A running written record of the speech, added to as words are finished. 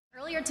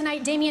Earlier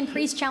tonight, Damian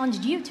Priest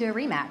challenged you to a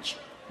rematch.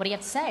 What do you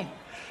have to say?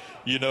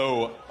 You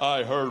know,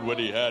 I heard what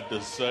he had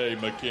to say,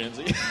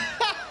 Mackenzie.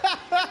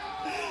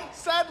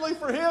 Sadly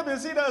for him,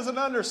 is he doesn't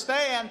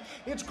understand,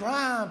 it's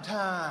grime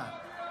time.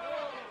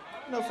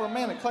 You know, for a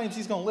man that claims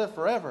he's going to live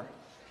forever,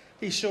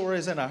 he sure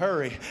is in a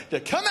hurry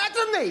to come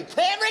after me,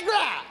 Cameron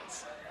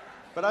Grimes.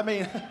 But I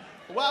mean,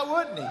 why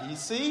wouldn't he, you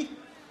see?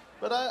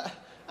 But I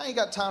ain't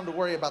got time to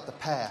worry about the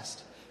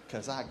past,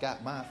 because I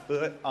got my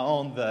foot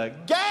on the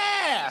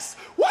gas.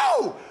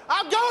 Whoa!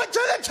 I'm going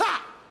to the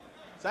top.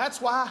 That's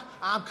why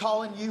I'm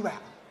calling you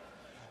out.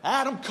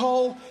 Adam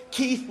Cole,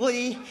 Keith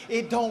Lee,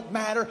 it don't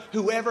matter.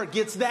 Whoever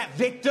gets that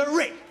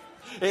victory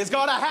is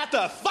going to have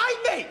to fight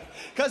me,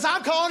 because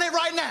I'm calling it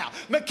right now.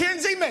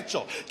 Mackenzie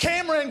Mitchell,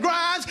 Cameron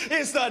Grimes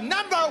is the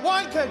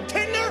 #1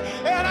 contender,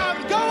 and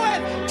I'm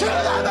going to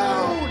the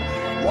moon.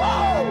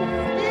 Whoa!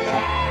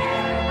 Yeah!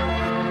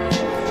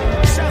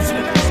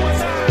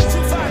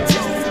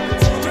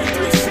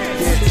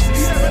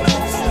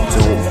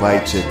 Don't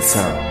bite your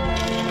tongue.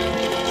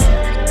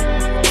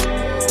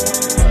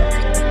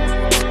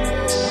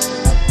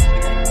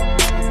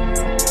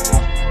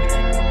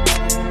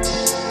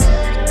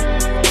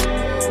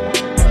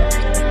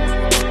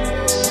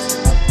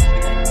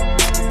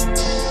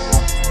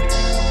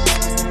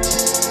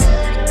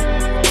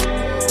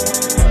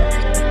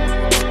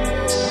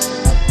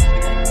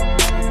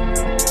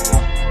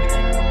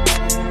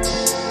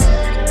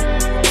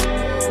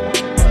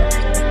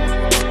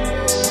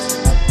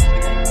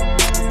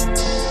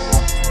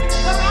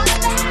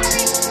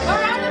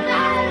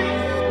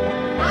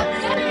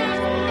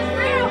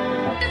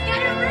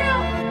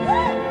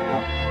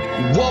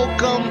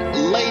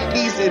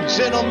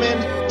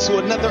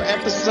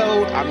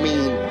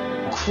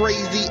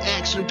 Crazy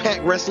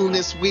action-packed wrestling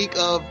this week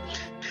of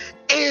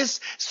It's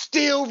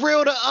Still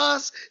Real to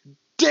Us,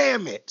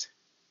 damn it.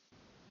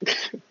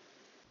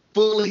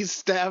 Fully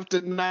staffed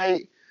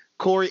tonight.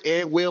 Corey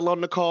and Will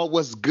on the call.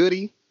 What's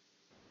goody?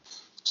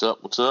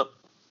 What's up?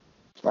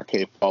 I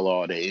can't follow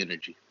all that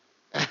energy.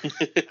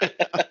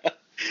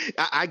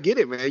 I get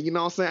it, man. You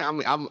know what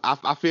I'm saying?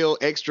 I feel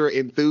extra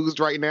enthused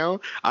right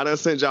now. I done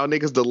sent y'all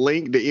niggas the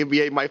link. The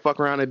NBA might fuck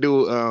around and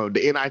do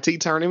the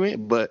NIT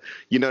tournament, but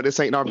you know this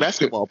ain't our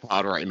basketball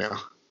pod right now.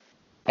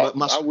 But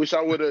I wish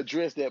I would have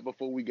addressed that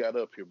before we got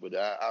up here, but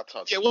I'll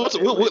talk. Yeah, we're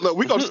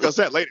gonna discuss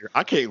that later.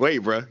 I can't wait,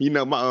 bro. You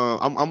know, my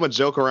I'm gonna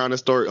joke around and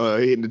start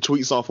hitting the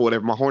tweets off or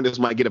whatever. My Hornets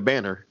might get a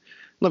banner.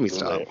 Let me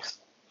stop.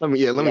 Let me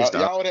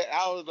stop.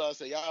 I was about to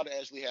say y'all would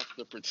actually have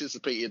to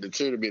participate in the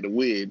tournament to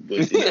win,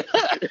 but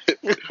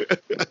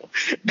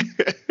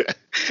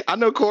I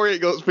know Corey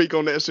ain't gonna speak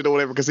on that shit or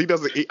whatever because he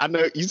doesn't. I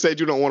know you said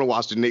you don't want to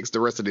watch the Knicks the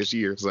rest of this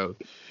year, so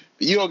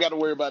you don't got to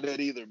worry about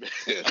that either,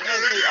 man.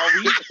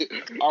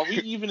 Are we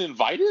even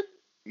invited?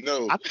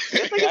 No, I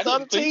think it's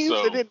other teams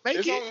that didn't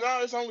make it.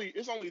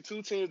 It's only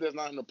 2 teams that's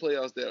not in the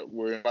playoffs that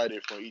were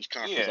invited from each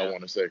conference. Yeah. I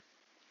want to say.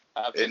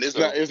 And it's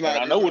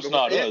not. I know it's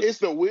not us. It's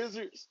the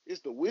Wizards.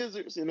 It's the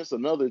Wizards, and it's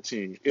another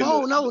team.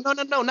 No,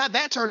 not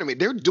that tournament.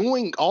 They're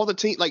doing all the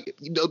teams. Like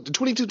the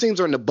 22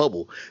 teams are in the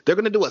bubble. They're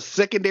going to do a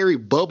secondary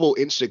bubble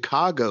in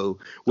Chicago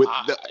with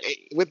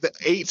the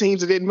 8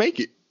 teams that didn't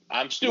make it.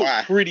 I'm still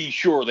pretty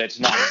sure that's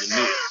not the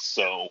Knicks.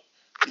 So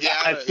yeah,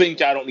 I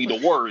think I don't need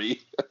to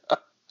worry.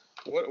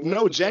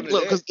 No, Jack.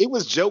 Look, because it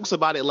was jokes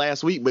about it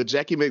last week, but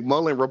Jackie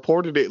McMullen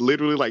reported it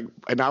literally like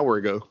an hour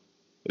ago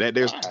that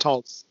there's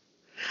talks.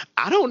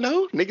 I don't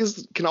know.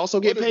 Niggas can also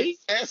get paid.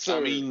 I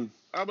mean,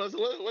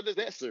 what does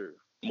that serve?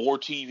 More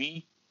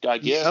TV, I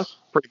guess. Yeah,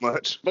 pretty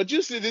much. But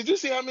did you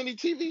see how many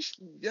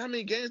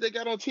games they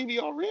got on TV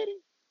already?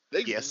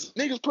 Yes.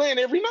 Niggas playing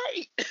every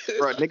night.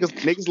 Bro,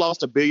 niggas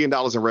lost $1 billion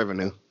in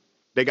revenue.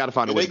 They got to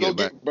find a way to get it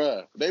back.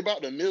 Bruh, they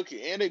about to milk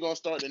it, and they're going to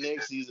start the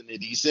next season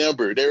in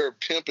December. They're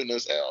pimping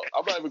us out.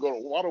 I'm not even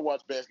going to want to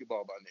watch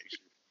basketball by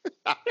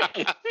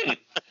next year.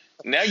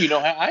 Now you know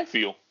how I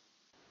feel.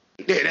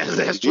 Yeah,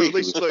 that's true. Did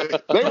you see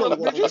that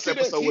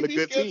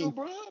TV schedule,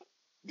 bro?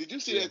 Did you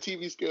see that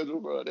TV schedule,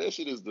 bro? That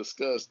shit is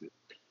disgusting.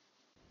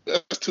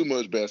 That's too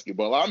much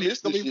basketball. I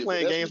miss this shit.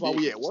 Playing games while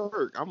we at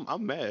work.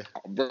 I'm mad,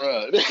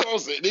 bro. That's what I'm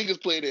saying.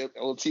 Niggas playing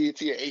on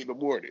TNT at 8 in the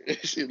morning.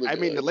 I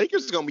mean, the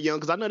Lakers is gonna be young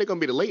because I know they're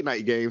gonna be the late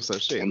night games. So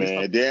shit,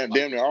 man. Damn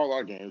near all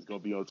our games gonna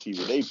be on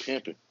TV. They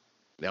pimping.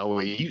 No,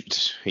 you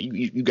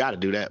got to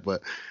do that.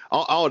 But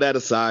all that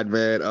aside,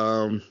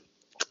 man.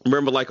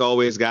 Remember, like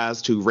always,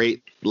 guys, to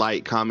rate,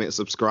 like, comment,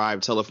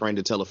 subscribe, tell a friend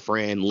to tell a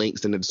friend.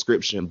 Links in the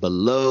description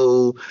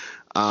below.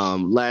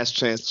 Last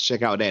chance to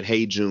check out that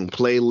Hey June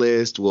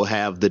playlist. We'll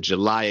have the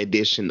July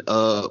edition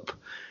up.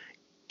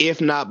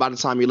 If not, by the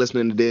time you're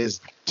listening to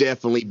this,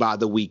 definitely by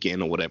the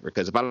weekend or whatever.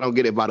 Because if I don't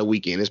get it by the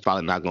weekend, it's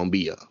probably not going to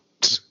be up.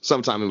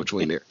 Sometime in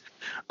between there.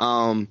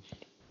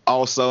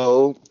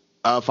 Also,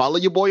 follow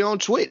your boy on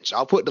Twitch.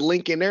 I'll put the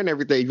link in there and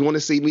everything. If you want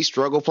to see me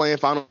struggle playing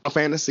Final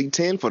Fantasy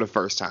X for the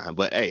first time.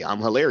 But, hey, I'm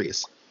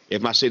hilarious.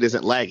 If my shit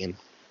isn't lagging.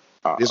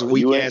 This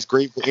weak-ass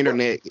grateful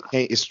internet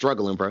is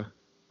struggling, bro.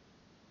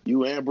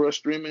 You and bro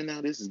streaming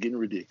now. This is getting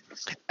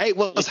ridiculous. Hey,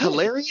 well, it's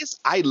hilarious.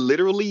 I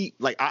literally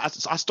I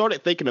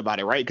started thinking about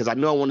it, right? Because I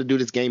knew I wanted to do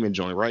this gaming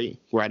joint, right?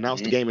 Where I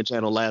announced the gaming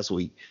channel last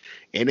week,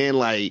 and then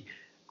I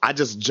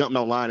just jumped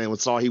online and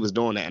saw he was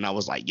doing that, and I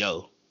was like,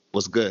 "Yo,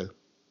 what's good?"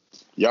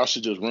 Y'all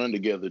should just run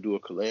together, do a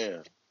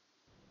collab.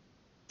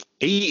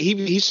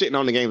 He's shitting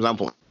on the games I'm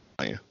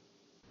playing.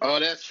 Oh,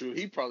 that's true.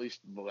 He probably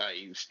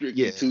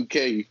strictly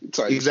 2K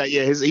type. Exactly.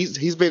 Yeah,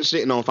 he's been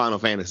shitting on Final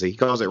Fantasy. He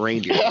calls it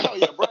reindeer. Oh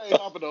yeah, Brian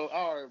hopping on.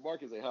 All right,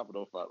 Marcus ain't hopping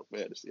on Final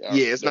Fantasy.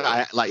 It's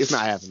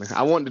not happening.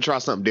 I wanted to try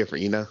something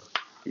different, Yeah,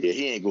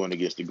 he ain't going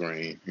against the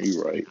grain. He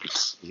right.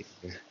 Yeah.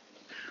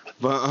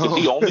 But does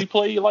he only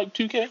play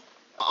 2K?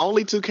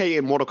 Only 2K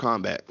and Mortal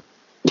Kombat.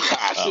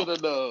 I should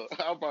have known.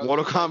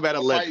 Mortal Kombat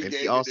 11.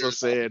 He also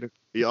said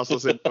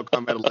Mortal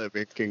Kombat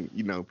 11 can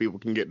people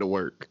can get to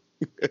work.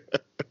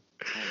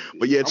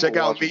 But yeah, check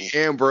out me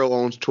and bro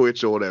on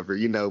Twitch or whatever,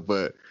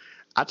 But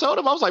I told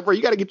him, I was like, bro,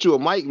 you got to get you a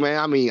mic, man.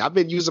 I mean, I've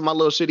been using my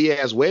little shitty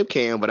ass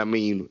webcam, but I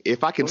mean,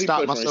 if I can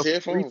stop myself,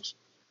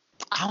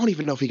 I don't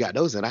even know if he got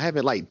those in. I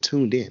haven't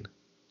tuned in.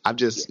 I've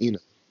just,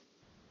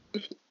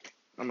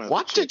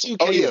 watch the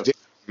 2K is different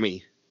for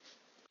me.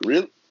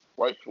 Really?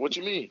 What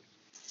you mean?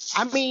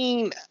 I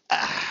mean,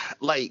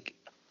 I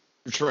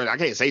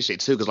can't say shit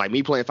too, because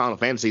me playing Final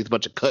Fantasy is a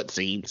bunch of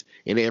cutscenes,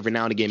 and then every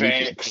now and again me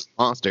getting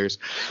monsters.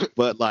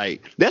 But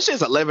that's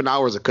just 11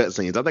 hours of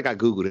cutscenes. I think I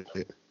googled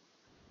it,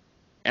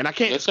 and I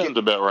can't. That sounds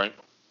about right.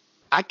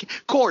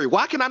 Corey,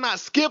 why can I not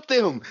skip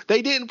them?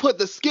 They didn't put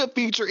the skip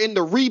feature in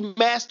the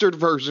remastered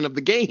version of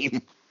the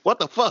game. What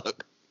the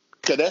fuck?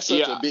 Because that's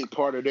such a big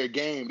part of their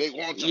game. They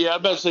want you. Yeah, I'm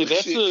about to say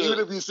that's even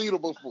if you've seen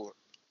them before.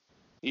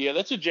 Yeah,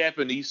 that's a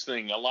Japanese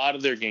thing. A lot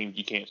of their games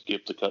you can't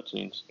skip the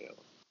cutscenes. Yeah.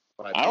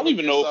 I don't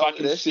even know if I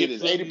can skip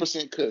them.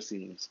 80%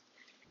 cutscenes.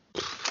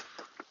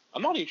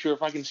 I'm not even sure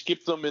if I can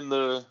skip them in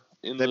the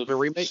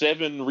remake?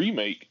 7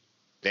 remake.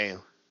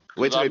 Damn.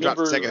 Wait till they drop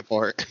the second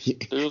part.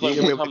 There was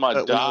one time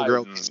I died.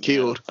 Girl was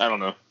killed. I don't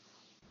know.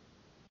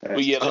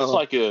 But yeah, that's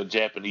like a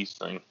Japanese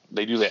thing.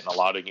 They do that in a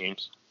lot of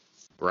games.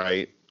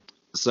 Right.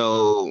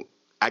 So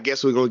I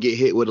guess we're going to get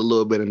hit with a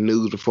little bit of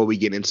news before we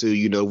get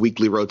into,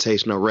 weekly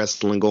rotational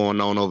wrestling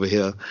going on over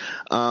here.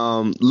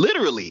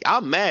 Literally,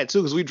 I'm mad, too,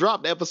 because we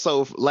dropped the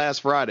episode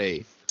last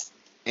Friday.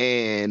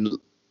 And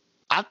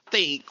I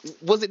think,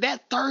 was it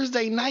that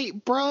Thursday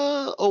night,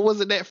 bruh? Or was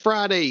it that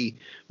Friday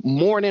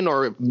morning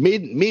or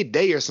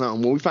midday or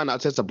something when we found out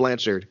Tessa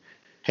Blanchard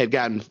had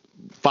gotten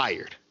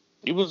fired?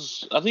 I think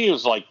it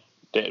was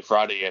that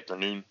Friday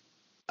afternoon.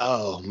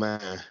 Oh,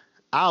 man.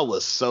 I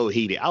was so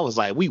heated. I was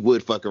like, we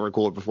would fucking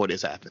record before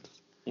this happens.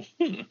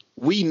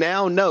 We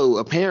now know,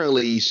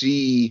 apparently,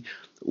 she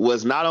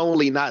was not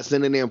only not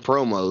sending in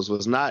promos,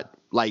 was not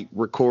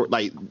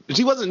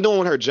she wasn't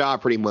doing her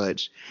job pretty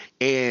much.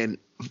 And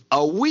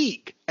a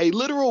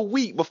literal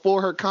week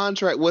before her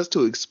contract was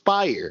to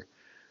expire,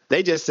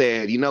 they just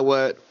said, you know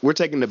what? We're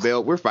taking the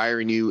belt. We're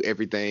firing you,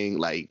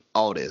 everything,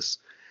 all this.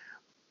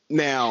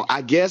 Now,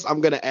 I guess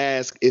I'm going to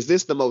ask, is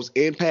this the most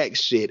Impact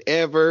shit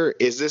ever?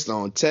 Is this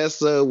on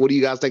Tessa? What do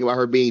you guys think about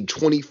her being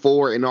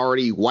 24 and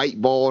already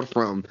white-balled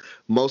from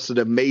most of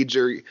the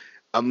major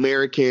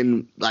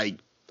American,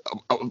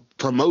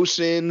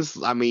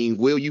 promotions? I mean,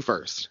 Will, you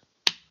first.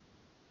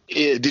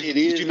 It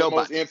is the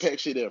most Impact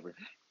shit ever.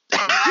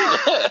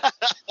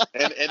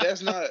 and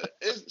that's not,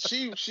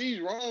 she's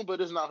wrong,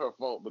 but it's not her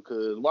fault,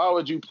 because why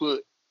would you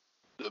put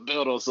the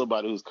belt on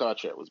somebody whose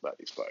contract was about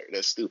to expire?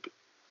 That's stupid.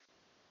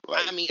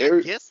 I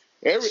guess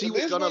she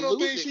was gonna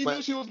lose it. She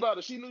knew she was about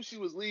to. She knew she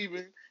was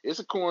leaving. It's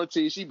a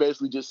quarantine. She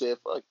basically just said,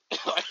 "Fuck."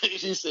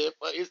 She said,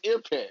 "Fuck." It's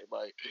Impact.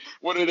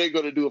 What are they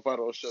gonna do if I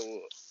don't show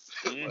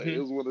up? It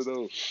was one of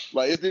those.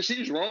 If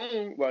she's wrong,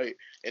 and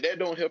that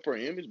don't help her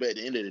image. But at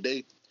the end of the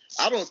day,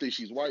 I don't think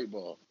she's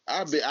whiteball.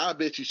 I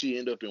bet you she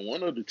end up in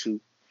one of the two.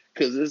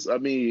 Because as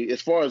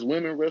far as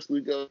women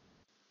wrestling go,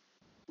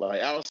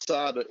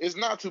 outside of, it's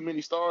not too many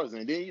stars,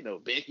 and then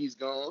Becky's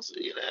gone, so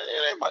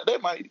they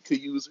might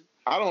could use her.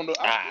 I don't know.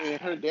 And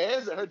her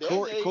dad's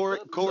Corey,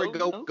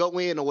 go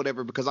in or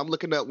whatever, because I'm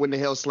looking up when the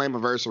hell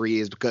Slammiversary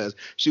is, because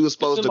she was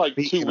supposed to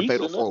be in a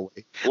fatal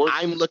 4-way.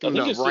 I'm looking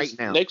it up right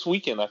now. Next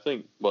weekend, I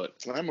think. But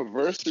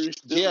Slammiversary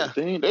still a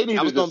thing. They need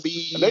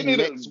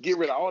to get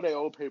rid of all their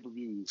old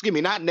pay-per-views. Excuse me,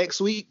 not next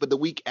week, but the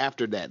week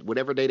after that,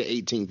 whatever day the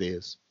 18th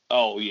is.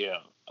 Oh yeah.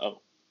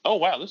 Oh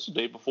wow, this is the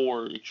day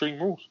before Extreme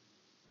Rules.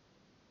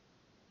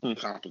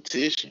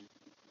 Competition.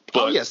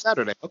 But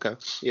Saturday. Okay.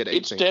 Yeah,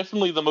 it's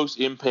definitely the most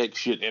Impact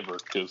shit ever,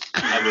 because,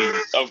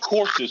 of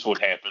course this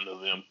would happen to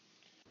them.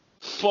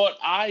 But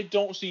I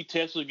don't see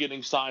Tessa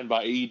getting signed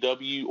by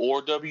AEW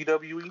or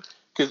WWE,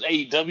 because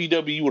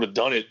WWE would have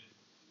done it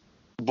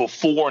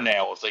before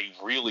now if they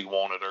really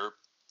wanted her.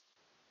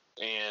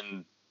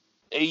 And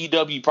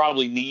AEW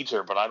probably needs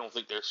her, but I don't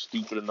think they're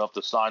stupid enough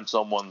to sign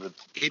someone that...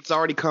 It's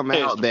already come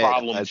out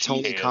that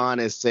Tony Khan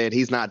has said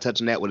he's not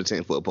touching that with a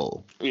 10-foot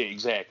pole. Yeah,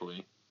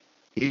 exactly.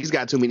 He's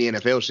got too many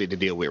NFL shit to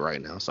deal with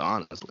right now, so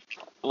honestly.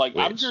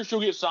 I'm sure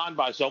she'll get signed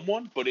by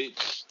someone, but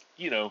it's,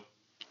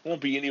 won't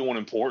be anyone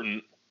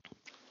important.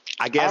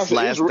 I guess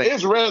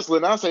it's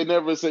wrestling. I say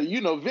never say.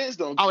 Vince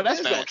don't. Oh,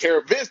 that's Vince don't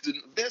care. Vince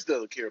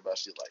doesn't care about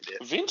shit like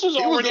that. Vince is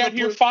already out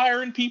here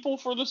firing people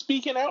for the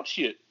speaking out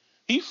shit.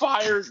 He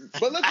fired.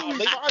 But look who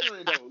he's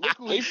firing though. Look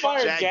who they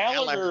fired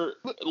Gallagher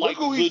like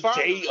the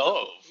day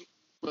of.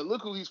 But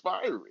look who he's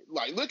firing.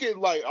 Like, look at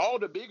all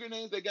the bigger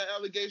names that got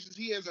allegations.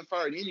 He hasn't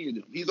fired any of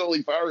them. He's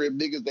only firing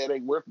niggas that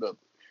ain't worth nothing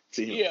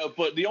to him. Yeah,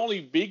 but the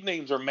only big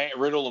names are Matt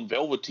Riddle and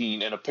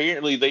Velveteen, and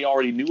apparently they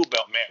already knew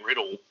about Matt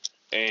Riddle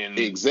and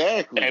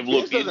exactly. have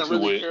looked Vince doesn't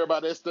really it. care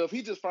about that stuff.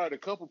 He just fired a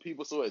couple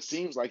people, so it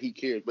seems like he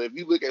cares. But if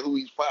you look at who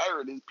he's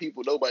firing, it's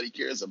people nobody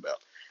cares about.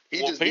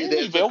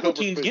 Apparently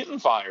Velveteen's getting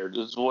fired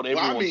is what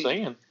everyone's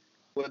saying.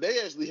 Well, they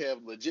actually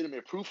have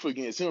legitimate proof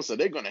against him, so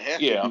they're going to have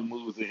to do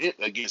moves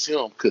against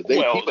him because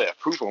people have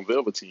proof on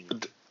Velveteen.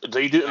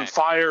 They didn't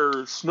fire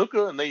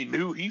Snuka, and they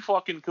knew he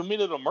fucking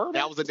committed a murder.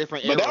 That was a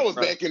different era. But that was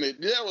back in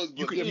it. That was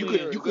you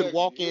could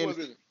walk in.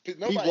 He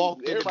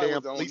walked in the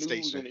damn police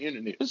station. The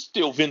internet. It's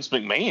still Vince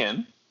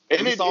McMahon.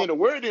 And the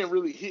word didn't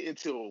really hit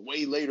until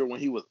way later when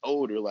he was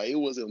older. Like, it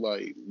wasn't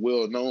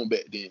well known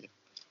back then.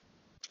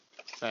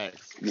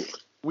 Facts.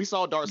 We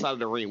saw Dark Side of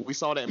the Ring. We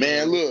saw that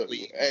man. Look,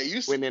 hey,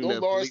 you see the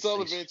Lars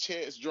Sullivan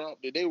chants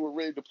dropped that they were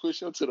ready to push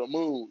him to the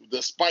moon,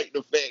 despite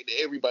the fact that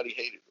everybody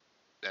hated him.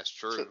 That's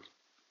true.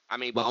 I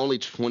mean, but only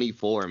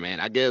 24, man.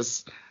 I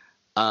guess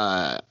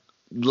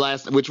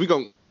which we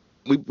a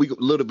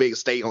little bit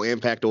stay on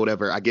Impact or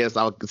whatever. I guess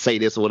I'll say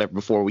this or whatever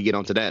before we get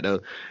onto that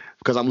though,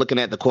 because I'm looking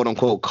at the quote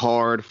unquote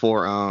card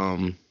for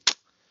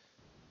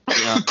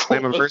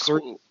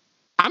Slammiversary.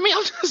 I mean,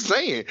 I'm just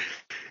saying.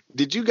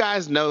 Did you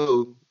guys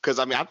know? Because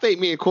I mean, I think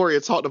me and Corey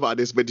had talked about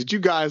this, but did you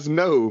guys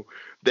know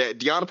that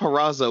Deonna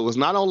Purrazzo was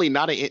not only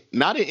not in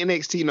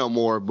NXT no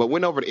more, but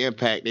went over to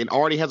Impact and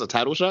already has a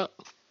title shot?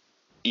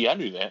 Yeah, I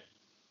knew that.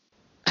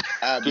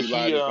 I'd be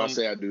lying if I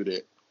say I do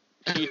that.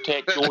 She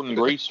attacked Jordan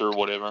Grace or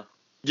whatever.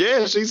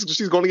 Yeah,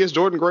 she's going against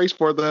Jordan Grace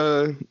for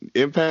the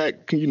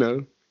Impact,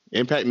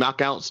 Impact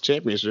Knockouts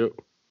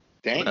Championship.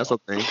 Damn, that's a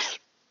thing.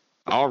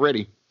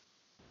 Already.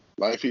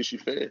 Life hits you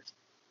fast. It's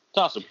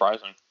not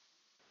surprising.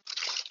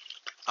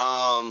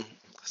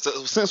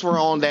 So since we're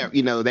on that,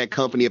 that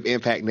company of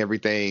Impact and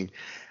everything,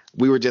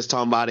 we were just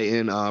talking about it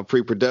in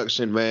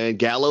pre-production, man.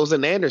 Gallows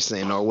and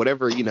Anderson, or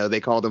whatever they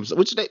call them,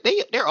 which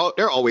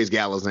they're always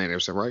Gallows and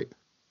Anderson, right?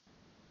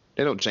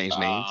 They don't change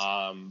names.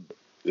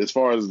 As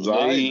far as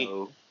I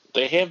know,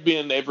 they have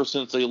been ever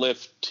since they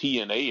left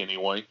TNA,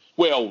 anyway.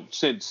 Well,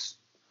 since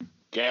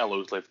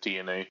Gallows left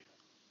TNA.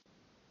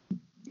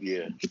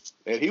 Yeah,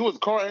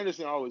 and Carl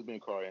Anderson always been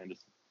Carl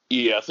Anderson.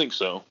 Yeah, I think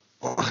so.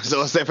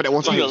 So except for that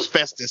one time he was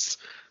Festus.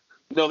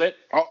 No, that's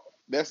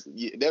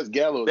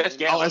Gallows. That's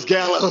Gallows. Oh, that's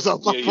Gallows.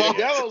 Yeah.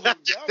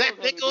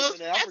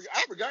 Gallows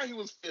I forgot he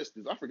was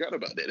Festus. I forgot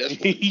about that. That's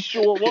he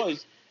sure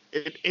was.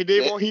 And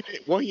then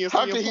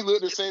how can he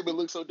look the same but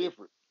look so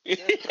different?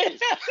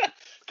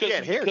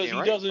 Because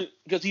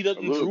he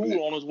doesn't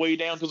drool on his way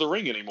down to the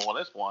ring anymore.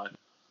 That's why.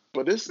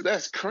 But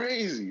that's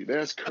crazy.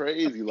 That's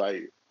crazy.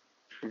 Like,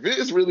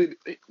 Vince really,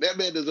 that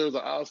man deserves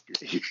an Oscar.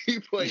 He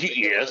played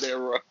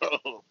that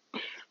role.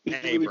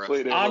 Hey, really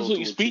played that honestly,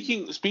 role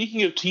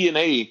speaking of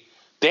TNA,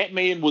 that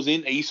man was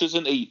in Aces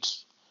and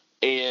Eights,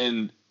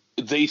 and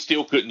they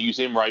still couldn't use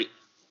him right.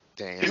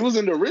 Damn. He was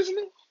in the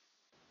original?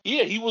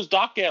 Yeah, he was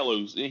Doc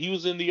Gallows, and he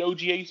was in the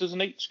OG Aces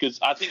and Eights, because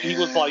I think he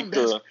was like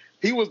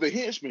he was the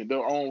henchman,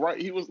 though, on right.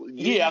 He was.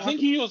 Yeah, I think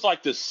he was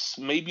like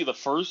maybe the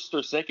first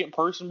or second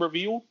person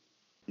revealed.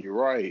 You're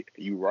right.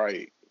 He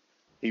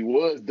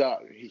was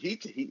Doc.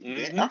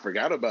 I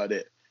forgot about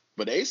that.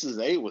 But Aces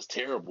and 8 was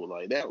terrible.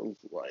 Like, that was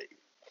like,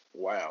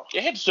 wow.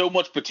 It had so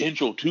much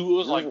potential too. It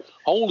was like,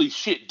 holy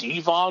shit,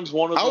 Devon's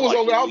one of the I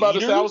was about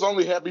to say I was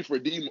only happy for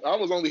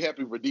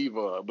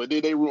Devon, but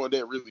then they ruined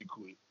that really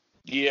quick.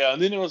 Yeah,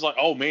 and then it was like,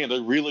 oh man,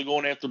 they're really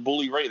going after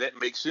Bully Ray. That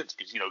makes sense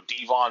because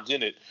Devon's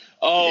in it.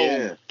 Oh,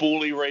 yeah.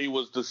 Bully Ray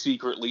was the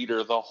secret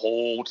leader the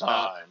whole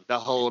time.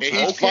 And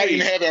he's fighting,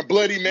 having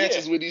bloody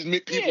matches with these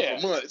people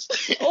for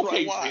months.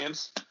 Okay, like,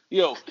 Vince.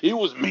 It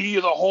was me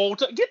the whole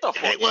time. Get the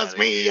fuck out of here. It was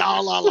me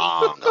all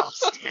along.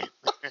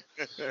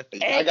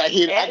 I got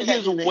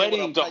his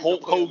wedding to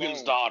Hulk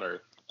Hogan's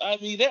daughter. I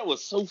mean, that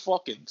was so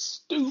fucking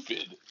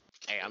stupid.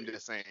 Hey, I'm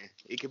just saying,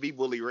 it could be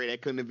Bully Ray.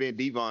 That couldn't have been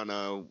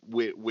Devon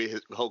with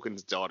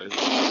Hogan's daughter.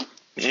 That's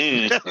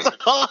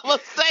all I'm gonna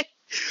say.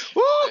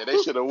 Yeah, they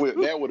should have went.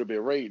 That would have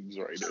been ratings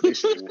right there. They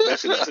should have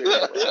said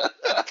that.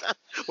 Right.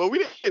 Well,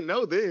 we didn't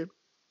know then.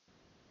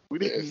 I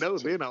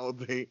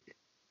don't think.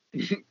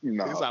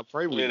 No. I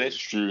pray we that's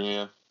true,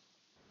 yeah.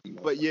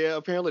 But yeah,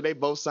 apparently they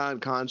both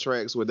signed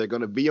contracts where they're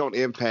going to be on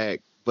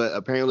Impact, but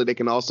apparently they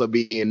can also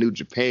be in New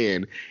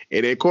Japan.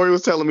 And then Corey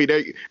was telling me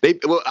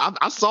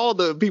I saw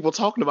the people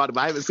talking about it,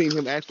 but I haven't seen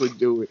him actually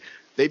do it.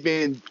 They've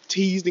been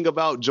teasing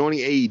about joining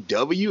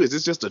AEW. Is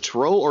this just a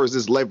troll, or is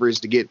this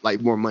leverage to get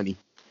like more money?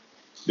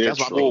 That's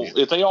what I mean.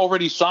 If they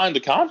already signed the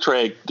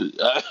contract,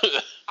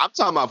 I'm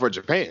talking about for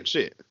Japan.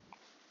 Shit,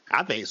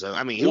 I think so.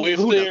 I mean,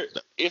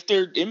 if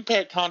their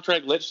Impact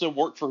contract lets them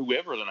work for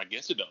whoever, then I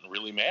guess it doesn't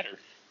really matter.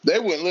 They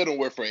wouldn't let them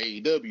work for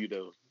AEW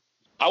though.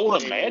 I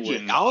would Ain't no way.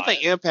 imagine. I don't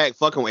think Impact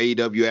fucking with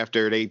AEW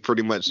after they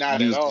pretty much Not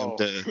at used them all.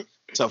 to fund.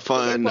 They'll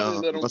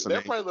probably What's the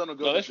name? let him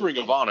go. No, that's Ring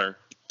of Honor.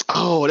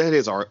 Oh, that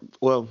is our.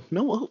 Well,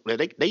 no,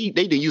 they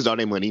use all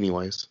their money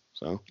anyways.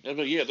 So Yeah,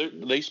 but yeah,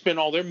 they spend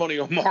all their money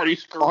on Marty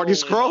Scurll. Marty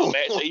Scurll. And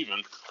Matt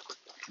Taven.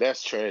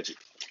 That's tragic.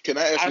 Can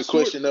I ask I you a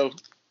swear- question though?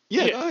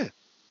 yeah, Yeah. go ahead.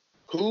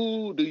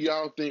 Who do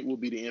y'all think will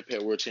be the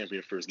Impact World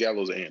Champion first,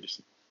 Gallows or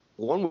Anderson?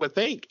 One would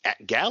think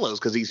Gallows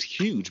because he's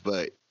huge,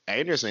 but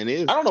Anderson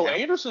is. I don't know.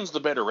 Anderson's the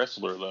better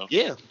wrestler, though.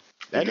 Yeah,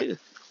 that is.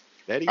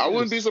 That I is.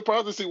 wouldn't be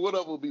surprised to see what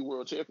up will be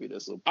world champion.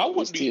 That's I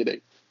wouldn't be-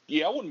 TNA.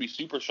 Yeah, I wouldn't be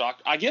super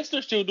shocked. I guess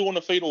they're still doing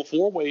a fatal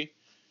 4-way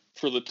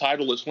for the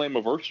title at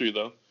Slammiversary,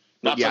 though.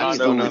 Not Yeah, that I I just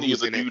know don't know any of who's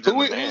the in it. dudes in the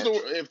Who's match.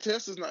 if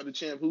Tessa's not the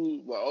champ?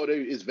 Who? Like,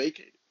 it's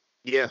vacant.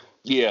 Yeah.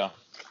 Yeah.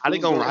 How they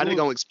Who's gonna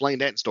gonna- explain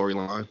that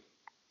storyline?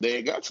 They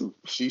ain't got to.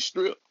 She's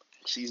stripped.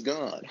 She's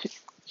gone.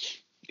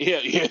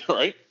 Yeah,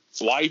 right?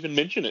 Why even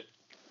mention it?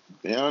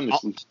 Yeah,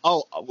 honestly.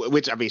 Oh,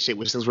 which I mean, shit.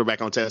 Since we're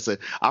back on Tessa,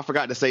 I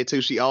forgot to say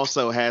too. She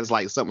also has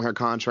like something in her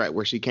contract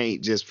where she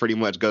can't just pretty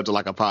much go to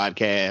like a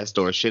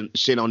podcast or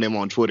shit on them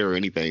on Twitter or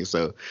anything.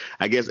 So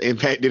I guess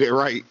Impact did it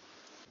right.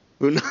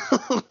 Who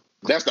knows?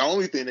 That's the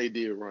only thing they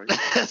did right.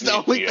 That's the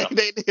only Yeah. thing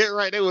they did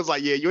right. They was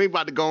like, yeah, you ain't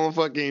about to go on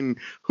fucking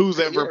Who's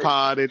Ever Right.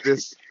 Pod and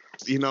just,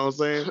 you know what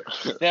I'm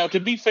saying? Now, to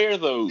be fair,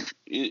 though,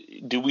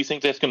 do we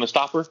think that's going to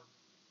stop her?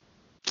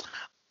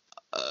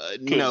 'Cause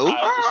No,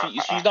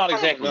 she's not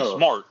exactly know.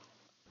 smart.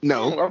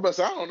 no. I'm about to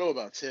say, I don't know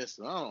about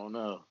Tessa. I don't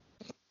know.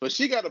 But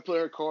she got to play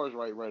her cards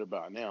right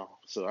about now.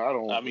 So I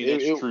don't. I mean,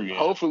 that's true, yeah.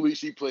 Hopefully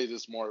she plays it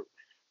smart.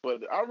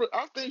 But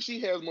I think she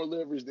has more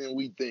leverage than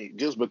we think,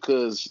 just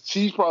because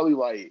she's probably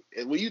like,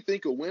 and when you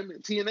think of women,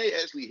 TNA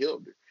actually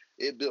helped her.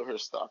 It built her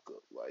stock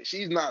up. Like,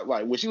 she's not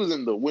like when she was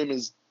in the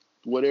women's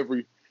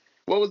whatever.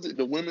 What was it?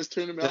 The women's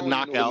tournament. The I don't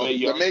even know knockout. what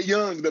it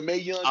was. The Mae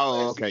Young.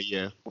 Oh, Classic. okay,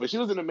 yeah. When she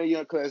was in the Mae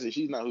Young Classic,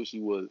 she's not who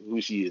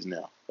she is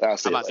now. I'll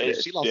say I'm it about to like say,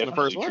 that. she lost in the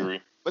first Definitely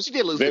round, true. but she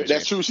did lose.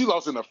 That's true. She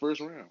lost in the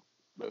first round.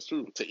 That's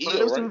true. To But it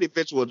Io, was right? through the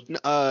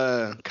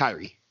eventual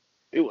Kyrie.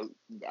 It was.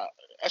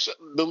 I should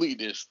delete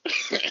this.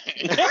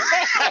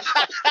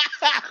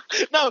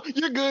 No,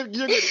 you're good.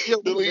 You're good. Io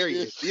wasn't Delete there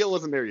yet. this. Io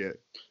wasn't there yet.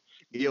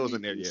 Io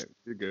wasn't there yet.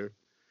 You're good.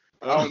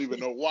 I don't even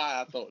know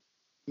why I thought.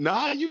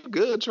 Nah, you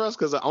good, trust.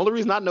 Because the only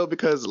reason I know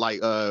because like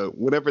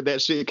whenever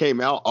that shit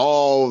came out,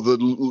 all the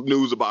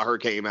news about her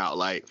came out.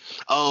 Like,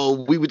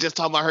 oh, we were just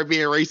talking about her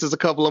being racist a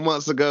couple of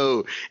months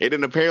ago, and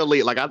then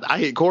apparently, like I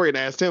hit Corey and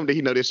asked him, did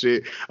he know this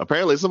shit?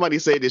 Apparently, somebody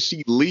said that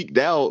she leaked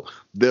out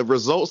the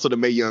results of the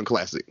Mae Young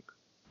Classic.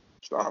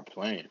 Stop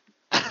playing.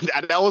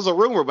 That was a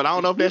rumor, but I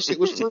don't know if that shit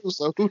was true.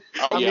 So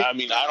I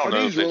mean, I don't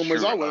know. These if that's rumors,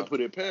 true I or wouldn't not. put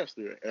it past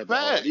her. After all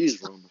Facts.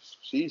 these rumors,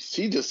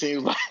 she just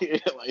seems like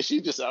she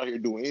just out here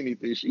doing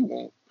anything she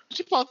wants.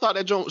 she probably thought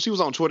that she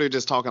was on Twitter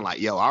just talking like,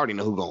 "Yo, I already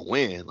know who gonna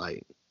win."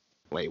 Like,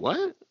 wait,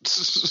 what?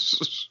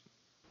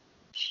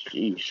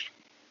 Sheesh.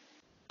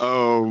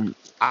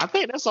 I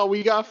think that's all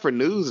we got for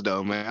news,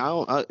 though, man. I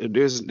don't think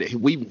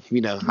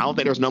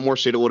there's no more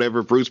shit or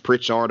whatever. Bruce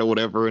Pritchard or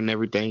whatever and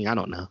everything. I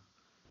don't know.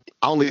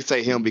 I only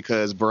say him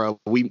because, bro,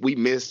 we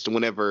missed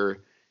whenever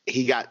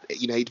he got,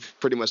 he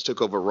pretty much took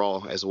over Raw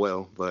as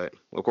well. But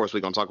of course,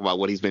 we're gonna talk about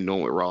what he's been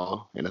doing with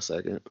Raw in a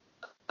second.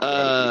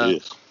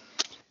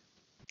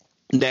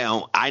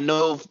 Now I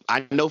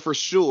know for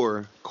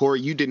sure, Corey,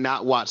 you did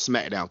not watch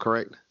SmackDown,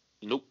 correct?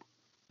 Nope.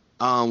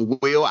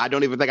 Will, I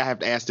don't even think I have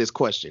to ask this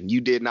question.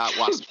 You did not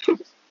watch.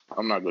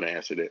 I'm not going to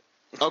answer that.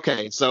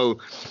 Okay, so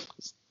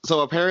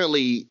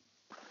apparently,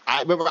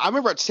 I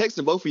remember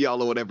texting both of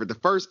y'all or whatever. The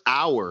first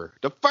hour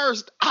of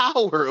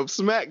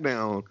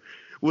SmackDown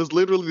was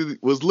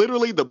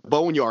literally the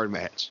Boneyard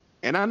match.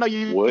 And I know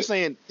you were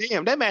saying,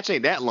 damn, that match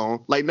ain't that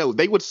long. Like, no,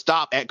 they would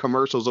stop at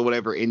commercials or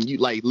whatever, and you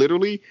like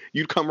literally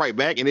you'd come right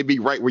back and it'd be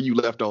right where you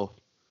left off.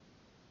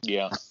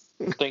 Yeah.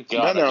 Thank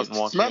God I didn't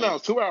watch that.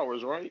 SmackDown's 2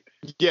 hours, right?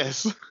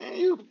 Yes,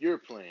 Man, you're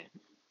playing.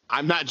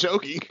 I'm not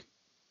joking.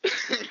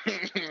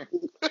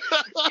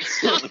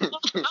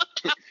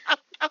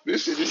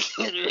 This shit is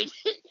ridiculous.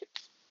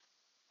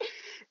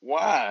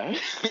 Why?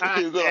 Is it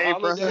Hey, a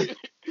bro. holiday?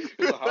 Is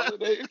it a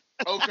holiday?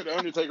 Oh, because the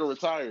Undertaker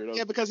retired.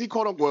 Yeah, because he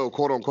quote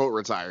unquote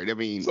retired. I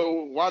mean, So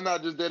why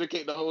not just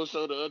dedicate the whole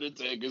show to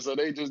Undertaker? So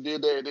they just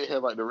did that and they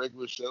had like the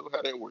regular show.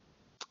 How that work?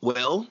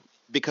 well,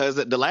 because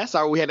the last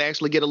hour we had to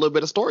actually get a little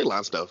bit of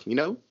storyline stuff,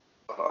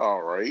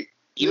 All right.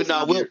 Even though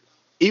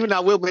I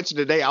will mention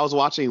today, I was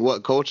watching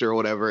What Culture or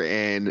whatever,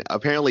 and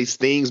apparently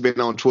Sting's been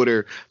on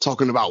Twitter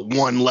talking about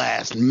one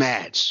last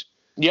match.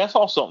 Yeah, I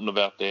saw something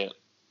about that.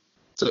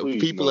 So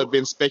Please, people no. have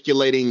been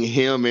speculating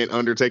him and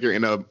Undertaker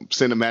in a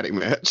cinematic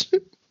match.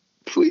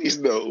 Please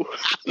no.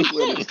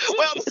 Well,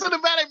 the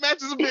cinematic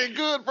matches have been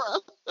good, bro.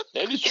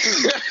 That is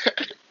true.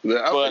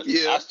 But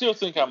I still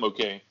think I'm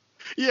okay.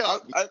 Yeah.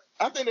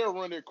 I think they'll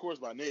run their course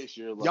by next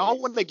year. Like, Y'all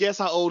want to guess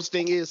how old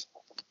Sting is?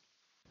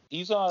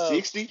 He's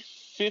 60?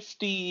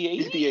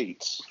 58.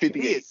 58. He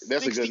 58. is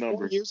That's a good 61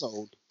 number. years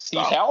old. He's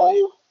how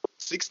old?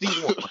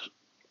 61.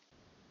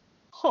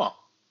 Huh.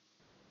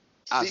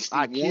 I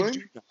 61?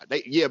 kid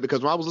you not.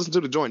 Because when I was listening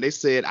to the joint, they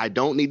said I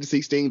don't need to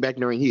see Sting back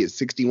in the ring. He is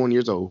 61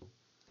 years old.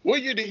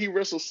 What year did he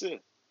wrestle Seth?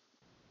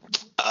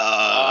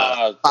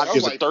 That That was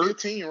was like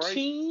 13, right?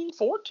 13,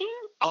 14?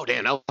 Oh,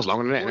 damn, that was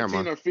longer than that. Never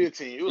 14 mind. or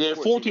 15. It was Yeah,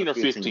 14 or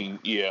 15.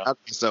 Yeah.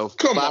 Okay, so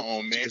Come 5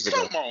 on, man. years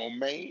ago. Come on,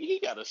 man. He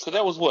got to. So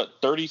that was what,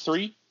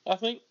 33, I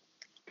think?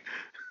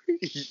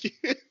 Yeah.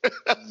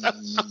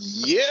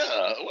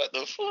 What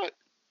the fuck?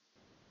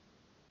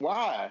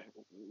 Why?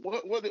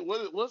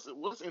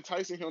 What's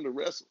enticing him to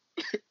wrestle?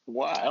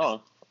 Why?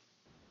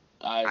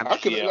 I don't know. I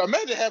could yeah.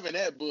 imagine having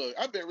that bug.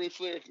 I bet Ric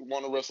Flair could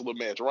want to wrestle a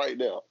match right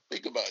now.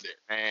 Think about that.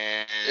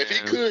 Man. If he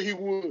could, he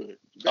would.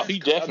 Oh, he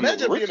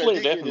definitely. Ric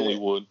Flair definitely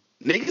would.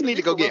 Niggas need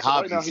to go get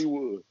hobbies. Right now, he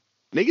would.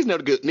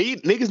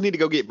 Niggas need to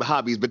go get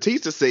hobbies.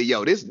 Batista said,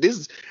 "Yo,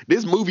 this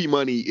movie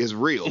money is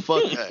real.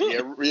 Fuck that."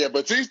 Yeah,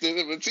 Batista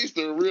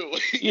real.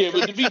 Yeah,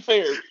 but to be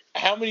fair,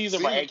 how many of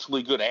them are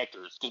actually good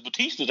actors? Because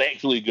Batista's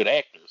actually a good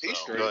actor. So. He's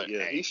straight. But,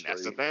 Yeah, he's straight.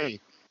 that's the thing.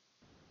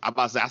 I'm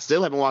about to say, I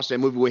still haven't watched that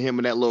movie with him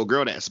and that little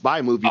girl, that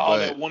spy movie. Oh, but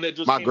that one that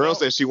just my came girl out?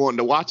 said she wanted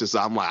to watch it, so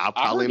I'm like, I'll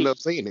probably end up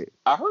seeing it.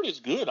 I heard it's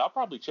good. I'll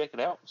probably check it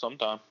out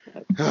sometime.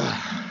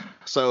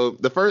 So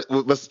the first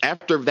was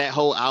after that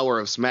whole hour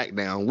of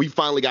SmackDown, we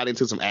finally got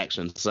into some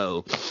action.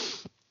 So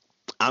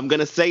I'm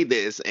gonna say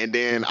this, and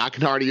then I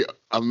can already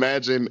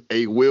imagine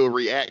a Will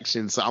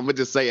reaction. So I'm gonna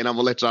just say it, and I'm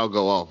gonna let y'all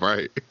go off,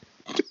 right?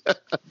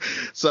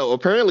 So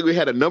apparently we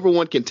had a number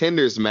one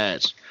contenders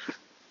match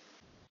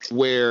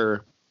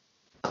where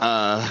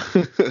oh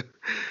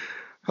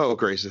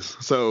gracious.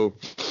 So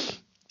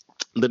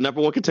the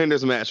number one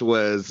contenders match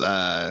was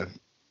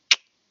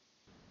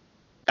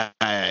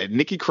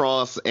Nikki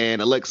Cross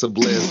and Alexa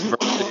Bliss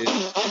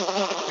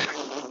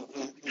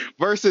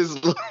versus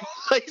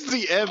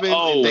Lacey Evans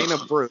and Dana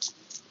Brooke.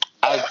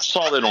 I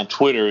saw that on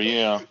Twitter,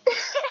 yeah.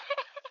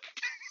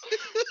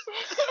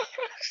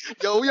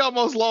 Yo, we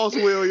almost lost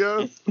Will,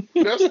 yo.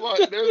 That's why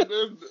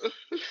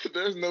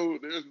there's no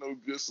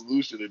good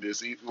solution to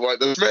this. Like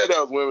the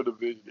SmackDown Women's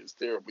division is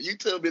terrible. You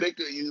tell me they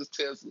could use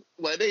Tessa.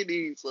 Like they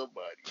need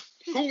somebody.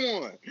 Who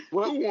won?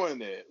 Who won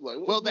that? Like,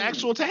 well, the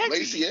actual tag team.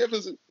 Lacey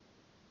Evans.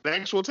 The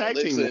actual tag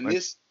team. And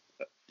this.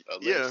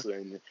 Alexa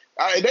and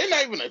they're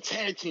not even a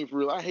tag team for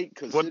real. I hate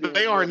considering. What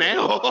they are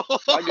now.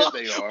 I guess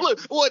they are. Look,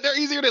 they're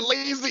easier than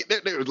Lacey.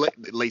 They're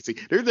Lacey.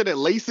 They're easier than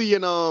Lacey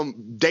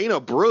and Dana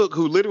Brooke,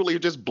 who literally are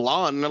just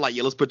blonde. And they're like,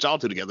 yeah, let's put y'all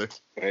two together.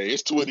 Hey,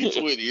 it's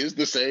 2020. It's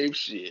the same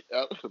shit.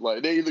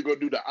 Like they either gonna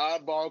do the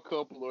oddball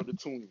couple or the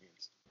twins.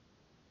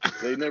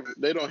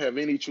 They don't have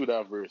any true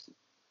diversity.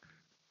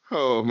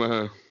 Oh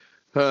man.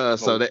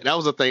 So that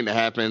was a thing that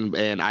happened,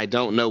 and I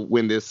don't know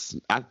when this.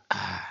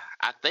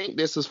 I think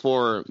this is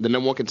for the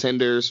number one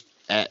contenders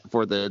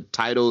for the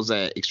titles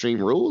at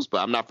Extreme Rules, but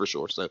I'm not for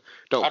sure. So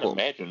don't. I'd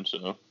imagine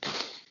so.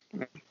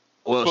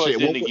 Well, but shit.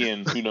 Then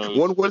again, who knows?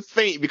 One would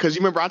think, because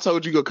you remember I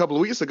told you a couple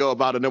of weeks ago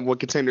about a number one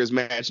contenders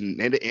match,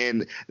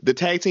 and the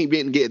tag team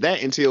didn't get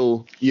that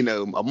until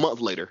a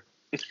month later.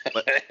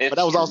 But that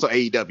was also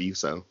AEW,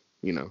 so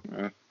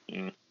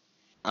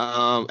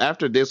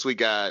After this, we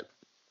got.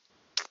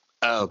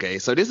 Okay,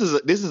 so this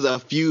is a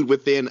feud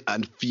within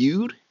a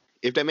feud,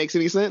 if that makes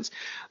any sense.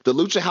 The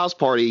Lucha House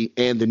Party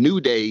and the New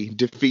Day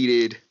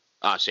defeated.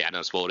 Oh shit, I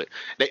done spoiled it.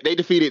 They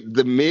defeated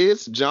The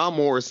Miz, John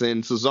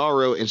Morrison,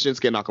 Cesaro, and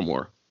Shinsuke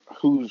Nakamura.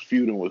 Who's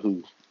feuding with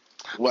who?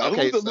 Well,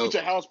 okay, who's the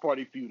Lucha House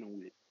Party feuding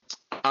with?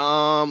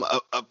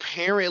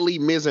 Apparently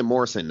Miz and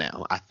Morrison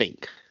now, I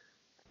think.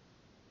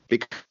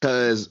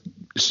 Because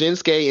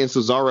Shinsuke and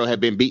Cesaro have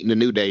been beating the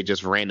New Day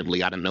just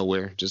randomly out of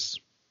nowhere.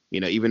 Just,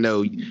 even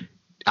though,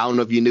 I don't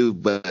know if you knew,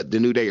 but the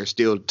New Day are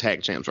still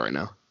tag champs right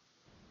now.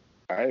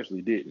 I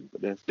actually didn't,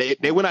 but that's...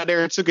 They went out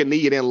there and took a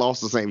knee and then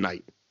lost the same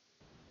night.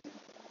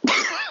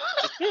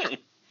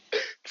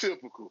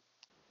 Typical.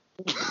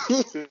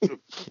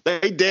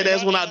 They dead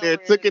ass went out there,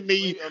 took a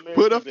knee,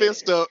 put a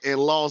fist up, and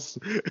lost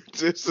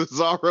to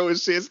Cesaro and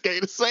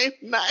Shinsuke the same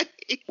night.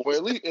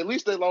 Well, at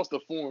least they lost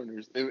the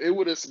foreigners. It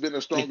would have been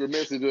a stronger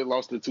message if they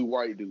lost the two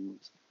white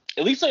dudes.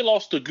 At least they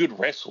lost to good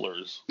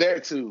wrestlers.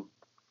 That too.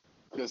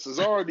 Because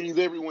Cesaro needs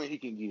every win he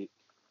can get.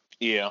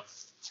 Yeah.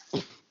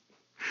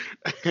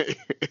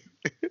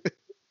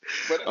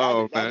 But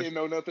I didn't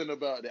know nothing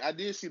about it. I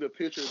did see the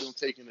picture of them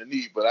taking the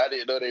knee, but I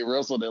didn't know they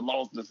wrestled and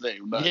lost the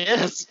same night.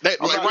 Yes, right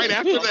after that.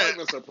 I'm not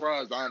even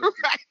surprised, honestly.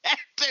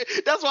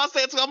 That's why I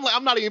said to him,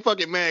 I'm not even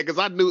fucking mad, because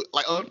I knew,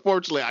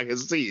 unfortunately, I can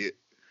see it.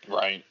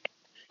 Right.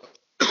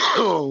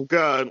 Oh,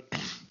 God.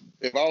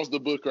 If I was the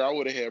booker, I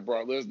would have had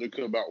Brock Lesnar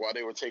come out while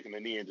they were taking the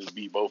knee and just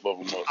beat both of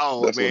them up.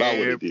 Oh, that's man. what I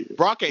would have did.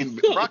 Brock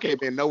ain't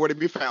been nowhere to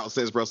be found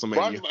since WrestleMania.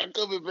 Brock's not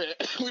coming back.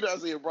 We're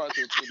not seeing Brock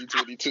in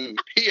 2022.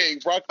 He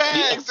ain't Brock.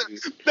 That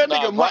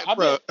nigga Mike,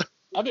 bro.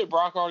 I bet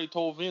Brock already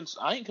told Vince,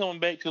 I ain't coming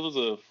back till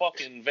there's a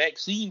fucking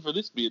vaccine for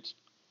this bitch.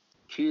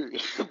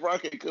 Period.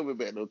 Brock ain't coming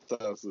back no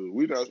time soon.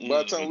 By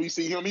the time we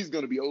see him, he's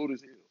going to be old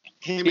as hell.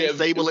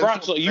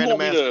 Brock, so you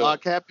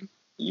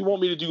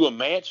want me to do a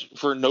match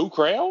for no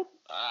crowd?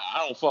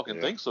 I don't fucking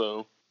think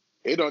so.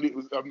 It don't.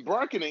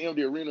 Brock in the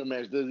empty arena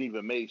match doesn't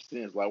even make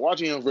sense. Like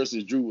watching him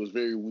versus Drew was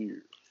very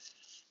weird.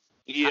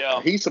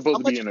 Yeah. He's How supposed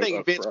to much be you in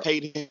think Vince a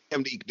paid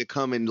him to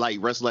come and like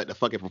wrestle at the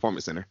fucking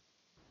Performance Center?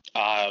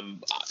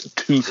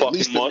 Too at fucking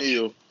least the much.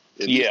 meal.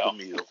 At Yeah. least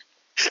the meal.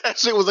 That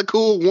shit was a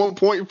cool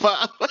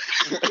 1.5.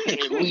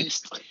 At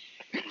least.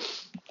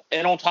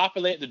 And on top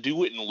of that, to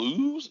do it and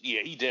lose,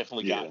 yeah, he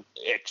definitely got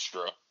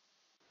extra.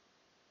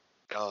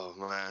 Oh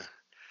man.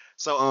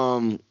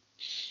 So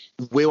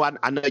Will,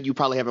 I know you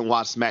probably haven't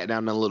watched SmackDown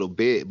in a little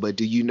bit, but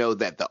do you know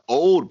that the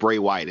old Bray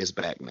Wyatt is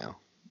back now?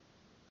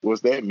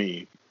 What's that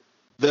mean?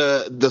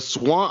 The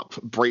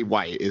Swamp Bray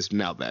Wyatt is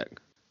now back.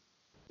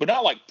 But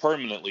not like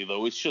permanently,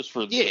 though. It's just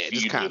for the just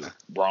feud kinda. with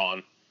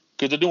Braun.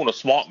 Because they're doing a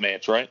swamp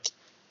match, right?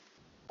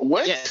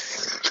 What?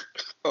 Yes.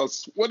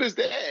 What is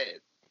that?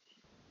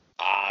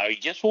 I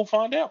guess we'll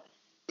find out.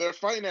 They're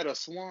fighting at a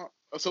swamp.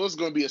 So it's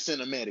going to be a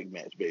cinematic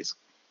match,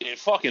 basically. It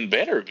fucking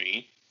better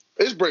be.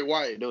 It's Bray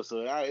Wyatt, though,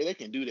 so they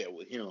can do that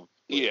with him.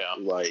 But, Yeah.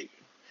 Like,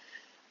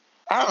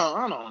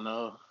 I don't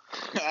know.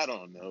 I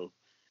don't know.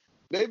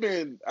 They've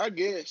been, I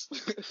guess.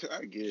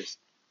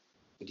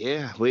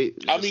 Yeah,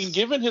 wait. I mean,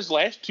 given his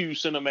last two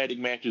cinematic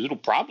matches, it'll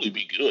probably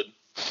be good.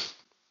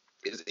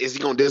 Is he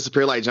gonna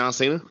disappear like John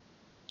Cena?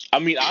 I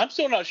mean, I'm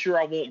still not sure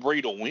I want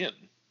Bray to win.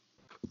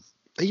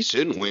 He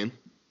shouldn't win.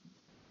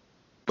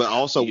 But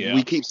also, Yeah.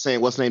 we keep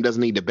saying what's name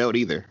doesn't need the belt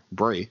either.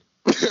 Bray.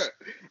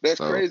 That's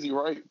So. crazy,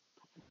 right?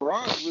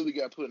 Braun really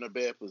got put in a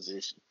bad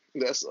position.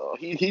 That's all.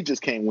 He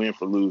just can't win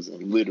for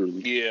losing,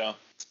 literally. Yeah.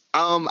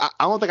 I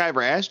don't think I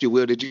ever asked you,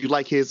 Will. Did you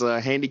like his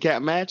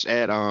handicap match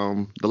at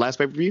the last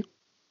pay-per-view?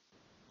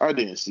 I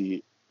didn't see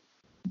it.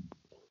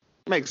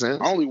 Makes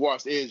sense. I only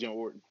watched Edge and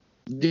Orton.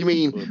 You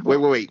mean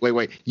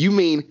wait? You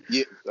mean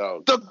Yeah.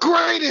 Oh. the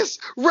greatest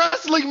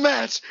wrestling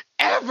match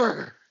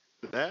ever?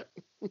 That?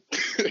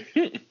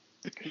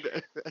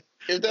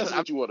 If that's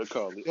what you want to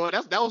call it. Well,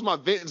 that was my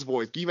Vince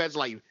voice. Can you imagine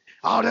like,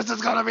 oh, this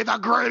is gonna be the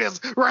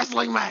greatest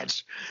wrestling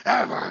match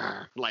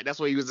ever? Like that's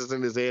what he was just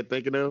in his head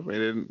thinking of,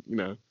 and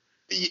then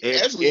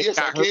Actually, yes,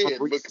 I got hurt can.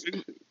 from Because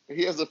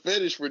he has a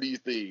fetish for these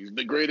things.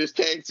 The greatest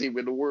tag team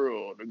in the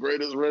world, the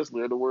greatest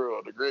wrestler in the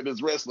world, the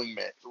greatest wrestling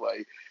match.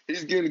 Like,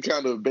 he's getting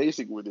kind of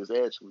basic with this,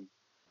 actually.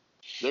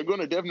 They're going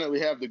to definitely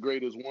have the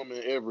greatest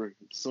woman ever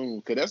soon,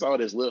 because that's all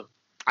that's left.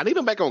 I need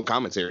him back on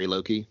commentary,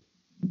 low key.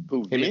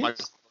 Who,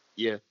 Vince?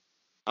 Yeah,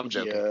 I'm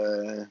joking.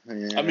 Yeah.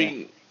 I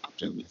mean, I'm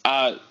joking.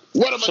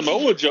 What am I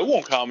Samoa doing? Joe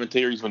on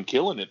commentary's been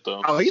killing it,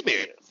 though. Oh, he's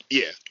been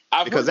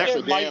I've because heard that's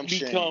that a might damn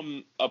shame.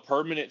 become a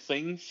permanent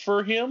thing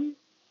for him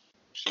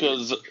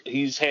because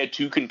he's had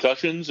 2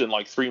 concussions in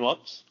like 3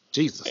 months,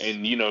 Jesus.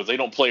 and they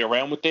don't play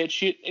around with that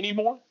shit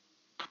anymore.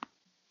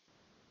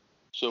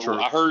 So True.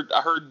 I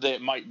heard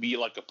that might be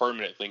like a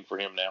permanent thing for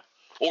him now,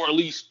 or at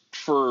least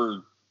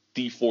for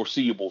the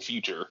foreseeable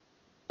future.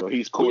 So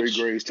he's Corey Which-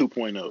 Graves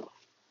 2.0.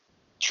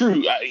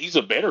 True, he's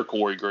a better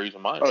Corey Graves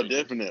in my Oh, opinion.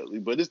 definitely.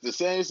 But it's the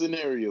same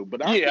scenario.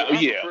 But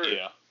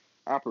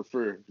I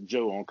prefer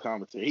Joe on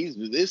commentary.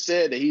 It's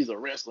sad that he's a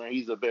wrestler and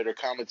he's a better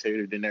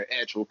commentator than their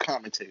actual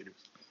commentators.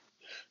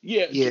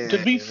 Yeah, Yeah. to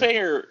be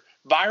fair,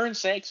 Byron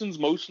Saxon's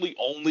mostly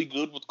only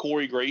good with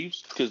Corey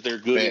Graves because they're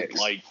good at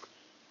Facts. like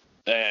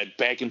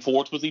back and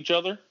forth with each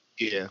other.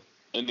 Yeah.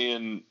 And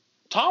then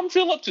Tom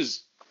Phillips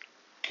is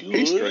good,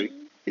 He's straight.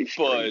 He's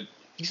but straight.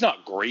 he's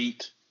not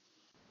great.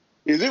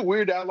 Is it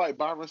weird that I like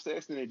Byron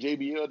Saxton and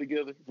JBL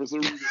together for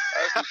some reason?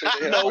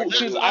 No,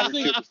 because I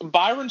think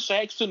Byron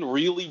Saxton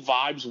really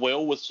vibes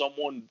well with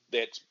someone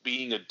that's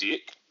being a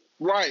dick.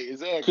 Right,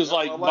 exactly. Because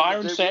like I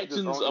Byron that JBL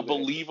Saxton's just a owns that.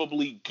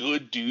 believably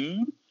good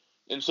dude,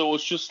 and so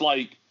it's just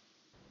like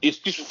it's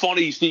just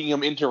funny seeing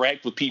him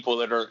interact with people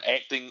that are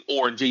acting,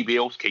 or in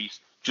JBL's case,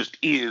 just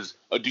is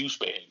a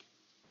douchebag.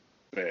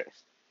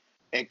 Facts.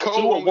 And So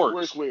Cole it only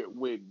works. works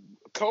with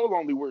Cole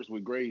only works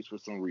with Graves for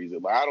some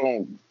reason. Like I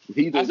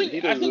think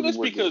That's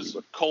because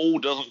Cole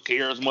doesn't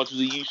care as much as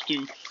he used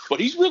to, but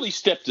he's really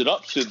stepped it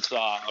up since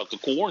the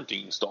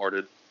quarantine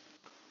started.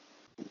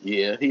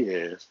 Yeah, he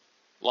has.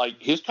 Like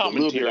his A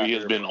little bit commentary out has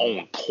there, been man.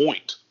 on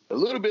point. A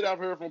little bit I've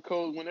heard from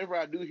Cole. Whenever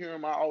I do hear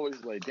him, I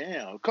always like,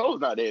 damn, Cole's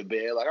not that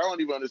bad. Like I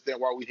don't even understand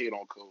why we hate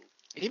on Cole.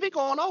 He been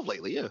going off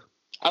lately, yeah.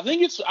 I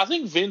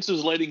think Vince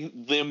is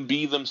letting them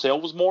be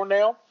themselves more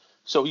now,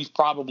 so he's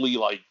probably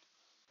like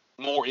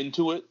more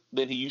into it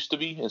than he used to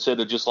be, instead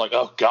of just like,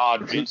 oh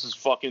God, Vince is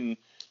fucking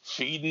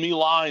feeding me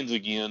lines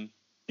again.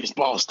 It's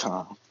boss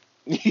time.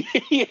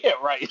 Yeah,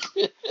 right.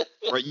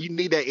 Right, you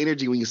need that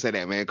energy when you say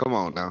that, man. Come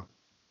on now.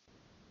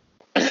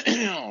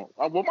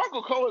 Well,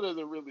 Michael Cole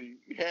doesn't really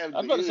have the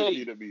I'm about to say,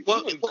 energy to be.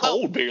 well, Even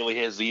Cole barely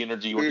has the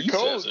energy when he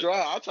Cole's says it.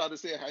 dry. I try to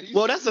say how he.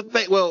 Well, that's the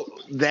thing.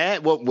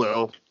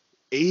 Well,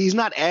 he's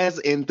not as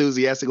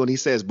enthusiastic when he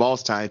says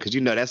boss time because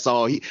that's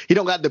all he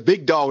don't got the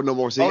big dog no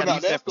more. So he got to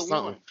use that for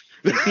something.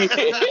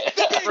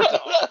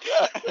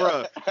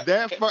 Bro,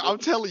 I'm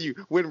telling you,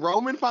 when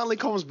Roman finally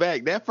comes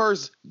back,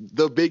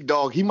 the big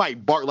dog, he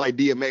might bark like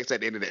DMX at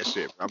the end of that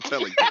shit. I'm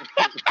telling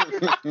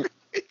you.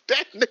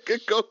 That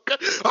nigga go.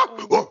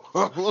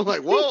 I'm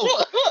like, whoa.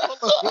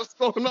 What's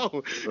going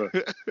on?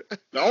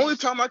 The only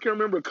time I can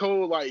remember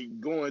Cole like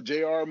going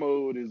JR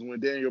mode is when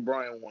Daniel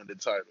Bryan won the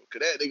title.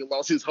 Cause that nigga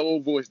lost his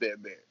whole voice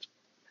that match.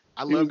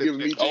 I He was love giving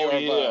me JR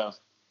vibes.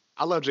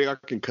 I love JR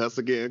can cuss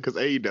again because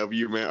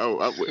AEW, man. I'm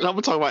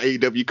gonna talk about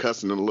AEW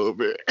cussing in a little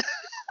bit.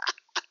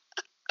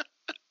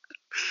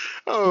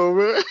 Oh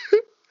man.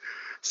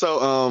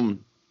 So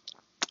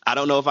I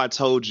don't know if I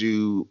told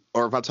you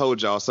or if I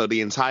told y'all. So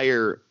the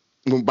entire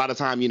by the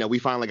time we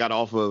finally got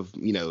off of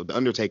the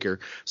Undertaker,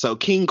 so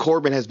King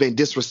Corbin has been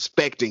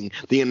disrespecting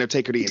the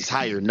Undertaker the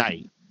entire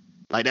night.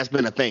 Like that's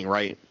been a thing,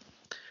 right?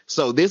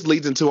 So this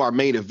leads into our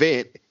main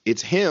event.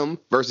 It's him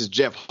versus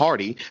Jeff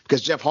Hardy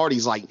because Jeff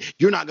Hardy's like,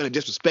 you're not going to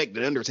disrespect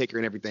the Undertaker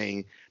and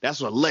everything. That's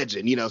a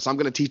legend, so I'm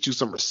going to teach you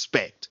some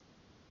respect.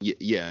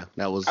 Yeah,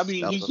 that was. I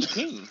mean, he's the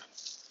king.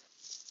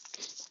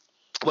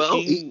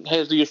 Well, he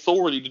has the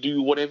authority to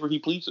do whatever he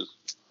pleases.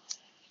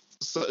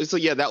 So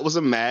yeah, that was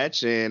a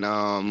match,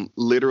 and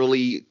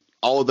literally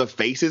all the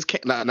faces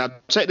came. Now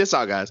check this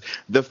out, guys.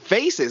 The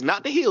faces,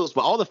 not the heels,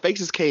 but all the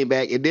faces came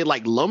back and did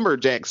like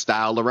lumberjack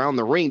style around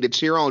the ring to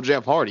cheer on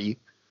Jeff Hardy.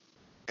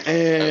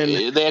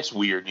 And that's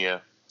weird, yeah.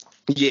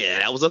 Yeah,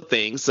 that was a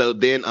thing. So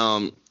then,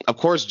 of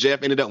course,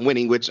 Jeff ended up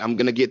winning, which I'm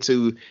gonna get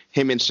to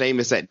him and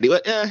Sheamus at.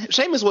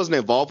 Sheamus wasn't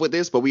involved with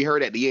this, but we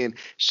heard at the end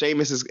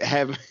Sheamus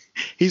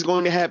he's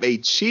going to have a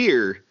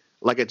cheer,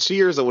 like a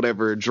cheers or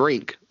whatever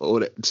drink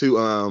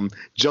to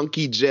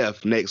Junkie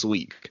Jeff next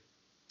week.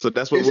 So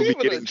that's what we'll be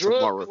getting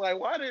tomorrow. Like,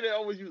 why did they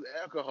always use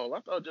alcohol? I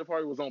thought Jeff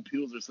Hardy was on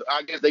pills or something.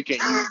 I guess they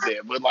can't use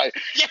that, but like,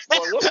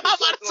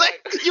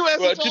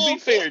 to be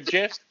fair,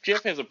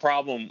 Jeff has a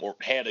problem or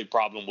had a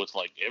problem with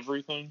like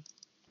everything.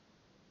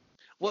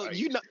 Well,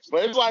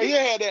 but it's like he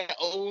had that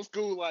old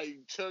school like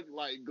chug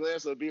like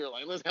glass of beer.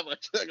 Like, let's have a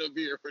chug of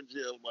beer for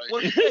Jeff. Like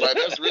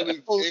that's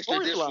really extra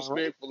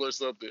disrespectful or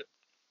something.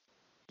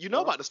 You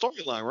know about the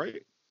storyline,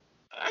 right?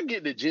 I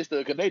get the gist of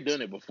it because they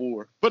done it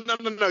before. But no.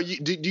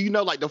 Do you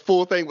know like the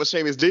full thing what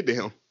Sheamus did to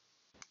him?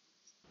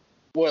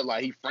 What,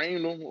 like he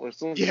framed him or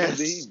something?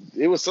 Yes.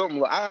 It was something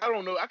like, I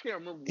don't know. I can't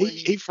remember.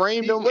 He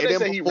framed him. What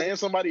and then he ran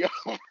somebody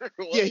over.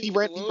 Yeah, he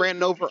ran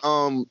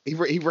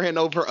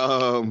over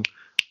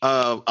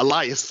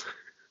Elias.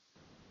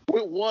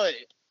 With what?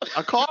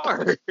 A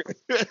car.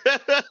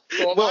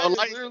 So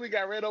Elias literally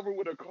got ran over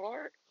with a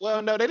car?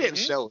 Well, no, they didn't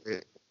show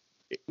it.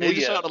 They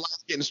just showed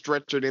Elias getting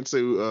stretchered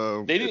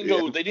into. They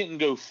didn't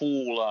go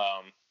full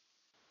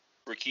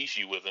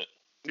Rikishi with it.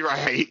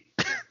 Right.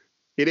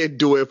 He didn't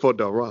do it for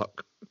The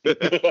Rock. This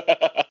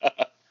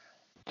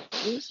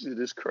shit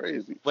is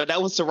crazy. But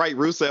that was to write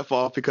Rusev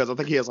off because I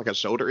think he has like a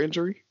shoulder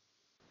injury.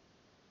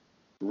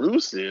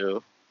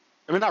 Rusev?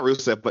 I mean, not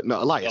Rusev, but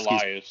no, Elias.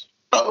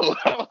 Oh,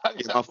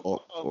 it's my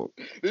fault.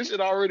 This shit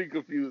already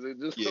confusing.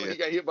 Just so he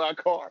got hit by a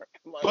car.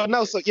 Like, but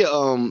no, so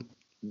yeah,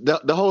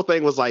 the whole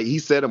thing was like he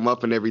set him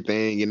up and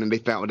everything, and then they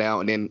found out,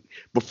 and then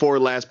before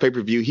last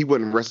pay-per-view, he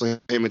wouldn't wrestle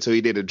him until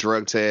he did a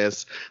drug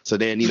test. So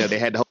then they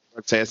had the whole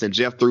drug test, and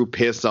Jeff threw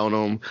piss on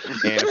him,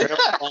 and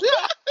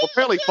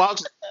apparently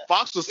Fox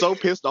was so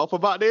pissed off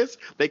about this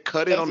they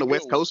cut it on the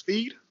West Coast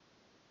feed.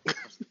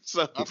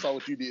 So I saw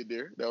what you did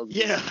there. That was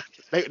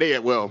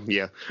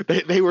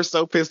they were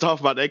so pissed off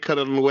about it, they cut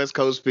it on the West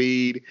Coast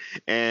feed,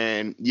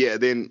 and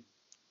then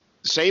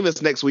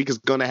Sheamus next week is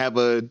gonna have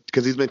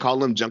because he's been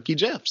calling him Junkie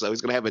Jeff, so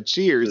he's gonna have a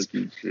cheers.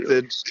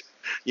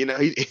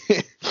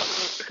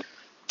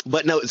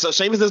 But no, so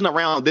Sheamus isn't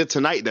around there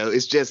tonight though.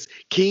 It's just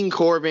King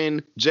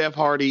Corbin, Jeff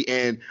Hardy,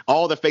 and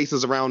all the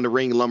faces around the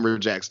ring,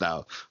 lumberjack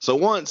style. So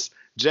once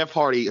Jeff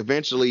Hardy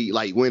eventually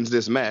wins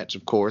this match,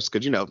 of course,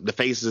 because the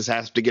faces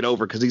have to get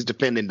over because he's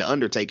defending the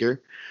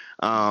Undertaker.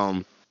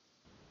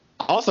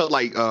 Also,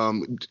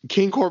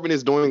 King Corbin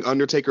is doing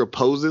Undertaker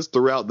poses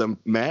throughout the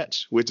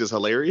match, which is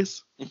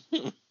hilarious.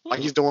 Like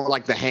he's doing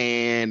the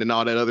hand and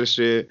all that other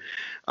shit.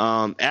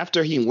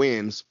 After he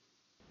wins,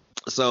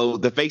 so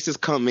the faces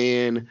come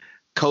in.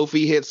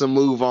 Kofi hits a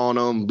move on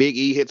him.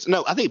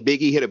 I think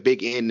Big E hit a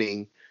big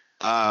ending.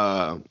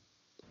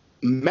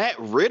 Matt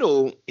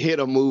Riddle hit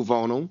a move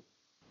on him.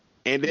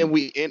 And then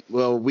we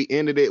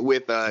ended it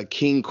with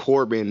King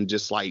Corbin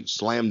just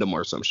slammed him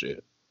or some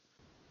shit.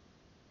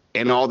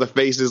 And all the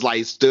faces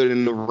stood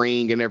in the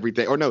ring and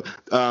everything. Or no,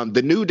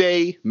 the New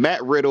Day,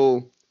 Matt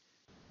Riddle,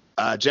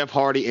 Jeff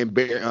Hardy, and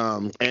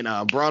Braun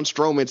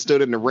Strowman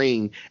stood in the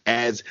ring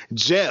as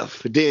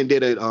Jeff then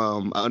did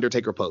an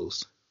Undertaker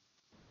pose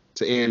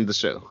to end the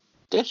show.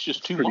 That's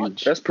just too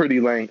much. That's pretty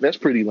lame.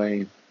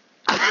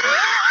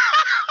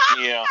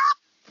 Yeah.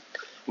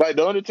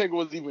 The Undertaker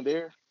wasn't even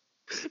there.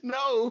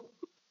 No.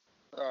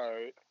 All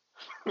right.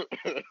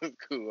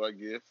 Cool, I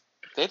guess.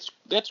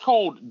 That's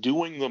called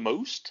doing the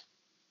most.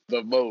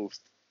 The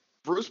most.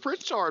 Bruce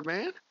Pritchard,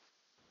 man.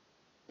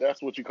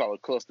 That's what you call a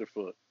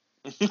clusterfuck.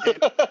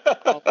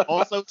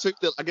 Also took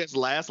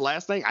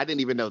last thing. I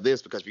didn't even know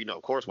this because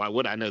of course, why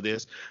would I know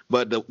this?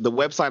 But the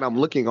website I'm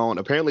looking on,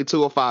 apparently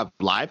 205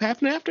 Live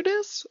happening after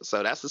this,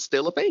 so that's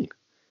still a thing.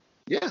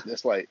 Yeah,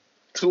 that's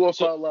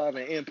 205 Live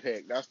and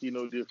Impact. That's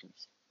no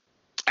difference.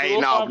 Hey,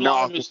 205 no.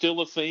 Live is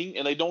still a thing,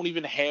 and they don't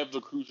even have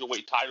the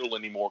cruiserweight title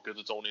anymore because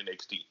it's on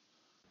NXT.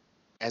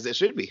 As it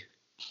should be.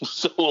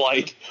 So,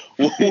 like,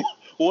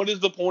 what is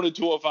the point of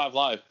 205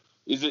 Live?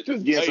 Is it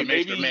Just get some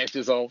maybe extra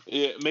matches off.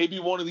 Yeah, maybe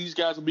one of these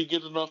guys will be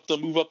good enough to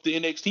move up to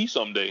NXT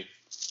someday.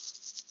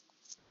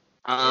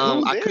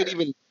 I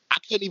couldn't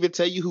even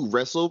tell you who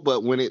wrestled,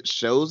 but when it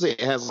shows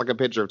it has like a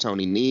picture of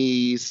Tony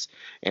Nese,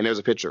 and there's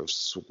a picture of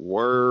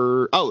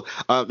Swerve.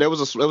 There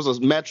was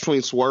a match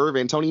between Swerve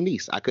and Tony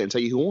Nese. I couldn't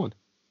tell you who won.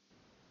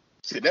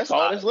 See, that's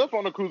all that's left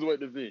on the cruiserweight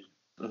division.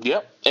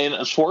 Yep,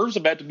 and Swerve's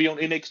about to be on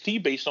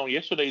NXT based on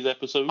yesterday's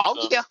episode.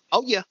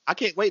 Oh yeah, I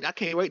can't wait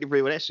to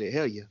bring that shit.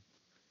 Hell yeah!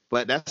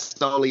 But that's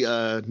the only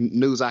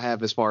news I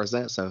have as far as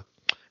that. So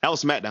that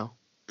was SmackDown.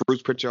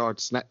 Bruce Pritchard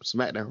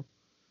SmackDown.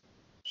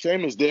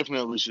 Sheamus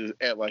definitely should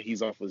act like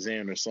he's off of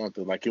Xan or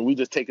something. Like, can we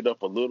just take it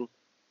up a little?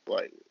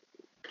 Like,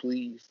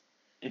 please.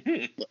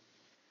 Mm-hmm.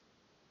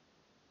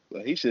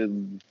 Like, he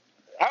should.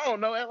 I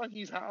don't know. Act like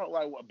he's high.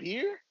 Like, what,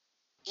 beer?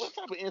 What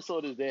type of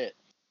insult is that?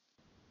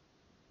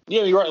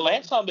 Yeah, you're right.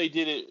 Last time they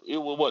did it, it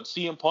was what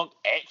CM Punk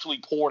actually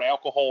poured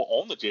alcohol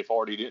on the Jeff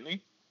Hardy, didn't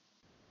he?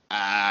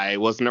 I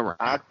wasn't around.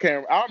 I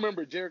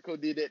remember Jericho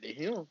did that to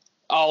him.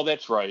 Oh,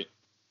 that's right.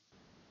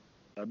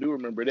 I do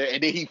remember that,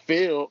 and then he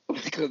fell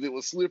because it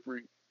was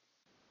slippery.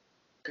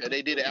 Cause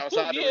they did it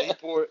outside the ring.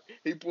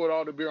 He poured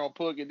all the beer on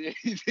Punk, and then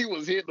he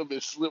was hitting him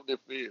and slipped and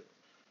fell.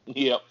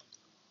 Yep.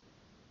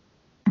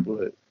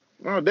 But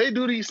no, they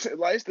do these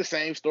like it's the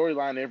same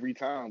storyline every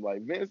time.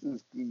 Like Vince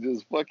is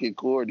just fucking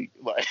corny.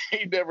 Like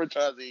he never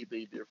tries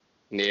anything different.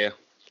 Yeah.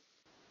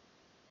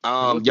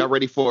 Y'all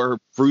ready for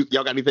Bruce?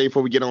 Y'all got anything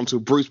before we get on to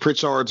Bruce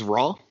Pritchard's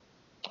Raw?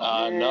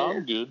 No,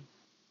 I'm good.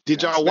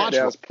 Did y'all watch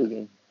Raw?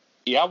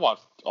 Yeah, I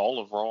watched all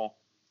of Raw.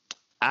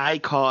 I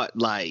caught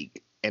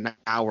like an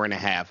hour and a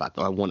half. I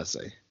want to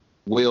say.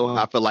 Will,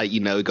 I feel like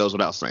it goes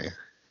without saying.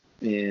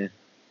 Yeah.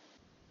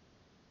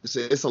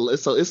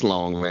 It's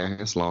long, man.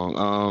 It's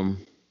long.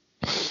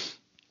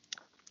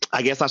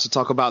 I guess I should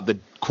talk about the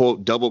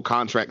quote double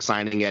contract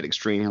signing at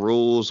Extreme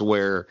Rules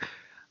where.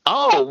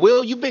 Oh,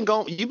 Will, you've been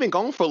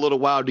gone for a little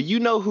while. Do you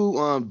know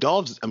who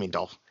Dolph?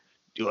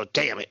 Oh,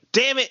 damn it.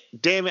 Do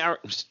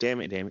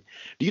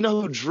you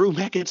know who Drew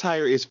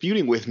McIntyre is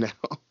feuding with now?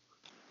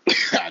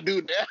 I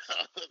do now.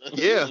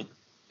 Yeah.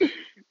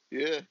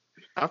 Yeah.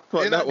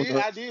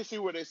 I did see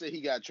where they said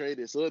he got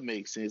traded, so it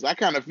makes sense. I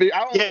kind of figured.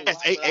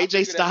 Yes,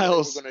 AJ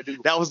Styles.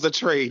 That was the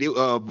trade.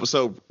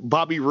 So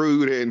Bobby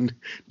Roode and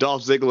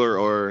Dolph Ziggler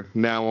are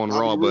now on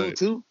Raw, but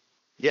too.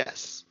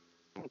 Yes.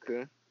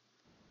 Okay.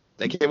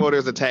 They came over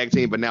as a tag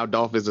team, but now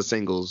Dolph is a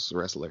singles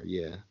wrestler.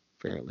 Yeah,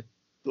 apparently.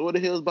 So what the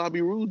hell is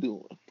Bobby Roode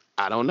doing?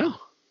 I don't know.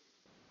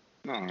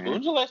 When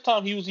was the last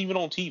time he was even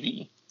on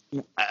TV?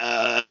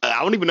 I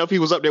don't even know if he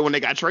was up there when they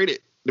got traded.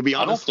 To be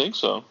honest, I don't think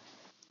so.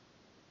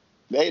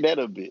 They that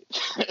a bit.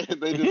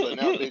 They just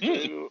announced they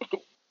traded him.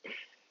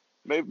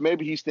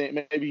 Maybe he's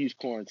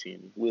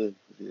quarantining.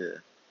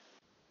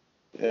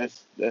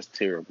 That's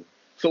terrible.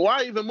 So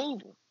why even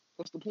move him?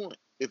 What's the point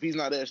if he's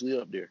not actually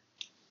up there?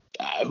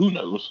 Who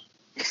knows?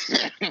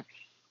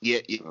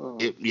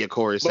 Yeah,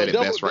 Corey said it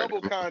best right.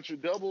 Double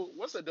contract.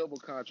 What's a double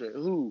contract?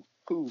 Who?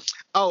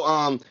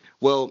 Oh,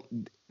 well,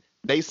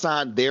 they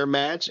signed their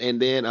match,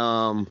 and then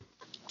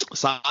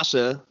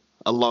Sasha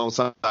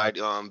alongside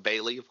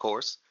Bailey, of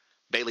course.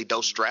 Bailey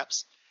Dos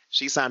Straps.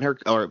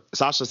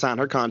 Sasha signed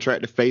her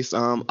contract to face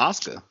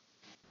Asuka.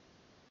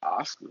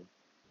 Asuka.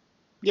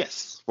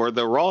 Yes, for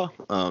the Raw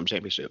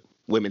championship,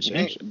 women's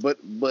championship. But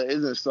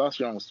isn't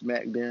Sasha on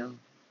SmackDown?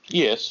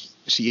 Yes,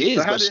 she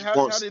is. So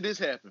how did this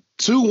happen?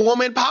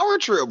 2-woman power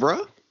trip,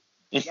 bro.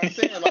 I'm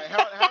saying, like,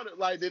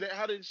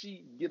 how did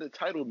she get a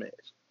title match?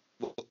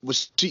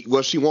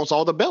 She wants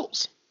all the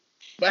belts.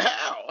 But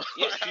how?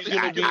 Yeah, she's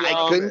gonna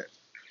be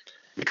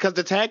because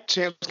the tag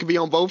champs can be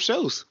on both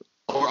shows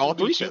or all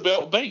three shows.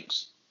 Belt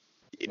Banks.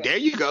 There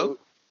you go.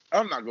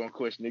 I'm not gonna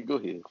question it. Go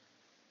ahead.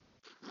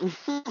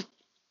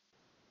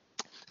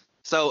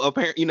 So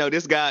apparently,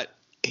 this got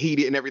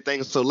heated and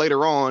everything. So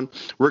later on,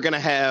 we're gonna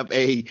have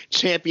a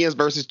champions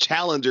versus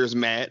challengers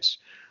match.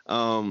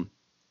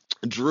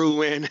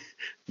 Drew and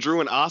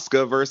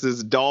Asuka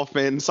versus Dolph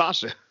and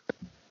Sasha.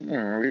 All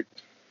right.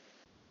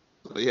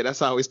 So yeah, that's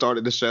how we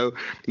started the show.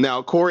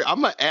 Now, Corey,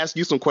 I'm gonna ask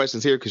you some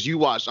questions here because you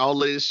watched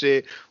all of this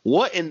shit.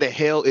 What in the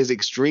hell is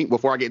Extreme?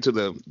 Before I get to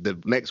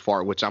the next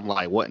part, which I'm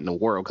like, what in the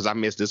world? Because I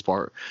missed this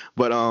part.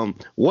 But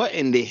what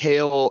in the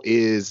hell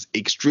is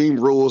Extreme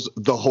Rules,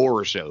 the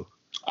horror show?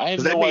 I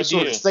have no idea.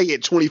 Sort of say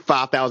it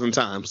 25,000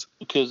 times.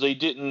 Because they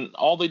didn't.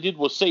 All they did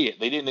was say it.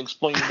 They didn't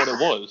explain what it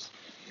was.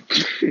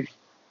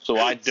 So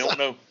I don't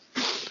know.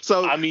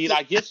 So I mean,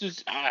 I guess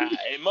it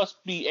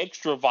must be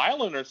extra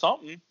violent or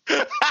something.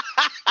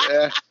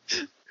 Yeah.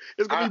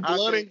 It's gonna be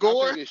blood and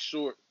gore. I think it's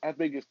short. I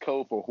think it's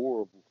code for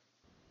horrible.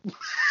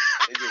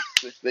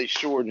 They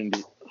shortened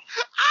it.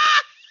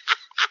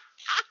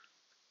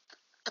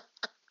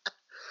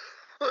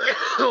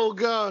 Oh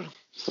God.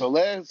 So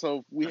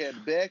we had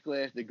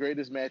Backlash, the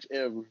greatest match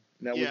ever.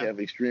 Now we have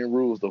Extreme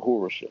Rules, the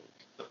horror show.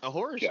 A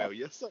horror Yeah. show,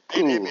 yes sir.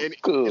 Cool, And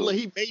cool. look,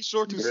 he made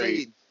sure to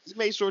Great.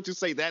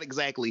 say that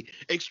exactly.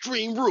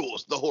 Extreme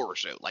Rules, the horror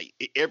show. Like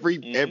every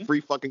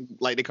fucking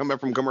like they come back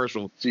from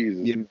commercial.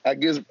 Jesus. Yeah. I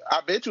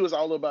bet you it's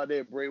all about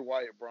that Bray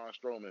Wyatt Braun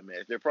Strowman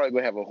match. They're probably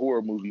gonna have a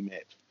horror movie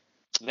match.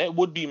 That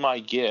would be my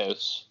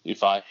guess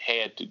if I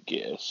had to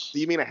guess. Do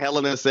you mean a Hell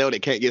in a Cell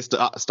that can't get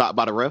stopped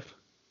by the ref?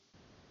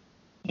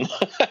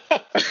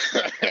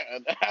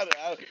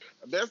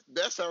 That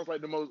sounds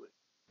like the most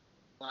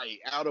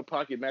like out of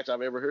pocket match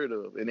I've ever heard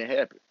of, and it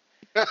happened.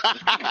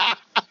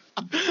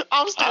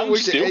 I'm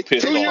still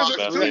pissed Two off years,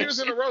 about two that. years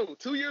in a row.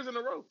 2 years in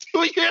a row. 2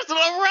 years in a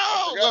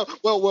row. Yeah.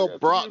 Well, Yeah,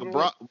 2 years in a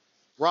row.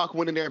 Brock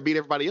went in there and beat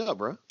everybody up,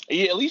 bro.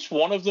 Yeah, at least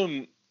one of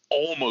them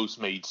almost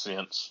made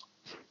sense.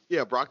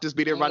 Yeah, Brock just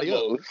beat everybody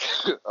up.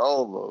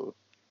 Almost.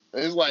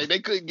 It's like they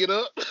couldn't get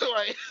up.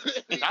 Like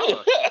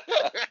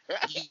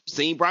You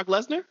seen Brock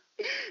Lesnar?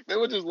 they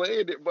were just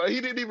laying it, but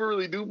he didn't even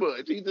really do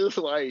much. He just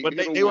like. But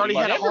hit they him already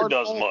with- had a Never hard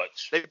does fought.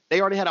 much.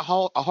 They already had a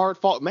hard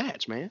fought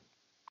match, man.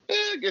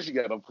 I guess you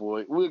got a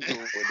point. We'll go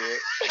with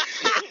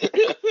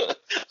that.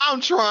 I'm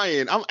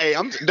trying. I'm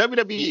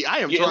WWE. I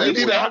am Yeah, trying.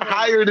 They need to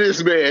hire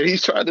this man.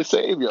 He's trying to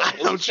save y'all.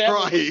 I'm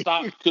trying.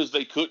 Stopped because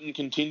they couldn't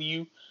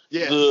continue.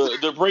 Yeah.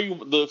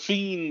 The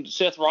Fiend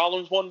Seth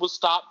Rollins one was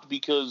stopped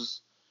because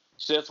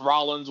Seth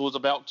Rollins was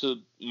about to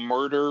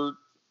murder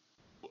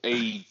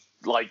a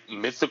like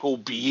mythical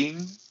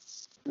being.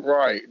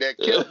 Right. That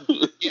killed.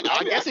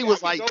 I guess he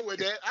was like, go with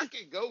that. I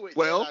can go with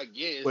Well, that. I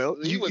guess. well,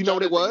 He you was know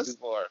what trying it to was? take it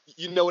too far.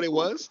 you know what it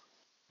was?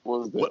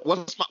 What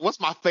was that? What's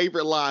my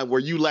favorite line where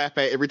you laugh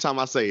at every time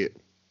I say it?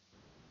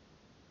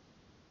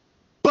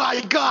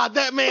 By God,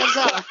 that man's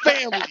got a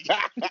family.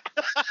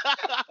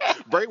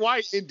 Bray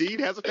Wyatt indeed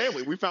has a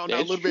family. We found out a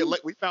That's little bit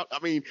late. We found,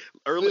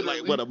 early,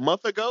 like what, a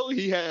month ago,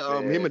 he had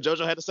him and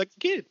JoJo had a second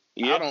kid.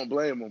 Yeah. I don't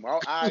blame him.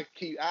 I'd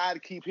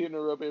keep hitting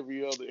her up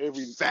every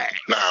Facts.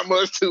 9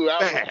 months too. I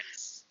would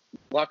Facts.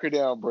 lock her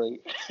down, Bray.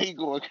 He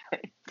going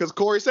crazy. Because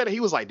Corey said it,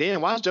 he was like,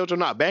 "Damn, why is JoJo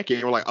not back here?"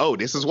 And we're like, "Oh,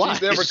 this is why."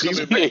 She's never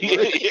coming back.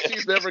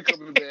 She's never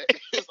coming back.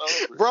 It's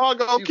over. Bro,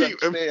 gonna She's keep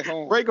stay at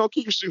home. Bray gonna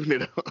keep shooting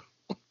it up.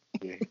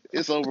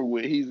 It's over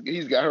with.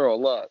 He's got her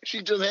on lock.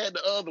 She just had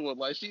the other one.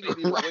 Like she didn't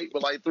even wait for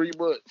like 3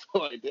 months.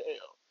 Like damn.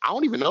 I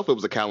don't even know if it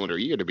was a calendar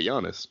year, to be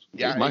honest.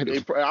 Yeah, It might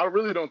have. I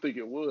really don't think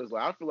it was.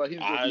 Like I feel like he's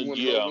gonna be one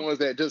of those ones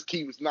that just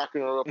keeps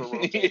knocking her up and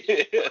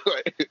rotating.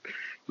 Like,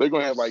 they're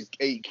gonna have like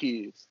 8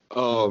 kids.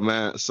 Oh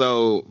man.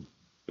 So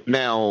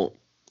now,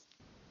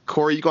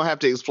 Corey, you're gonna have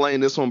to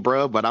explain this one,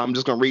 bro. But I'm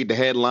just gonna read the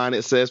headline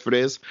it says for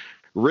this.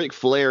 Ric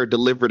Flair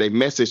delivered a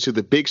message to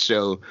the Big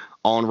Show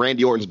on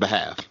Randy Orton's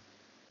behalf.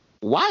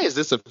 Why is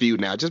this a feud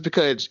now? Just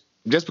because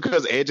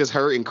Edge is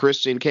hurt and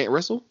Christian can't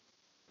wrestle?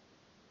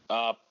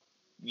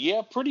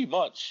 Yeah, pretty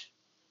much.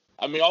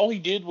 I mean, all he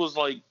did was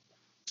like,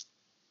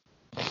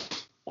 I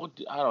don't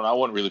know. I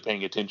wasn't really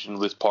paying attention to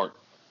this part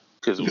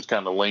because it was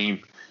kind of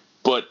lame.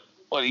 But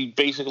he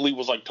basically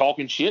was like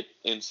talking shit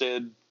and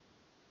said,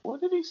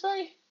 what did he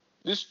say?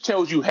 This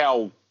tells you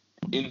how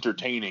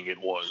entertaining it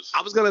was.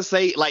 I was gonna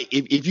say, like,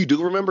 if you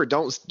do remember,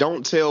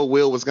 don't tell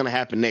Will what's gonna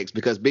happen next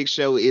because Big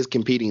Show is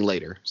competing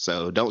later.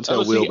 So don't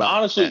tell Will about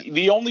honestly, that.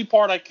 the only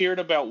part I cared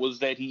about was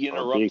that he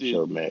Big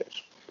Show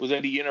match.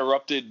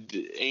 interrupted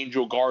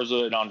Angel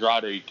Garza and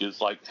Andrade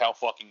because, like, how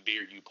fucking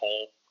dare you,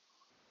 Paul?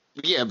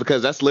 Yeah,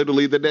 because that's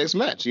literally the next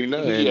match, you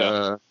know. And,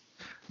 Yeah.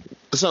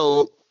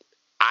 So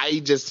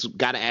I just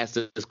gotta ask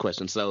this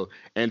question. So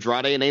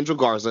Andrade and Angel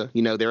Garza,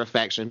 you know, they're a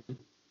faction.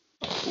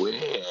 Well,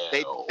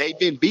 They've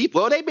been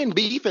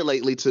beefing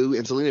lately too,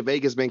 and Selena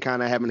Vega's been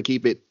kind of having to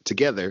keep it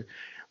together.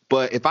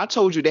 But if I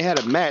told you they had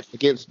a match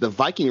against the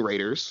Viking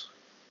Raiders,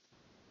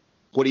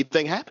 what do you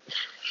think happened?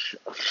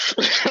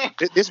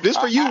 It's this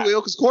for you,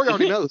 Will, because Corey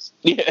already knows.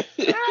 yeah.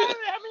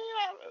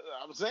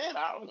 I'm saying,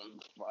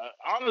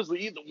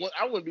 honestly, either one,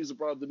 I wouldn't be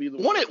surprised if either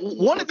One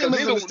of them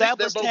is an Because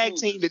established they're both tag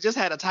team that just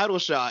had a title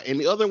shot, and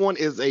the other one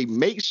is a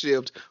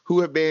makeshift who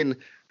have been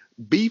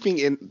beefing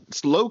in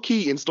low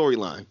key in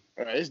storyline.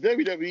 All right, it's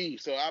WWE,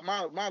 so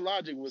my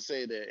logic would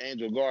say that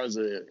Angel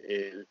Garza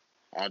and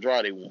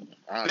Andrade won.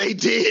 They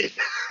did.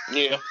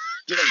 Yeah.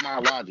 Just my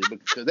logic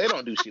because they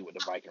don't do shit with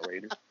the Viking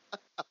Raiders.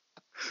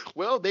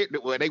 Well, they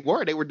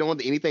were doing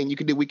the anything you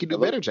could do, we could do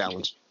better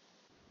challenge.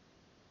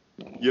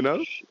 You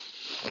know,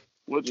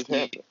 What just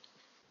happened?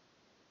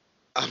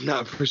 I'm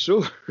not for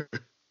sure.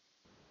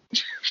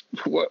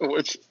 So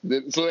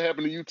it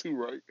happened to you too,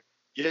 right?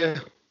 Yeah.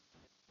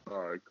 All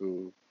right,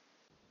 cool.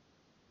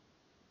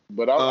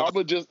 But I'm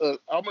gonna just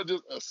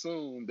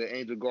assume that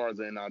Angel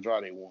Garza and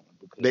Andrade won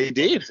because They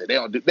did. like I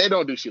said, they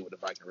don't do shit with the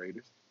Viking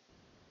Raiders,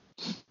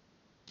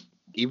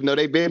 Even though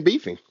they've been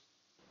beefing.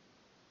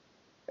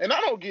 and I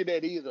don't get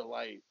that either.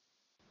 Like,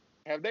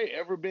 have they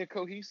ever been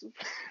cohesive?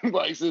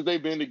 Like since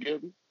they've been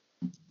together?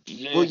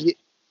 Well, yeah,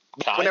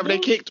 whenever they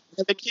Kinda?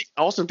 kicked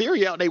Austin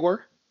Theory out, they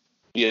were.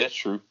 Yeah, that's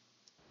true.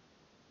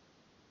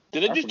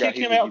 Did they I just forgot kick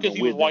he him was out because even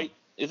he was with them. white?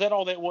 Is that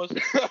all that was?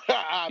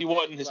 He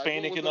wasn't Like,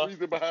 Hispanic what was enough? the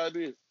reason behind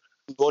this?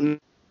 Well,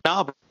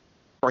 nah,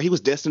 bro, he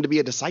was destined to be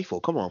a disciple.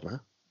 Come on, man.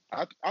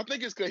 I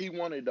think it's because he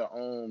wanted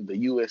the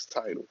U.S.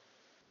 title.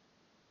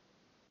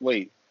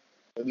 Wait,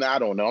 no, I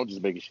don't know. I'm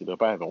just making shit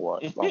up. I haven't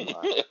watched. I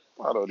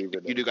don't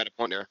even know. You do got a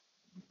point there.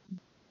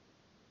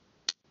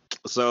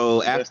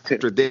 So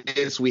after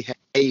this, we have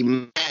a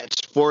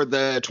match for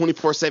the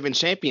 24/7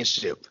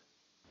 championship.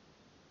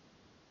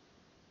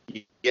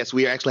 Yes,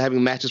 we are actually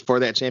having matches for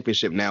that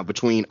championship now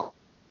between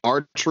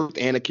R-Truth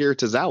and Akira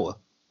Tozawa.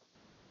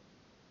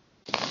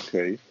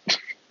 Okay.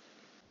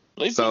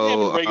 They've been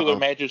having regular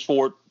matches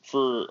for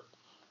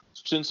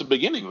since the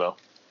beginning, though.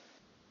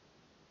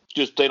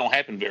 Just they don't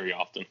happen very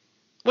often.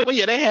 Well,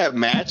 yeah, they have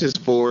matches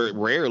for it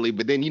rarely,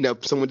 but then,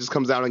 someone just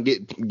comes out and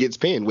gets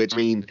pinned, which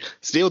means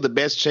still the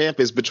best champ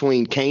is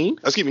between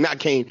not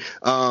Kane,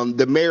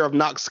 the mayor of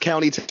Knox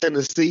County,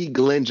 Tennessee,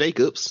 Glenn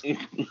Jacobs.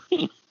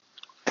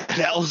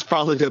 That was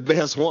probably the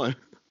best one,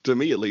 to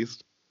me at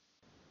least.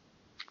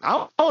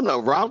 I don't know.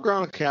 Rob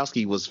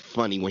Gronkowski was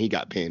funny when he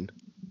got pinned.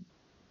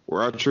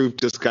 Where R-Truth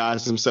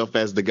disguised himself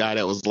as the guy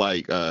that was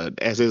like,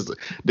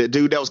 the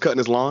dude that was cutting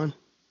his lawn.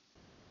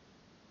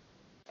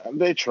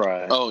 They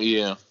tried. Oh,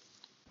 yeah.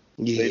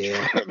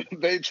 Yeah.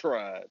 They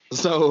tried.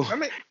 So,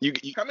 you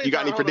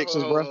got any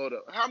predictions, bro? Hold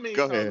up. How many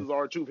Go times ahead. has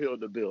R-Truth held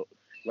the belt?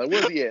 Like,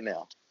 where's he at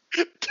now?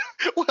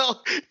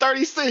 Well,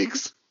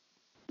 36.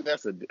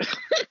 That's a...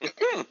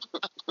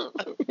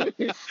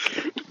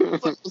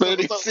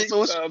 36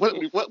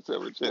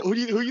 who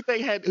you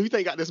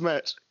think got this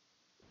match?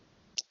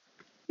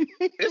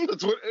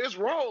 It's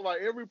wrong.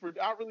 Like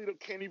I really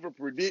can't even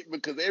predict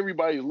because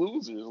everybody's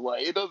losers.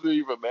 Like it doesn't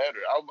even matter.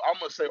 I'm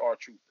gonna say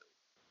R-Truth.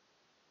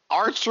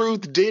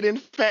 R-Truth did in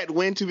fact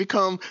win to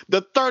become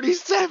the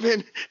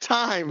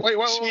 37-time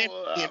champion.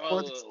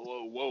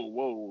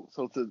 Whoa.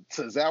 So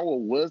Tozawa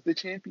was the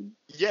champion?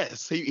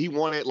 Yes, he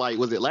won it. Like,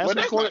 was it last week?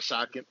 That's not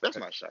shocking. That's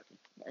not shocking.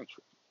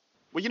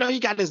 Well, he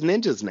got his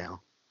ninjas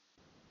now.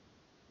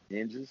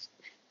 Ninjas?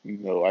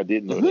 No, I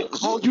didn't know that.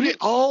 Oh, you didn't?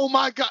 Oh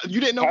my God,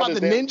 you didn't know about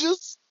the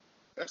ninjas?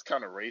 That's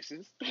kind of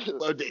racist.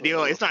 Well,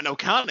 it's not no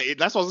counter.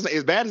 That's what I'm saying.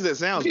 As bad as it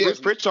sounds, Yeah.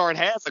 Bruce Pritchard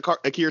has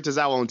Akira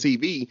Tozawa on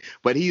TV,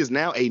 but he is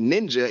now a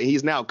ninja. And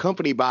he's now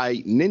accompanied by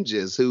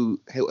ninjas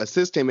who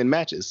assist him in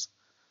matches.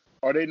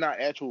 Are they not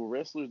actual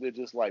wrestlers? They're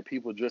just like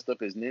people dressed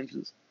up as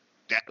ninjas.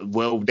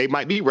 Well, they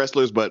might be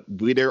wrestlers, but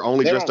they're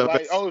only dressed up.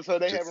 So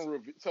they haven't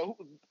revealed. So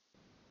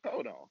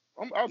hold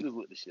on, I'll just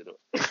look this shit up.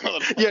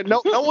 Yeah,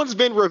 no one's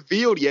been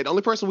revealed yet. The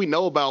only person we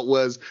know about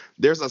was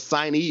there's a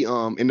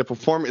signee in the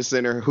Performance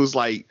Center who's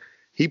like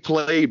he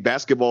played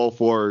basketball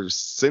for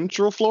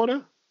Central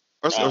Florida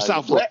or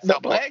South Florida.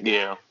 Black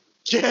guy?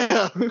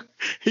 Yeah,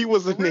 he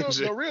was a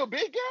ninja. The real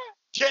big guy?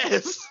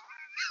 Yes.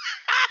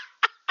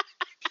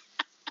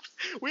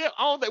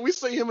 We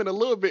see him in a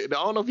little bit.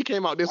 I don't know if he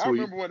came out this week. I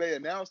remember when they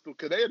announced him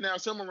because they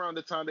announced him around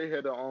the time they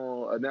had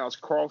to announce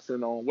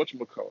Crossing on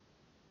whatchamacallit.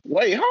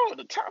 Wait, hold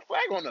the top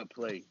flag on the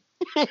plate.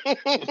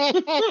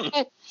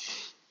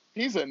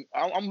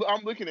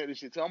 I'm looking at this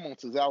shit too. I'm on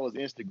Tozawa's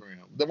Instagram.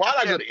 Why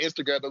did I go to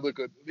Instagram to look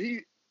at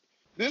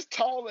this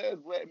tall ass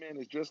black man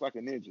is dressed like a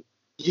ninja?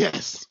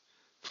 Yes.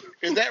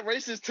 Is that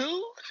racist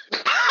too?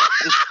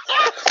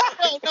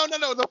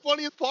 No. The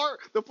funniest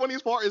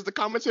part is the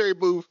commentary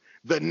booth.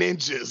 The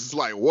ninjas,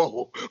 like,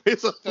 whoa,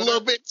 it's a little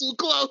bit too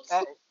close.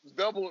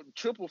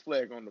 Triple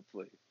flag on the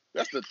play.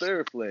 That's the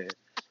third flag.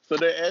 So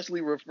they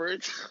actually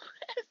referred to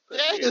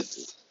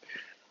yes,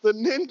 the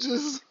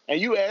ninjas.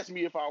 And you asked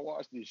me if I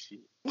watched this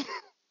shit.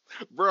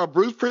 Bro,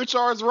 Bruce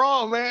Pritchard's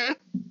wrong, man.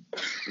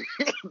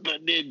 The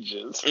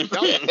ninjas.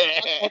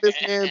 Call this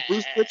man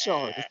Bruce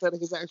Pritchard instead of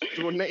his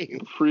actual name.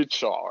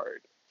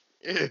 Pritchard.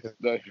 Yeah.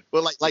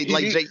 Well, like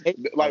Jake.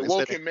 Like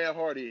Woken Man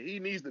Hardy, he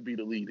needs to be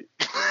deleted.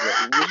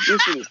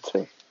 This shit is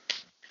tough.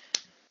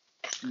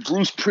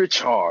 Bruce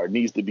Pritchard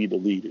needs to be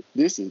deleted.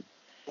 This is.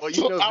 Well,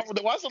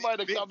 why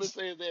somebody in the comments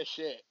saying that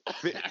shit?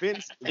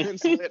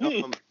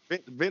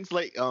 Vince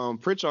let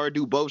Pritchard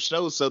do both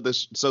shows so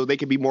they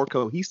can be more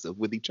cohesive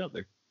with each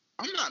other.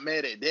 I'm not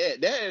mad at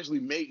that. That actually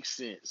makes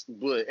sense.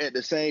 But at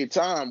the same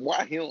time,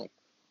 why him?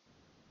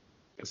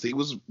 Because he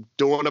was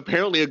doing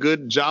apparently a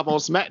good job on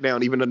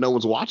SmackDown, even though no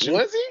one's watching.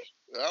 Was he?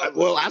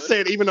 I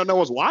said even though no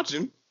one's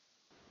watching.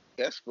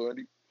 That's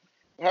funny.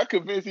 How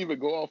could Vince even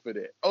go off of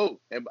that? Oh,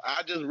 and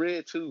I just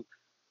read too.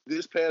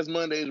 This past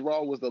Monday's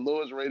Raw was the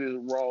lowest rated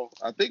Raw,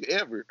 I think,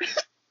 ever.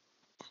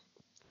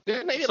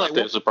 It's not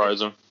that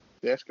surprising.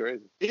 That's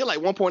crazy. He hit like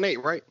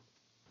 1.8, right?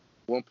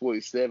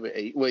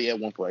 1.78. Well, yeah,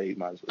 1.8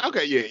 might as well.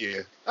 Okay,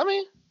 yeah. I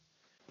mean,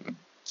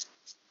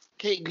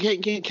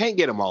 can't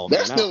get them all.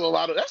 That's still a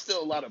lot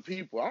of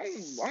people.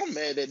 I'm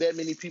mad that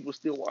many people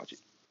still watch it.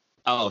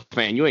 Oh,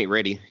 man, you ain't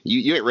ready.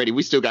 You ain't ready.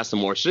 We still got some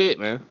more shit,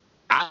 man.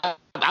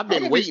 I've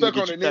been waiting to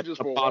get you back on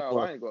the while.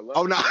 I ain't gonna lie.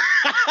 Oh no,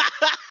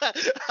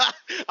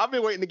 I've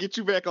been waiting to get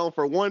you back on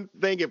for one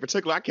thing in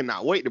particular. I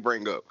cannot wait to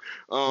bring up.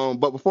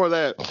 But before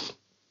that,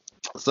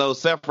 so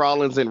Seth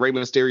Rollins and Rey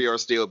Mysterio are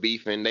still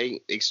beefing.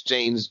 They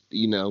exchanged,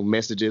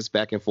 messages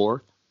back and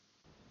forth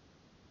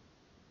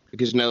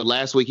because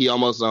last week he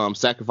almost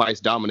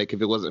sacrificed Dominic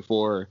if it wasn't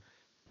for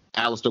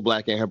Aleister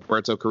Black and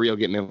Humberto Carrillo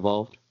getting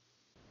involved.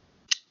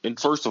 And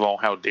first of all,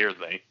 how dare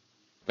they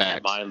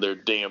Facts. mind their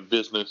damn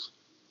business?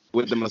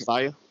 With the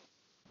Messiah.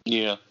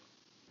 Yeah.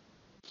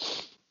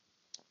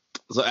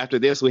 So after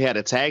this, we had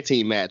a tag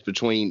team match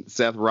between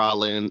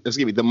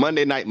the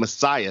Monday Night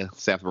Messiah,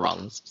 Seth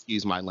Rollins,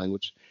 excuse my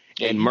language,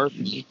 and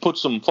Murphy. Put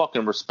some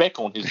fucking respect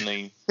on his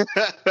name.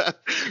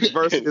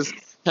 Versus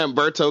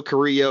Humberto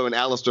Carrillo and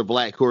Aleister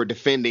Black, who are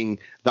defending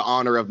the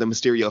honor of the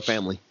Mysterio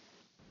family.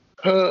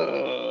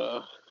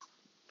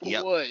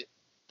 Yep. What?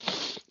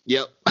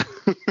 Yep.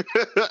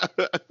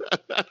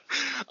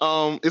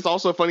 It's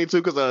also funny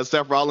too because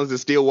Seth Rollins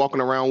is still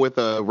walking around with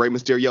a Rey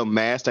Mysterio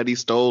mask that he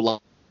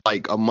stole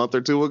like a month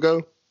or two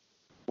ago.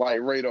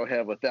 Like Ray don't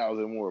have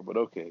 1,000 more, but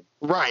okay.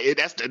 Right.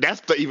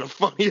 That's the even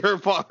funnier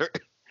part.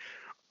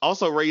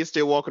 Also, Ray is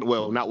still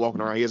not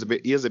walking around.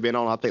 He hasn't been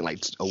on, I think,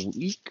 like a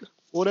week,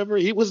 whatever.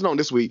 He wasn't on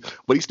this week,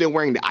 but he's still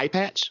wearing the eye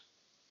patch.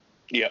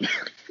 Yeah.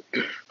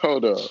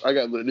 Hold up, I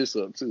gotta look this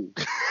up too.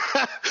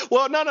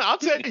 Well, no, I'll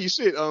tell you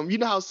shit. You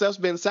know how Seth's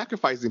been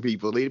sacrificing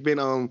people. They've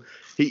been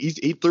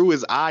he threw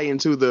his eye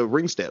into the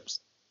ring steps.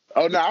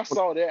 Oh no, I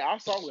saw that. I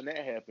saw when that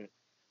happened.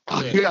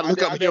 Oh, you gotta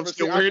look up him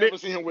still wearing it. I've never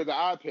seen him with the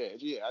eye patch.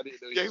 Yeah, I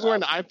didn't know. Yeah, he's wearing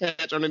the eye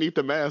patch underneath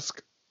the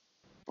mask.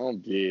 I'm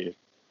dead.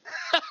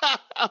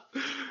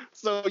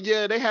 So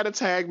yeah, they had a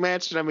tag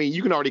match. I mean,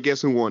 you can already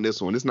guess who won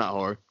this one. It's not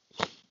hard.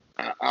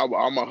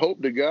 I'm a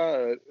hope to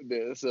God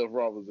that Seth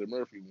Rollins and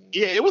Murphy won.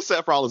 Yeah, it was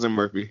Seth Rollins and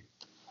Murphy.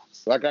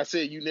 Like I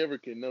said, you never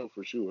can know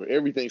for sure.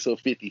 Everything's so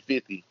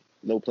 50-50.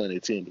 No pun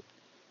intended.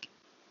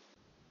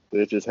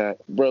 It just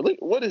happened. Bro, look,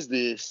 what is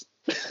this?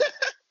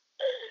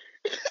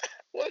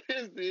 What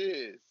is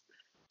this?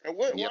 And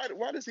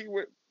why does he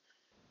wear...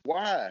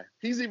 Why?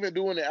 He's even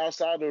doing it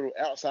outside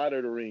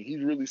of the ring.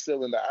 He's really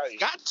selling the ice.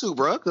 Got to,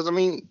 bro, because I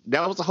mean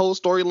that was the whole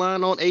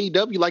storyline on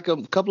AEW like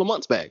a couple of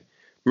months back.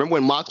 Remember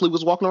when Moxley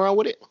was walking around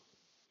with it?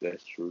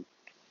 That's true.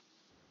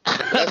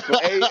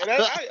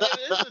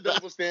 It's a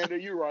double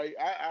standard. You're right.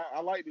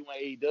 I like the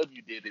way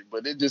AEW did it,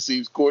 but it just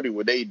seems corny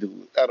when they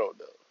do it. I don't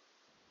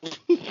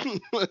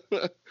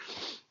know.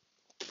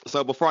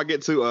 So before I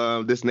get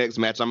to this next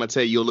match, I'm gonna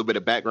tell you a little bit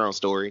of background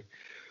story.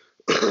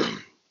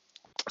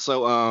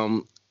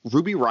 So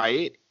Ruby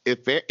Riott,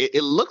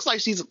 it looks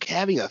like she's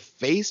having a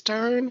face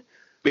turn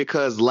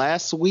because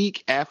last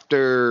week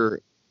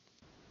after,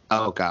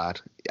 oh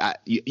God,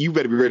 you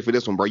better be ready for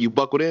this one, bro. You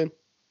buckled in.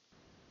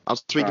 I'm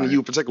speaking to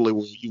you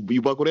particularly.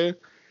 You buckled in.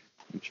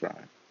 I'm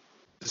trying.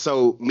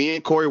 So me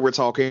and Corey were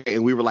talking,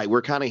 and we were like,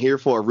 we're kind of here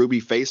for a Ruby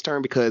face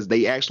turn because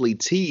they actually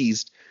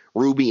teased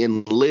Ruby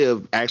and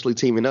Liv actually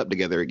teaming up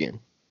together again.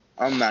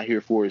 I'm not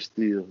here for it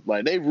still.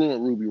 Like, they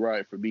ruined Ruby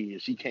Riott for me,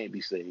 and she can't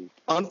be saved.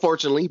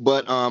 Unfortunately,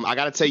 but I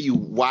got to tell you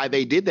why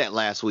they did that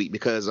last week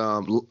because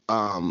Liv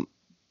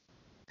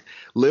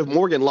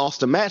Morgan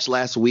lost a match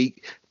last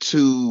week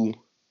to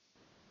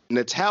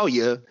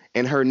Natalya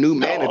and her new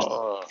manager.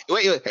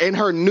 And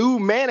her new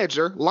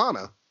manager,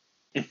 Lana.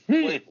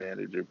 What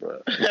manager, bro?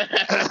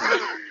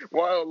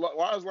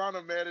 Why is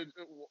Lana manager?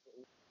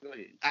 Go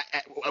ahead.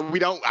 I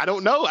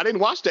don't know. I didn't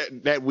watch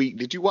that week.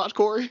 Did you watch,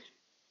 Corey?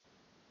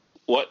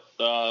 What?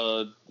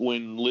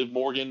 When Liv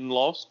Morgan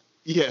lost?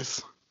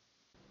 Yes.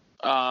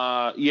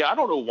 Yeah, I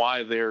don't know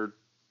why they're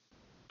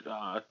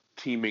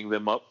teaming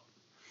them up.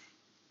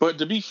 But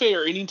to be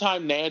fair,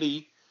 anytime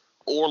Natty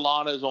or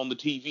Lana is on the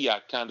TV, I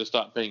kind of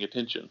stop paying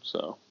attention.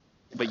 So.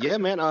 But yeah,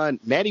 man,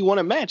 Natty won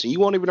a match, and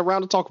you weren't even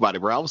around to talk about it,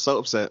 bro. I was so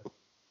upset.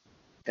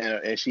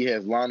 And she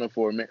has Lana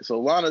for a match. So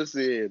Lana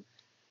said,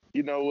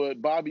 you know what,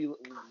 why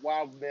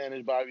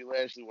manage Bobby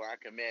Lashley when I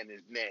can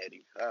manage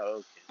Natty? Oh,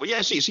 okay. Well,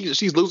 yeah,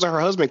 she's losing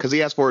her husband because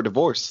he asked for a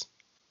divorce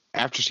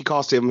after she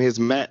cost him his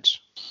match.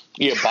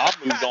 Yeah, Bob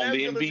moved on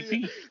the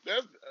MVP.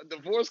 That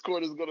divorce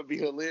court is going to be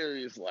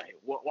hilarious. Like,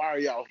 why are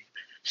y'all...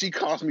 She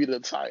cost me the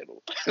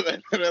title.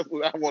 That's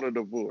what I want a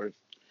divorce.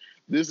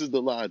 This is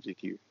the logic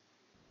here.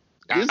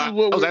 This is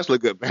what was actually a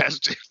good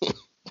match.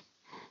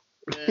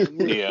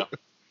 Man, yeah.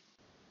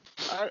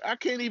 I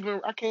can't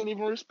even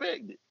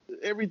respect it.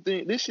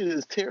 Everything, this shit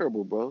is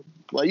terrible, bro.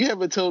 Like, you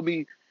haven't told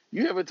me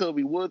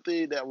one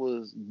thing that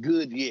was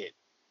good yet.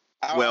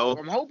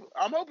 I'm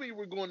hoping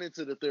we're going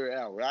into the third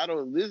hour. I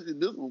don't. This is.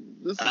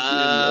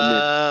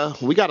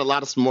 We got a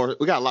lot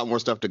more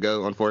stuff to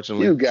go.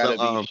 Unfortunately, you gotta be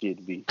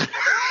shitting me.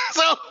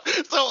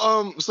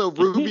 So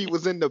Ruby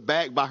was in the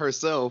back by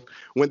herself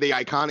when the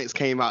Iconics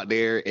came out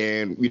there,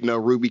 and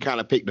Ruby kind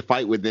of picked a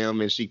fight with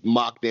them, and she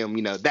mocked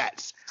them.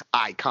 That's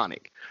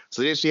iconic.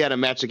 So then she had a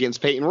match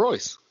against Peyton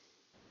Royce.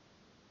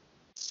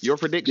 Your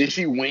prediction? Did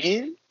she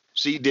win?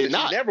 She did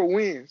not. She never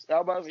wins.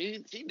 How about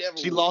she never?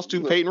 She lost to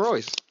Peyton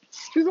Royce.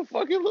 She's a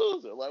fucking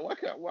loser. Like,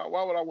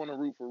 why would I want to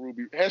root for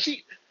Ruby? Has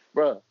she,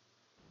 bro?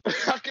 I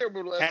can't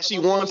remember last time. Has she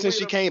won since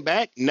she came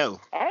back?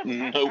 No. I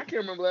can't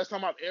remember last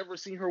time I've ever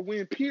seen her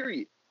win.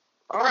 Period.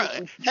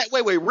 Right.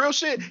 Wait, real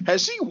shit.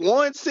 Has she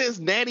won since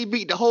Natty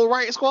beat the whole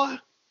Riot Squad?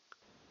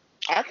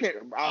 I can't.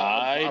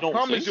 I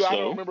promise you, I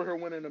don't remember her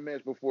winning a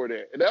match before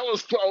that. And that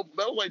was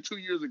like 2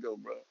 years ago,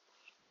 bro.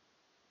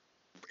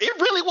 It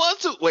really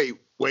was Wait.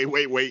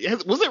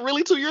 Was it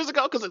really 2 years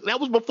ago? Because that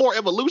was before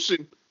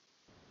Evolution.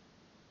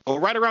 Or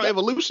right around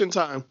Evolution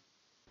time.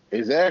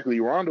 Exactly.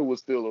 Ronda was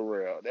still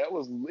around. It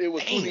was Damn.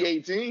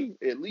 2018,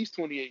 at least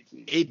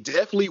 2018. It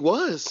definitely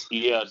was.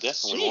 Yeah, it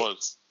definitely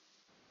was.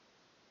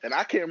 And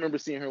I can't remember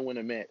seeing her win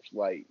a match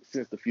like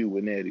since the feud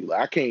with Natty.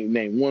 Like I can't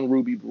name one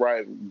Ruby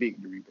Riott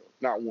victory, bro.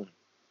 Not one.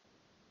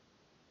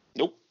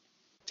 Nope.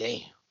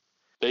 Damn.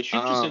 They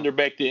should just send her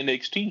back to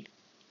NXT.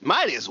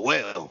 Might as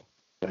well.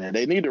 Man,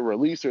 they need to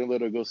release her and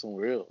let her go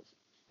somewhere else.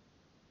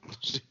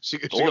 She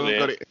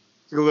gonna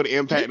go to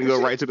Impact and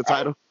go right to the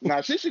title.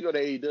 Nah, she should go to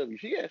AEW.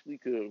 She actually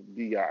could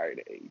be all right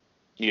at AEW.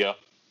 Yeah.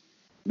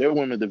 Their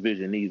women's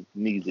division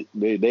needs it.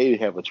 They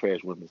have a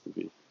trash women's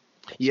division.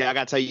 Yeah, I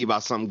gotta tell you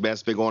about something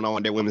that's been going on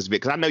with their women's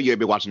bit because I know you ain't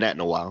been watching that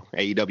in a while.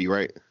 AEW,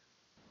 right?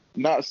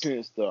 Not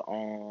since the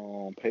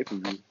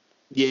pay-per-view.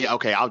 Yeah,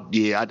 okay. I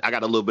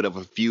got a little bit of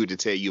a feud to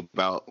tell you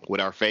about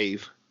with our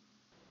fave.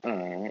 All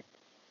right.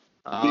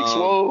 Big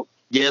Swole?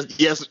 Yes,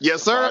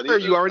 sir.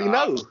 You already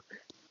know.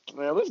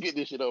 Man, let's get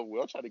this shit over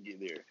with. I'm trying to get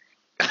there.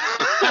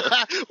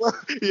 Well,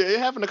 yeah, it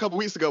happened a couple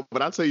weeks ago,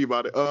 but I'll tell you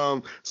about it.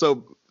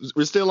 So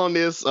we're still on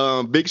this.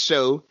 Big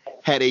Show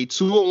had a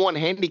 2-on-1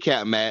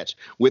 handicap match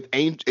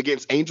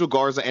against Angel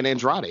Garza and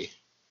Andrade.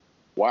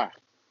 Why?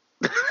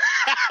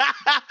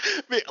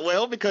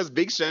 Well, because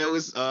Big Show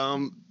is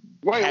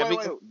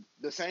wait.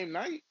 The same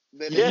night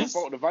that they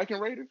fought the Viking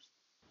Raiders?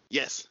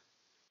 Yes.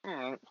 All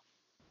right.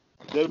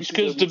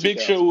 Because the Big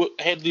Show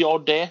had the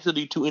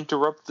audacity to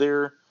interrupt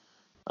their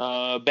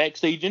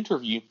backstage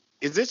interview.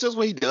 Is this just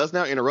what he does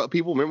now? Interrupt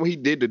people? Remember he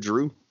did to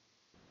Drew?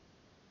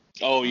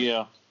 Oh,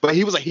 yeah. But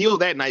he was a heel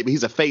that night, but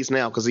he's a face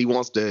now because he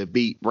wants to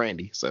beat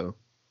Brandy. So,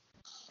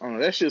 I don't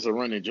know. That's just a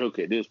running joke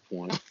at this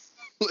point.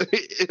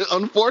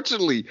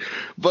 Unfortunately.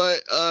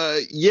 But,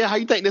 yeah, how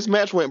you think this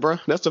match went, bro?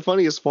 That's the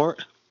funniest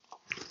part.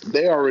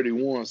 They already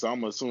won, so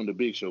I'm assuming the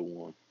Big Show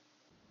won.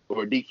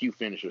 Or a DQ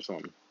finish or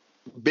something.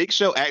 Big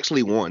Show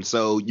actually won,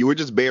 so you were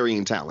just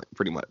burying talent,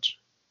 pretty much.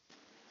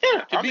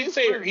 Yeah, to be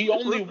fair, he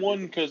only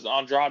won because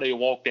Andrade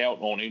walked out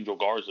on Angel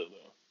Garza,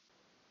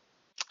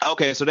 though.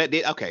 Okay, so that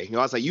did. Okay, I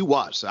was like, you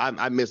watched. So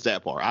I missed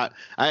that part. I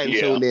hadn't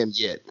tuned in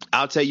yet.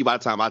 I'll tell you by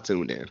the time I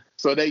tuned in.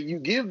 So that you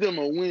give them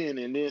a win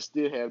and then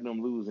still have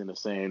them lose in the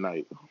same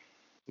night.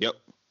 Yep.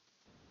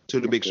 To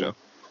the Big Show.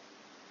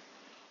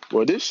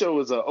 Well, this show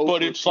is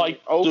but it's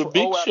like the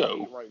Big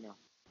Show right now.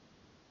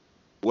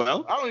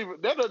 Well, I don't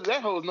even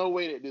that holds no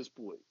weight at this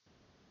point.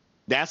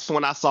 That's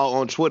when I saw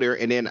on Twitter,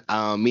 and then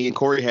me and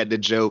Corey had the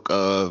joke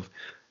of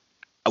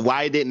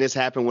why didn't this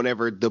happen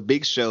whenever the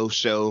Big Show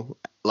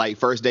like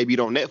first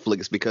debuted on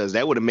Netflix, because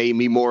that would have made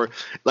me more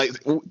like,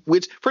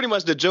 which pretty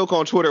much the joke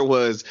on Twitter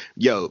was,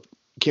 yo,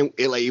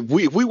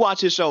 if we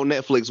watch his show on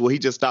Netflix, will he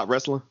just stop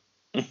wrestling?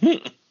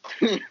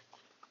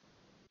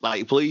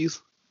 Like,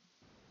 please.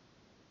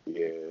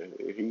 Yeah,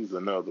 he's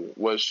another one.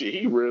 Well,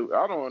 shit,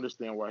 I don't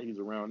understand why he's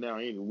around now.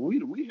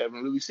 We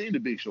haven't really seen the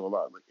Big Show a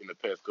lot in the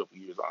past couple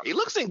of years. Honestly. He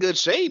looks in good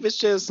shape. It's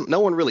just no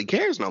one really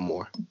cares no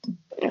more.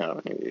 Yeah,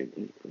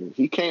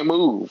 he can't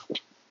move.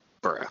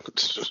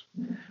 Bruh.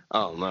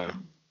 Oh,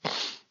 man.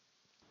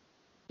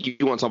 You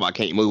want to talk about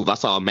can't move? I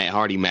saw a Matt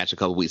Hardy match a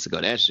couple weeks ago.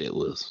 That shit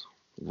was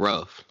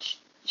rough.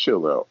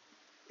 Chill out.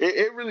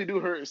 It really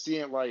do hurt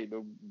seeing like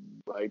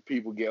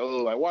people get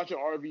like watching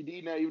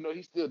RVD now, even though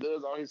he still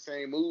does all his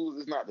same moves.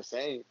 It's not the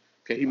same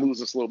because he moves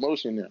in slow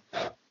motion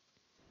now.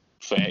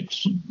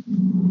 Facts.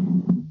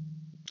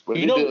 But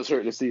it does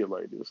hurt to see it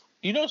like this.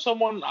 You know,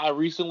 someone I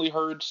recently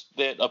heard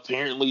that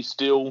apparently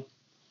still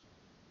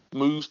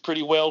moves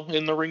pretty well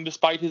in the ring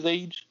despite his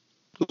age.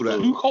 Who that?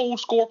 Too Cold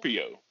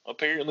Scorpio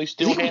apparently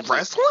still has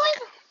wrestling.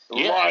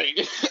 Yeah.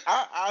 Right.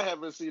 I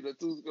haven't seen a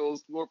Too Cold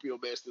Scorpio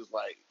match since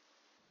like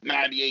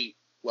 '98.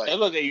 Like,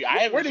 and look, I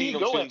haven't where did seen he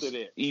go him after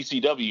since that?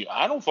 ECW.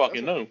 I don't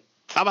fucking know.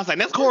 I'm about to say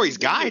that's Corey's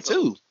guy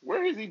too.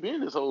 Where has he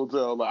been this whole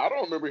time? Like, I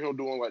don't remember him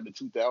doing like the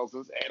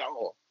 2000s at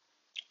all.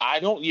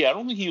 I don't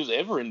think he was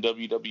ever in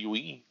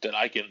WWE that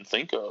I can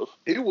think of.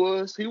 He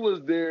was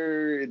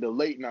there in the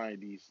late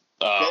 '90s.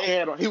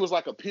 He was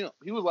like a pimp.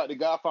 He was like the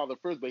Godfather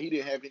first, but he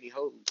didn't have any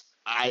hoes.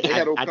 I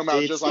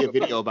did see a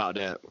video about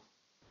that.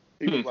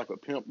 He was like a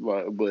pimp,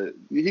 but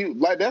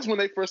that's when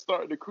they first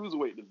started the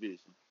cruiserweight division.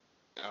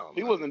 Oh,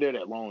 he wasn't there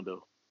that long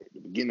though. At the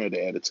beginning of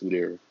the Attitude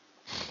Era.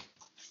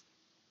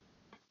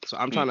 So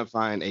I'm trying to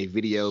find a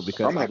video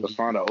because I'm gonna have to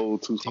find an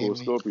old Too Cold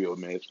Scorpio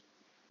match.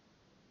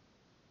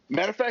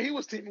 Matter of fact, he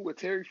was teaming with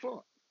Terry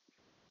Funk.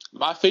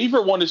 My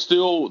favorite one is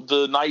still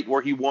the night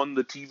where he won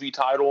the TV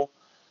title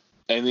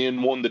and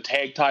then won the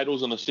tag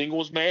titles in a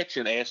singles match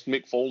and asked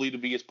Mick Foley to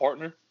be his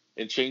partner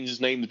and changed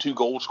his name to Too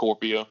Cold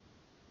Scorpio.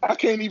 I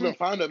can't even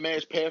find a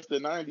match past the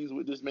 90s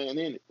with this man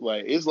in it.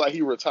 Like, it's like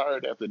he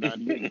retired after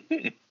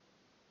 98.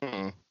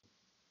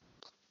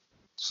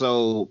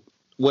 So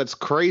what's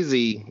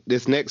crazy,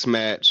 this next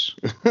match,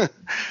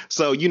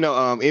 so,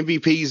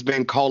 MVP's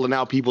been calling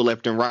out people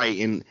left and right,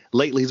 and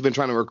lately he's been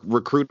trying to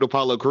recruit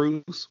Apollo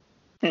Crews.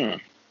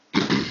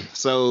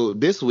 So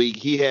this week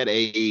he had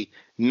a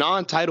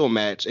non-title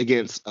match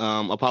against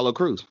Apollo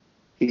Crews.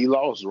 He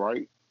lost,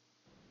 right?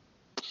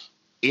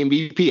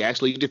 MVP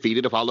actually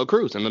defeated Apollo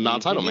Crews in the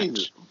non-title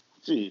match.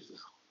 Jesus.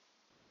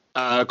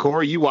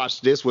 Corey, you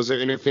watched this. Was there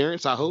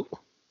interference? I hope.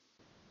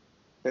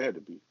 Had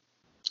to be.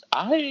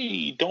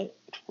 I don't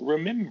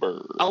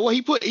remember. Oh well,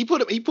 he put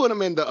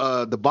him in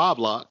the Bob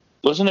lock.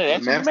 Wasn't it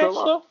after the match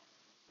though?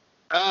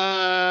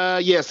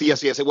 Yes.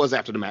 It was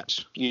after the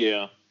match.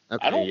 Yeah.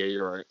 Okay, yeah,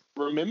 you're right.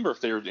 Remember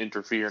if there was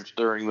interference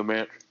during the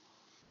match?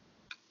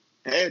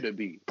 Had to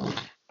be.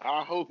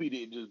 I hope he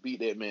didn't just beat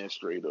that man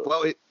straight up.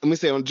 Well, let me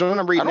see. On Join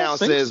I'm reading now, it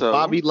says so.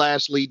 Bobby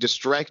Lashley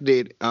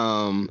distracted.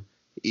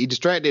 He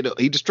distracted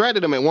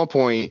him at one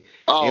point,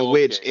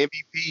 which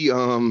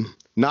MVP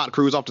knocked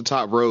Cruz off the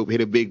top rope,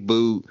 hit a big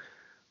boot,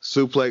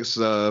 suplex,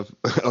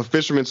 a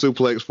fisherman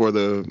suplex for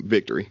the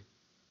victory.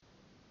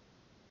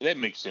 That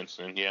makes sense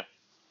then, yeah.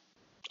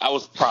 I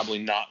was probably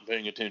not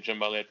paying attention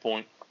by that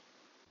point.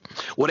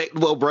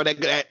 Well, bro,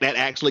 that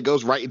actually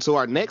goes right into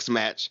our next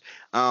match.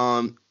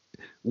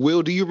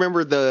 Will, do you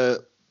remember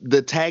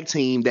the tag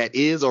team that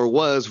is or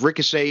was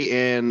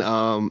Ricochet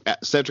and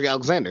Cedric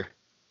Alexander?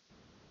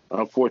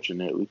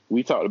 Unfortunately,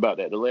 we talked about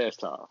that the last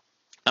time.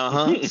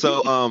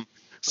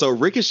 So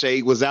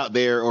Ricochet was out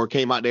there or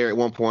came out there at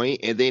one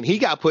point, and then he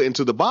got put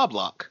into the Bob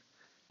lock.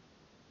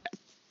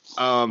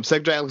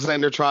 Cedric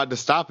Alexander tried to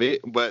stop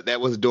it, but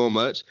that wasn't doing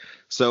much.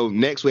 So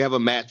next we have a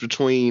match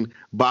between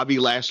Bobby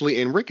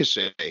Lashley and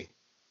Ricochet.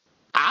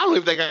 I don't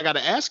even think I got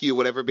to ask you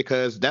whatever,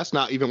 because that's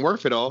not even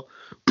worth it all.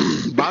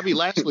 Bobby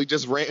Lashley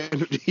just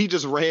ran. He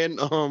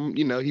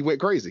went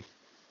crazy.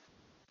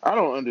 I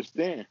don't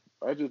understand.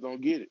 I just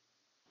don't get it.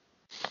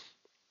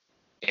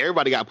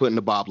 Everybody got put in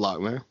the Bob lock,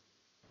 man.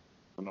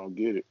 I don't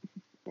get it.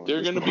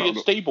 They're going to be a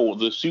staple,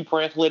 the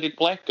super athletic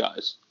black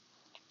guys.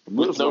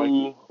 With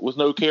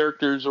no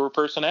characters or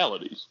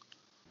personalities.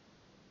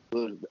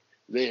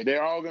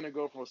 They're all gonna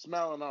go from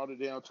smiling all the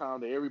damn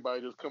time to everybody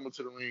just coming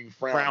to the ring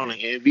frowning.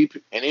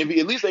 MVP and MVP.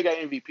 At least they got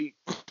MVP.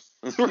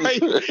 Right?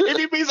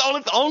 MVP's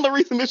the only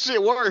reason this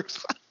shit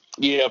works.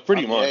 Yeah,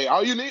 pretty much. Hey,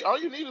 all you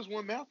need is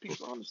one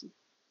mouthpiece, honestly.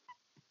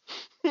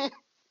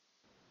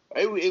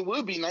 It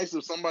would be nice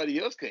if somebody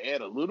else could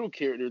add a little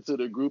character to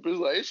the group. It's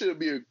like it should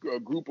be a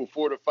group of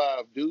 4 to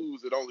 5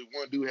 dudes that only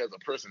one dude has a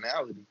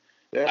personality.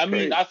 I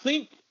mean, I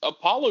think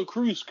Apollo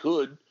Crews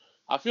could.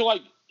 I feel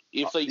like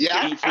if they gave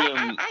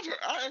him,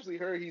 I actually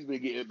heard he's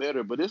been getting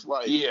better, but it's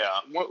like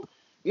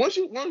once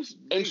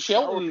and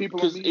Shelton,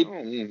 because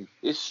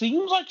it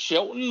seems like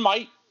Shelton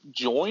might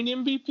join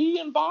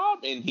MVP and Bob,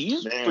 and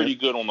he's pretty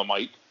good on the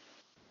mic.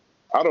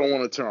 I don't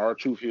want to turn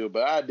R-Truth heel,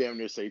 but I damn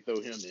near say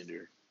throw him in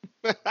there.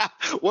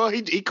 Well,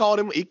 he called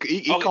him. He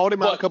called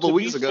him out a couple of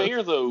weeks ago. To be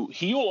fair, though,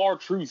 heel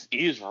R-Truth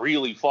is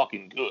really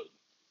fucking good.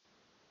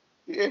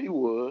 Yeah, he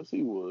was.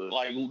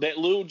 Like that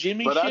little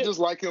Jimmy but shit, I just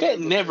like him. That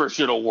never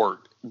should have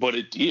worked, but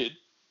it did.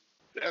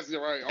 That's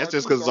right. That's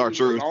just because it's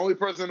R-Truth. The only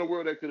person in the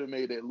world that could have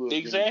made that look.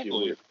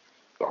 Exactly.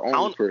 The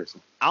only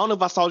person. I don't know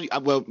if I saw you.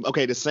 Well,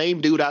 okay, the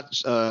same dude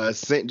I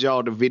sent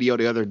y'all the video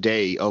the other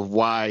day of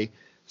why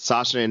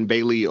Sasha and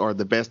Bayley are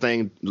the best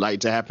thing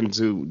to happen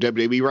to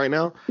WWE right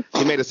now.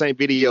 He made the same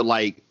video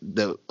like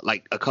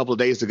a couple of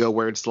days ago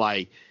where it's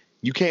like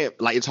you can't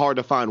it's hard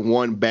to find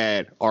one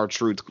bad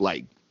R-Truth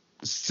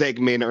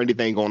segment or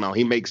anything going on.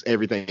 He makes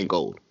everything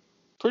gold.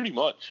 Pretty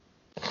much.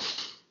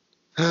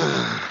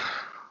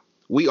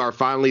 We are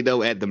finally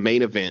though at the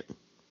main event,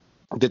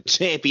 the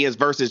champions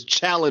versus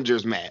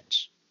challengers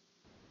match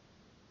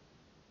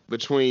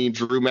between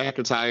Drew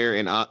McIntyre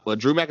and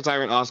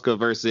Asuka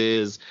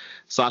versus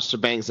Sasha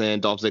Banks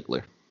and Dolph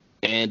Ziggler.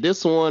 And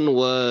this one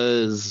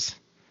was,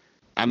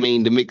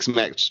 the mixed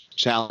match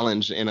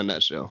challenge in a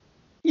nutshell.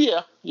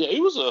 Yeah,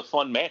 it was a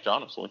fun match,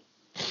 honestly.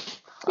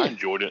 I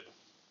enjoyed it.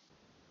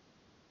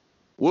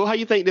 Well, how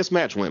you think this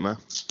match went, man?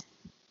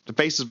 The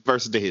faces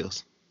versus the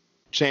heels.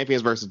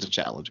 Champions versus the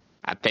challenger.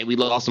 I think we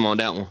lost them on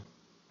that one.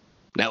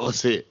 That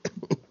was it.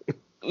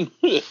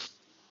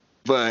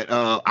 But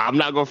I'm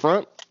not going to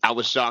front. I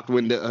was shocked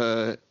when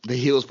the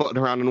heels fucked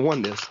around and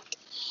won this.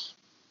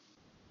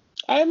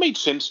 It made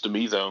sense to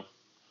me, though.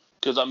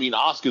 Because,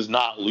 Asuka's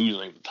not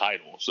losing the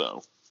title,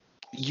 so.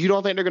 You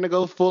don't think they're going to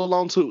go full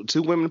on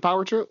two women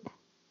power trip?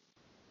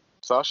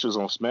 Sasha's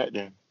on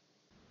SmackDown.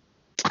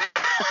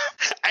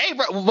 Hey,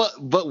 bro,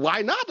 but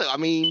why not, though?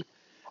 Give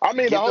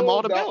them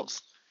all the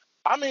belts.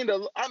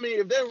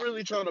 If they're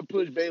really trying to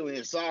push Bayley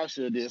and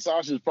Sasha, then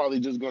Sasha's probably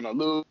just going to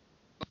lose.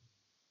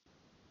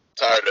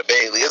 Tired of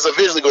Bayley. It's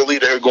eventually going to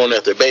lead to her going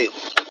after Bayley.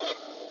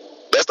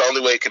 That's the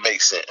only way it can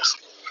make sense.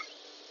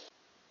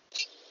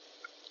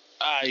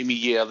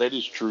 Yeah, that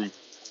is true.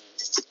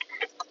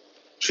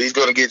 She's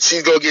gonna get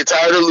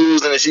tired of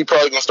losing, and she's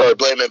probably gonna start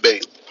blaming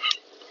Bayley.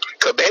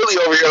 Cause Bayley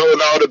over here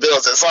holding all the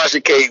belts, and Sasha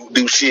can't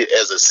do shit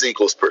as a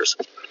singles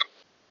person.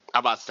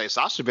 I'm about to say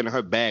Sasha been in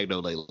her bag though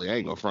lately. I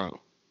ain't gonna front.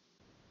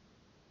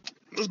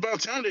 It's about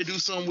time they do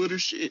something with her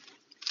shit.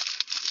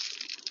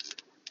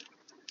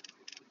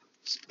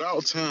 It's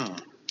about time.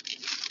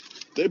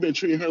 They've been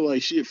treating her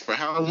like shit for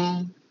how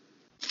long?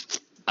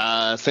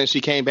 Since she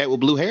came back with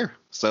blue hair.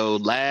 So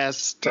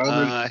last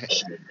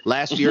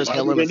year's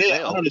Hell in a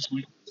Cell.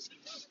 Honestly.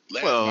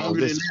 Well,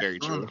 this is very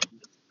true.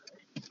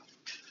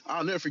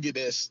 I'll never forget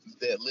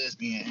that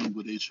lesbian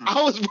angle they tried.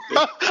 I was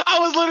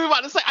literally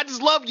about to say, I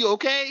just love you,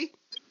 okay?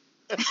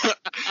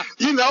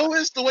 You know,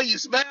 it's the way you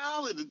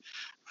smile, and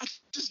I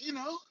just, you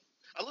know,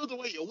 I love the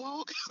way you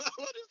walk.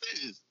 What is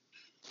this?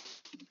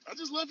 I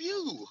just love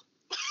you.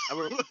 I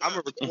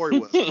remember Corey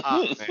was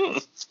hot,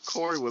 man.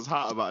 Corey was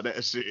hot about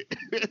that shit.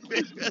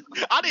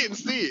 I didn't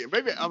see it. I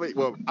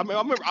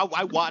remember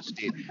I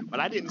watched it, but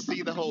I didn't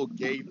see the whole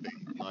gay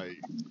thing. Like,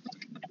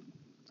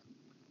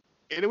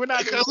 and we're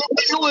not.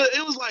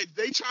 It was like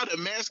they tried to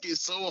mask it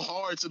so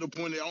hard to the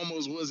point it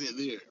almost wasn't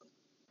there.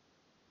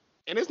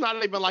 And it's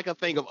not even like a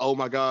thing of, oh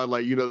my God,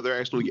 like, you know, they're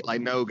actually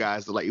like, no,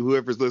 guys, like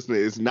whoever's listening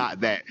is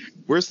not that.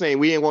 We're saying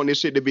we ain't want this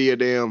shit to be a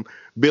damn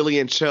Billy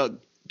and Chuck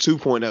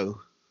 2.0.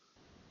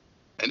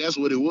 And that's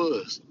what it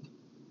was.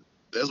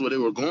 That's what they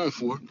were going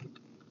for.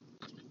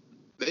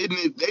 They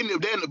nipped that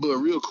in the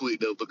bud real quick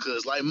though,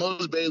 because like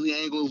most Bailey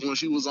angles when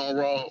she was on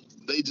Raw,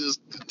 they just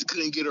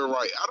couldn't get her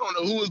right. I don't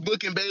know who was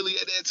booking Bailey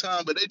at that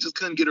time, but they just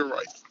couldn't get her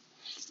right.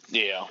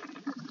 Yeah.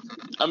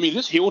 I mean,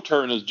 this heel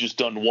turn has just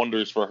done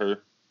wonders for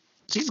her.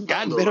 She's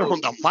gotten better on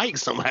the mic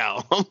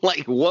somehow. I'm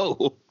like,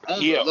 whoa.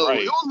 Yeah,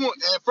 right. It was more,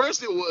 at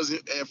first, it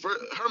wasn't. At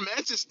first, her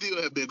matches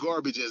still have been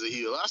garbage as a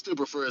heel. I still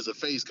prefer as a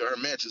face because her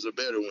matches are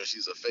better when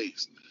she's a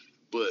face.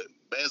 But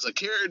as a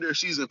character,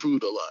 she's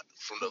improved a lot.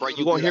 From the right,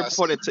 you want to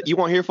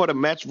hear for the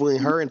match between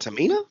her and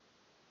Tamina?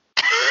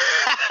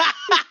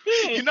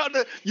 you know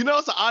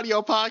it's an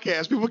audio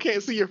podcast. People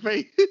can't see your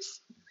face.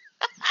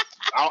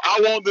 I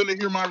want them to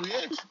hear my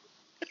reaction.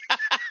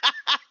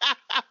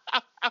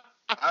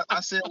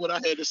 I said what I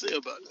had to say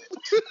about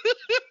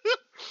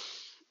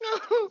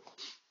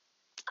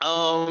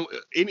that.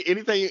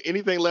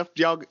 Anything left,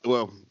 y'all?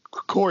 Well,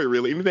 Corey,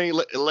 really, anything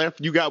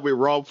left you got with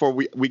Raw before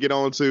we get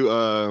on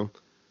to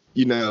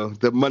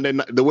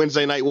the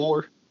Wednesday Night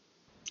War?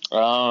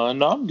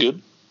 No, I'm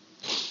good.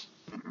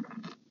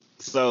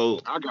 So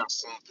I got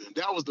something.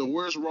 That was the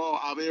worst Raw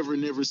I've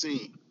never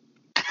seen.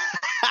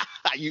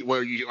 are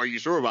you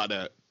sure about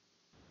that?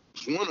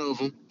 One of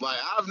them. Like,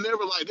 I've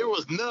never, like, there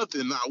was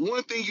nothing. Not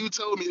one thing you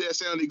told me that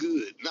sounded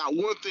good. Not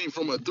one thing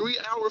from a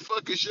 3-hour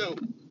fucking show.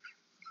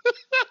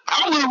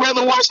 I would have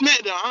rather watched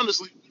SmackDown,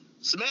 honestly.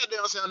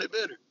 SmackDown sounded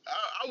better.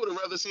 I would have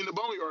rather seen the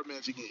Boneyard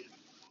match again.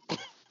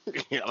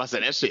 Yeah, I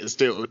said that shit is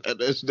still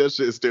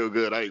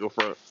good. I ain't gonna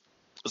front.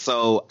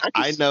 So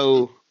I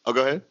know. Oh,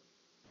 go ahead.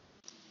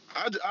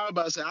 I was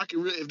about to say I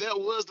can really, if that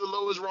was the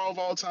lowest Raw of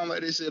all time,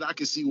 like they said, I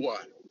can see why.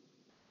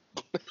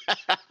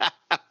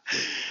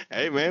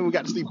 Hey man, we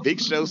got to see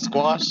Big Show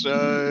squash.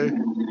 So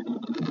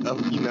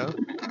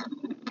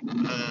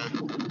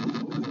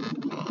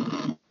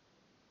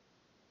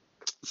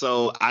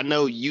I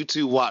know you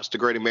two watched the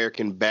Great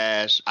American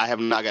Bash. I have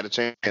not got a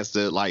chance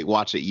to like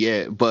watch it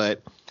yet,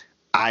 but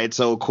I had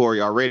told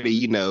Corey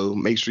already,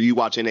 make sure you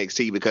watch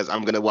NXT because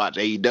I'm gonna watch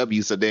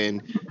AEW. So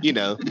then,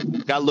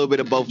 got a little bit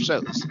of both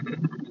shows.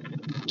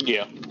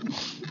 Yeah.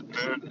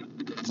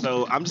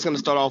 So I'm just gonna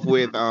start off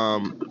with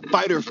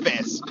Fyter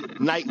Fest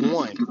Night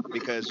 1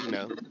 because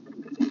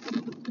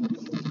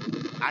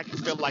I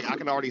feel like I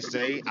can already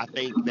say I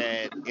think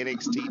that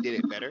NXT did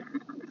it better,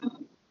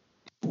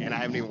 and I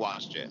haven't even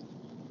watched yet.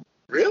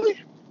 Really?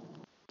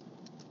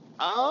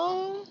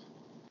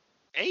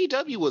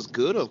 AEW was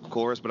good, of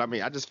course, but I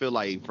mean, I just feel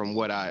like from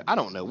what I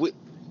don't know.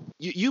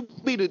 You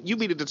be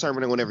the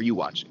determiner whenever you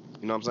watch it.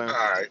 You know what I'm saying?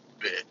 All right,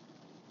 bet.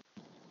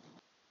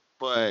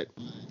 But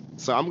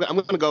so I'm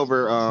gonna go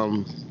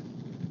over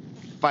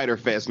Fyter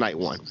Fest Night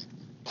 1.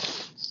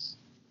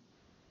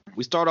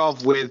 We start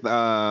off with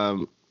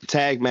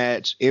tag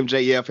match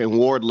MJF and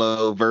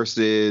Wardlow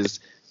versus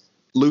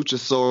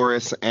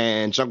Luchasaurus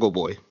and Jungle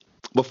Boy.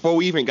 Before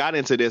we even got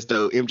into this,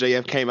 though,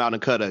 MJF came out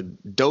and cut a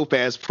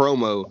dope-ass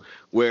promo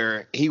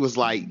where he was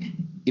like,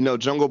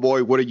 Jungle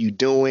Boy, what are you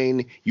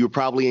doing? You were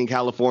probably in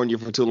California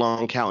for too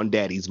long counting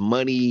daddy's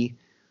money.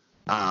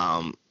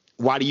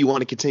 Why do you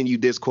want to continue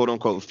this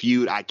quote-unquote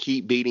feud? I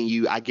keep beating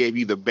you. I gave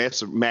you the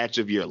best match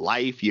of your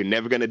life. You're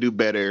never going to do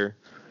better.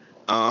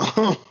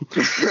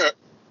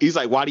 He's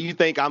like, why do you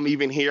think I'm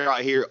even out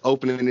here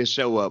opening this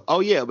show up? Oh,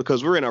 yeah,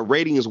 because we're in a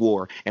ratings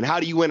war. And how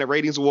do you win a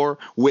ratings war?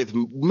 With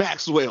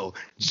Maxwell,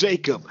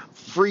 Jacob,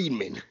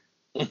 Friedman.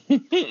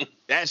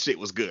 That shit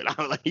was good.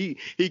 He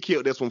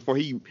killed this one before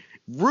he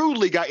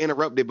rudely got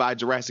interrupted by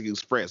Jurassic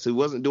Express, who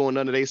wasn't doing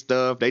none of their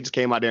stuff. They just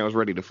came out there and was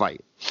ready to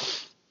fight.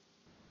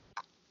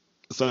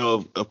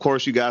 So, of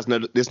course, you guys know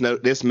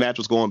this match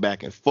was going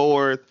back and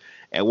forth.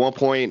 At one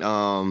point,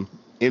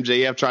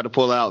 MJF tried to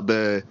pull out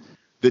the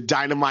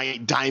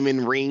dynamite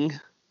diamond ring,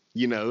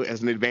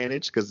 as an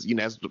advantage because,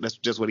 that's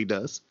just what he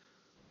does.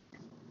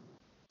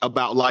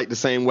 About like the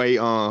same way,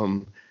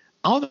 I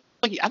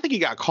think he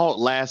got caught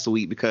last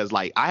week because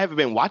like I haven't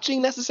been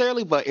watching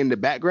necessarily, but in the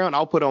background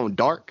I'll put on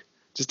dark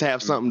just to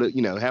have something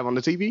to, have on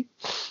the TV.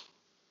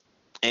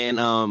 And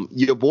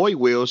your boy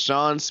Will,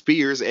 Sean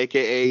Spears,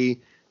 aka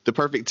the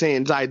Perfect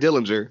 10, Ty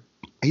Dillinger,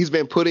 he's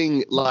been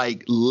putting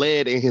like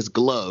lead in his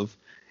glove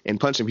and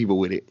punching people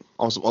with it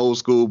on some old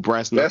school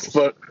brass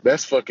knuckles.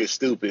 That's fucking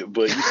stupid,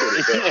 but you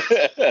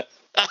said it.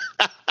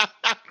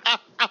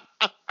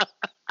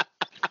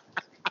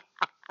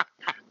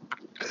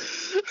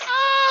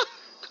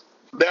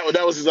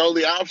 his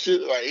only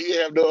option. Like he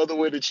have no other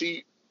way to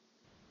cheat.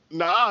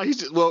 Nah, he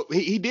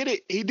did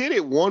it. He did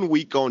it 1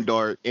 week on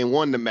Dark and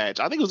won the match.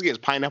 I think it was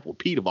against Pineapple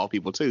Pete of all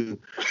people too.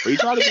 But he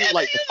tried to do it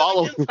like the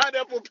following.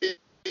 Pineapple Pete.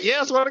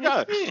 Yeah, I swear to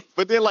God.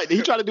 But then like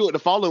he tried to do it the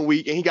following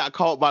week and he got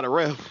caught by the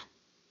ref.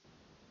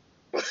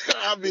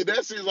 I mean,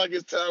 that seems like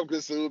it's time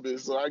consuming.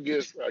 So I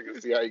guess I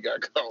can see how he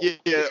got caught.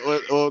 Yeah.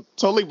 Well,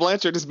 Tully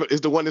Blanchard is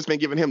the one that's been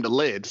giving him the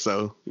lead.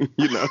 So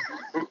you know.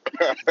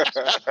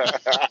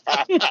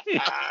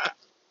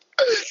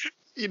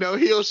 You know,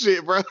 heel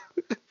shit, bro.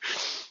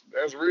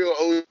 That's real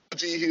OG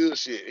heel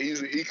shit.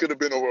 He could have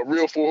been a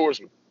real Four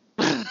Horseman.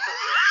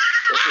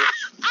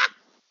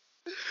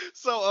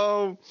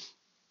 So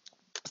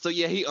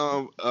yeah, he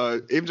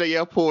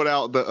MJF pulled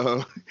out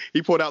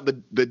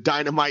the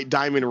Dynamite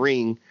Diamond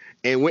Ring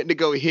and went to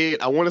go hit,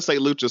 I want to say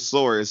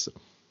Luchasaurus,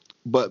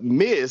 but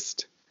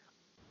missed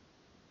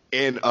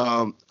and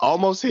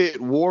almost hit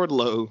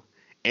Wardlow,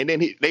 and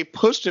then they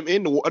pushed him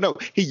into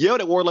he yelled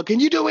at Wardlow, "Can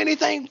you do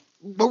anything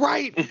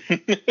right?"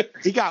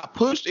 He got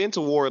pushed into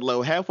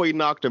Wardlow, halfway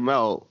knocked him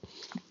out,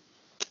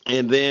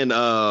 and then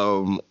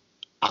I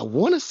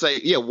want to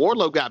say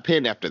Wardlow got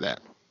pinned after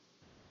that.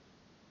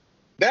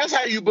 That's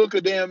how you book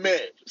a damn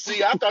match.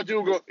 See, I thought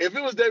you were going. If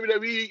it was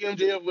WWE,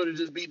 MJF would have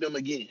just beat them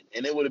again,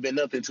 and there would have been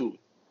nothing to it.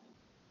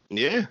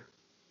 Yeah.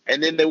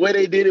 And then the way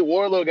they did it,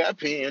 Wardlow got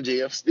pinned.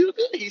 MJF still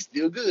good. He's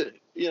still good.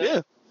 You know?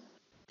 Yeah.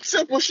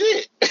 Simple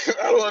shit.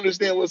 I don't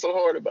understand what's so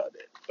hard about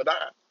that. But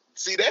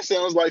that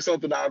sounds like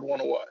something I'd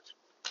want to watch.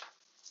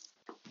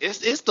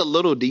 It's the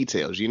little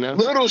details, you know.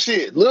 Little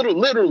shit.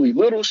 Literally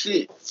little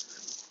shit.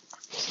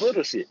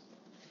 Little shit.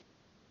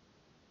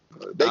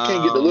 They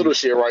can't get the little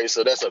shit right,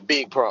 so that's a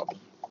big problem.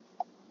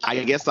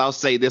 I guess I'll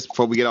say this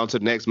before we get on to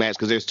the next match,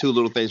 because there's two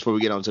little things before we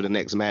get on to the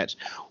next match.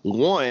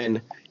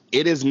 One,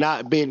 it has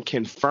not been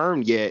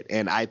confirmed yet,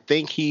 and I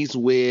think he's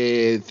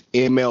with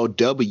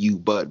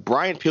MLW, but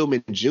Brian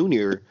Pillman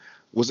Jr.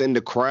 was in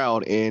the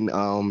crowd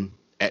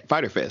at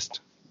Fyter Fest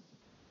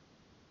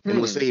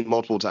and was seen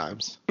multiple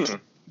times.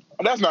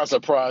 That's not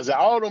surprising.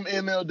 All them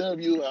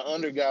MLW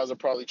under guys are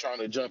probably trying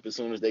to jump as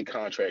soon as they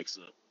contracts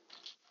up.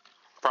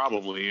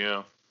 Probably,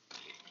 yeah.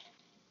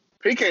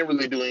 He can't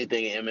really do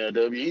anything in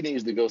MLW. He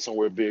needs to go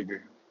somewhere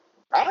bigger.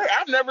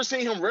 I've never seen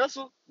him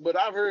wrestle, but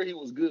I've heard he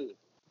was good.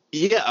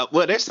 Yeah,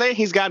 well, they're saying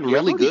he's gotten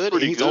really good,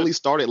 and he's only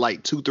started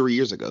like 2-3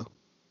 years ago.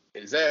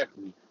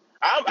 Exactly.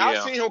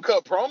 I've seen him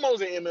cut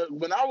promos in MLW.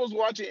 When I was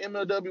watching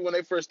MLW when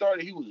they first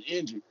started, he was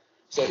injured,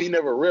 so he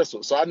never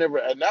wrestled. So and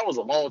that was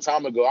a long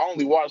time ago. I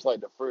only watched like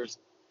the first.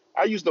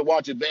 I used to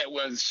watch it back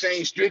when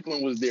Shane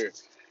Strickland was there.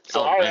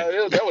 So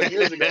that was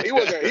years ago. He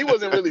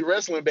wasn't really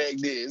wrestling back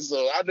then,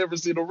 so I never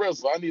seen him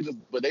wrestle.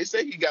 But they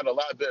say he got a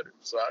lot better,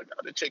 so I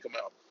got to check him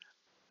out.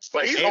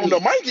 But on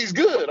the mic, he's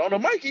good. On the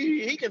mic,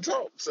 he can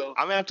talk. So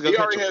I'm gonna have to go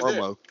catch a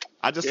promo.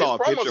 I just saw a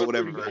picture or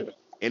whatever,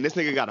 and this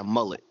nigga got a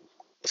mullet.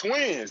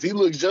 Twins. He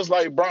looks just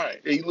like Brian.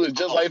 He looks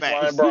just like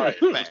Flying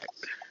Brian.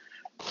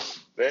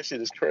 That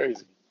shit is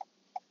crazy.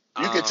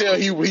 You can tell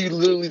he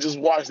literally just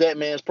watched that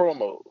man's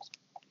promos.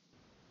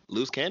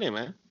 Loose cannon,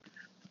 man.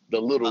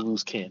 The little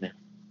loose cannon.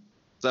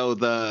 So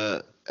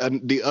the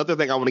other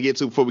thing I want to get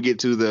to before we get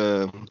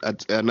to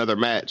another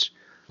match.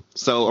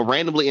 So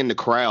randomly in the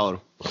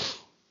crowd.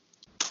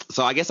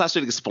 So I guess I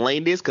should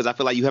explain this because I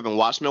feel like you haven't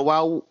watched in a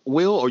while,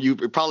 Will, or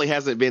it probably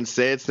hasn't been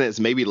said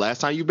since maybe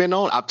last time you've been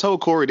on. I've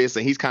told Corey this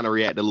and he's kind of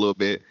reacted a little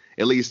bit,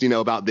 at least,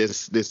 about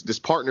this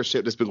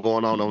partnership that's been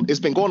going on. It's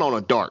been going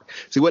on Dark.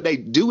 See, what they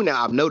do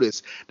now, I've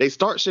noticed, they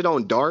start shit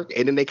on Dark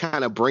and then they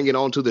kind of bring it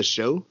onto the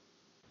show.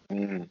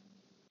 Mm-hmm.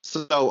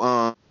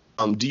 So,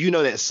 do you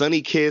know that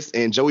Sonny Kiss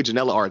and Joey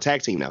Janela are a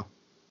tag team now?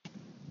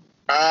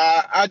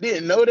 I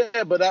didn't know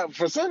that, but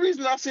for some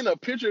reason I've seen a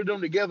picture of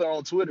them together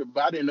on Twitter,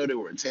 but I didn't know they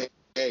were a tag team.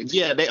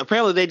 Yeah,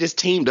 apparently they just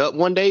teamed up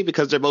one day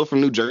because they're both from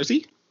New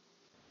Jersey.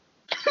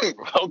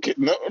 Okay,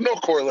 no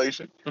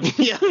correlation.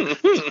 Yeah.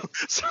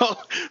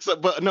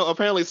 But no,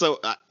 apparently,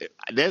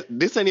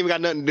 this ain't even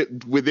got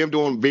nothing with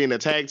them being a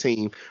tag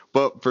team.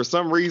 But for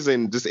some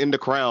reason, just in the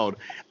crowd,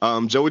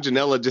 Joey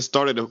Janela just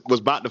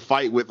was about to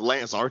fight with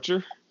Lance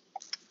Archer.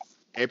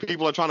 And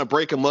people are trying to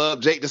break him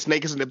up. Jake the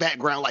Snake is in the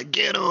background, like,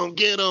 get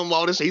him,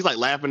 all this shit. He's like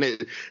laughing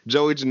at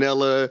Joey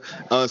Janela.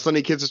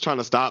 Sonny Kiss is trying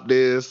to stop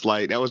this.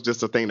 Like, that was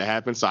just a thing that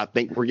happened. So I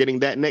think we're getting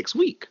that next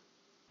week.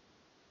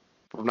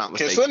 If I'm not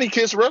mistaken. Can Sonny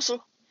Kiss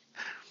wrestle?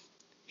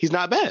 He's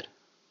not bad.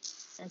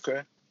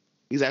 Okay.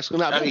 He's actually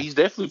not bad. He's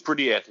definitely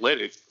pretty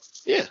athletic.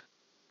 Yeah.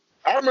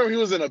 I remember he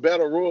was in a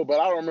battle royal, but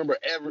I don't remember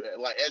ever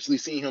actually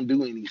seeing him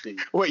do anything.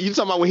 Wait, you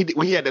talking about when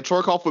he had the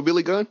twerk off with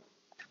Billy Gunn?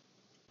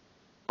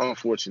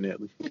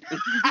 Unfortunately,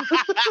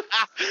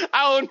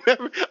 I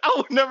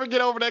would never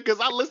get over that because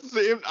I listened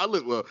to him. I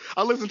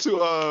listened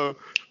to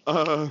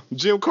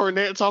Jim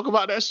Cornette talk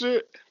about that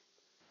shit,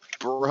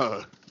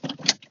 bruh.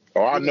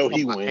 Oh, I know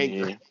he went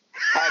in.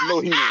 I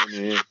know he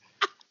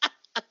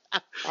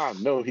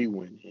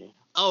went in.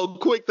 Oh,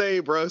 quick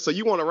thing, bro. So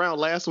you weren't around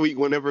last week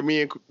whenever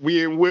me and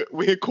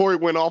Corey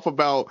went off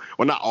about,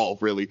 well, not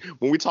off really,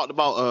 when we talked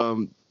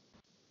about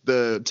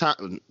the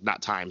time,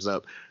 not Time's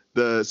Up.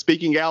 the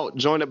speaking out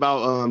joint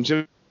about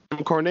Jim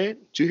Cornette?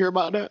 Did you hear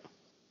about that?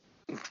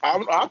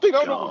 I think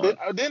I don't.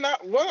 Then I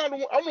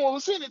don't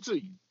want to send it to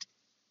you.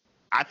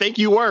 I think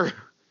you were.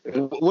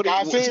 What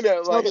I seen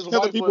that. Like,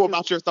 tell the people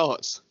about your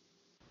thoughts.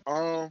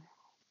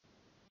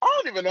 I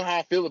don't even know how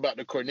I feel about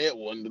the Cornette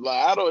one.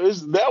 Like,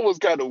 that was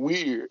kind of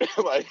weird.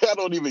 Like, I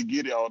don't even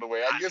get it all the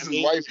way. I guess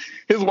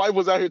his wife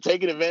was out here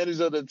taking advantage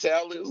of the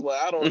talents.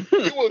 Like,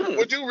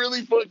 would you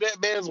really fuck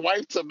that man's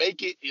wife to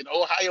make it in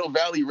Ohio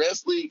Valley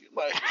Wrestling?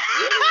 Like,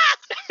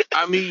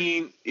 I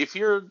mean, if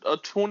you're a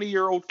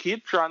 20-year-old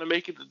kid trying to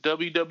make it to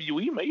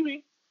WWE,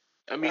 maybe.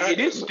 I mean, it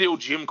is still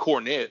Jim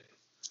Cornette.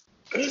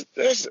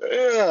 These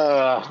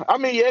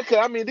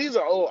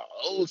are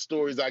old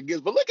stories, I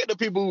guess. But look at the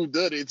people who've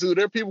done it too.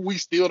 They're people we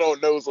still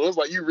don't know. So it's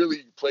like you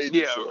really played.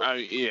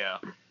 I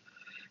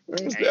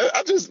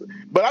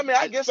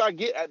guess I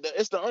get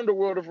it's the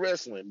underworld of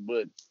wrestling,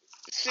 but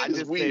shit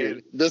is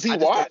weird. Does he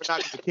watch?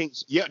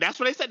 Yeah, that's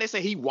what they said. They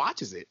say he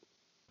watches it.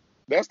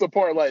 That's the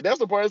part.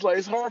 It's like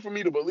it's hard for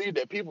me to believe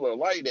that people are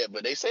like that,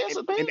 but they say it's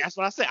a thing. And that's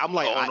what I said. I'm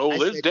like,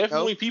 there's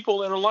definitely people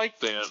that are like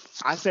that.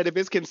 I said if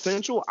it's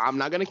consensual, I'm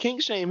not gonna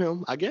kink shame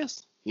him. I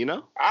guess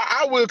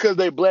I will because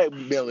they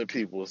blackmailing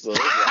people, so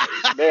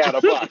it's like, they out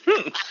of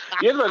pocket.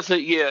 Yeah, I was about to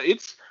say,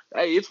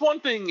 it's one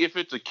thing if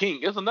it's a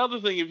kink. It's another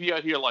thing if you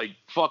out here like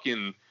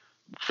fucking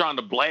trying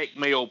to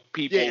blackmail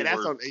people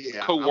or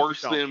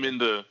coerce them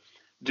into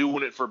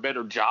doing it for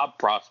better job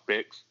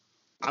prospects.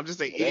 I'm just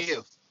saying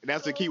if.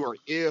 That's the key word.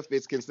 If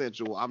it's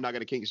consensual, I'm not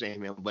gonna kink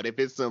shame him. But if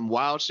it's some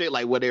wild shit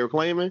like what they were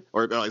claiming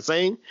or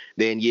saying,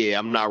 then yeah,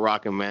 I'm not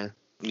rocking, man.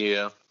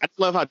 Yeah, I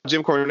love how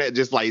Jim Cornette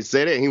just like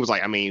said it. And he was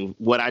like, I mean,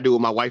 what I do with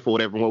my wife or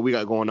whatever, what we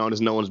got going on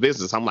is no one's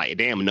business. I'm like,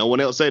 damn, no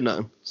one else said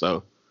nothing.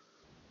 So,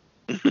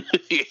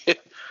 yeah,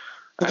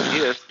 I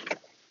guess.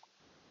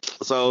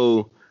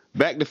 So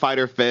back to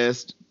Fyter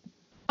Fest.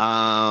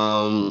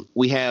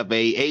 We have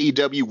a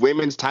AEW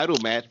women's title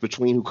match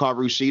between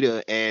Hikaru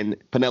Shida and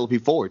Penelope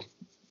Ford.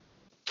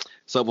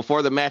 So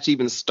before the match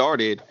even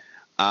started,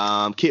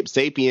 Kip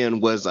Sapien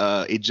was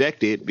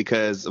ejected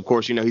because, of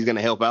course, he's going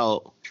to help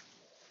out.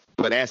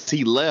 But as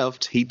he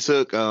left, he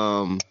took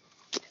Hikaru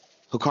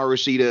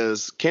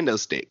Shida's kendo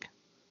stick.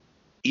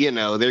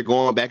 They're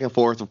going back and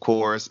forth, of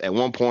course. At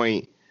one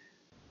point,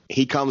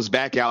 he comes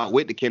back out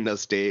with the kendo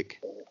stick.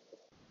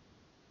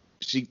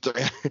 He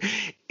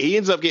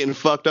ends up getting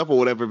fucked up or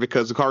whatever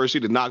because Hikaru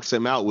Shida knocks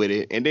him out with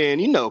it. And then,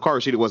 Hikaru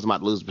Shida wasn't about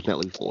to lose to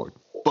Penelope Ford.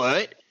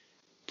 But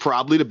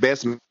probably the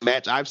best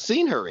match I've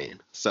seen her in.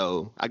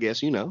 So I guess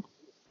For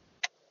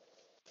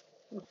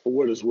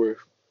what it's worth.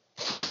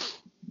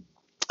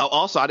 Oh,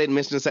 also I didn't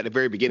mention this at the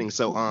very beginning.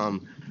 So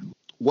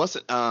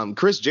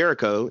Chris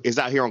Jericho is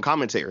out here on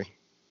commentary.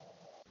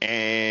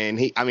 And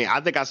I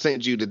think I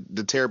sent you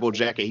the terrible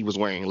jacket he was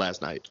wearing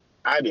last night.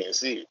 I didn't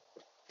see it.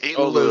 It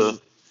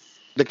was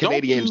the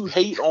Canadian. Don't you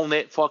hate on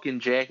that fucking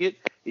jacket?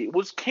 It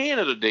was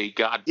Canada Day,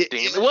 god damn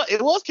it.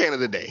 It was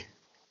Canada Day.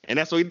 And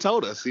that's what he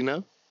told us,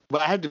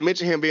 But I had to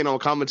mention him being on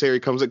commentary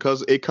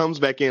because it comes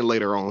back in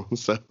later on.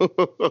 So,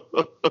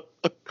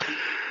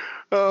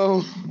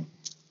 Hikaru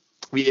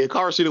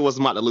Shida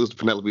wasn't about to lose to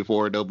Penelope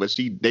Ford though, but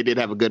they did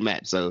have a good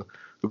match. So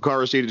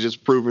Hikaru Shida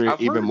just proving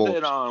it even more. I've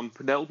heard that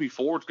Penelope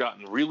Ford's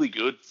gotten really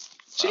good.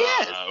 She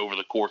has over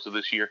the course of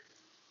this year.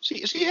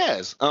 She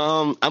has.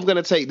 I'm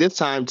gonna take this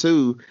time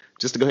too,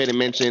 just to go ahead and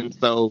mention.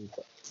 So,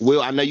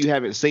 Will, I know you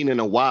haven't seen in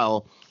a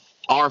while.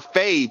 Our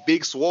fave,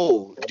 Big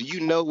Swole. Do you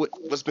know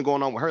what's been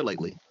going on with her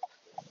lately?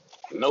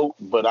 Nope,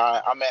 but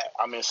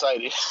I'm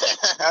excited.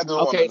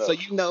 Okay, so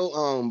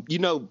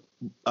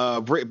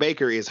Britt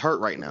Baker is hurt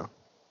right now.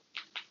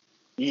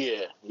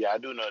 Yeah, I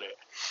do know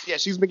that. Yeah,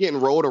 she's been getting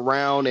rolled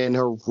around in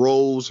her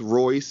Rolls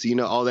Royce,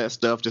 all that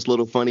stuff, just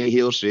little funny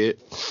heel shit.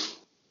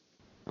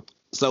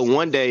 So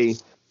one day,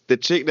 the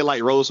chick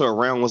that rolls her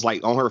around was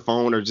on her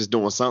phone or just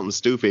doing something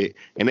stupid,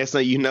 and that's how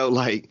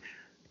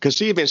because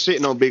she had been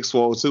shitting on Big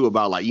Swole too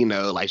about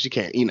she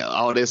can't,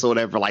 all this or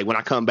whatever. When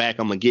I come back,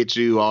 I'm gonna get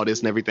you, all this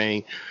and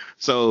everything.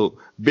 So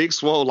Big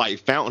Swole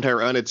found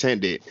her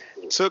unattended,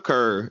 took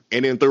her,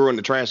 and then threw her in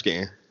the trash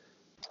can.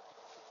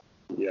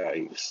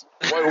 Yikes!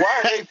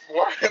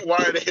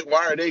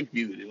 Why are they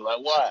feuding?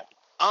 Why?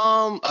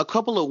 A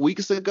couple of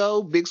weeks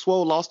ago, Big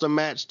Swole lost a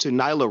match to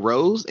Nyla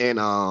Rose,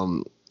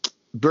 and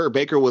Britt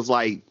Baker was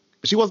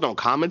she wasn't on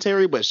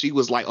commentary, but she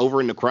was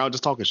over in the crowd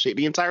just talking shit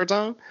the entire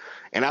time.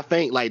 And I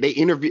think they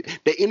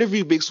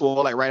interviewed Big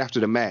Swole right after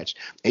the match,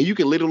 and you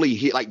can literally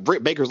hear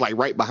Britt Baker's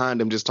right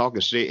behind him just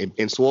talking shit,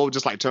 and Swole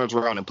just turns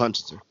around and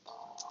punches her.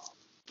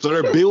 So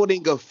they're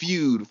building a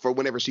feud for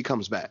whenever she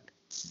comes back.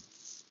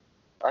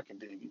 I can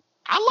dig it.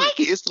 I like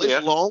it. It's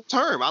long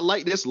term. I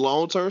like this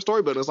long term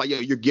story, but it's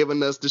you're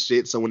giving us the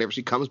shit. So whenever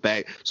she comes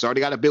back, she's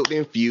already got a built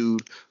in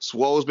feud.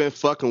 Swole's been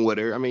fucking with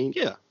her. I mean,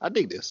 yeah, I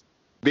dig this.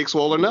 Big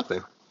Swole or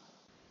nothing.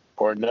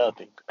 Or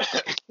nothing.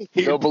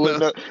 Double or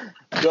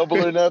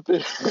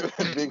nothing.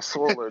 Big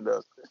Swole or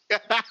nothing.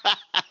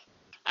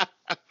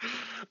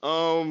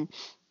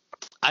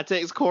 I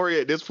text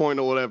Corey at this point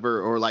or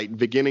whatever, or like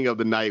beginning of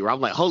the night, where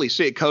I'm like, holy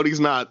shit, Cody's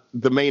not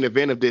the main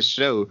event of this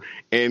show.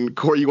 And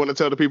Corey, you want to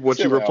tell the people what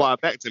you reply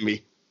back to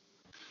me?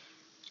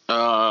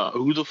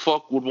 Who the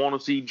fuck would want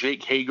to see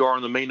Jake Hagar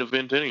in the main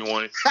event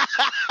anyway?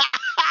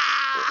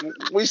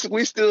 We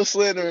still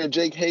slandering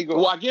Jake Hagar.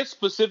 Well, I guess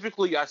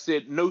specifically I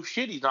said, no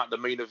shit, he's not the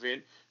main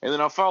event. And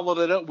then I followed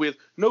it up with,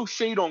 no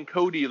shade on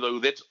Cody, though.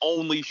 That's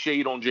only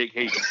shade on Jake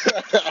Hagar.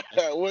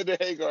 What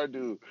did Hagar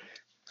do?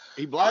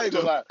 He blocked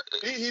him.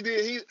 He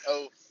did.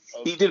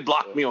 He did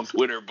block me on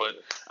Twitter, but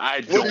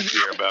I don't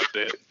care about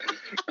that.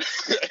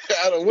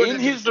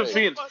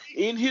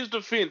 In his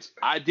defense,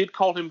 I did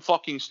call him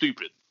fucking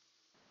stupid.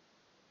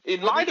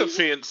 In my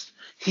defense,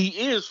 he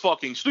is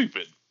fucking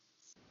stupid.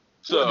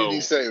 So, what did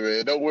he say,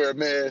 man? Don't wear a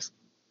mask.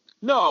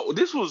 No,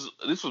 this was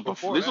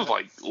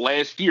like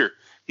last year.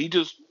 He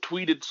just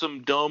tweeted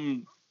some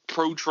dumb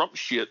pro-Trump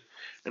shit,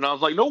 and I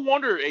was like, no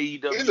wonder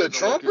AEW He's a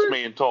Trumper? Let this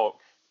man talk.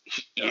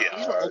 Yeah,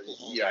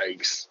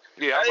 yikes.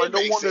 Yeah, I was like,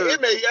 no wonder.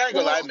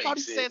 I thought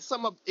he said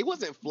something. It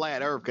wasn't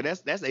Flat Earth,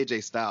 because that's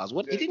AJ Styles.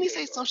 What didn't he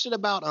say? Some shit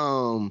about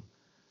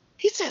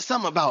He said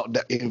something about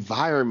the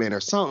environment or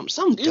some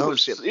dumb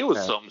shit. It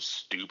was something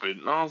stupid,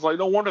 and I was like,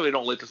 no wonder they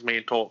don't let this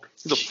man talk.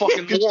 He's a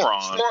fucking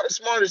moron.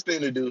 Smartest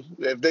thing to do.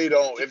 If they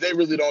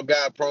really don't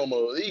got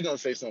promo, he's gonna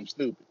say something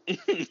stupid.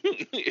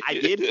 I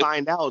did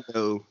find out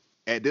though.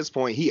 At this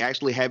point, he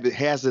actually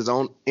has his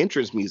own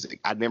entrance music.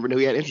 I never knew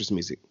he had entrance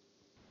music.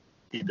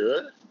 He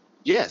does?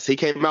 Yes, he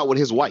came out with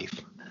his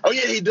wife. Oh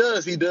yeah, he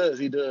does. I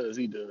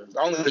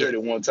only heard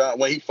it one time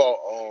when he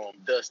fought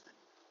Dustin.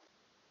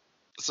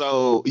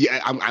 So yeah,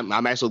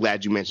 I'm actually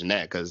glad you mentioned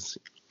that, because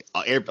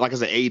like I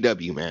said,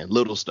 AEW, man,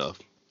 little stuff.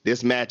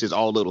 This match is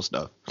all little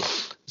stuff.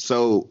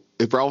 So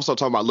if we're also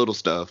talking about little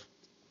stuff,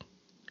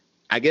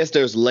 I guess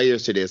there's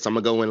layers to this. I'm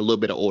gonna go in a little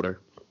bit of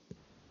order.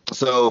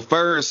 So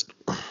first,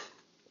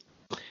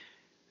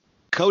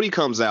 Cody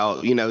comes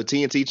out,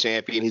 TNT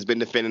champion. He's been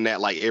defending that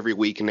like every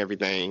week and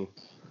everything.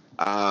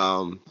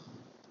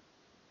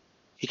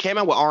 He came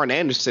out with Arn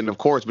Anderson, of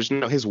course, but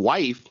his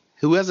wife,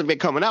 who hasn't been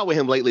coming out with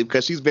him lately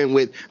because she's been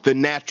with the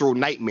Natural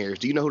Nightmares.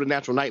 Do you know who the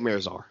Natural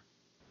Nightmares are?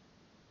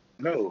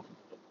 No.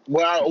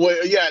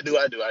 Well, yeah, I do.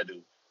 I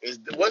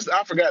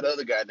forgot the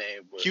other guy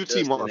name.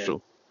 QT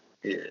Marshall.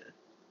 Yeah.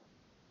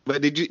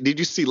 But did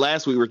you see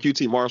last week where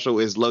QT Marshall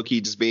is low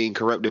key just being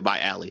corrupted by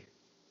Allie?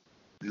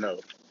 No.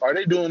 Are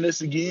they doing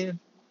this again?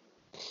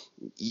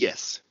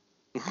 Yes.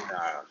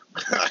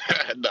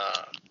 Nah.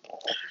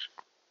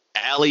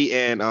 Allie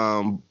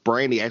and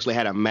Brandy actually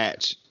had a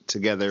match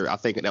together. I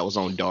think that was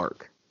on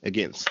Dark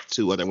against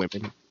two other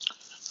women.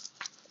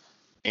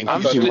 And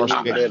QT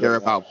Marshall didn't care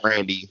about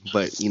Brandy,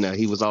 but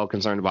he was all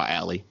concerned about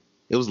Allie.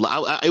 It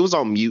was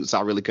on mute, so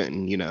I really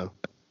couldn't, and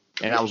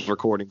I was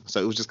recording,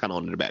 so it was just kind of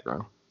on in the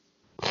background.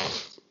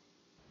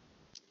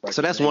 Like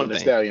so that's one thing.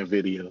 Stallion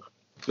video,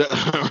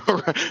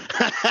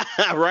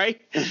 right?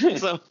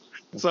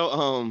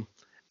 So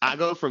I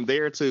go from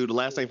there to the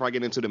last thing before I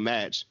get into the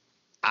match.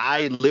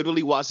 I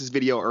literally watched this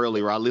video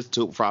earlier. I listened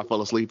to it before I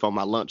fell asleep on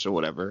my lunch or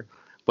whatever.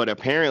 But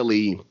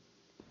apparently,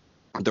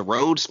 the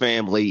Rhodes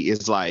family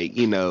is like,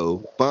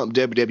 bump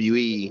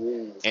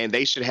WWE, and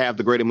they should have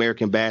the Great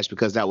American Bash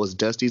because that was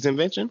Dusty's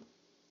invention.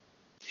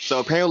 So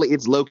apparently,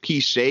 it's low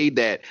key shade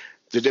that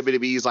the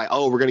WWE is like,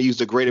 oh, we're going to use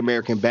the Great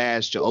American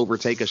Bash to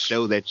overtake a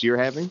show that you're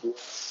having.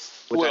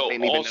 Well,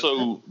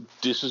 also,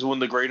 this is when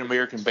the Great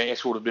American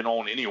Bash would have been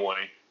on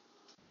anyway.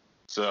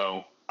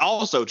 So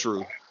also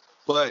true.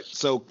 But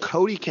so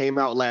Cody came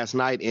out last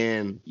night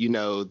in,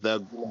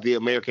 the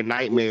American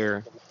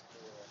Nightmare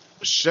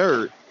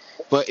shirt,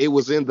 but it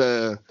was in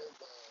the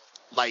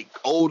like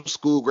old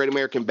school Great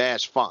American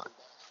Bash font.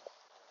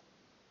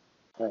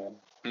 I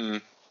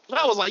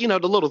was like, the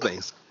little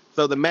things.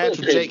 So the match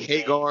with Jake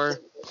Hagar,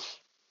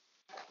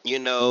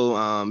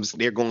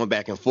 they're going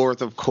back and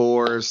forth, of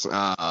course.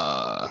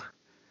 At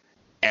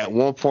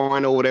one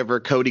point or whatever,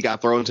 Cody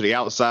got thrown to the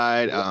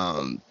outside.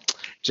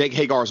 Jake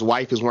Hagar's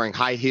wife is wearing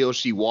high heels.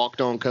 She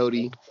walked on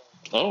Cody.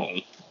 Oh.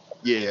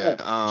 Yeah.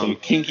 Some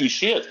kinky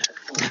shit.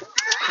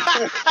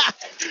 Joe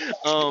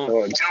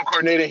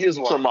Cornette and his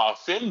wife. Some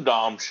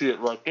femdom shit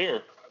right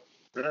there.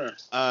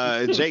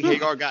 Jake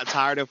Hagar got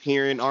tired of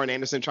hearing Arn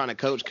Anderson trying to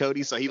coach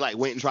Cody, so he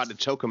went and tried to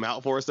choke him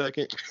out for a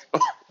second.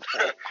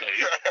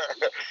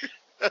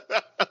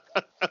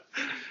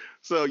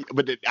 So,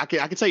 but I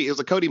can tell you, it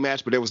was a Cody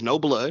match, but there was no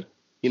blood.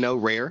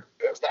 Rare.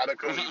 That's not a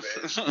Cody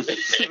match.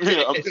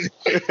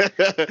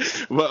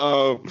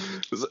 But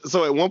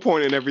so at one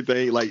point and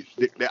everything,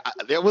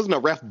 there wasn't a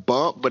ref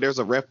bump, but there's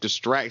a ref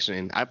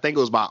distraction. I think it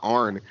was by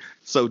Arn.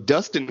 So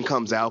Dustin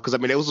comes out because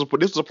this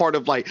was a part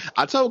of I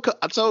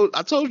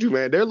told you,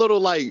 man, their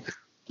little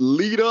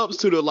lead ups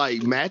to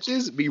the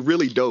matches be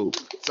really dope.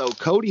 So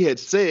Cody had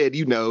said,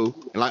 and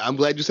I'm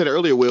glad you said it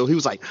earlier, Will. He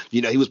was like,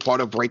 he was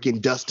part of breaking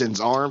Dustin's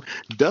arm.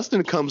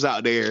 Dustin comes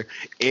out there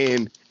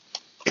and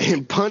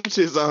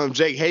punches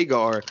Jake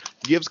Hagar,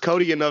 gives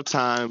Cody enough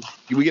time.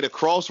 We get a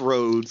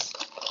crossroads,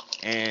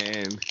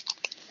 and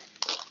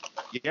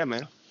yeah,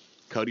 man,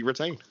 Cody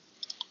retained.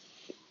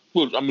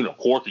 Well, I mean, of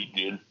course he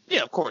did.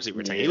 Yeah, of course he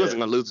retained. He wasn't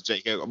gonna lose to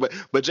Jake Hagar.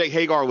 But Jake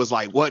Hagar was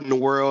like, "What in the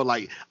world?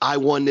 Like, I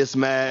won this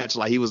match."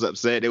 Like, he was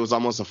upset. It was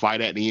almost a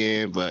fight at the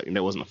end, but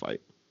there wasn't a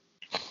fight.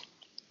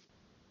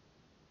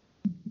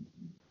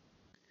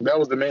 That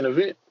was the main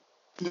event.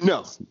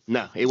 No,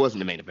 it wasn't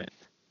the main event.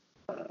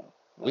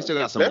 We still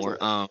got some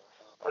more.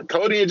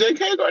 Cody and Jake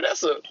Hagar.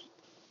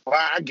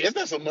 I guess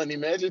that's a money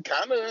match. It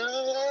kind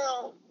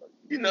of,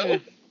 you know.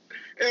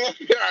 All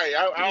right,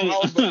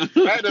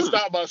 I had to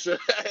stop myself.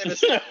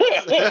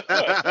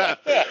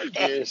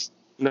 Yes.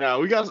 No,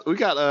 we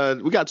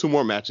got two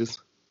more matches.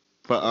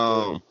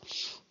 But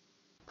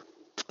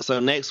so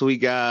next we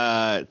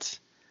got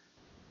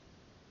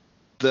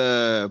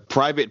the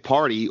Private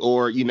Party,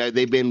 or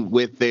they've been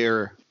with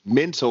their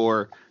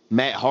mentor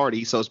Matt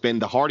Hardy, so it's been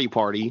the Hardy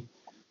Party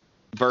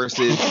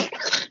versus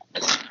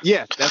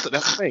yeah, that's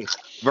the thing.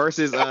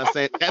 Versus that's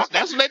what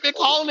they've been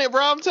calling it,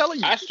 bro. I'm telling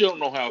you. I still don't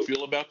know how I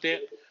feel about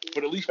that,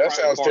 but at least that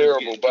sounds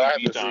terrible. But I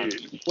have to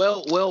see it.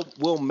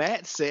 Well,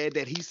 Matt said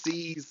that he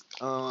sees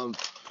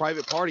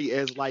Private Party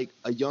as like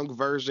a young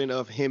version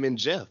of him and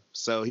Jeff,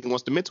 so he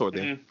wants to mentor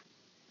them.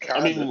 Mm-hmm.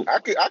 I mean, I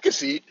could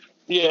see it.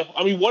 Yeah,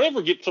 I mean,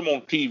 whatever gets them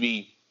on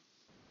TV.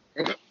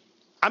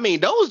 I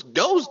mean, those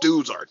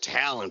dudes are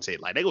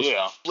talented. Like, they was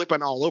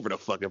flipping all over the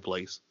fucking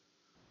place.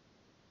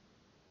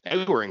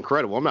 They were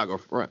incredible. I'm not going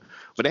to front.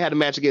 But they had a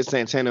match against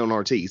Santana and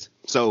Ortiz.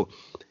 So,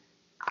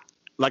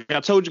 like I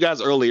told you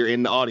guys earlier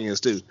in the audience,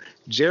 too,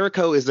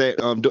 Jericho is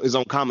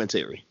on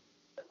commentary.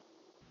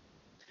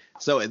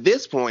 So, at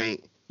this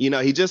point,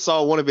 he just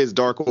saw one of his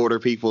Dark Order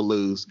people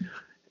lose.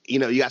 You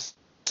got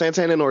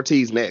Santana and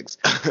Ortiz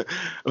next.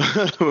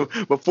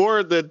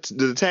 Before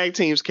the tag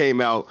teams came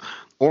out,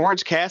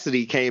 Orange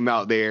Cassidy came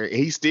out there.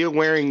 He's still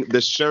wearing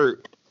the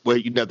shirt. Well,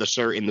 the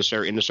shirt in the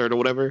shirt in the shirt or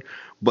whatever.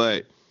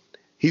 But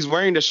he's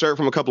wearing the shirt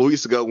from a couple of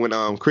weeks ago when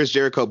Chris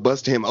Jericho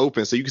busted him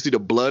open, so you can see the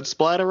blood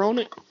splatter on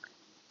it.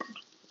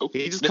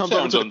 Okay, he just comes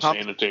over to the top,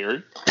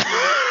 unsanitary.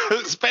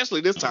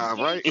 especially this time,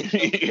 right?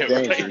 Yeah,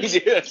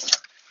 right.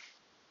 Yes.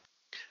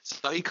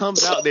 So he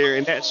comes out there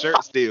in that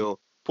shirt still,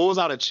 pulls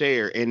out a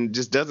chair, and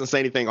just doesn't say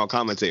anything on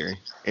commentary.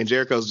 And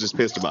Jericho's just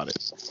pissed about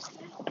it.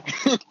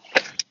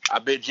 I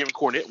bet Jim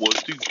Cornette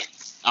was too.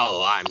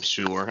 Oh, I'm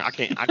sure. I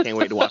can't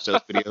wait to watch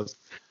those videos.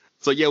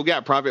 So yeah, we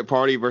got Private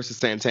Party versus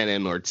Santana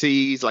and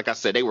Ortiz. Like I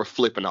said, they were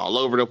flipping all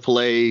over the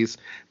place.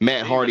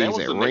 Matt Hardy's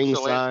at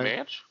ringside.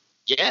 Match?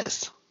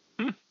 Yes.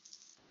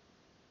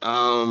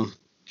 About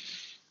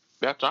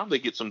time they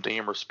get some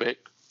damn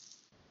respect.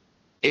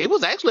 It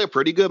was actually a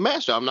pretty good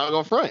match, though. I'm not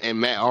gonna front. And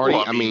Matt Hardy,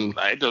 I mean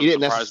he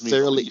didn't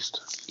necessarily.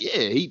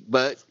 Yeah,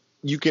 but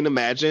you can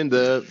imagine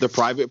the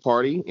Private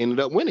Party ended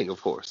up winning,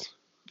 of course.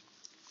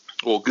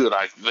 Well, good.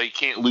 They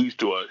can't lose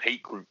to a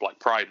hate group like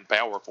Pride and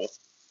Powerful.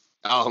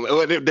 They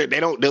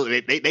don't.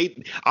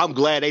 They I'm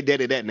glad they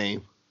did it that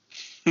name.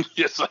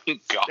 Yes,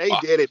 thank God. They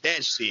did it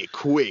that shit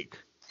quick.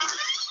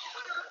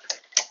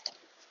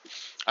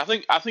 I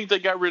think they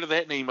got rid of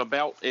that name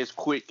about as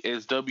quick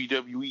as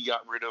WWE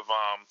got rid of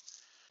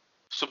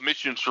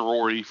Submission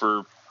Sorority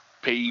for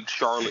Paige,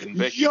 Charlotte, and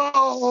Becky.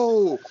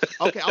 Yo!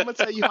 Okay, I'm going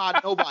to tell you how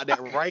I know about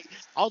that, right?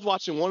 I was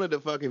watching one of the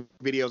fucking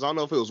videos. I don't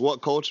know if it was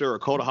What Culture or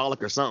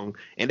Cultaholic or something.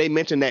 And they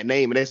mentioned that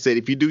name. And they said,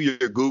 if you do your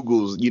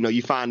Googles,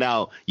 you find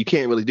out you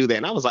can't really do that.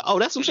 And I was like, oh,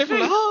 that's some shit from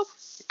the Hub?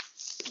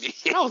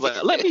 I was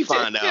like, let me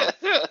find out.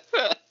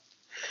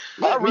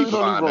 I really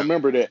don't even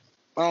remember that.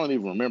 I don't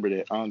even remember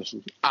that,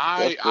 honestly.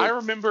 I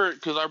remember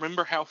because I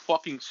remember how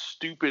fucking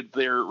stupid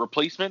their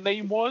replacement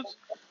name was.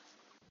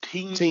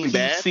 Team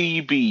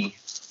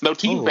PCB. No,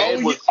 Team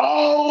Bad was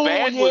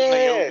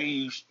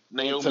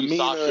Naomi,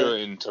 Sasha,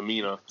 and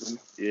Tamina.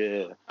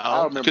 Yeah,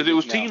 I remember because it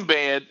was Team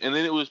Bad, and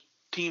then it was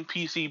Team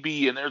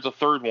PCB, and there's a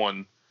third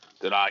one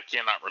that I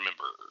cannot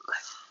remember.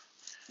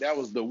 That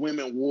was the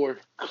Women War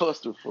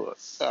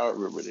clusterfuck. I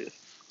remember this.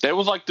 That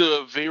was like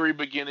the very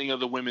beginning of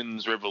the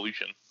women's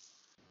revolution.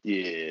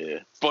 Yeah,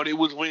 but it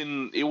was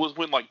when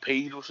like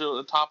Paige was still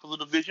at the top of the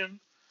division,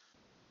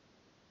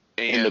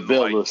 and the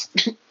Bellas.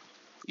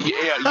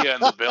 Yeah,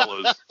 and the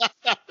Bellas.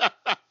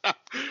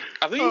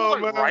 I think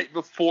it was right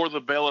before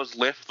the Bellas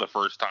left the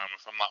first time,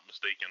 if I'm not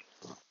mistaken.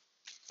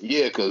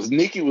 Yeah, because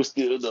Nikki was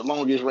still the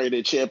longest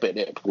rated champ at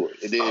that point.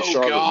 And then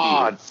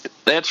Charlotte did.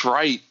 That's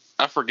right.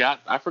 I forgot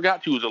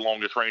she was the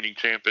longest reigning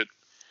champ at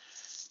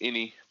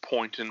any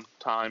point in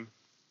time.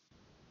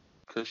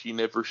 Because she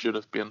never should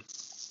have been.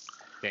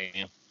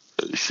 Damn.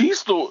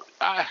 She's the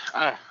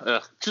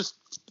just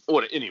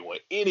what anyway.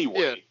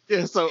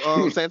 Yeah.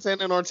 So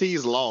Santana and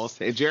Ortiz lost,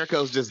 and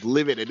Jericho's just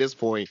livid at this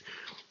point.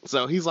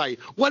 So he's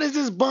like, "What is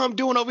this bum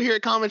doing over here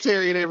at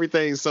commentary and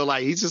everything?" So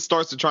like he just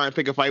starts to try and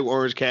pick a fight with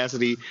Orange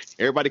Cassidy.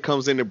 Everybody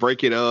comes in to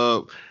break it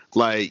up.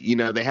 Like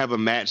they have a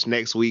match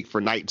next week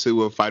for night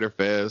 2 of Fyter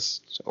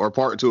Fest or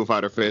part 2 of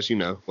Fyter Fest.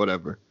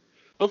 Whatever.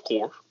 Of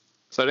course.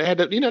 So they had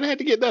to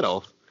get that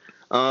off.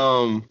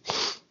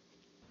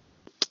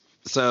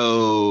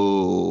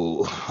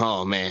 So,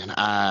 oh man,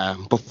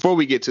 before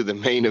we get to the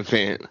main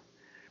event,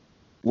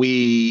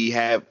 we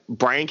have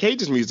Brian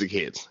Cage's music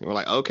hits. And we're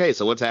like, okay,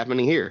 so what's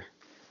happening here?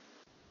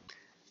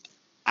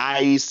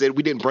 I said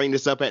we didn't bring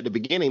this up at the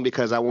beginning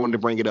because I wanted to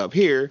bring it up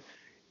here.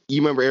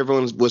 You remember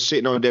everyone was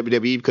shitting on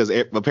WWE because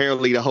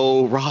apparently the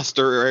whole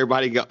roster or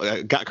everybody got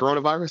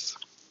coronavirus.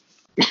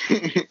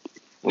 It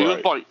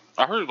was like,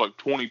 I heard it was like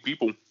 20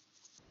 people,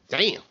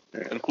 Damn.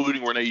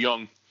 including Renee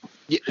Young.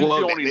 Yeah, She's the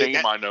only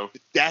name I know.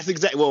 That's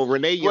exactly. Well,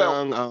 Renee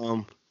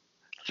Young.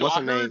 What's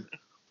her name?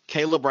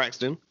 Kayla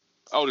Braxton.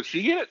 Oh, did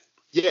she get it?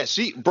 Yeah,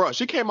 she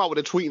came out with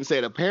a tweet and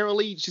said,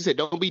 apparently, she said,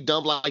 don't be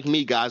dumb like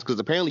me, guys, because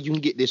apparently you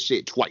can get this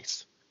shit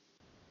twice.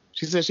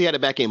 She said she had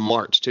it back in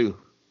March, too.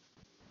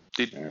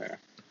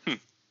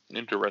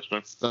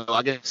 Interesting. So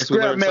I guess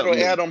Scrap Metal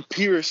Adam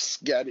Pearce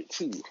got it,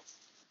 too.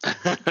 As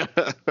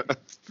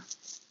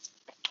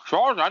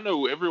far as I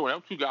know, everyone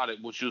else who got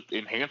it was just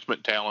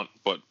enhancement talent,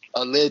 but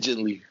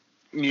allegedly.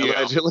 Yeah.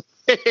 Allegedly.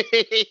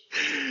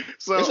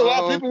 So there's a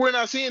lot of people we're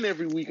not seeing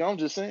every week. I'm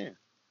just saying.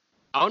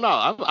 Oh no,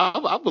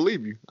 I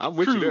believe you. I'm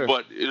with you there.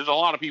 But there's a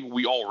lot of people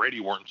we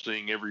already weren't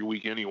seeing every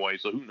week anyway.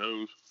 So who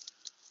knows?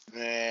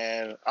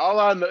 Man, all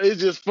I know,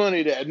 it's just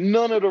funny that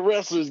none of the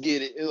wrestlers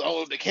get it.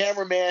 Oh, the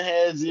cameraman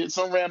has it,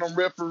 some random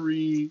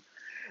referee,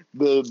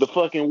 the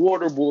fucking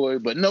water boy,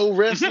 but no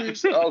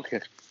wrestlers.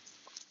 Okay,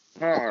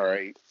 all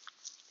right.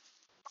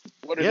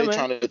 What are they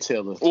trying to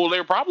tell us? Well,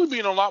 they're probably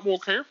being a lot more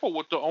careful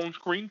with the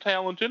on-screen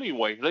talent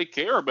anyway. They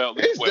care about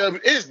them.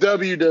 It's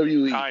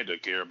WWE. Kind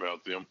of care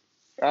about them.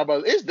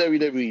 It's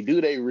WWE.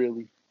 Do they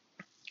really?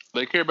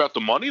 They care about the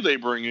money they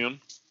bring in.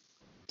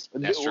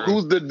 That's true.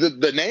 Who's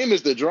the name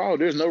is the draw.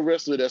 There's no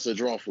wrestler that's a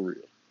draw for real.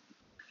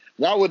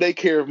 Why would they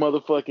care if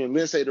motherfucking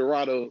Lince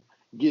Dorado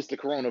gets the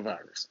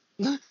coronavirus?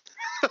 Yeah,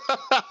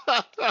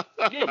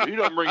 but he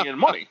doesn't bring in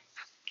money.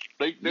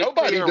 They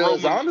Nobody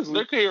does, honestly.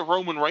 They care if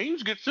Roman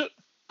Reigns gets it.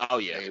 Oh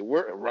yeah, hey,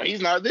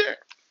 he's not there.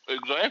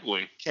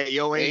 Exactly.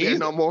 KO ain't there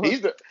no more.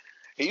 He's the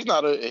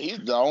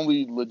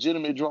only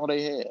legitimate draw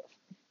they have.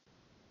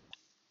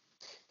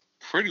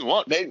 Pretty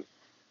much.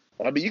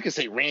 I mean, you can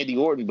say Randy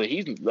Orton, but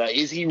he's like,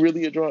 is he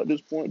really a draw at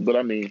this point? But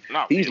I mean,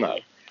 he's not.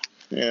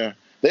 Yeah,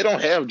 they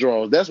don't have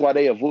draws. That's why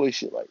they avoid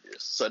shit like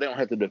this, so they don't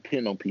have to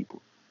depend on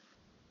people.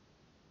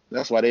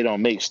 That's why they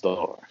don't make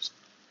stars.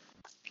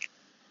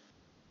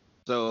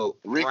 So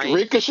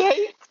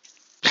Ricochet.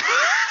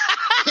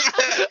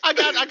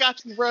 I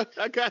got you, bro.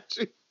 I got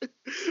you.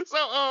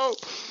 So,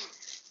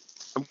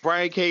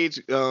 Brian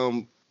Cage,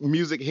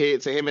 music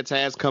hits, and him and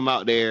Taz come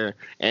out there,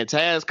 and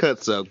Taz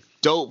cuts a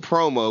dope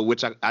promo,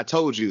 which I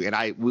told you,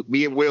 and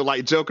me and Will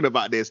like joking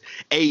about this.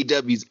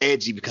 AEW's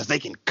edgy because they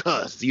can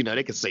cuss, you know,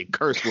 they can say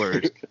curse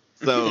words.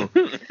 So,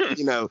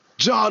 you know,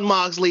 John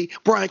Moxley,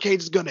 Brian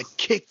Cage is gonna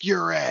kick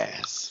your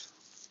ass.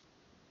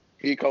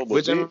 He called the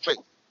bitch.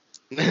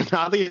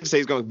 I think he say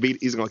he's gonna beat.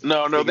 He's gonna.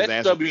 No,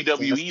 that's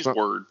WWE's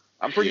word.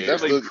 I'm pretty sure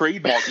they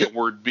trademarked that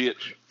word,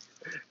 bitch.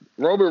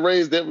 Roman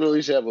Reigns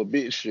definitely should have a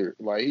bitch shirt.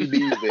 Like, he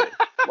needs that.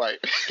 Like,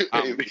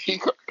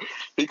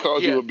 he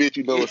calls you a bitch,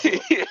 you know it's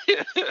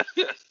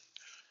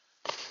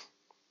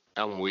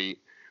I'm weak.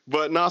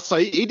 But no, so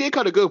he did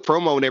cut a good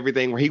promo and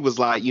everything where he was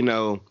like, you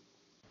know,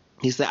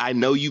 he said, I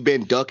know you've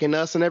been ducking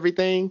us and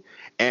everything.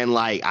 And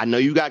like, I know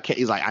you got,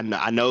 he's like,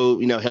 I know,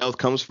 you know, health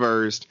comes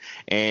first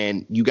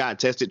and you got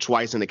tested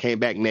twice and it came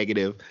back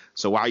negative.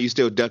 So why are you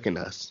still ducking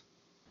us?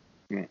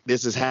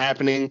 This is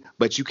happening,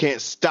 but you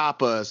can't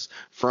stop us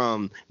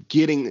from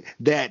getting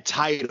that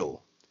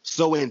title.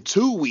 So in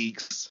 2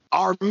 weeks,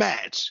 our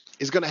match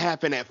is going to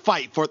happen at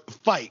Fight for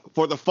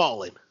the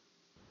Fallen.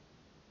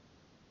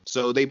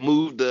 So they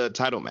moved the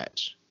title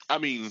match. I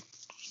mean,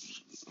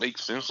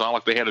 makes sense. Not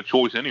like they had a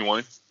choice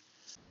anyway.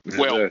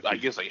 Well, I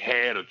guess they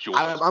had a choice.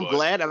 I'm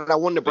glad, and I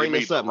wanted to bring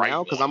this up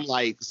now because one. I'm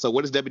like, so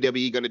what is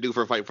WWE going to do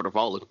for a Fight for the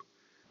Fallen?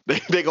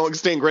 They going to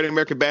extend Great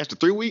American Bash to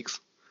 3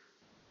 weeks?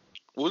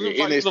 Wasn't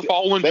Fight for the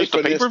Fallen just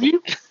a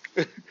pay-per-view?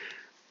 No,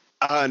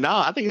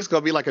 I think it's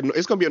gonna be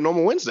it's gonna be a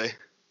normal Wednesday.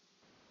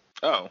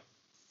 Oh,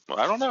 well,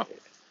 I don't know.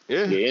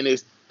 Yeah, and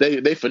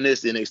they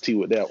finessed NXT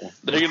with that one.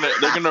 They're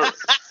gonna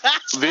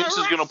Vince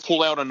is gonna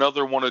pull out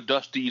another one of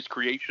Dusty's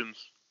creations.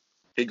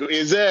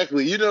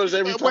 Exactly. You notice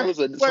every time it's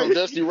some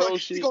Dusty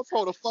Rhodes shit. He's gonna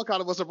throw the fuck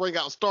out of us and bring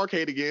out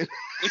Starrcade again.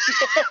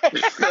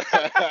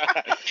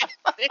 That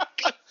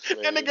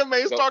nigga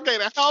made Starrcade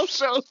a house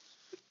show.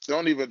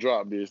 Don't even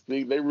drop this.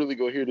 They really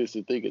go hear this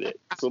and think of that.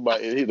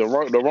 Somebody, the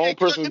wrong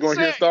person's going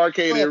to hear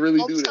Starrcade and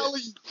really do that.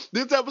 Telling you,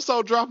 this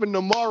episode dropping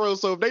tomorrow,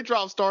 so if they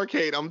drop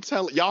Starrcade, I'm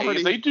telling y'all.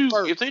 If they do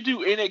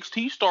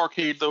NXT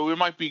Starrcade though, it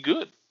might be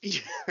good.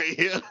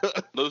 Yeah.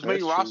 Those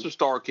main roster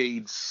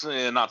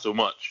Starrcades, not so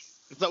much.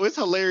 So it's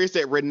hilarious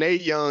that Renee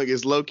Young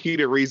is low key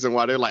the reason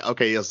why they're like,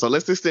 okay, so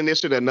let's extend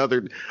this shit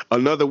another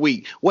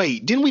week.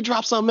 Wait, didn't we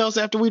drop something else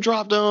after we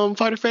dropped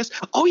Fighter Fest?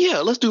 Oh yeah,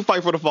 let's do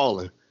Fight for the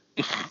Fallen.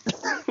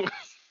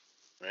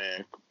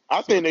 Man,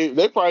 I think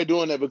they probably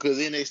doing that because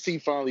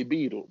NXT finally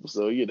beat them.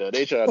 So, you know,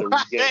 they try to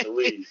regain the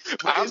lead.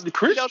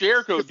 Chris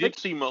Jericho did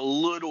seem a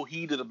little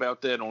heated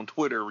about that on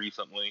Twitter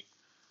recently.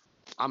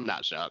 I'm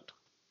not shocked.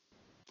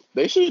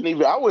 They shouldn't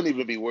even. I wouldn't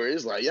even be worried.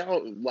 It's like,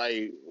 y'all,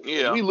 like, we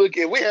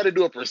had to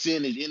do a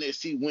percentage.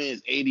 NXT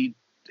wins 85%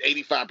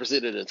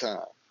 of the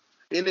time.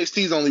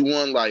 NXT's only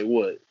won, like,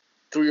 what?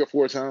 3 or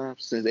 4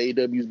 times since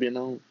AEW's been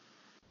on.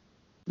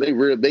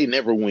 They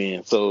never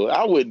win, so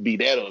I wouldn't be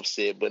that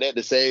upset. But at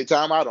the same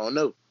time, I don't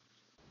know.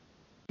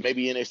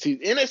 Maybe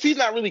NXT's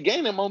not really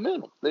gaining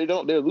momentum. They're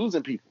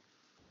losing people.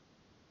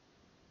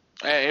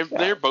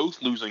 They're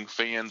both losing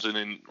fans and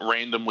then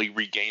randomly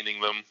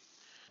regaining them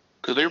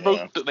because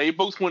they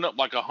both went up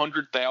like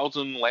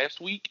 100,000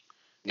 last week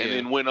and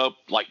then went up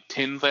like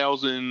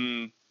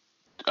 10,000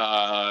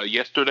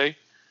 yesterday.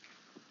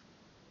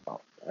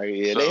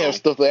 They have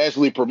stuff to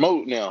actually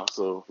promote now,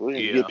 so we're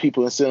gonna give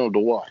people incentive to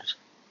watch.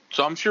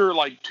 So I'm sure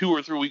like 2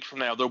 or 3 weeks from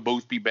now, they'll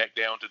both be back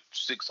down to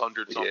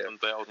 600 something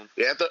thousand.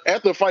 Yeah,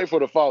 after Fight for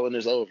the Fallen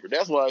is over.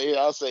 That's why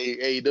I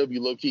say AEW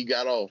low-key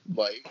got off.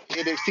 Like,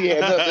 NXT had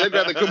nothing. They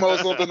got to come up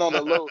with something on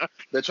the low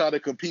to try to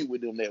compete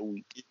with them that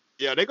week.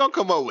 Yeah, they're going to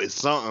come up with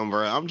something,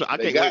 bro. I can't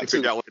wait to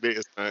figure out what it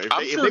is. I'm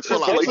sure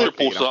Triple H will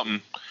pull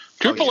something.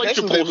 Triple H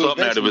will pull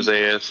something out of his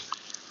ass.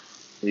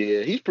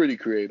 Yeah, he's pretty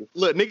creative.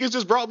 Look, niggas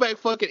just brought back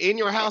fucking In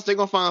Your House. They're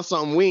going to find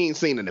something we ain't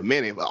seen in a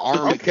minute. But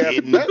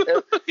Armageddon. They're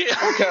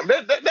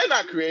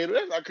not creative.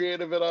 They're not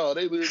creative at all.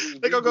 They going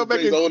to go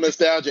back and old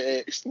nostalgia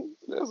acts.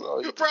 That's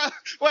all.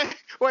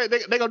 Wait, they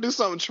going to do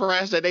something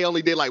trash that they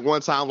only did like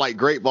one time, like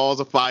Great Balls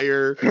of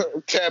Fire.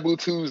 Taboo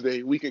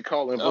Tuesday. We can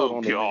call and vote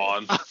on it.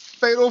 Oh, God.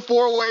 Fatal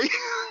 4-Way.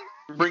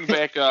 Bring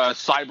back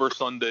Cyber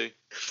Sunday.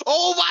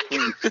 Oh, my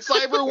God.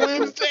 Cyber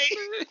Wednesday.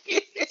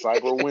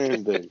 Cyber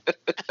Wednesday.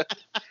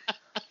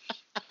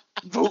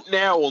 Vote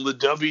now on the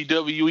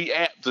WWE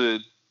app to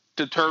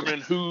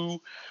determine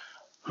who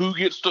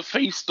gets to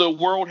face the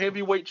World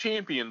Heavyweight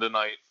Champion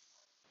tonight.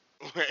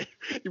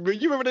 You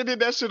remember they did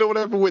that shit or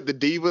whatever with the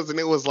Divas, and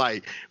it was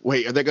like,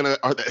 wait, are they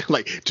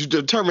like to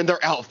determine their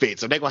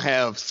outfits? Are they gonna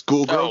have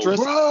schoolgirl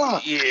dresses?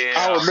 Yeah,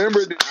 I remember.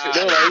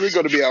 They're like, is it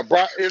gonna be a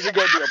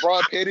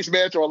broad panties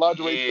match or a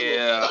lingerie?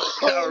 Yeah.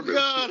 Oh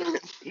God!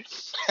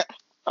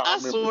 I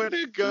swear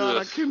to God,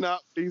 I cannot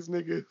these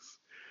niggas.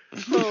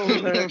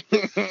 Oh man.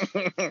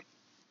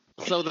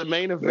 So the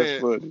main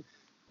event.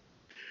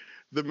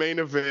 The main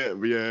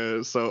event,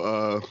 yeah.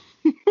 So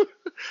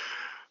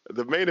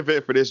the main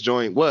event for this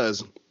joint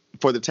was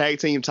for the tag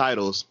team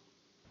titles,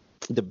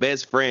 the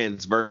Best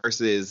Friends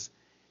versus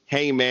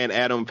Hangman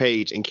Adam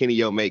Page and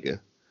Kenny Omega.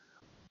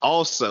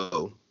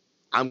 Also,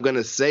 I'm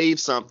gonna save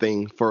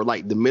something for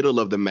like the middle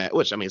of the match,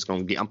 which I mean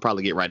I'm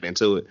probably get right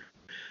into it.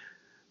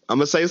 I'm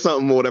gonna say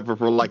something or whatever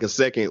for like a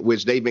second,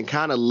 which they've been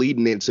kind of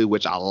leading into,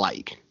 which I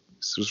like.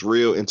 This was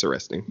real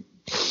interesting.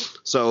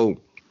 So,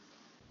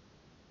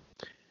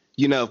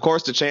 you know, of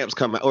course the champs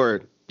come out,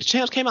 or the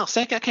champs came out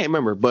second. I can't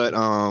remember, but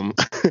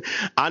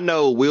I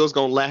know Will's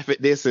gonna laugh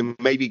at this and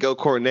maybe go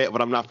Cornette,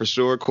 but I'm not for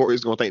sure.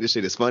 Corey's gonna think this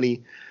shit is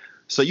funny.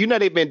 So you know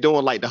they've been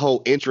doing like the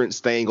whole entrance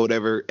thing or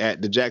whatever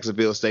at the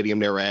Jacksonville stadium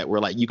they're at, where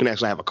like you can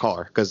actually have a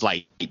car because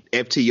like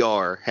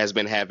FTR has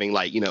been having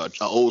like, you know, an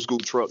old school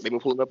truck they've been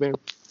pulling up in.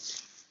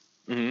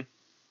 Mm-hmm.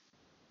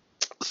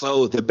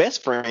 So the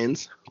Best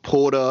Friends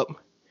pulled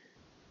up,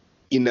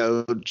 you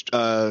know,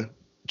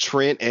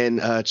 Trent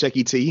and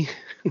Chucky T,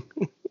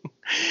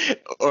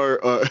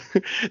 or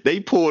they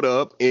pulled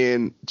up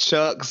in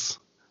Chuck's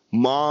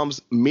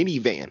mom's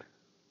minivan,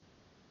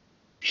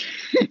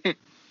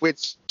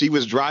 which she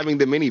was driving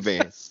the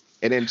minivan,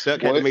 and then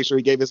Chuck had to make sure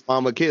he gave his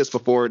mom a kiss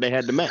before they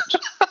had the match.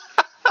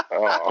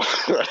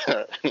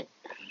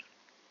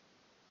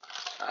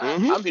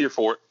 I'm here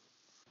for it.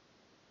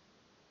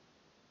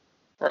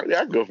 All right,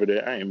 yeah, I go for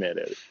that. I ain't mad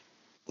at it.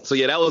 So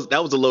yeah, that was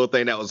a little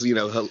thing that was, you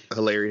know,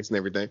 hilarious and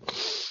everything.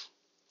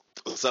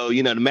 So,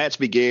 you know, the match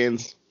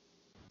begins.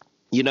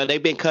 You know,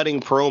 they've been cutting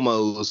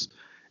promos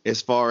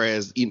as far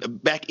as, you know,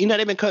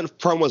 they've been cutting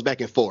promos back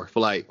and forth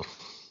for like,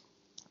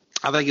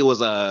 I think it was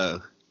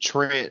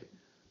Trent.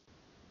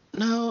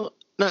 No,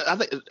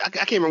 I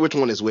can't remember which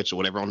one is which or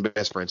whatever on the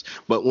Best Friends.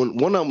 But when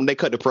one of them, they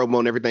cut the promo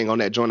and everything on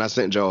that joint I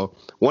sent y'all.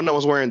 One of them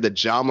was wearing the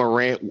Ja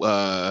Morant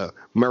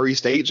Murray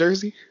State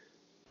jersey.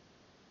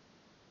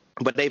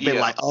 But they've been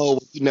like, oh,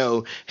 you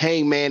know,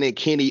 Hangman and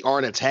Kenny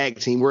aren't a tag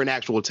team. We're an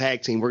actual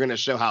tag team. We're going to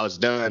show how it's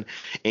done.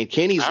 And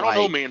Kenny's I don't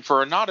know, man.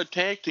 For not a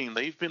tag team,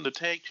 they've been the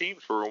tag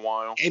teams for a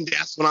while. And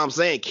that's what I'm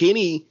saying.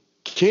 Kenny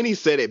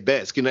said it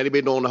best. You know, they've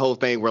been doing the whole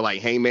thing where, like,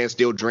 Hangman's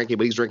still drinking,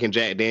 but he's drinking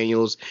Jack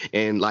Daniels.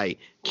 And, like,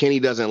 Kenny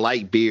doesn't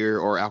like beer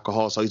or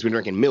alcohol, so he's been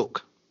drinking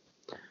milk.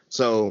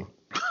 So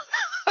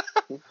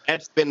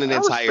that's been an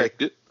entire...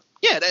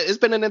 Yeah, it's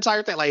been an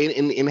entire thing. Like,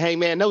 and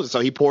Hangman knows it, so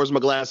he pours him a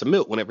glass of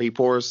milk whenever he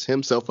pours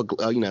himself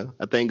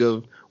a thing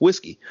of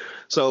whiskey.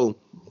 So,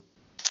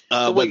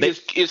 so wait,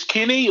 is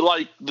Kenny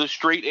like the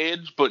straight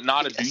edge, but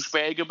not a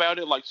douchebag about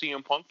it, like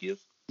CM Punk is?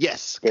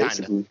 Yes, kind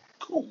of.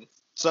 Cool.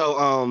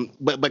 So,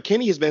 but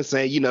Kenny has been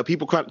saying, you know,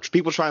 people try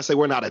to say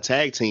we're not a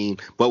tag team,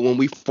 but when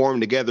we form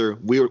together,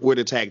 we're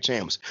the tag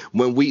champs.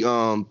 When we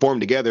form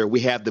together, we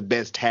have the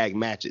best tag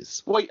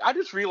matches. Wait, I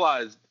just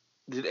realized.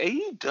 Did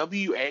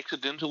AEW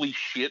accidentally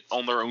shit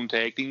on their own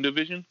tag team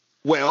division?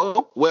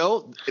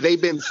 Well, they've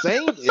been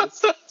saying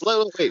this.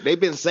 Wait, they've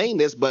been saying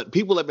this, but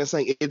people have been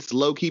saying it's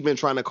low-key been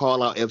trying to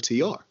call out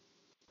FTR.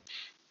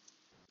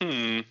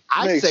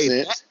 I'd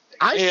say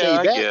I Yeah, say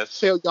I that. guess.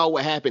 Tell y'all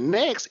what happened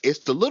next. It's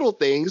the little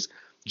things.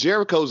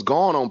 Jericho's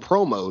gone on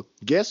promo.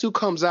 Guess who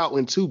comes out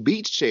in 2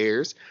 beach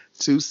chairs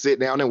to sit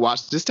down and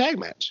watch this tag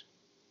match?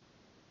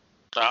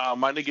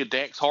 My nigga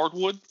Dax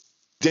Hardwood.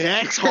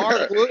 Dax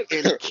Hardwood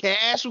and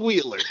Cash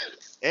Wheeler.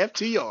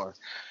 FTR.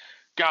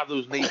 God,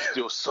 those names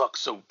still suck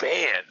so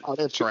bad. Oh,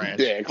 that's trash.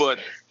 Dax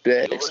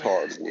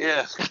Hardwood.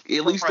 Yeah,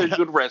 at least they're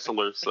good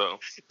wrestlers. So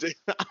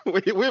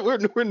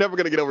we're never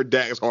gonna get over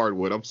Dax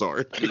Hardwood. I'm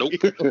sorry. Nope.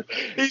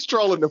 He's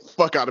trolling the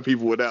fuck out of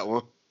people with that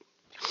one.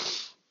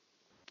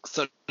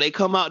 So they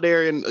come out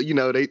there and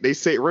they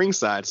sit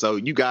ringside. So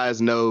you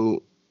guys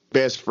know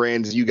Best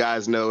Friends. You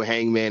guys know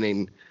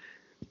Hangman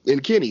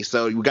and Kenny.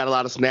 So we got a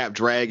lot of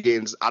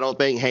Snapdragons. I don't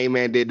think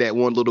Hangman did that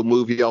one little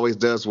move he always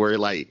does where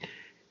like.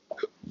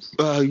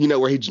 Where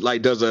he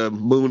like does a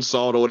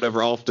moonsault or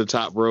whatever off the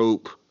top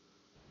rope.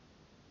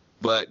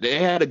 But they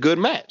had a good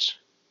match.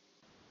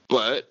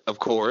 But of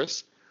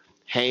course,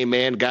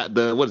 Heyman got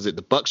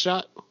the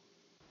buckshot.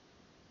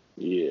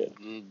 Yeah,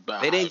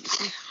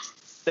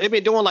 They've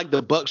been doing like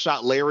the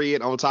buckshot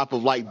lariat on top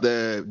of like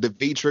the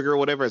V trigger or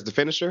whatever as the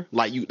finisher.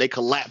 Like they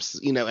collapse,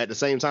 at the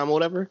same time or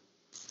whatever.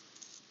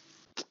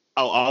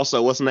 Oh,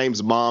 also, what's the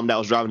name's mom that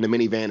was driving the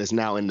minivan is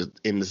now in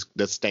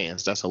the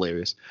stands. That's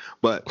hilarious.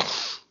 But.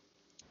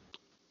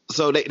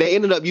 So they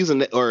ended up using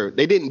that, or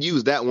they didn't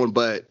use that one,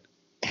 but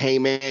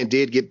Heyman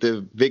did get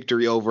the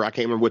victory over, I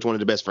can't remember which one of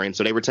the Best Friends,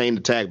 so they retained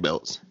the tag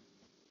belts.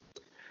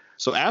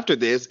 So after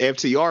this,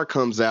 FTR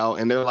comes out,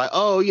 and they're like,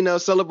 oh,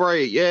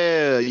 celebrate,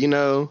 yeah, even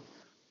though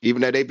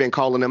they've been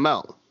calling them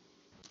out.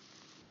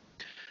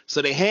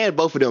 So they had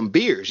both of them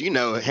beers,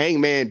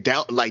 Hangman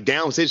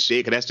downs his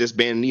shit, because that's just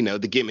been,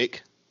 the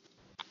gimmick.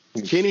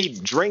 Kenny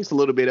drinks a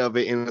little bit of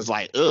it, and is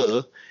like,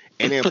 and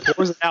then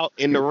pours it out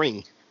in the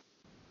ring.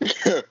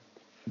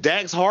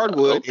 Dax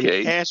Hardwood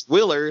and Cash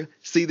Wheeler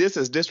see this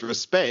as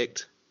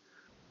disrespect,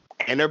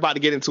 and they're about to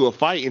get into a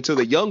fight until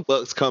the Young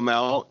Bucks come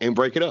out and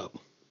break it up.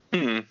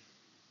 I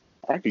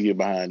could get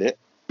behind it.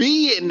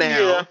 Be it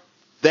now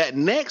that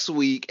next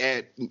week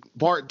at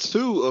part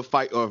 2 of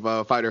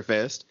Fyter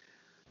Fest,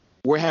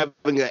 we're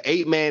having an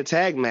 8-man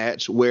tag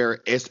match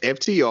where it's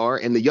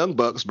FTR and the Young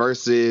Bucks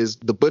versus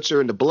the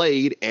Butcher and the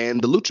Blade and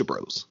the Lucha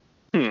Bros.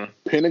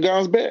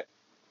 Pentagon's back.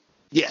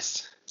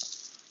 Yes.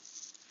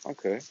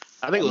 Okay.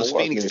 I think it was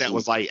Phoenix that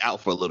was like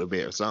out for a little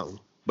bit or something.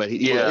 But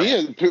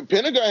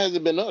Pentagon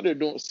hasn't been up there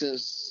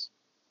since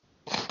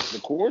the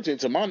quarantine,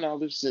 to my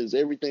knowledge, since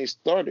everything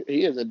started.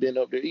 He hasn't been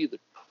up there either.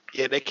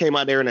 Yeah, they came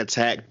out there and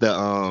attacked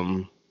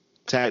the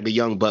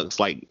Young Bucks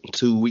like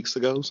 2 weeks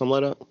ago, something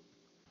like that.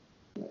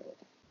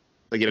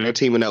 Like they're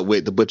teaming up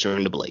with the Butcher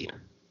and the Blade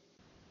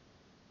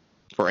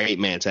for an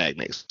 8-man tag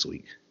next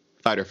week.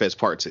 Fyter Fest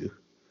Part 2.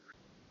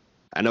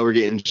 I know we're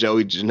getting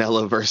Joey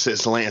Janela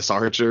versus Lance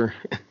Archer.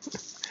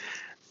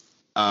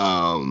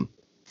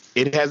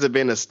 It hasn't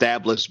been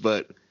established,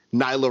 but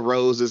Nyla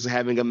Rose is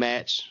having a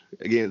match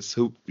against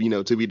who,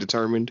 to be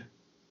determined.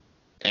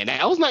 And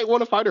that was night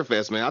 1 of Fyter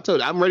Fest, man. I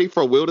told you, I'm ready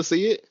for Will to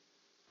see it.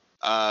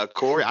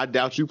 Corey, I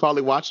doubt you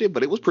probably watch it,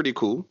 but it was pretty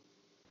cool.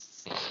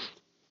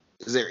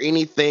 Is there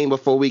anything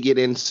before we get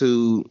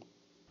into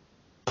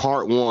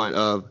part 1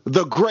 of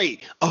the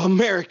Great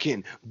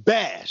American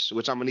Bash,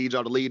 which I'm gonna need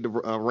y'all to lead the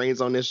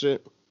reins on this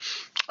shit?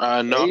 No.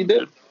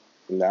 AEW?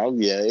 No,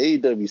 yeah,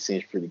 AEW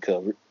seems pretty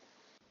covered.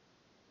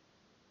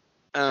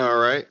 All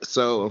right,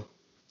 so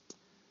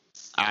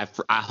I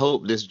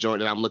hope this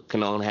joint that I'm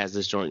looking on has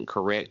this joint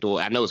correct. Well,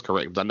 I know it's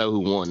correct because I know who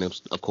won,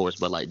 of course,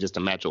 but like just a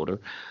match order.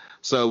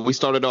 So we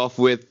started off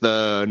with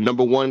the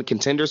number 1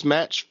 contenders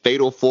match,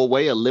 Fatal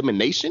 4-Way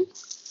Elimination.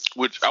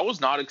 Which I was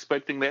not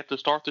expecting that to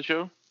start the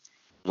show.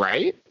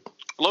 Right?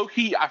 Low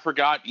key, I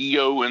forgot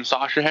Io and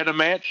Sasha had a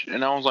match,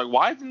 and I was like,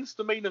 why isn't this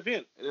the main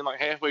event? And then like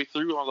halfway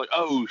through, I was like,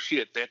 oh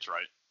shit, that's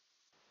right.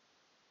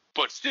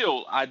 But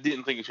still, I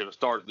didn't think it should have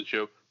started the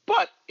show.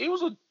 But it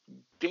was a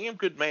damn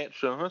good match,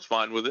 so that's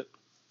fine with it.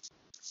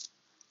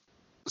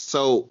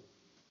 So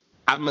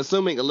I'm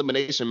assuming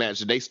elimination match,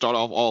 did they start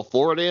off all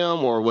 4 of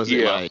them, or was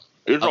it like...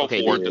 It was all 4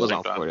 it was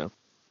all 4 of them.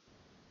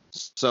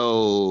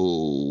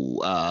 So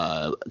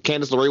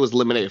Candice LeRae was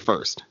eliminated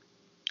first.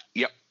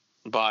 Yep.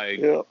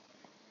 By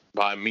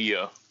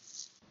Mia.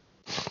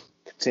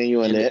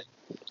 Continuing that.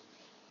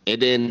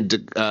 And then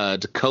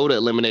Dakota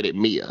eliminated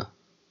Mia.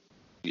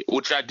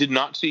 Which I did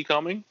not see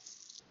coming.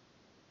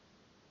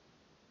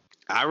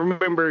 I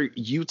remember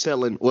you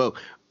telling... Well,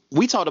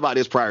 we talked about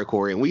this prior,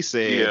 Corey, and we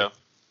said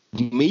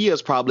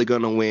Mia's probably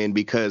going to win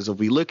because if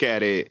we look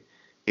at it,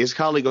 it's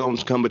probably going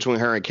to come between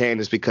her and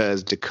Candice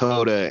because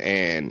Dakota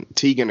and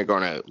Tegan are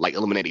going to like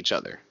eliminate each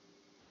other.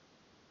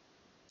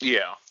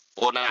 Yeah.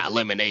 Well, not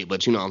eliminate,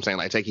 but you know what I'm saying,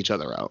 like take each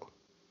other out.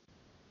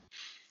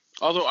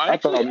 Although I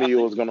thought Mia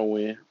was going to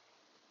win.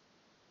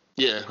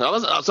 Yeah.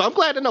 So I'm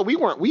glad to know we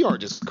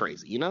aren't just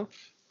crazy,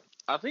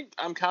 I think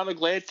I'm kind of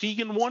glad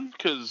Tegan won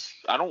because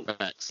I don't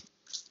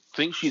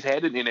think she's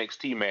had an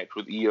NXT match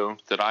with Io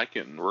that I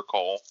can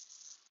recall.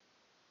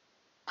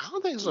 I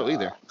don't think so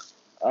either.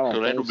 So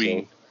that'll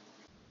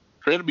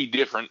be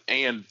different,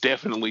 and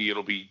definitely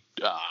it'll be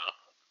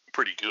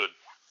pretty good.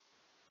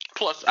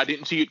 Plus, I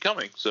didn't see it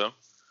coming, so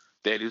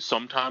that is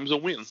sometimes a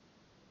win.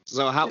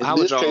 So how In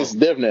would this y'all? case,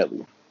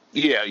 definitely.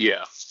 Yeah,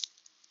 yeah.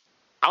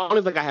 I don't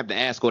even think I have to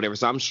ask or whatever.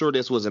 So I'm sure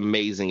this was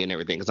amazing and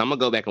everything because I'm gonna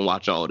go back and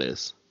watch all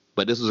this.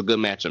 But this was a good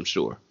match, I'm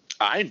sure.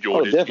 I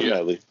enjoyed it.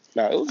 Definitely.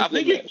 Yeah. No, it was a I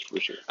good think match for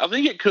sure. I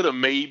think it could have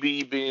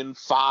maybe been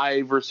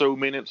 5 or so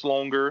minutes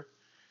longer,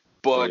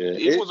 but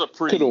Yeah, it was a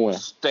pretty coulda won.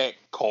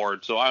 stacked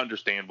card, so I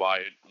understand why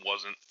it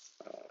wasn't.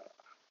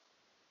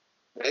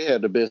 They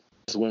had the best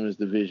women's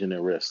division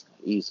in wrestling,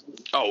 easily.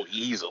 Oh,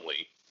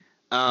 easily.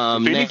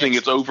 If If anything,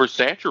 it's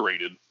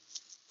oversaturated.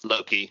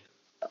 low key.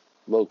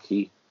 Low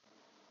key.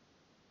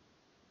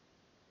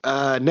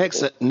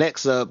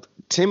 Next up,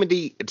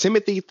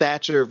 Timothy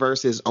Thatcher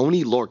versus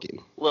Oni Lorcan.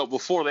 Well,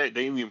 before that,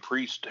 Damian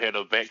Priest had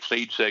a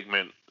backstage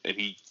segment, and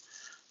he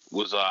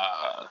was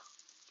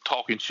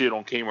talking shit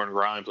on Cameron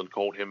Grimes and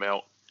called him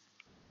out.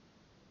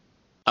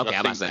 Okay,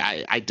 I'm about to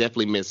say I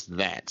definitely missed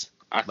that,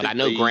 but think I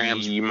know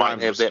Grimes might have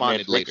that match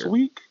responded later. next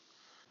week.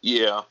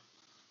 Yeah.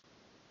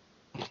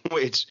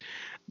 Which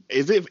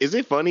is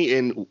it funny?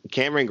 And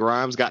Cameron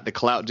Grimes got the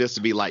clout just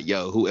to be like,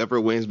 "Yo,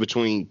 whoever wins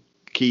between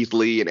Keith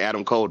Lee and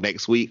Adam Cole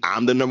next week,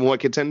 I'm the number one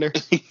contender."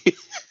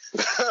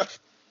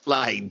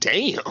 Like,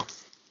 damn.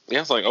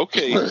 Yeah, it's like,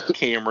 okay,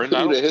 Cameron.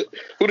 I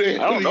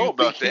don't know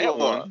about that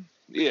one.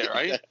 Yeah,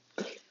 right.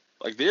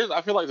 Like,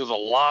 I feel like there's a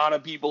lot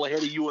of people ahead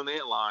of you in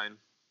that line.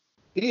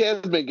 He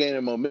has been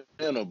gaining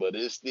momentum, but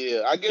it's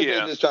still. I guess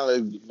they're just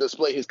trying to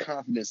display his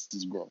confidence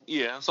is growing.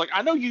 Yeah, it's like,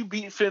 I know you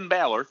beat Finn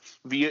Balor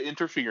via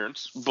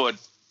interference, but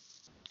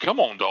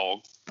come on, dog.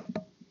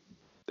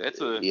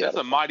 That's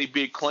a mighty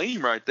big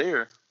claim right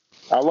there.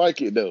 I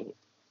like it though.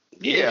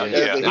 Yeah.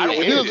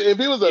 If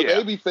he was a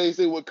baby face,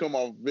 it would come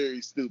off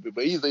very stupid.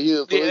 But he's a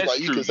heel, so it's like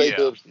you can say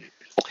dumb shit.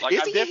 Like,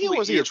 Is he a heel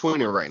or is he a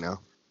tweener right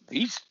now?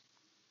 He's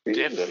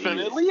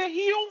definitely a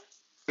heel.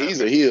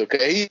 He's a heel.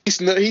 Okay,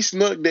 he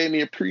snuck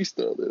Damian Priest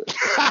the other day.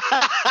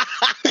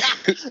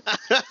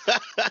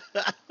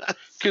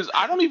 Because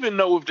I don't even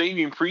know if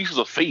Damian Priest is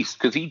a face.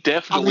 Because he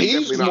definitely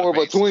he's more of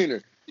a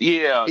tweener.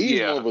 Yeah,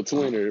 he's more of a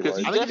tweener. Because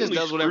he I think he definitely just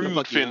does whatever the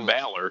screwed fuck he Finn wants.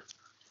 Balor.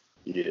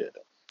 Yeah.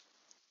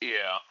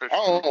 Yeah.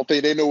 I don't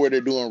think they know what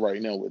they're doing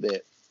right now with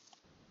that.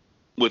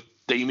 With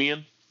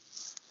Damian?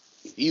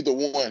 Either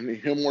one,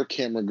 him or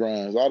Cameron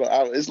Grimes.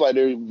 It's like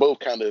they're both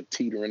kind of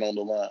teetering on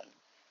the line.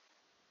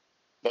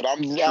 But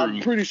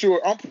I'm pretty sure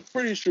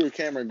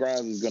Cameron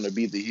Grimes is going to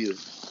be the heel,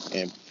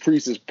 and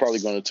Priest is probably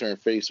going to turn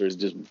face or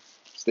just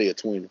stay a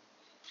tweener.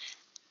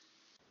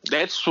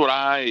 That's what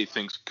I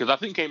think. Because I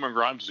think Cameron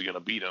Grimes is going to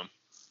beat him.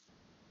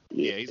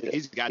 Yeah,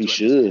 he's got to. He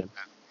should.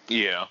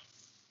 Yeah.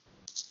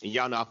 And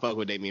y'all know I fuck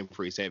with Damian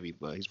Priest heavy,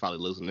 but he's probably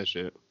losing this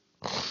shit.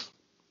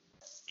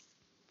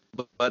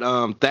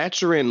 But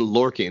Thatcher and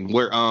Lorcan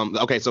were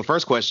okay. So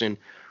first question: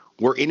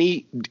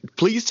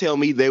 please tell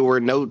me there were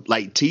no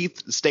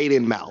teeth stayed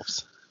in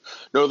mouths?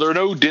 No, there are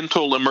no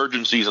dental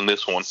emergencies in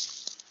this one.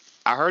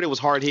 I heard it was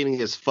hard hitting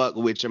as fuck,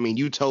 which I mean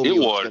you told me it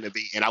was going to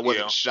be, and I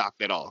wasn't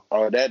shocked at all.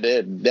 Oh,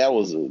 there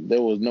was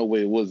no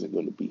way it wasn't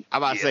going to be.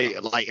 I'm about to say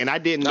and I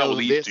didn't know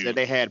that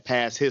they had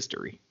past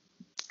history.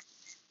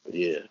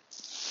 Yeah.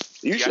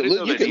 You can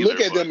look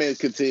at them and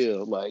could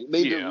tell. Like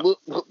they look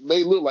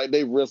like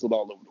they wrestled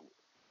all over the world.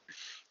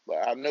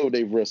 Like I know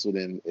they've wrestled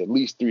in at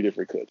least 3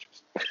 different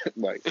countries.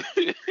 Like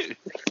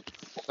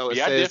so it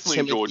I says definitely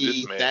enjoyed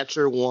this match.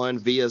 Thatcher won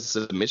via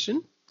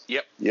submission.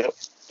 Yep. The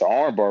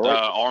armbar,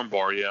 right?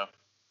 Armbar, yeah.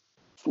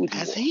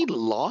 Has he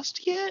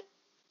lost yet?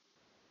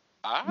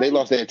 They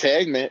lost that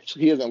tag match.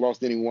 He hasn't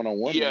lost any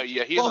one-on-one. Yeah.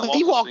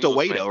 He walked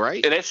away though,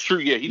 right? Yeah, that's true.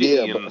 Yeah, he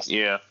did.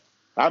 Yeah.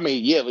 I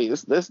mean,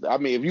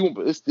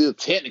 it's still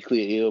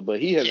technically a L, but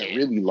he hasn't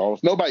really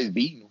lost. Nobody's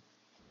beaten him.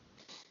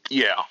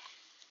 Yeah.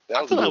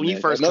 I feel like when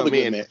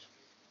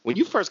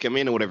you first come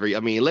in or whatever, I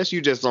mean, unless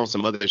you just on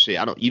some other shit,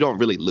 you don't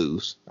really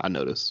lose. I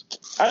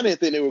noticed. I didn't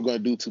think they were going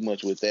to do too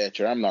much with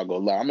Thatcher. I'm not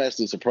going to lie. I'm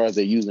actually surprised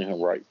they're using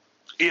him right.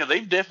 Yeah,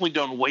 they've definitely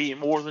done way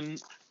more than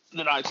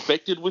I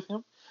expected with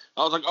him.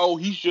 I was like, oh,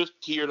 he's just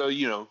here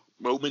to,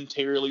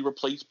 momentarily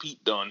replace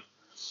Pete Dunne.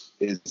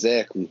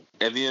 Exactly.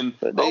 And then,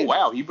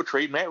 wow, he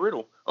betrayed Matt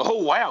Riddle.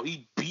 Oh, wow,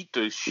 he beat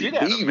the shit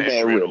out of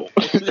Matt Riddle.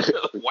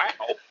 Wow.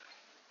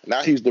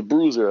 Now he's the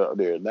bruiser out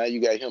there. Now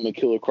you got him and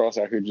Killer Cross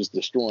out here just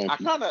destroying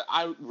people.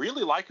 I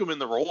really like him in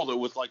the role, though,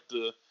 with,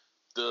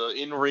 the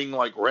in-ring,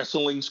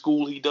 wrestling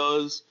school he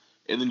does,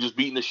 and then just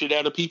beating the shit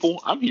out of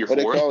people. I'm here for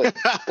it.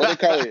 What they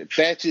call it?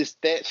 Thatcher's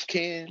Thatch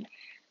Can?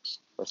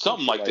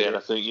 Something like that, I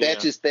think, yeah.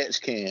 Thatcher's Thatch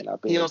Can, I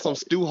think. You know, some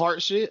Stu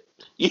Hart shit?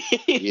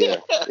 Yeah.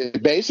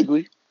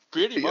 Basically.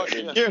 Pretty much,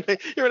 yeah. You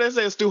hear they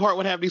say Stu Hart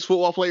would have these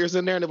football players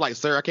in there, and they're like,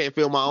 "Sir, I can't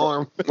feel my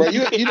arm." Bro,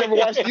 you ain't never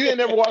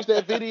watched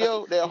that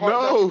video, that Hart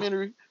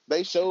documentary?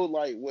 They showed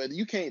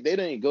you can't. They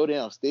didn't go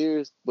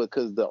downstairs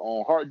because the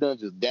Hart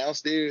Dungeon's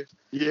downstairs.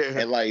 Yeah,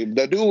 and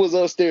the dude was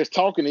upstairs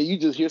talking, and you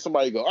just hear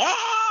somebody go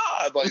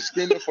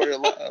screaming for their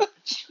life.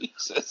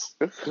 Jesus,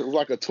 it was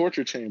like a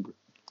torture chamber.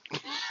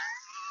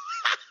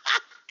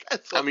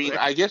 I mean,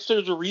 I guess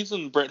there's a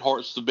reason Bret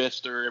Hart's the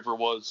best there ever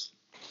was.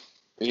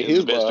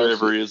 The best there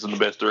ever is and the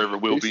best there ever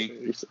will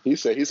be. He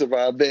said he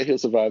survived that, he'll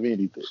survive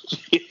anything.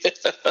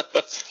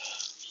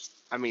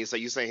 I mean, so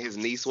you saying his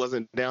niece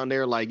wasn't down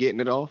there like getting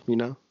it off,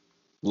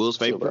 Will's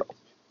favorite?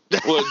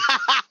 Well,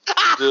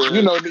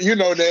 you know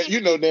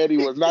that he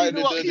was not in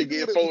the to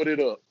get folded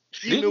up.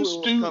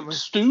 Didn't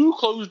Stu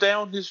close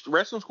down his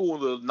wrestling school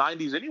in the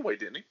 90s anyway,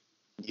 didn't he?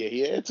 Yeah, he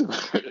had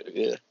to.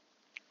 Yeah.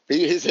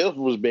 His health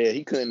was bad.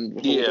 He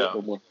couldn't hold up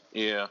no more.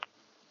 Yeah.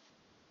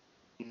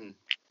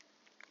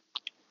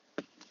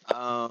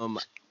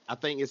 I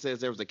think it says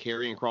there was a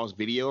Karrion Kross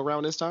video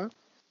around this time.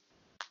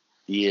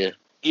 Yeah.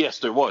 Yes,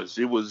 there was.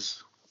 It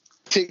was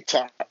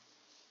TikTok.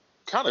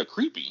 Kind of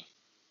creepy.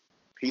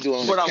 He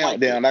doing the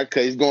countdown.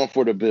 He's going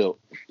for the belt.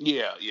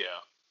 Yeah.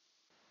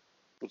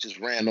 Which is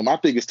random. I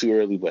think it's too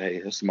early, but hey,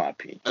 that's my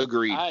opinion.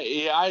 Agreed.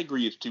 I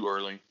agree it's too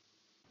early.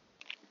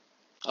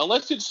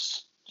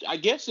 Unless I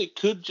guess it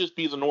could just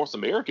be the North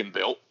American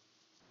belt.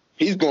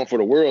 He's going for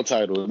the world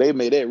title. They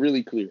made that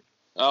really clear.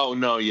 Oh,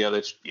 no, you're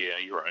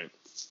right.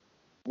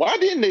 Why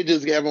didn't they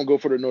just have him go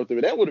for the North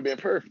American? That would have been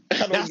perfect.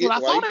 That's what I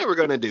thought they were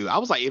going to do. I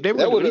was like, if they were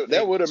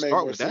that would have made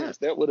more sense.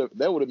 That would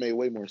have made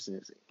way more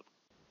sense.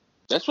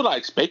 That's what I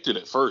expected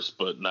at first,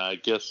 but I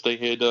guess they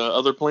had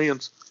other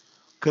plans.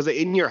 Because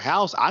in your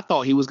house, I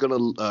thought he was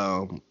going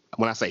to,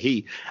 when I say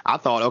he, I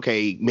thought,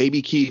 okay,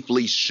 maybe Keith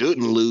Lee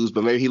shouldn't lose,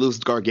 but maybe he loses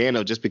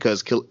Gargano just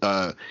because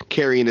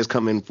Karrion is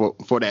coming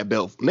for that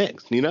belt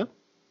next,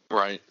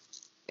 Right.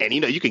 And,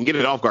 you can get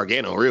it off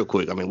Gargano real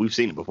quick. I mean, we've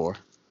seen it before.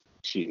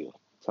 Chill.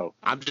 So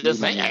I'm just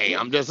saying.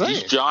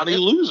 He's Johnny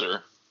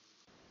Loser.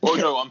 Oh,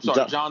 no, I'm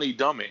sorry, Johnny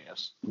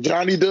Dumbass.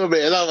 Johnny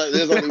Dumbass. I was like,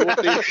 there's only one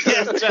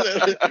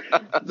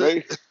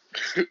thing.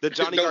 The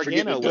Johnny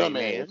Gargano way,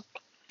 man.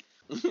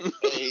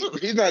 Hey,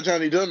 he's not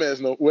Johnny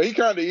Dumbass, no. Well, he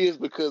kind of is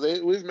because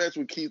his match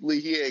with Keith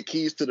Lee, he had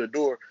keys to the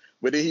door,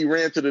 but then he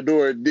ran to the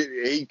door.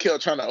 He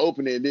kept trying to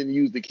open it and didn't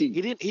use the key.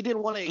 He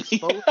didn't want to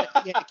expose that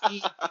he had a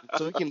key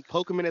so he can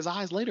poke him in his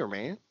eyes later,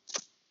 man.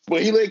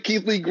 But he let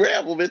Keith Lee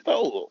grab him and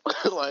throw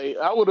him. Like,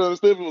 I would have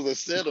understood if it was a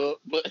setup,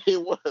 but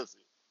it wasn't.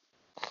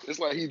 It's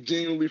like he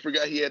genuinely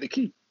forgot he had the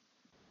key.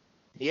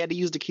 He had to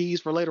use the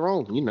keys for later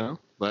on,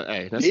 But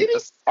hey, I don't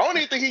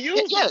even think he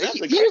used them.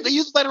 He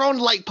used later on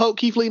to like poke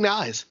Keith Lee in the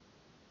eyes.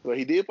 But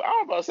he did. I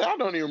was about to say, I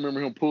don't even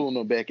remember him pulling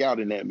them back out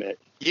in that match.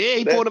 Yeah,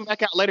 he pulled him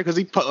back out later because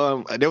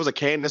there was a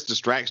Candice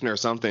distraction or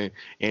something,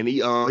 and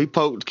he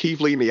poked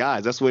Keith Lee in the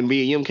eyes. That's when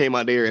me and him came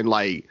out there in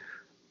like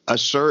a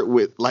shirt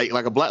with like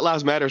a Black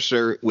Lives Matter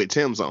shirt with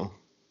Tim's on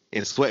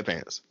and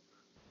sweatpants.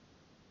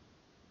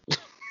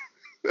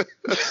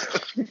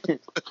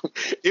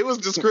 It was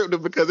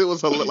descriptive because it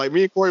was like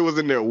me and Corey was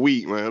in there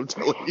weak, man. I'm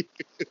telling you.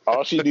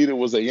 All she needed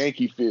was a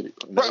Yankee fitted.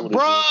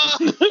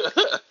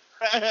 Bruh.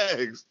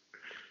 Thanks.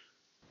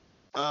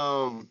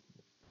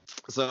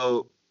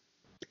 So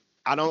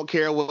I don't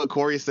care what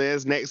Corey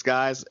says next,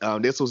 guys.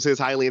 This was his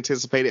highly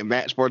anticipated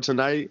match for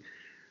tonight.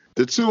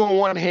 The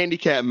 2-on-1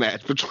 handicap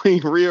match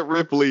between Rhea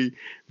Ripley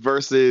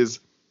versus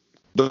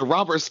the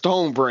Robert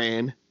Stone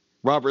brand,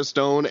 Robert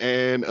Stone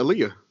and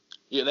Aaliyah.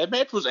 Yeah, that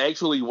match was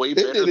actually way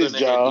better than it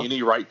had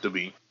any right to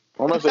be.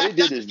 I'm gonna say he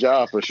did his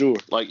job for sure.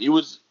 Like, it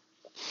was,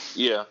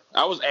 yeah,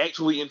 I was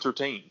actually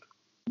entertained.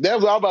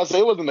 That's what I was about to say.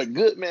 It wasn't a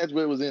good match, but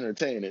it was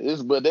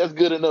entertaining. But that's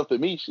good enough to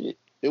me, shit.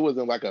 It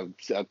wasn't like a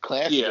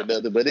classic or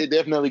nothing, but it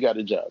definitely got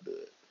a job done.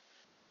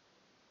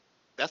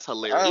 That's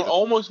hilarious. It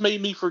almost made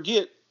me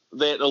forget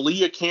that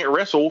Aaliyah can't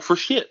wrestle for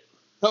shit.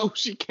 No,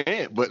 she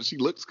can't, but she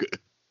looks good.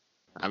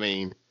 I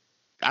mean,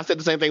 I said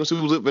the same thing when she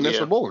was with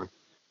Vanessa Bourne.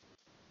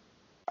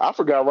 I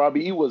forgot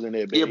Robbie E wasn't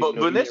that bad. Yeah, but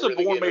Vanessa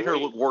Bourne made her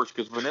look worse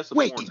because Vanessa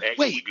Bourne's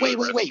actually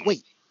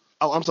wait.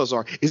 Oh, I'm so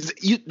sorry.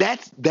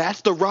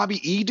 That's the Robbie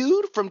E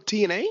dude from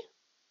TNA?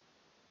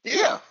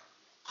 Yeah.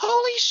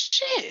 Holy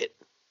shit.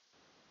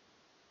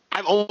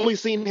 I've only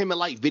seen him in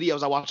like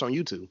videos I watch on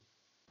YouTube.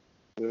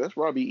 Yeah, that's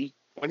Robbie E.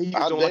 When he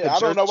I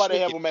don't know why they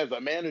have him as a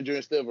manager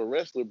instead of a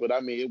wrestler, but I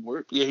mean, it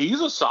worked. Yeah,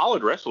 he's a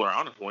solid wrestler,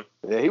 honestly.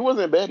 Yeah, he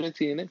wasn't bad in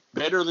TNA.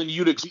 Better than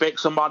you'd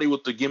expect somebody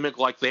with the gimmick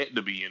like that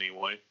to be,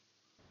 anyway.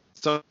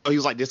 So he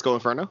was like Disco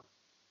Inferno?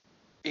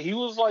 He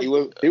was like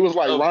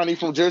Ronnie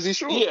from Jersey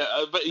Shore. Yeah,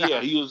 but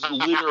yeah, he was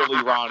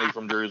literally Ronnie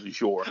from Jersey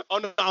Shore. Oh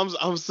no,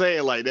 I'm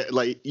saying like that,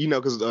 like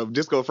because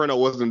Disco Inferno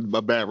wasn't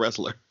a bad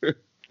wrestler.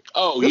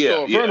 Oh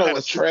Disco yeah, Inferno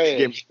was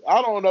trash.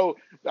 I don't know.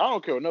 I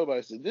don't care what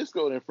nobody says.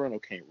 Disco Inferno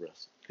can't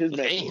wrestle. His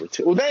match.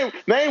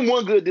 Name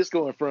one good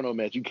Disco Inferno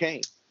match. You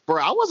can't.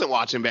 Bro, I wasn't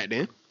watching back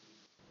then.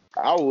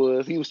 I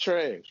was. He was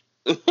trash.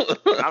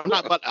 I'm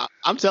not. But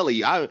I'm telling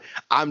you,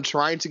 I'm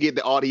trying to get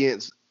the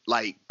audience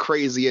like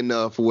crazy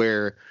enough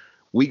where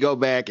we go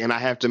back and I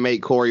have to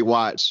make Corey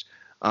watch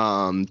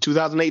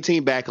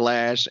 2018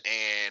 Backlash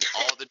and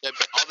all the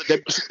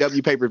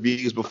WCW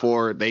pay-per-views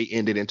before they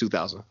ended in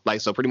 2000.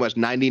 Like, so pretty much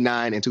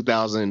 99 and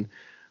 2000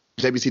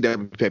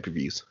 WCW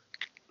pay-per-views.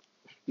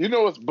 You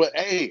know what's, but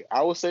hey,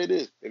 I will say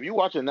this. If you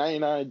watch a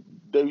 99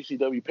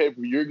 WCW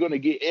pay-per-view, you're going to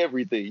get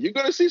everything. You're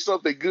going to see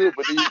something good,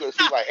 but then you're going to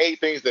see like 8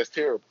 things that's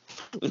terrible.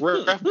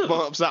 Ref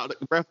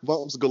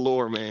bumps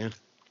galore, man.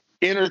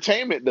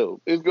 entertainment though.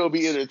 It's gonna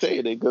be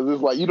entertaining because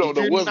it's like you don't If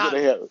know you're what's not-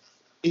 gonna happen.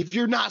 If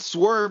you're not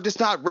swerved, it's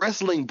not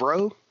wrestling,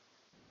 bro.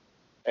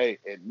 Hey,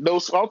 and no,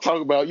 I'm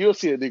talking about you'll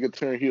see a nigga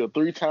turn heel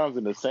 3 times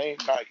in the same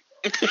night.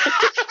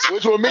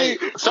 Which would mean,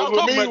 Stop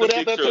talking about would the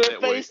have Big to Show turn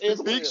that way. face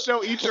as Big well.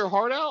 Show eat your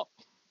heart out.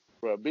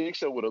 Bro, Big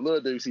Show would have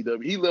loved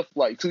WCW. He left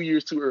like 2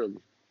 years too early.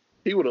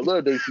 He would have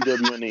loved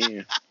WCW in the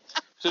end.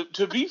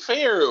 To be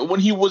fair, when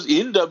he was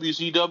in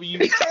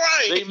WCW,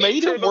 they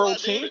made him world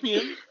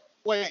champion.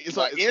 Wait, it's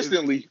Like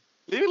instantly.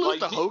 did he lose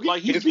to Hogan?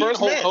 Like he His beat first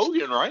Hulk match.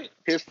 Hogan, right?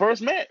 His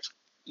first match.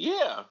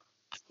 Yeah.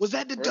 was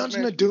that the First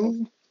Dungeon match. of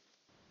Doom?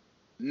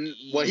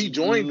 Well, he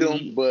joined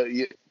them, but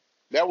yeah,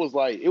 that was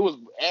like it was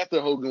after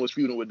Hogan was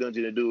feuding with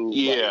Dungeon and Dude.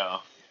 Yeah.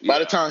 By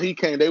the time he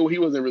came, he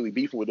wasn't really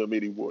beefing with them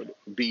anymore.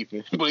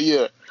 Beefing, but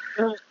yeah,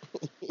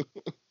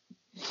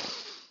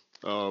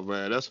 Oh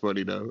man, that's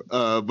funny though.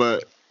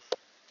 But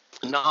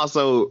no,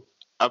 so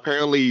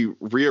apparently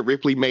Rhea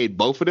Ripley made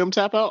both of them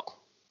tap out.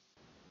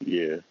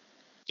 yeah.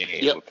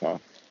 Yep. Okay.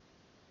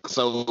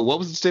 So what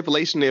was the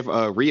stipulation if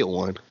Rhea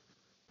won?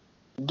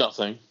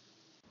 Nothing.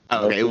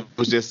 Okay, it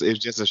was just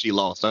that she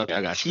lost. Okay,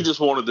 I got She you. just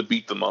wanted to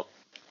beat them up.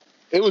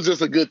 It was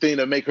just a good thing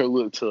to make her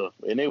look tough,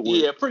 and it worked.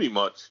 Yeah, pretty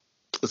much.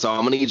 So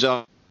I'm gonna need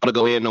y'all to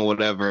go in or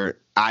whatever.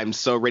 I'm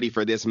so ready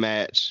for this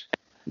match.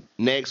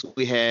 Next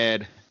we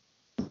had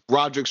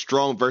Roderick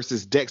Strong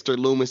versus Dexter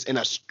Lumis in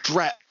a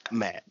strap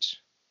match.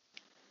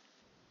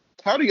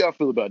 How do y'all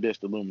feel about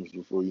Dexter Lumis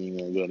before you ain't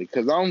gonna go there?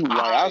 Because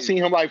I've seen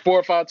him like 4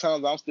 or 5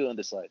 times. I'm still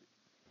undecided.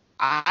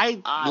 I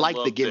like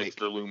love the gimmick.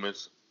 Dexter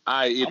Lumis.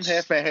 I'm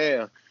half and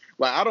half.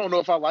 Like I don't know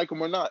if I like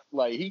him or not.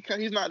 Like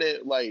he's not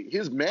that like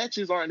his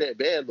matches aren't that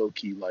bad low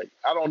key. Like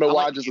I don't know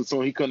why I just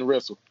assumed he couldn't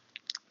wrestle.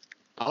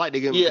 I like the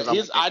gimmick. Yeah,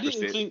 because I like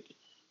didn't think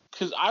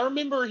because I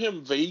remember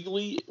him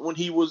vaguely when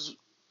he was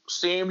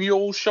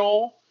Samuel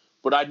Shaw,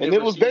 but I never. And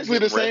it was seen him basically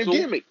the same wrestle.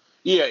 gimmick.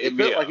 Yeah, It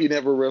felt like he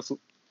never wrestled.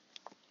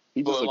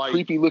 He's just But, a like-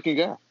 creepy looking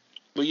guy.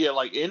 But yeah,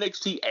 like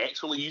NXT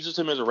actually uses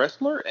him as a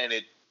wrestler, and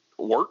it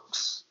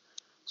works.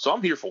 So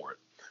I'm here for it.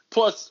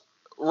 Plus,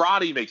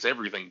 Roddy makes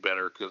everything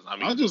better because I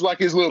mean, I just like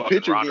his little fucking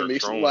picture Roderick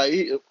gimmicks. Strong. Like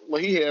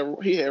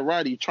he had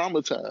Roddy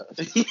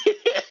traumatized.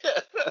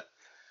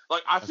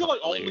 like I feel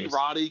like only hilarious.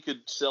 Roddy could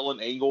sell an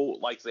angle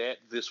like that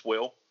this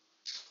well.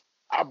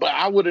 But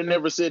I would have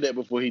never said that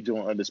before he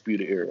joined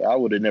Undisputed Era. I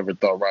would have never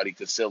thought Roddy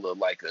could sell it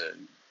like a.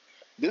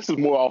 This is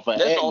more off of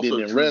That's acting also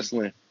than true.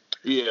 wrestling.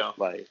 Yeah,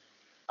 Like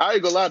I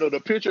ain't gonna lie though, the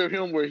picture of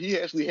him where he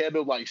actually had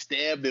them like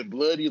stabbed and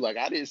bloody, like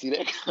I didn't see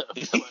that.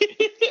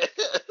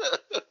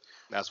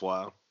 That's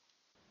wild.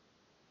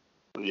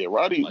 Yeah,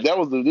 Roddy, Like- that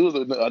was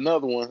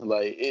another one.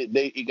 Like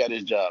he got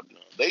his job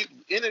done.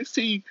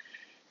 NXT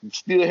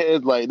still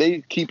has like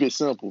they keep it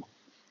simple,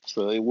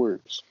 so it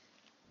works.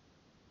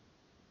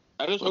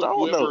 I just But I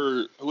hope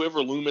don't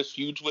whoever Loomis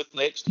feuds with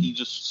next, he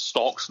just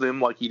stalks them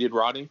like he did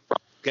Roddy,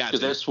 Gotcha.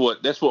 because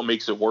that's what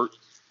makes it work.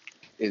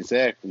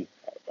 Exactly.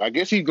 I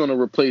guess he's gonna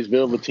replace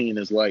Velveteen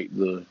as like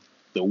the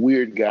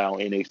weird guy on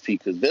NXT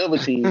because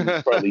Velveteen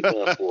is probably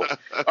done for.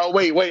 Oh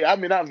wait, I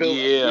mean not Velveteen.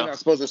 Yeah. We're not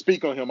supposed to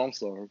speak on him. I'm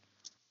sorry.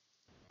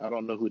 I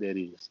don't know who that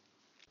is.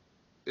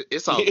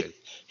 It's all good.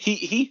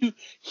 He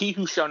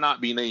who shall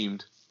not be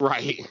named.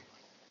 Right.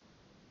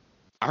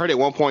 I heard at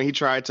one point he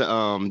tried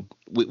to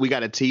we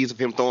got a tease of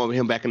him throwing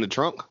him back in the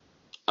trunk.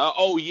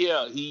 Oh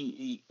yeah,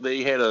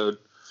 they had a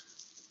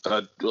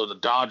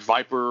Dodge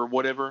Viper or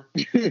whatever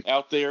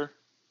out there,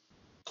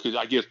 because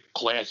I guess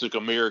classic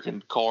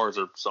American cars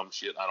or some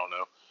shit. I don't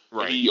know.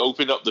 Right. And he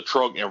opened up the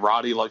trunk and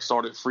Roddy like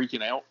started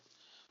freaking out.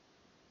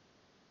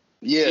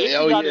 Yeah, He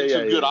oh got yeah, in yeah,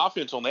 some good yeah.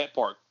 offense on that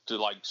part to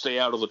like stay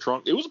out of the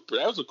trunk. That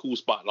was a cool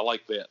spot. I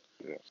like that.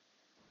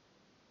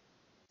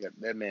 Yeah,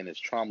 that man is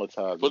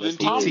traumatized. But then That's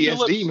Tom hilarious.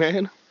 TSD, Phillips-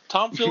 man.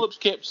 Tom Phillips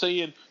kept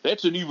saying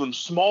that's an even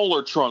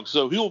smaller trunk,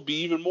 so he'll be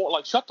even more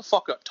like shut the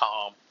fuck up,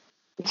 Tom.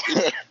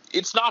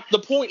 It's not the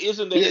point.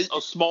 Isn't that it's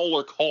a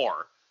smaller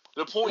car?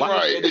 The point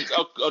Right. is that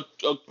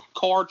it's a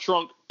car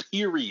trunk.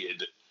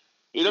 Period.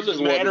 It doesn't just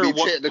wanted to matter be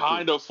what technical.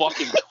 kind of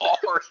fucking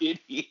car it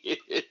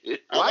is.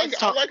 Why is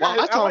Tom Phillips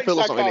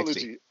on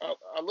psychology.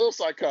 I love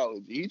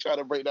psychology. He tried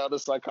to break down the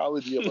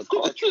psychology of a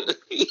car trunk.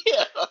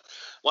 Yeah,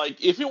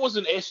 like if it was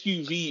an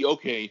SUV,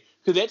 okay,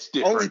 because that's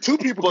different. Only 2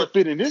 people But- could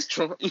fit in this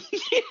trunk.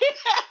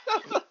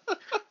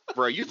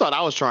 Bro, you thought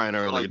I was trying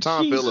earlier. Like,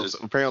 Tom Jesus. Phillips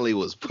apparently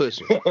was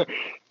pushing.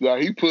 Yeah,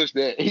 he pushed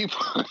that. He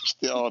pushed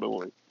it all the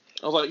way.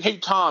 I was like, hey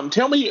Tom,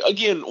 tell me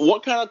again,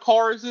 what kind of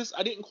car is this?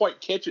 I didn't quite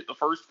catch it the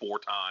first 4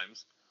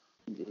 times.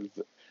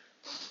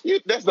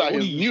 That's not What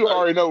his. do You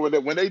already know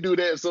when they do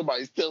that,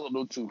 somebody's telling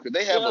them to because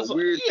they have Yeah, I was a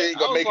like- weird yeah, thing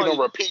I of was making like-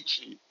 them repeat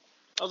shit.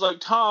 I was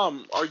like,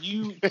 Tom, are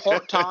you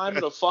part time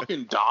at a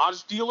fucking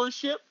Dodge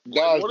dealership?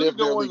 Dodge what is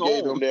definitely going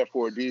gave on? them that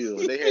for a deal.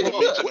 They had to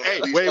meet Hey,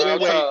 at least wait.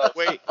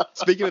 5 times.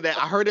 Speaking of that,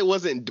 I heard it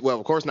wasn't, well,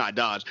 of course not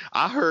Dodge.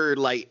 I heard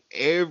like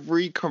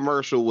every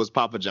commercial was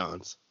Papa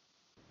John's.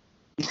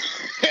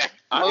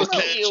 I Low don't know.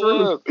 key, it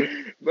was.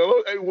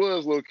 No, it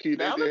was low key.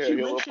 They Now did that have you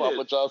Hello mention Papa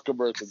it. John's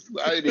commercials.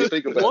 I didn't even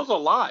think It about was it. a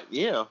lot,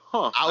 yeah.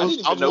 Huh. I I was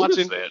didn't even watching.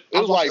 notice that. It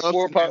was like Ups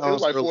four. and It was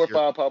Downs like 4 or earlier.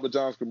 5 Papa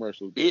John's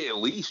commercials. Yeah, at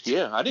least,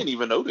 yeah. I didn't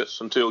even notice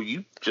until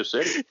you just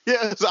said it.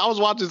 Yeah, so I was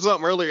watching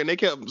something earlier, and they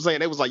kept saying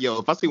they was like, "Yo,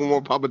 if I see one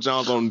more Papa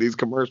John's on these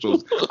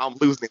commercials, I'm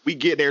losing it." We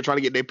get there trying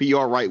to get their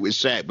PR right with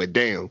Shaq, but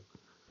damn,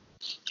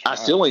 I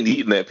still ain't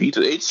eating that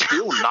pizza. It's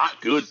still not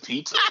good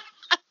pizza.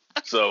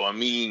 So, I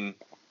mean,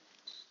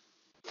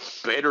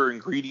 better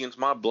ingredients,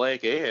 my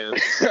black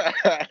ass.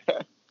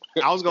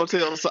 I was gonna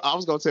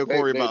tell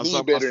Corey about need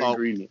something I better saw.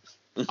 ingredients.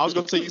 I was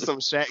gonna tell you some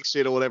Shaq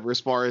shit or whatever, as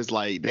far as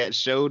like that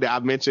show that I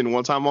mentioned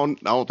one time on.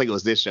 I don't think it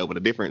was this show, but a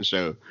different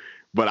show.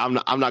 But I'm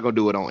not gonna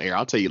do it on air.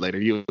 I'll tell you later,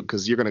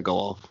 because you're gonna go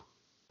off.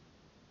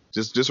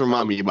 Just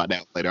remind me about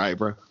that later, all right,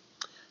 bro?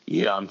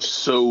 Yeah, I'm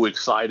so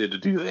excited to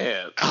do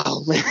that.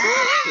 Oh man.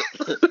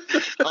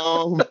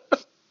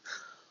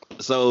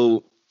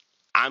 So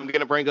I'm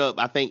gonna bring up,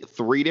 I think,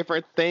 3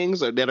 different things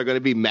that are gonna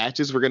be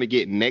matches we're gonna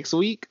get next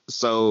week.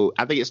 So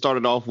I think it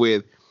started off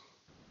with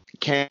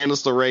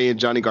Candice LeRae and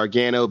Johnny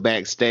Gargano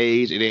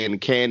backstage, and then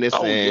Candice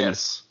Oh, and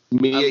yes.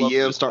 Mia I love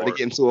Yim this starting to part.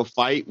 get into a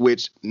fight,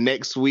 which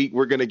next week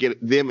we're gonna get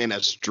them in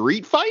a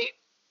street fight.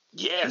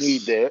 Yes.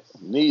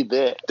 Need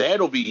that.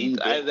 That'll be Need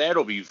that.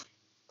 that'll be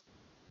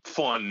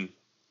fun,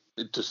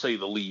 to say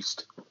the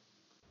least.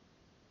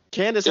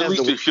 Candice At has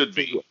least to, it should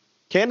be.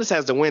 Candice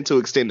has to win to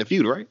extend the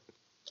feud, right?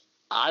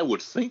 I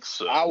would think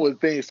so. I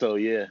would think so.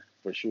 Yeah,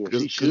 for sure. She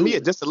Because should.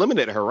 Mia just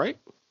eliminated her, right?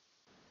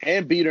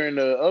 And beat her in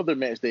the other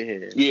match they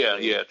had.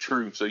 Yeah,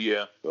 true. So,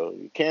 yeah. So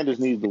Candice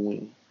needs to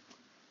win.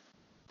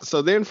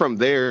 So then from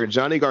there,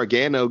 Johnny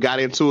Gargano got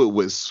into it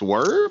with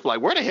Swerve. Like,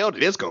 where the hell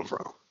did this come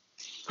from?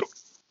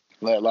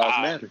 Black Lives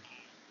Matter.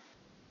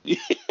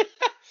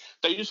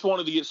 They just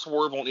wanted to get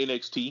Swerve on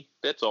NXT.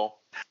 That's all.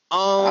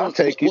 I'll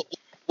take it.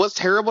 What's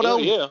terrible though?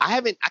 Yeah.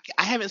 I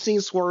haven't seen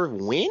Swerve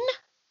win.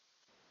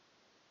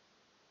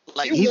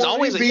 Like He he won,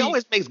 always he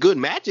makes good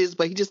matches,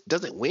 but he just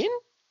doesn't win.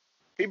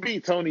 He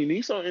beat Tony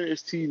Nese on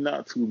NXT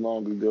not too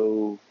long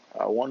ago.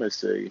 I want to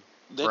say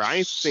That Bro, I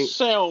ain't seen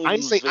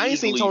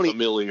vaguely Tony-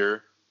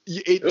 familiar.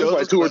 it was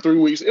like 2 or 3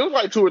 weeks. It was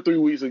like 2 or 3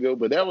 weeks ago,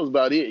 but that was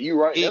about it. You're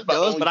right. It about the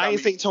does, only but I time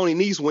ain't seen Tony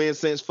Nese win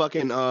since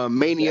fucking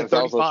Mania That's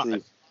also 35.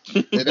 true.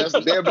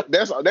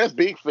 And that's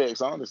big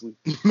facts, honestly.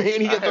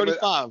 Mania I haven't-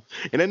 35,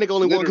 and that nigga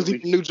only won because he's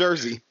Literally. from New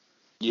Jersey.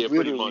 Yeah,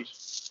 pretty Literally.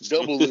 much.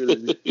 Double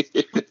literally.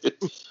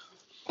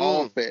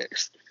 All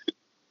facts.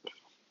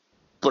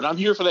 But I'm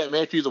here for that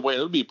match either way.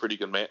 It'll be a pretty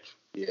good match.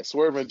 Yeah,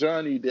 Swerve and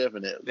Johnny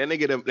definitely. That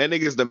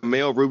nigga's the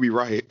male Ruby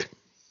Riott.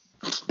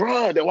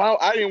 Bruh, wow,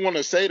 I didn't want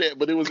to say that,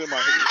 but it was in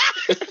my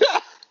head.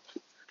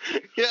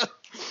 Yeah.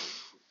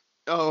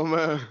 Oh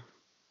man.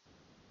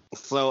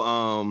 So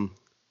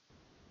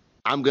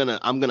I'm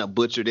gonna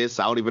butcher this.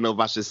 I don't even know if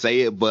I should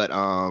say it, but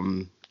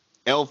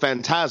El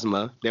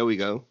Fantasma. There we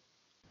go.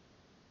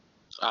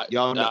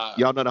 Y'all know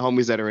the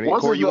homies that are in it.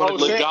 What's Corey, his you want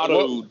name? to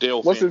Legado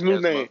del What's his new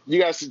Fantasma. name?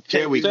 You guys should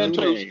There check we his new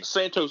go. name.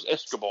 Santos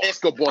Escobar.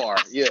 Escobar,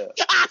 yeah.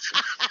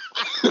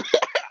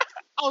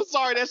 I'm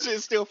sorry, that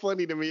shit's still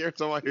funny to me every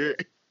time I hear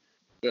it.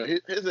 Yeah,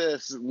 his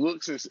ass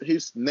looks.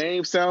 His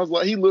name sounds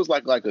like he looks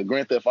like a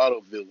Grand Theft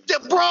Auto villain. Yeah,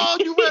 bro,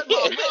 you read my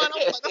mind. I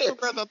was like, that's some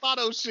Grand Theft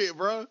Auto shit,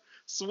 bro.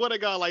 Swear to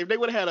God, like if they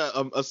would have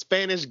had a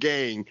Spanish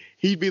gang,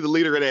 he'd be the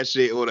leader of that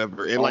shit or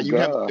whatever. And like you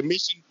have God. the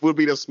mission would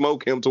be to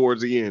smoke him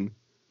towards the end.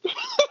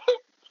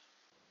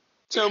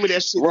 Tell me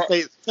that shit.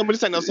 Right. Tell me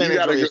this ain't no San You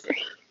gotta Andreas. go-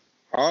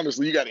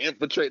 honestly, you got to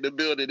infiltrate the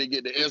building and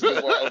get the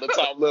Escobar on the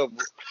top level.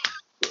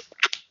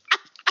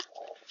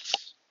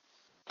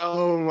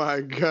 Oh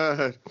my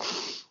God.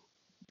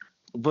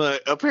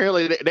 But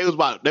apparently they was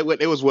about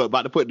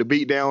to put the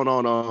beat down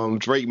on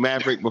Drake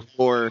Maverick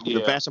before the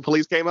Yeah. Fashion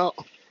Police came out.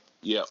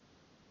 Yeah.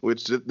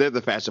 Which they're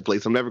the Fashion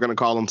Police. I'm never gonna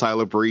call them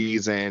Tyler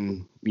Breeze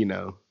and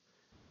Yeah,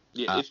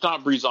 it's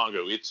not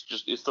Breezango. It's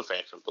the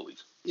Fashion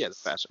Police. the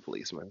Fashion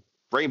Police, man.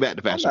 Bring back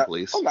the Fashion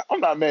Police.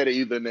 I'm not mad at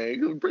either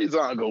name.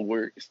 Breezango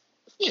works.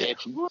 Yeah.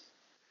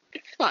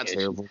 It's not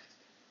terrible.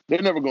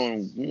 They're never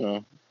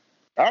going.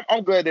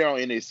 I'm glad they're on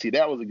NXT.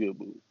 That was a good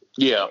move.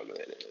 Yeah,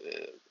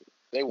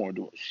 They weren't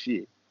doing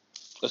shit.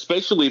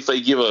 especially if they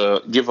give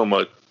them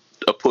a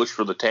push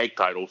for the tag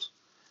titles.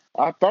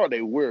 I thought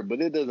they were, but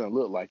it doesn't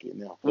look like it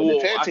now. But Well,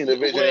 the tag team I think-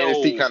 division of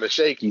NXT kind of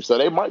shaky, so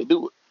they might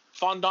do it.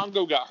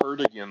 Fandango got hurt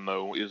again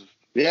though. Yeah,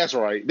 that's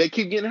right. They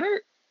keep getting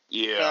hurt.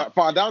 Yeah.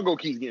 Fandango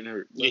keeps getting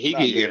hurt. Yeah, he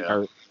Not keeps getting him.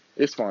 hurt.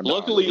 It's Fandango.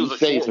 Luckily, it was He a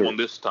stays short hurt. one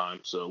this time,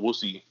 so we'll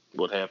see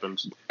what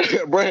happens.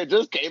 Brad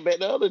just came back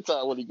the other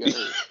time when he got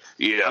hurt.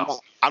 Yeah.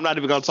 I'm not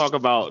even gonna talk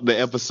about the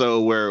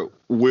episode where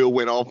Will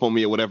went off on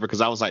me or whatever because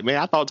I was like, man,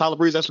 I thought Tyler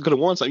Breeze actually could have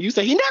won something. You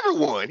said he never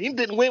won. He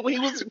didn't win when he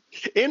was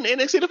in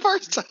NXT the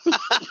first time.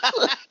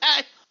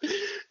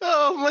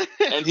 Oh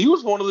man, And he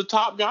was one of the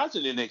top guys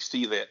in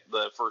NXT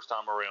the first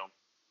time around.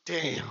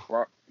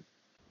 damn.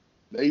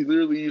 They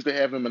literally used to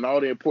have him in all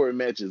the important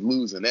matches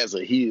losing. That's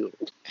a heel.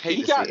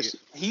 He's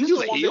He the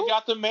was a one heel? that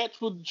got the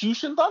match with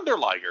Jushin Thunder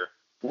Liger.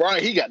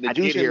 Right, he got the I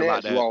did juice hear in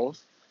about match that.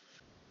 loss.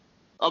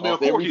 I mean, Off of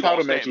course every he title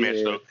lost match that he match,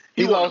 had. though.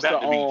 He He wasn't lost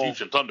about the, to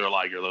beat Jushin Thunder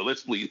Liger, though.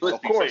 Let's be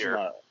of course fair.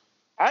 not.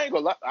 I ain't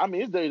gonna lie. I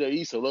mean, it's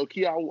WWE, so low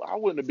key, I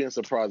wouldn't have been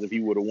surprised if he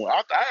would have won.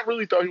 I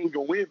really thought he was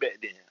gonna win back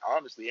then,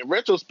 honestly. In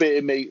retrospect,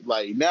 it made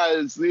like now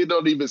it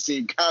don't even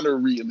seem kind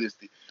of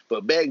realistic.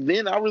 But back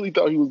then, I really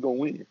thought he was gonna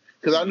win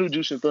because I knew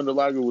Jushin Thunder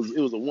Liger was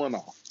a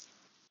one-off.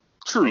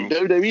 True. And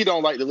WWE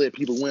don't like to let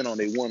people win on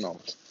their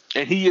one-offs.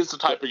 And he is the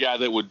type of guy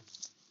that would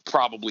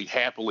probably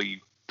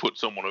happily put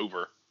someone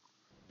over.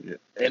 Yeah.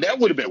 And that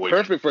would have been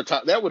perfect for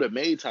that would have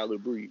made Tyler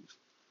Breeze.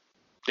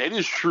 That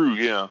is true,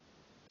 yeah.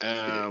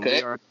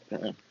 Okay.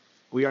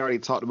 We already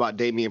talked about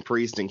Damian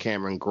Priest and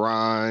Cameron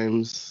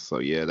Grimes, so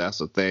yeah, that's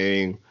a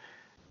thing.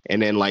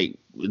 And then like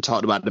we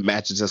talked about the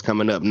matches that's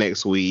coming up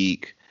next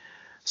week.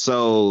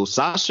 So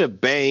Sasha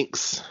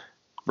Banks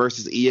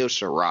versus Io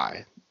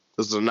Shirai.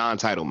 This is a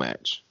non-title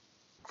match.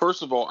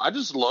 First of all, I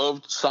just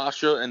loved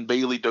Sasha and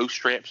Bailey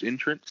Dostrap's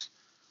entrance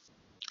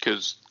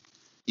because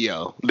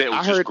that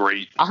was just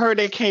great. I heard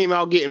they came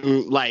out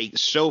getting like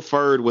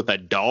chauffeured with a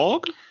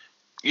dog.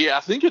 Yeah,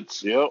 I think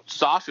it's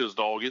Sasha's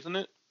dog, isn't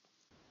it?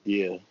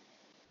 Yeah.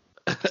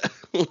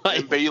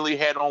 And Bailey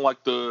had on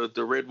like the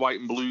red, white,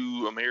 and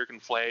blue American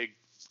flag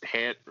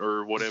hat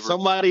or whatever.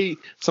 Somebody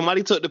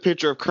took the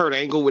picture of Kurt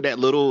Angle with that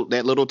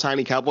little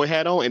tiny cowboy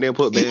hat on, and then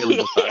put Bailey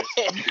beside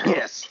it.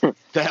 Yes,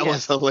 that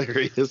was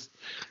hilarious.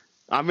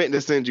 I meant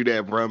to send you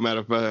that, bro.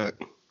 Matter of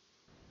fact.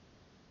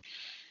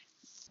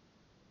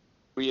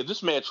 But yeah,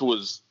 this match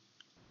was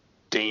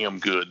damn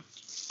good.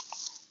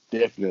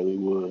 Definitely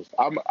was.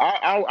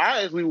 I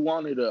actually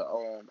wanted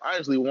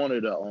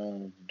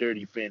a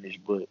dirty finish,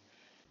 but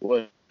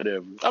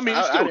whatever. I mean,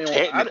 it still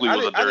technically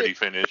was a dirty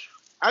finish.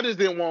 I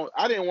didn't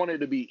want it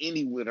to be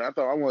any winner. I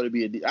thought I wanted to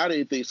be I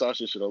didn't think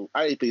Sasha should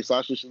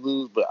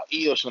lose, but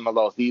Io shouldn't have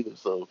lost either.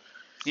 So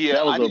yeah,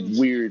 that was a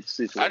weird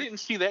situation. I didn't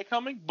see that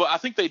coming, but I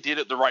think they did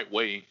it the right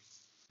way.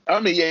 I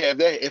mean, yeah,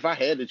 if I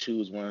had to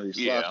choose one of these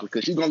slots,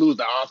 because she's gonna lose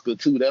the Oscar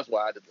too. That's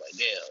why I just like,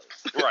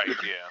 yeah. Right,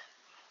 yeah.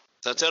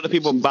 So tell the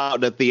people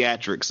about the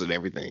theatrics and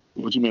everything.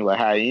 What you mean, like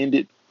how it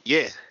ended?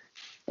 Yeah.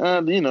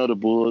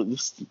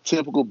 This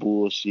typical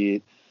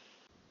bullshit.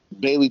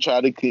 Bailey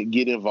tried to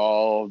get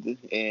involved,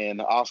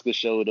 and Oscar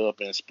showed up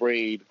and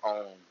sprayed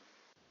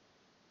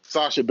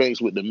Sasha Banks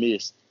with the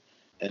mist,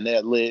 and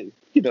that led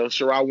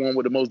Shirai won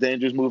with the most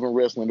dangerous move in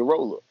wrestling, the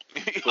roll up.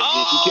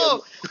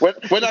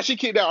 She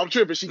kicked out. I'm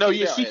tripping. She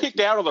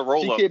kicked out of the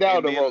roll up. She kicked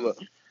out of the roll up.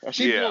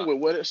 She won with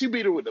what? She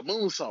beat her with the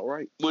moonsault,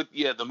 right?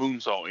 The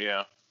moonsault,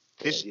 yeah.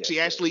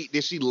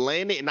 Did she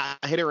land it and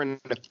not hit her in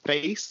the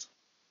face?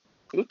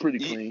 It was pretty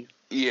clean.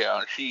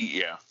 Yeah,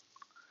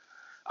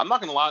 I'm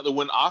not gonna lie though,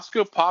 when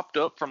Asuka popped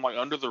up from like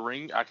under the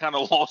ring, I kind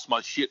of lost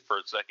my shit for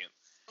a second.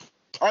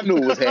 I knew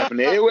it was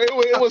happening. It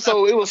was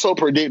so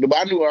predictable.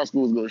 I knew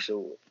Asuka was gonna show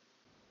up.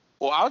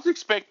 Well, I was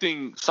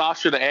expecting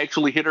Sasha to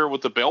actually hit her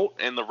with the belt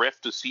and the ref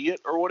to see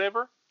it or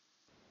whatever.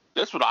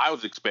 That's what I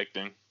was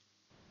expecting.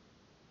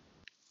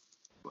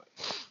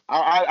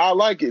 I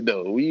like it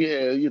though. We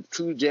had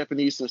two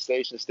Japanese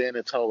sensations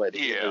standing tall at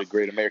the end of the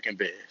Great American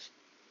Bash.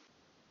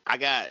 I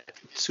got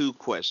two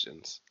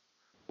questions.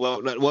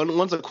 Well,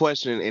 one's a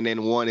question, and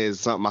then one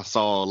is something I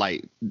saw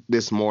like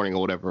this morning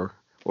or whatever,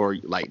 or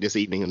like this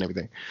evening and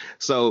everything.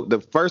 So the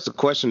first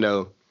question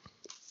though,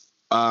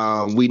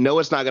 we know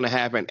it's not going to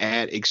happen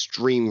at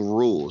Extreme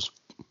Rules,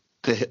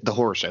 the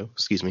horror show.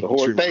 Excuse me.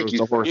 Thank you.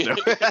 The horror show.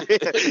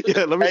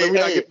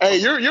 Hey,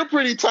 you're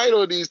pretty tight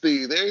on these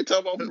things. Every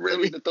time I'm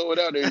ready to throw it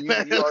out there,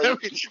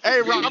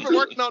 hey, bro, I've been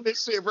working on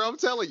this shit, bro. I'm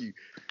telling you.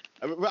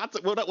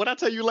 What I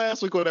tell you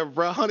last week, or whatever,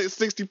 bro.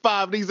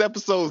 165 of these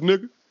episodes,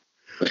 nigga.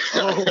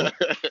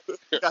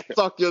 Gotta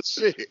talk your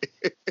shit.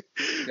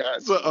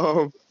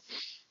 So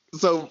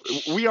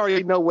we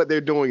already know what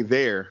they're doing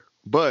there,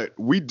 but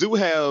we do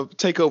have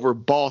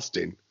TakeOver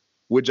Boston.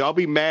 Would y'all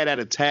be mad at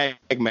a tag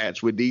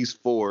match with these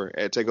four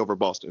at TakeOver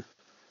Boston?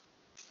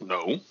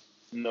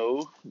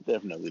 No,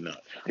 definitely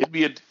not. It'd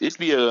be a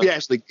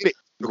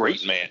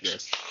great match.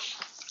 Yes.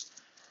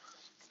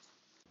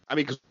 I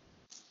mean, 'cause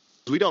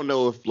we don't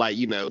know if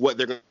what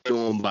they're going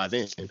to do by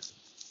then.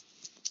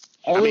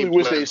 I really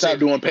wish they stopped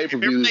doing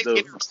pay-per-views though.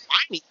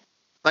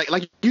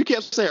 Like you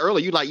kept saying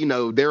earlier,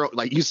 they're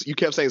like you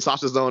kept saying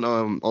Sasha's on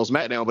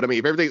SmackDown, but I mean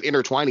if everything's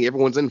intertwining,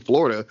 everyone's in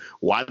Florida,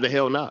 why the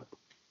hell not?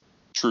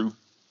 True.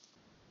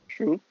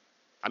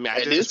 I mean,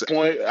 at this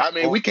point,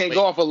 we can't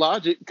go off of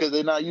logic because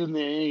they're not using it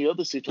in any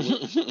other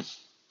situation.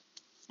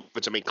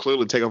 But I mean,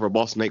 clearly, TakeOver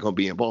Boston ain't gonna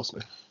be in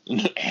Boston.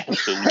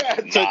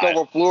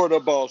 TakeOver Florida,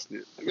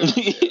 Boston.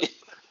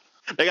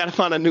 They gotta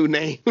find a new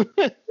name.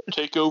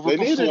 TakeOver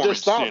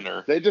Performance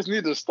Center. They just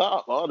need to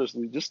stop.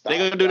 Honestly, just stop.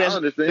 They're gonna do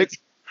that.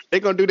 They're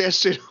gonna do that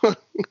shit.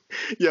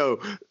 Yo,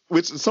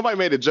 which somebody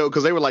made a joke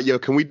because they were like, "Yo,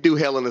 can we do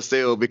Hell in a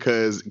Cell?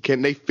 Because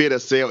can they fit a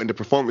cell in the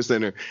Performance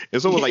Center?"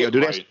 And someone was like, "Yo,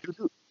 do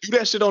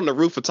that shit on the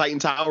roof of Titan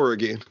Tower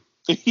again."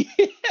 And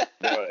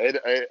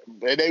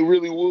they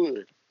really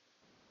would.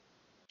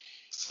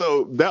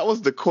 So that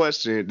was the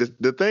question.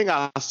 The thing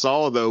I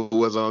saw though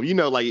was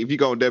like if you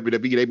go on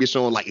WWE, they be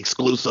showing like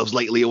exclusives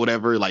lately or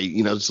whatever, like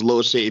just a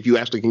little shit if you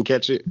actually can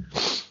catch it.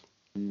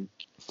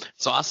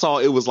 So I saw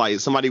it was like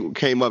somebody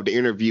came up to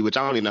interview, which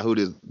I don't even know who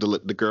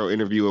the girl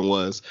interviewing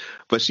was,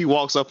 but she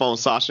walks up on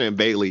Sasha and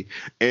Bayley,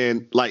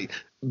 and like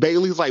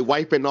Bayley's like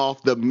wiping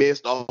off the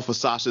mist off of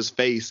Sasha's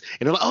face,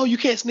 and they're like, "Oh, you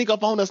can't sneak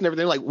up on us and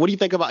everything." Like, what do you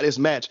think about this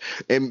match?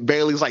 And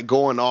Bayley's like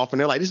going off, and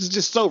they're like, "This is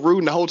just so rude."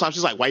 And the whole time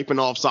she's like wiping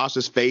off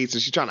Sasha's face,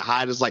 and she's trying to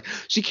hide. It's like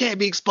she can't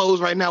be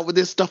exposed right now with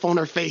this stuff on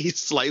her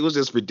face. Like, it was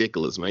just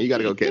ridiculous, man. You got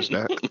to go catch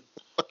that.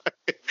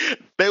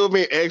 They were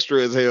being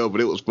extra as hell, but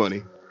it was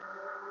funny.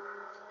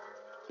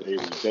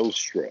 Those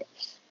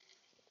straps.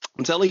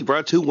 I'm telling you,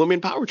 bro,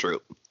 2-woman power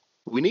trip.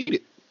 We need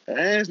it. And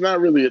it's not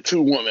really a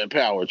 2-woman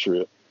power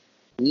trip.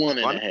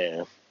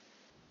 1.5.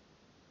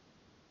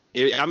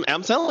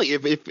 I'm telling you,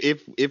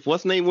 if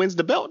what's name wins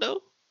the belt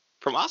though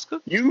from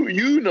Asuka,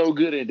 you know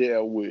good and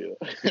damn well.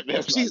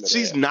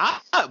 she's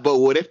not. But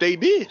what if they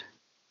did?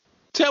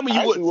 Tell me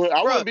you wouldn't.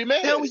 I wouldn't be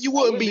mad. Tell me you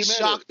wouldn't be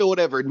shocked or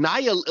whatever.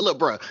 Nia, look,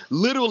 bro.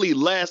 Literally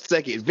last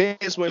second,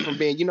 Vince went from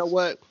being, you know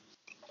what,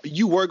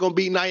 you were gonna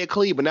beat Nia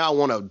Klee, but now I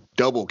want a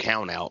double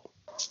count out.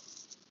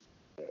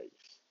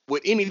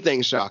 Would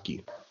anything shock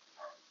you?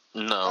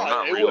 No,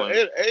 not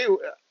really.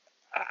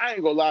 I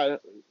ain't gonna lie.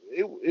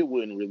 It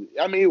wouldn't really.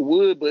 I mean, it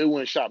would, but it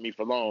wouldn't shock me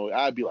for long.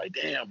 I'd be like,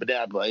 damn, but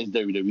then I'd be like, it's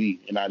WWE,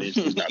 and it's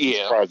not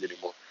surprised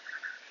anymore.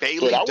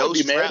 Bayley,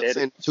 those straps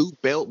and 2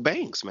 belt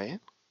banks,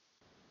 man.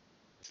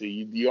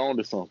 See, you on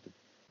to something.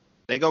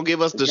 They gonna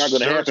give us it's not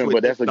gonna happen,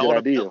 but that's a good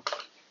idea.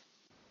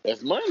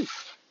 That's money.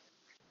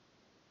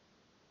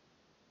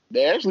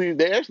 They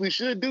actually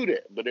should do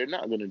that, but they're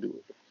not gonna do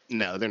it.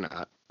 No, they're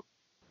not.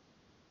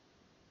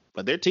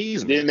 But they're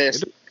teasing. Then at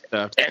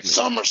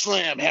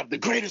SummerSlam, have the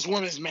greatest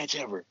women's match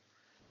ever.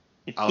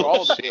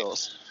 All the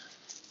belts.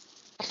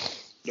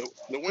 The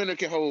winner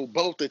can hold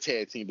both the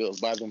tag team belts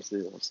by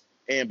themselves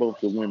and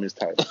both the women's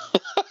titles.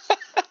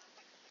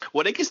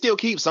 Well, they can still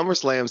keep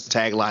SummerSlam's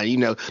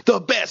tagline, the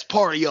best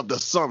party of the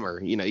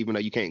summer, even though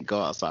you can't go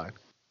outside.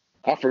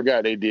 I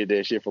forgot they did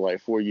that shit for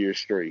like 4 years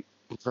straight.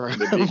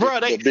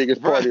 The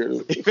biggest party.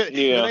 If it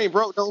ain't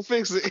broke, don't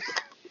fix it.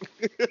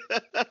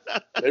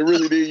 They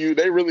really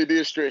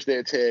did stretch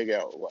that tag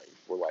out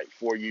for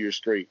 4 years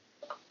straight.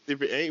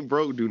 If it ain't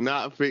broke, do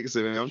not fix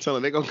it. Man. I'm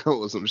telling you, they gonna come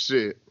with some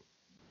shit.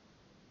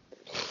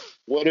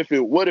 What if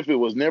it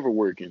was never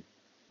working?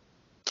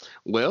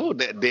 Well,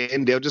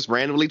 then they'll just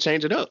randomly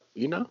change it up.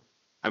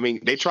 I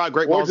mean, they tried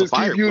Great Balls of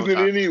Fire. Or just keep using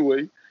it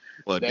anyway.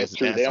 Well, that's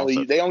true. They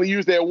only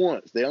use that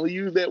once.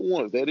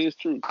 That is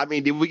true. I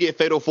mean, did we get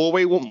Fatal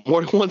 4-Way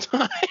more than one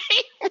time?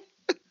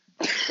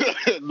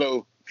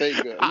 No.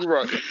 Thank God. You're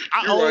right.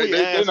 I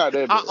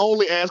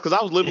only asked because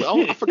I was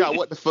literally, I forgot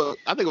what the fuck.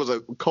 I think it was a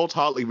Colt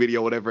Hartley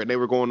video or whatever, and they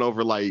were going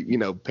over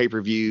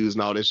pay-per-views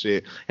and all this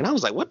shit. And I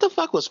was like, what the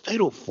fuck was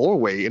Fatal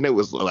 4-Way? And it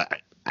was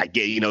like, I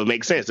get, it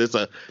makes sense. It's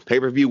a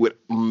pay-per-view with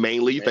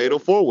mainly Fatal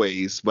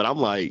 4-Ways. But I'm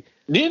like,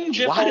 didn't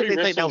Jeff Hardy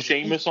wrestle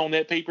Sheamus on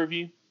that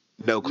pay-per-view?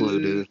 No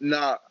clue, dude.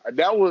 Nah,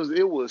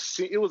 it was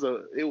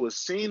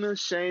Cena,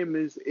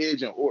 Sheamus,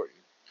 Edge, and Orton.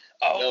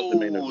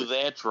 Oh,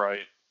 that's right.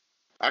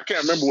 I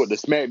can't remember what the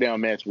SmackDown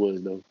match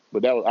was though,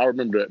 but I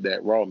remember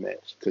that Raw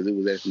match because it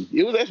was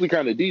actually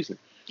kind of decent.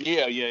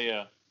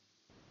 Yeah.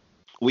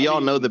 We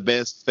all know the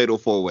best Fatal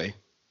 4-Way.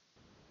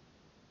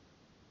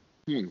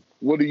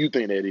 What do you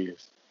think that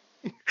is?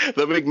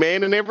 The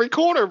McMahon in every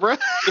corner, bro.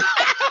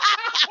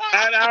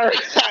 I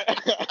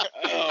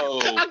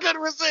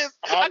couldn't resist.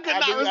 I could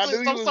not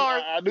resist. I'm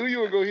sorry. I knew you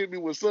were gonna hit me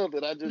with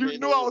something. I just you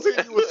knew I was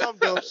hitting you with some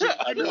dumb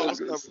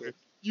shit.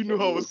 You knew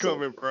I was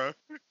coming, bro.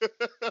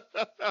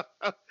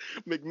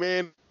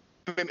 McMahon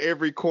in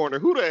every corner.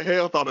 Who the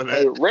hell thought of that?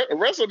 Hey,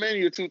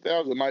 WrestleMania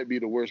 2000 might be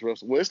the worst Well,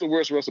 it's the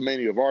worst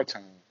WrestleMania of our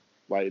time.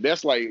 Like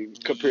that's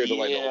compared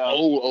to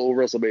old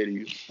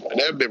WrestleMania.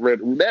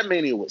 That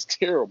Mania was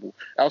terrible.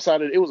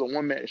 Outside of it was a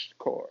 1-match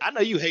card. I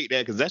know you hate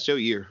that because that's your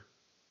year.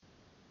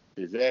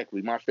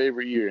 Exactly, my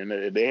favorite year,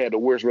 and they had the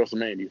worst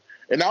WrestleMania.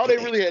 And all they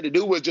really had to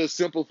do was just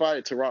simplify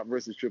it to Rock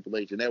versus Triple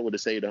H, and that would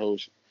have saved the whole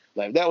shit.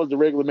 Like if that was the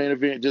regular main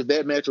event, just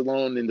that match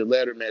alone, and the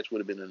ladder match would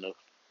have been enough.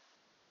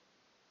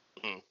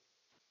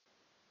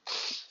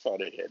 That's all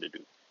they had to do.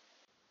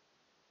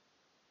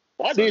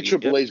 Why did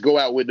Triple H go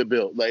out with the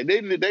belt? Like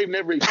they've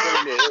never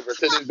explained that ever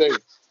to this day.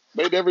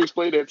 They never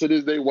explained that to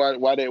this day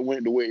why that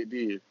went the way it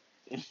did.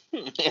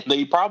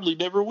 They probably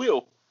never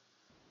will.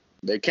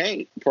 They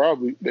can't.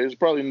 Probably. There's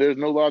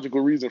no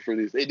logical reason for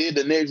this. They did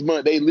the next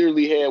month. They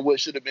literally had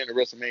what should have been a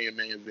WrestleMania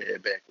main event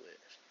at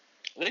Backlash.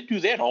 They do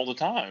that all the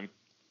time.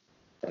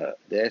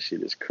 That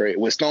shit is crazy.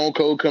 With Stone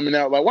Cold coming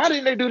out, like, why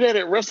didn't they do that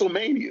at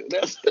WrestleMania?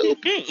 That's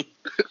stupid.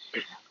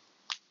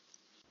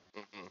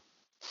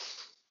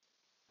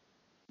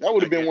 That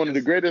would have been one of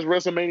the greatest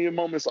WrestleMania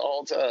moments of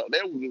all time.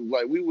 That was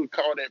like niggas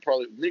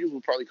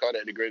would probably call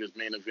that the greatest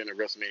main event of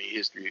WrestleMania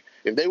history.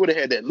 If they would have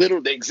had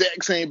the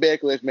exact same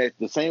Backlash match,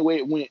 the same way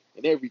it went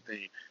and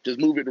everything, just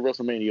move it to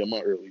WrestleMania a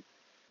month early.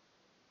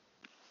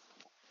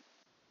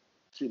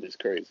 Shit is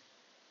crazy.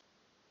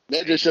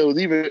 That just shows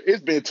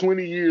it's been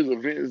 20 years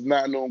of Vince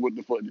not knowing what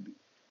the fuck to do.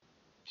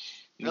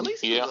 At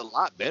least he was a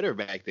lot better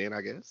back then,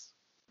 I guess.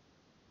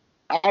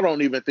 I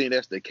don't even think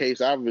that's the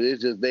case.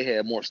 It's just they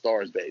had more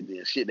stars back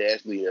then. Shit that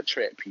actually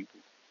attract people.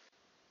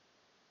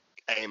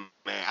 Hey,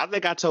 man, I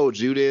think I told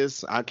you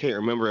this. I can't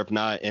remember if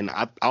not. And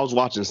I was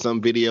watching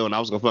some video and I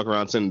was going to fuck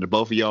around sending it to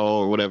both of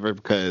y'all or whatever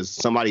because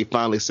somebody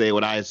finally said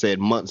what I had said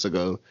months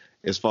ago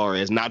as far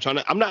as I'm not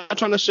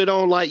trying to shit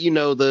on like,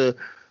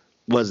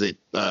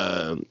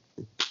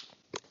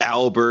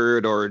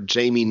 Albert or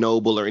Jamie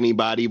Noble or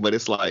anybody, but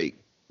it's like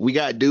we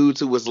got dudes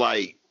who was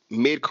like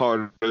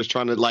mid-carders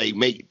trying to like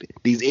make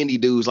these indie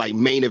dudes like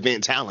main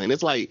event talent.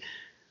 It's like,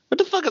 what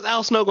the fuck is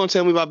Al Snow gonna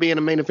tell me about being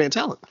a main event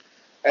talent?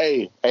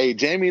 Hey,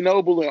 Jamie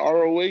Noble in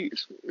ROH,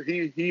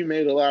 he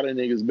made a lot of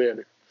niggas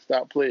better.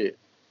 Stop playing.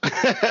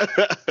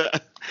 I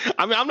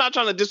mean, I'm not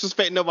trying to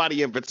disrespect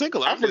nobody in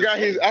particular. I forgot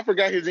his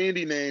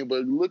indie name,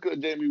 but look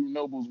at Jamie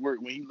Noble's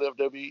work when he left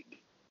WWE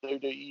in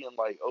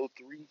like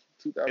 03,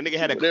 2000. And nigga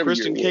had a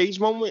Christian Cage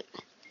moment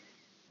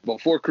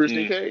before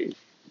Christian Cage.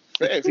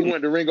 Facts. He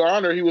went to Ring of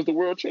Honor. He was the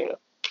world champ.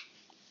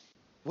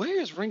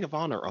 Where is Ring of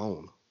Honor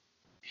on?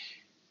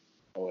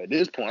 Oh, at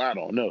this point, I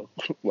don't know.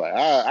 Like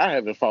I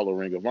haven't followed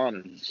Ring of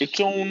Honor. It's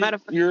on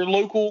your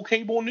local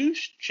cable news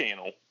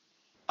channel.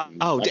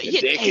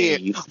 Yeah.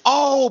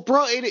 Oh,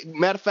 bro.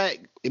 Matter of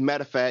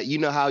fact, you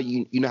know how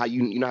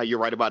you're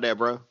right about that,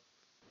 bro.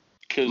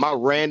 My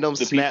random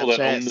the Snapchats. People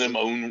that own them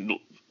own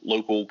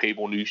local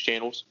cable news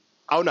channels.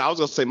 Oh no, I was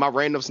gonna say my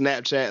random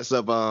Snapchats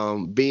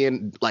of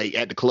being like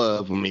at the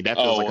club. I mean that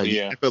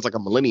feels like a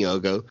millennium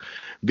ago.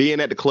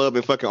 Being at the club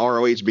and fucking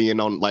ROH being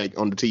on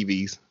the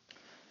TVs.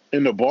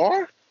 In the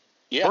bar?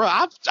 Yeah. Bro,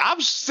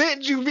 I've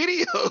sent you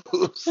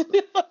videos.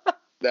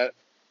 That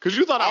because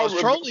you thought I was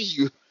trolling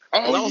you. Oh,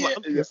 I was like,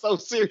 it's so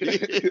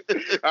serious.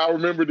 I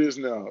remember this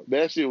now.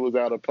 That shit was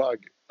out of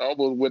pocket. I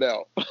almost went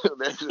out.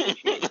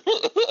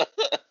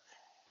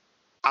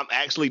 I'm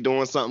actually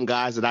doing something,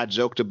 guys, that I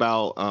joked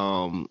about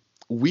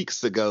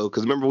weeks ago.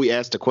 Because remember we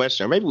asked a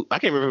question. Or maybe I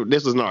can't remember if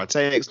this was in our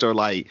text or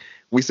like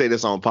we say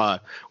this on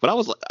pod. But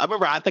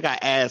I think I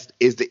asked,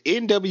 is the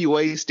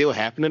NWA still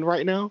happening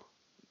right now?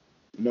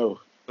 No.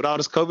 With all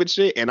this COVID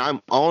shit? And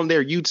I'm on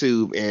their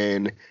YouTube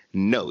and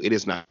no, it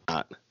is not.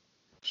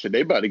 Shit,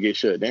 they about to get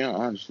shut down,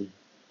 honestly.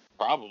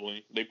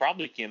 Probably. They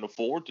probably can't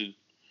afford to.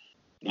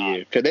 Yeah,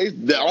 because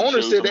the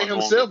owner said they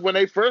himself when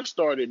they first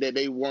started that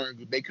they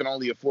could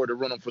only afford to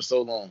run them for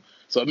so long.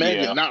 So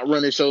imagine not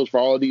running shows for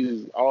all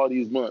these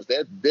months.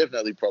 That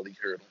definitely probably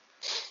hurt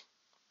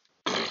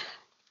them.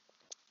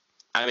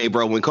 I mean,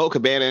 bro, when Colt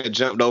Cabana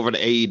jumped over to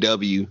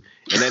AEW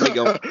and that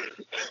nigga,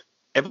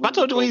 if I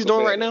told you what he's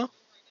doing right now,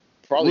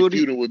 probably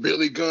feuding with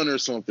Billy Gunn or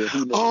something.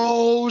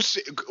 Oh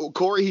shit,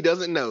 Corey, he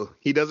doesn't know.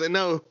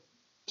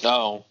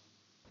 Oh.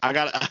 I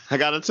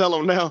gotta tell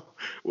him now.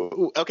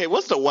 Okay,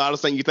 what's the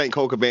wildest thing you think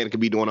Colt Cabana could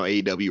be doing on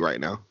AEW right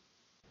now?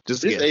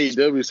 Just it's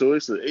AEW, so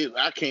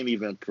I can't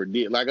even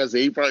predict. Like I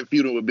said, he probably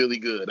feuding with Billy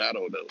Gunn. I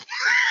don't know.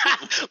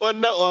 Well,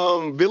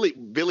 no,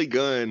 Billy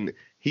Gunn,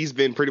 he's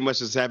been pretty much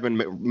just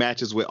having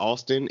matches with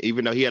Austin,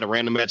 even though he had a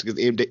random match against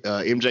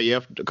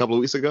MJF a couple of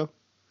weeks ago.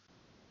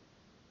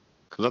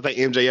 Because I think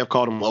MJF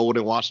called him old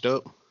and washed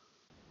up.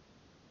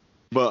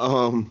 But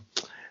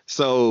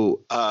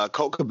So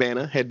Colt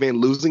Cabana had been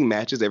losing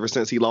matches ever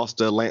since he lost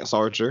to Lance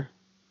Archer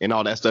and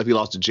all that stuff. He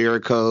lost to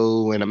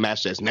Jericho in a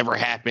match that's never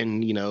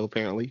happened,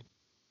 apparently.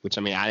 Which,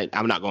 I mean,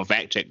 I'm not going to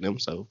fact check them,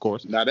 so of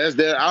course. Now, that's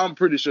there. I'm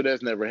pretty sure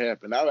that's never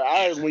happened.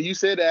 I when you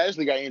said that, I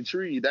actually got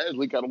intrigued. I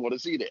actually kind of want to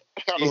see that.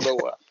 I don't know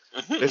why.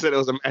 They said it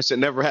was a match that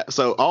never happened.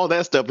 So all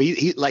that stuff,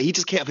 he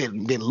just kept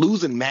been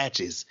losing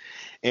matches.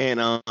 And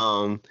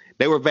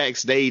they were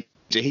backstage,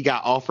 and he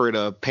got offered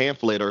a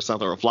pamphlet or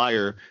something, or a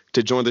flyer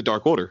to join the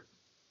Dark Order.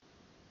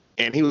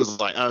 And he was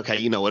like,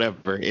 okay,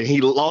 whatever. And he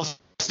lost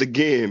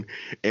again.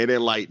 And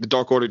then, the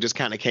Dark Order just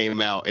kind of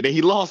came out. And then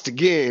he lost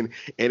again.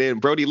 And then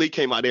Brody Lee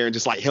came out there and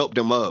just, helped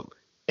him up.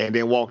 And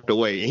then walked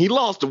away. And he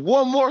lost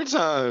one more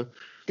time.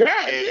 God,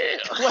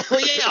 Well,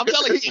 yeah, I'm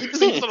telling you, he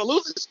was on a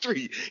losing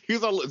streak. He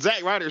was on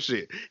Zack Ryder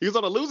shit. He was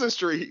on a losing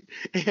streak.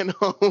 And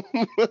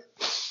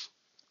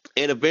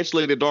and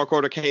eventually the Dark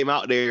Order came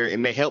out there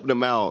and they helped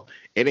him out.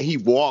 And then he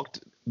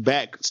walked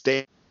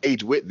backstage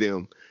with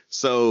them.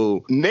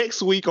 So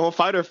next week on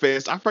Fyter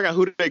Fest, I forgot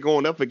who they're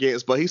going up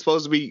against, but he's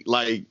supposed to be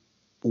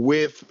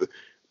with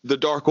the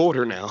Dark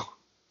Order now.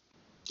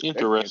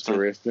 Interesting.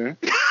 That's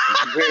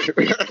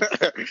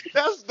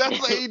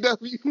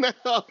AEW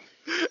now.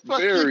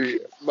 Very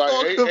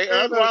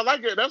that's why I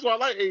like it. That's why I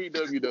like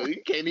AEW though.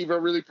 You can't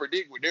even really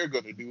predict what they're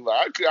gonna do.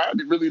 I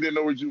really didn't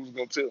know what you was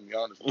gonna tell me,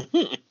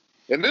 honestly.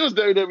 If it was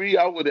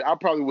WWE, I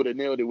probably would have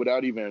nailed it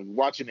without even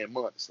watching it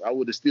months. I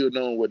would have still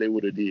known what they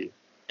would have did.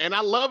 And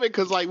I love it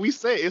because, we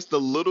said, it's the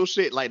little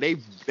shit. They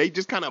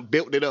just kind of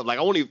built it up. I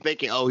wasn't even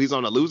thinking, oh, he's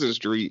on a losing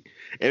streak.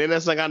 And then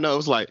that's I know.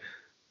 It's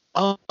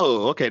oh,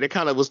 okay. They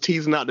kind of was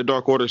teasing out the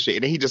Dark Order shit.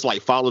 And then he just,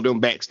 followed them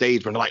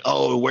backstage. And they're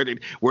oh, where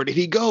did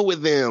he go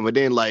with them? And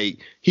then,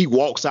 he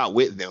walks out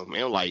with them.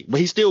 And but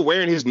he's still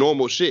wearing his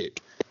normal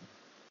shit.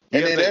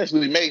 And it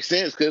actually makes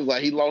sense because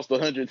like he lost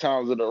 100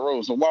 times in a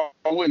row. So why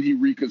wouldn't he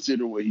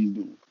reconsider what he's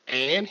doing?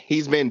 And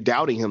he's been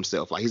doubting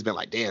himself. Like he's been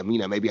like, damn,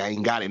 maybe I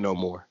ain't got it no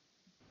more.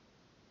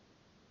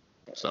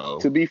 So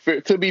to be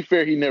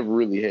fair, he never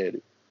really had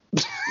it.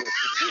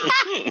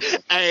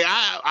 Hey,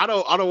 I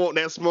don't want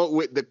that smoke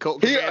with the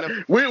Colt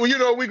Cabana.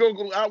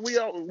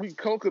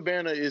 Colt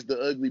Cabana is the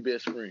ugly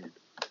best friend.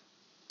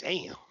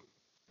 Damn.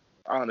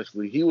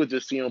 Honestly, he was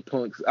just CM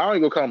Punk's. I don't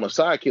even call him a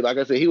sidekick. Like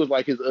I said, he was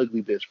like his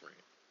ugly best friend.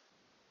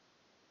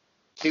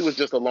 He was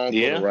just along for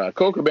the ride.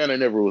 Colt Cabana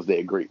never was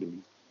that great to me.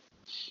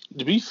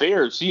 To be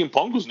fair, CM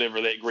Punk was never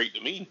that great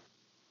to me.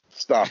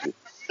 Stop it.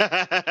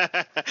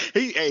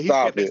 He's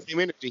kept that same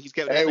energy. He's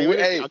kept that same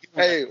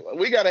energy.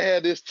 We gotta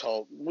have this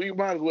talk. We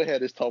might as well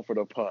have this talk for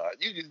the pod.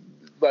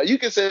 You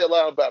can say a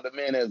lot about the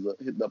man as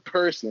the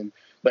person,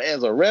 but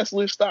as a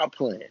wrestler, stop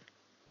playing.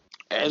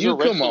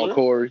 Come on,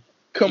 Corey.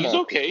 Come on.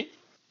 He's okay.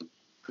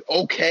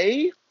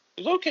 Okay?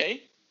 He's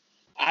okay.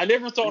 I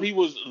never thought he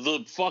was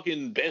the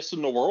fucking best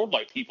in the world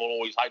like people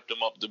always hyped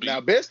him up to be.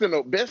 Now, best in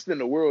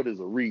the world is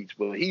a reach,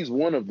 but he's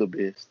one of the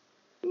best.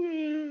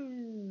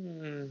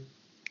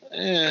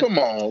 Come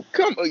on.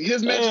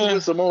 His matches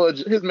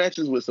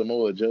with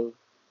Samoa Joe.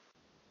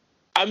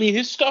 I mean,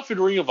 his stuff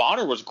in Ring of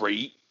Honor was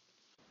great,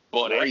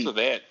 but after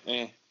that,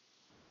 His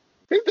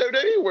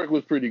WWE work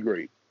was pretty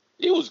great.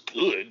 It was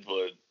good,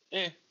 but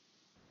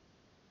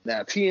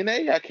Now,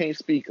 TNA, I can't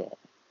speak on.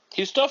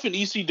 His stuff in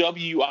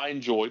ECW, I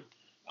enjoyed.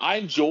 I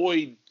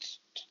enjoyed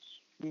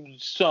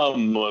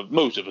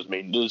most of his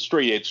main. The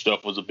straight edge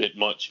stuff was a bit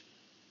much.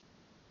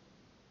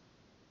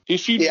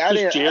 His feud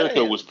with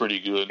Jericho was pretty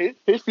good.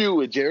 His feud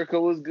with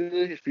Jericho was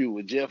good. His feud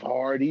with Jeff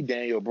Hardy,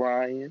 Daniel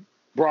Bryan,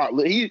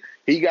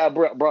 he got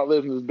Brock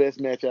Lesnar's best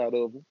match out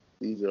of him.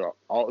 These are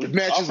all his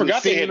matches. I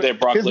forgot they had that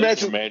Brock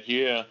Lesnar match.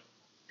 Yeah,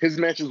 his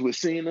matches with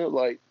Cena.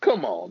 Like,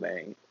 come on,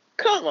 man.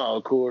 Come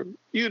on, Corey.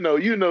 You know,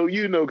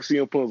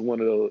 CM Punk's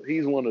one of those.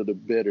 He's one of the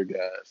better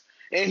guys.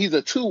 And he's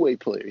a two-way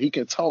player. He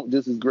can talk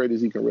just as great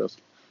as he can wrestle.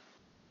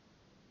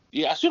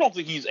 Yeah, I still don't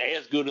think he's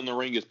as good in the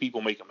ring as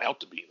people make him out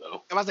to be,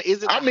 though. I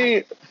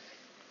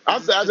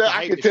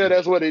can tell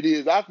that's what it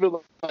is. I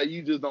feel like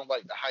you just don't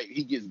like the hype.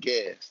 He gets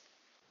gassed.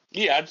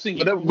 Yeah, I've seen.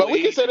 But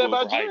we can say that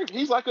about Jericho.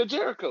 He's like a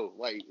Jericho.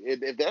 Like,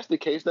 if that's the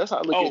case, that's how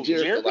I look at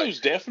Jericho. Jericho's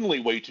definitely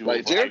way too.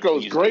 Like,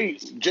 Jericho's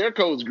great.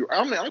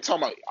 I'm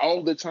talking about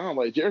all the time.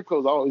 Like,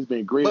 Jericho's always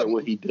been great at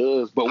what he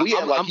does. But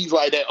he's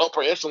like that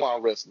upper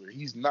echelon wrestler.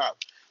 He's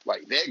not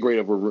like that great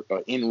of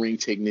a in-ring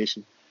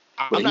technician.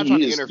 I'm not trying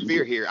to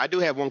interfere here. I do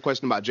have one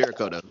question about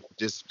Jericho, though,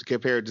 just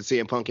compared to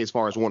CM Punk as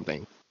far as one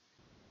thing.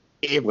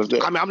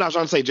 I'm not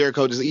trying to say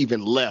Jericho just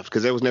even left,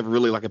 because there was never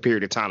really like a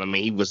period of time. I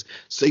mean, he was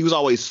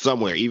always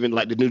somewhere, even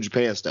like the New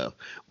Japan stuff.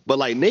 But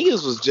like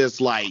niggas was just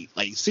like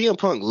CM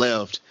Punk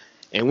left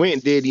and went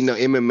and did,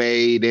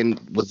 MMA, then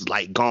was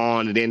like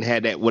gone and then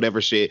had that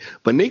whatever shit.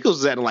 But niggas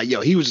was acting like,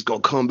 he was just gonna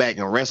come back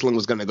and wrestling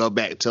was gonna go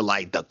back to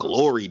like the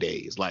glory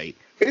days. Like,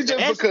 it's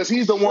just because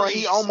he's the one.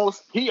 He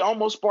almost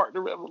sparked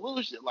the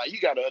revolution. Like, you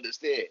got to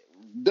understand,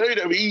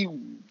 WWE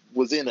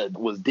was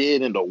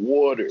dead in the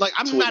water. Like,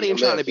 I'm not even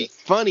trying to be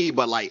funny,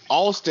 but like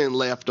Austin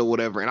left or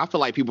whatever, and I feel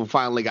like people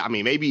finally got. I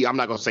mean, maybe I'm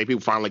not gonna say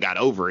people finally got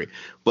over it,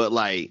 but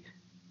like,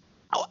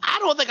 I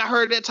don't think I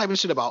heard that type of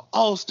shit about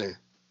Austin.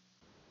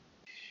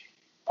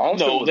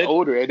 Austin was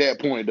older at that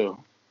point, though.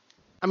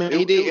 I mean,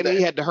 he did, and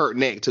he had the hurt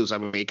neck too. So I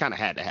mean, it kind of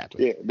had to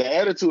happen. Yeah, the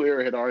Attitude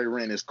Era had already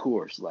ran its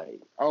course. Like,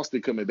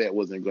 Austin coming back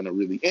wasn't going to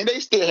really, and they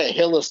still had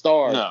hella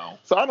stars. No,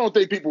 so I don't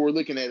think people were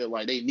looking at it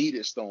like they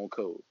needed Stone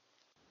Cold.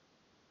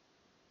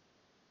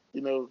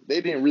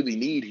 They didn't really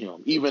need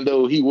him, even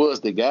though he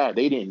was the guy.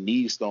 They didn't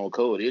need Stone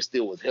Cold. There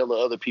still was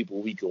hella other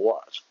people we could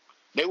watch.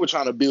 They were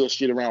trying to build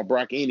shit around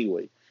Brock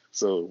anyway,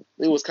 so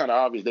it was kind of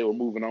obvious they were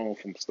moving on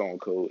from Stone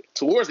Cold.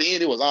 Towards the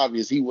end, it was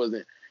obvious he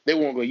wasn't. They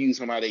weren't going to use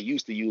him how they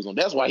used to use him.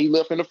 That's why he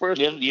left in the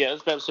first place. Yeah, I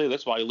was about to say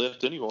that's why he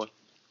left anyway.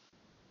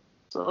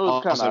 So it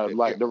was kind of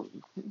like but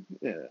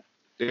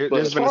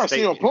as far as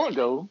CM Punk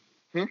go,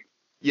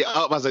 yeah,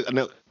 I was like,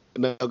 no,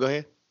 go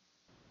ahead.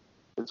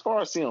 As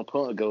far as CM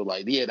Punk go,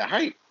 like, yeah, the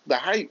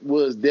hype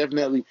was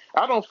definitely.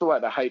 I don't feel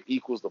like the hype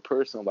equals the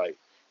person. Like,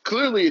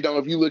 clearly, you don't.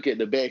 If you look at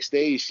the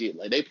backstage shit,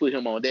 like they put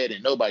him on that,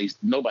 and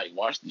nobody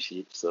watched the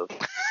shit. So.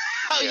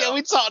 Yeah,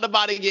 we talked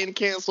about it getting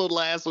canceled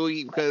last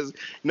week because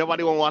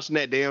nobody was watching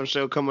that damn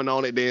show coming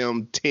on at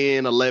damn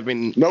 10,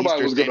 11.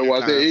 Nobody was going to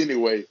watch that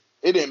anyway.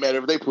 It didn't matter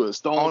if they put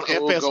Stone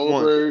Cold,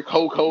 Goldberg,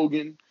 Hulk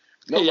Hogan.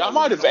 Hey, I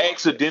might have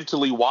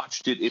accidentally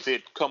watched it if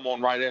it come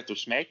on right after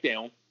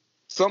SmackDown.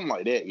 Something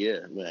like that,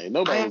 yeah. Man,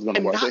 nobody was going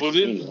to watch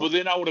that. Well,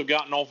 then I would have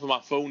gotten off of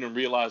my phone and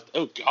realized,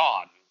 oh,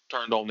 God,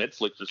 turned on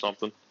Netflix or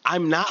something.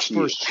 I'm not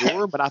for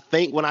sure, but I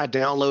think when I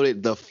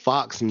downloaded the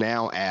Fox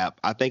Now app,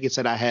 I think it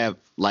said I have,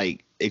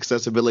 like,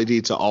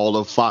 accessibility to all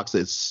of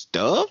Fox's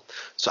stuff.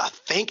 So I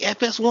think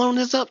FS1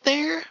 is up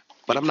there,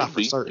 but I'm not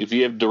for certain. If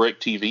you have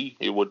DirecTV,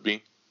 it would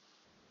be.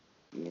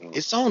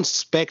 It's on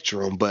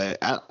Spectrum, but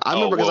I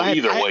remember because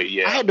either way,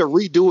 yeah. I had to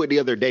redo it the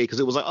other day because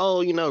it was like,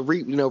 oh,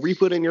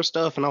 re-put in your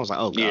stuff, and I was like,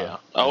 oh, God. Yeah.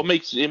 Oh, it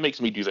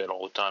makes me do that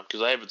all the time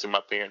because I have it through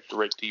my parents'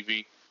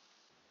 DirecTV.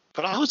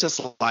 But I was just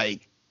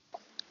like,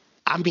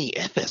 I mean,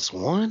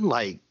 FS1,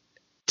 like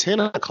 10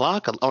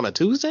 o'clock on a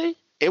Tuesday?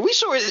 And we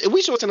sure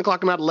 10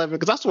 o'clock and not 11?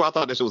 Because I swear I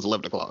thought this shit was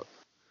 11 o'clock.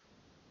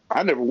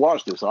 I never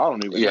watched it, so I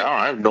don't even. Yeah,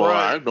 know.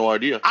 I have no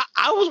idea.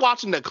 I was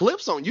watching the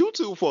clips on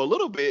YouTube for a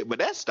little bit, but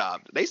that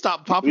stopped. They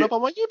stopped popping up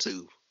on my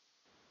YouTube.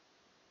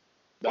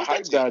 The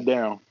hype died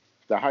down.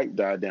 The hype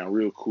died down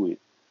real quick.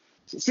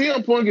 So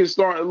CM Punk is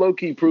starting low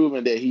key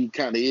proving that he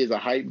kind of is a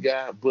hype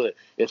guy, but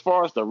as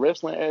far as the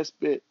wrestling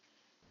aspect,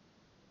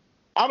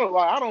 I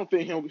don't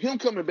think him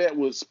coming back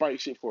would spike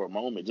shit for a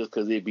moment just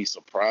because it'd be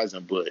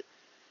surprising. But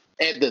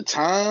at the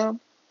time,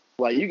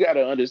 like, you got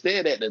to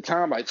understand, at the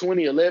time, like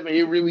 2011,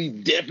 it really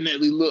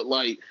definitely looked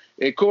like.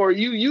 And Corey,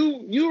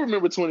 you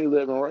remember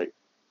 2011, right?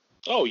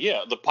 Oh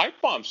yeah, the pipe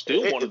bomb's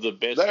still one of the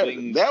best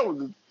things. That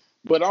was,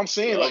 but I'm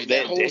saying like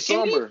that whole decade?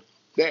 summer,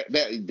 that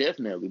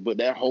definitely. But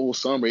that whole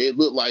summer, it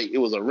looked like it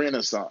was a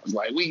renaissance.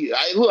 Like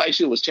it looked like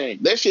shit was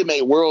changed. That shit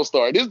made World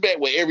Star. This back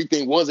where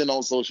everything wasn't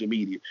on social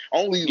media.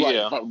 Only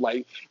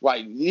like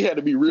you had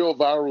to be real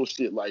viral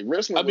shit. Like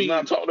wrestling was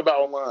not talked about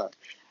online.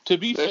 To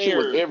be that fair, shit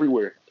was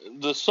everywhere.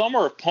 The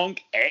summer of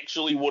Punk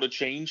actually would have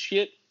changed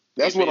shit.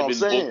 That's what I'm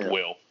saying. Booked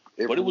well.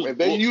 But it was if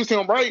they used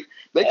him right,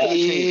 they could have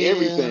changed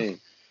everything.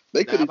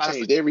 They could have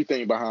changed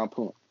everything behind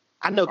Punk.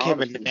 I know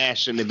Kevin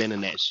Nash shouldn't have been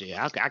in that shit.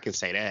 I can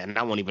say that, and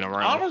I won't even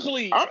around.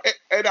 Honestly,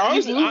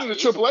 losing to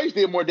Triple H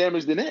did more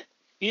damage than that.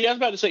 Yeah, I was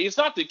about to say, it's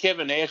not that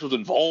Kevin Nash was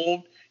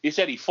involved. It's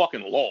that he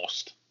fucking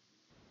lost.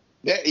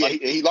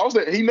 He lost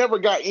it. He never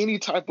got any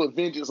type of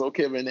vengeance on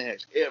Kevin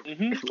Nash ever.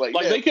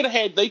 Like they could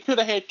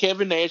have had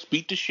Kevin Nash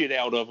beat the shit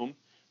out of him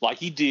like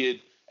he did,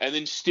 and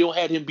then still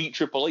had him beat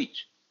Triple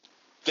H.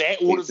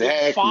 That would have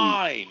been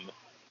fine.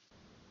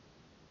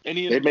 And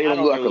they made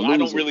him look like a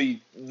loser.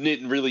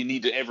 Didn't really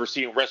need to ever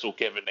see him wrestle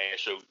Kevin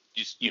Nash. So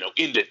just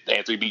end it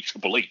after he beat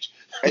Triple H.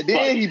 And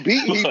then he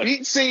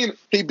beat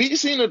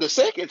Cena the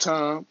second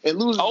time and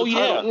loses the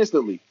title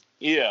instantly.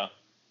 Yeah.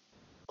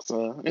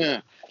 So yeah.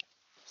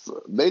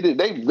 So they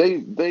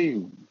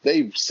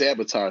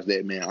sabotaged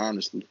that man.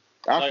 Honestly,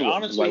 I feel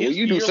like when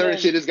you do certain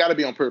shit, it's got to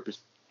be on purpose.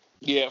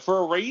 Yeah, for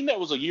a reign that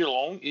was a year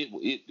long, it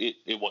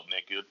wasn't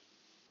that good.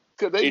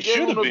 Because they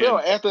gave him the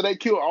belt after they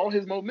killed all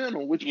his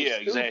momentum, which was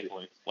stupid.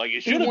 Exactly. Like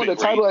it should have been. He won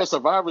the title at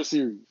Survivor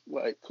Series.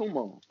 Like, come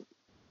on.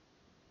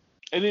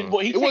 And then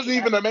it wasn't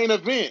even the main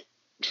event.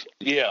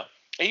 Yeah,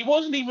 he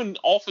wasn't even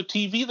off of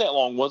TV that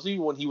long, was he?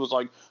 When he was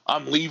like,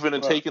 "I'm leaving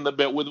and taking the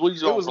belt with." What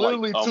he's on? It was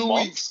literally 2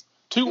 weeks.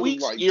 2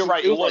 weeks. You're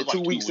right. It was like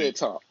 2 weeks at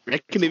top. They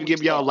couldn't even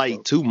give y'all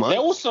like 2 months.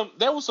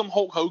 That was some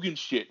Hulk Hogan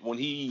shit when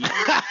he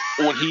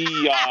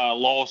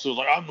lost. It was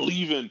like, I'm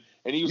leaving,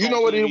 and he was on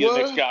TV the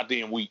next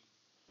goddamn week.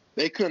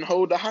 They couldn't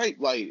hold the hype.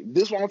 Like,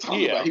 this is what I'm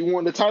talking about. He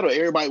won the title.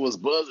 Everybody was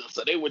buzzing,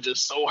 so they were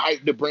just so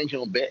hyped to bring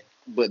him back.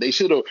 But they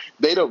should have.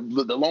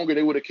 The longer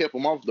they would have kept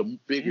him off, the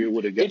bigger it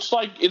would have got.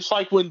 It's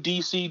like when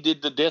DC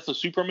did the Death of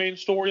Superman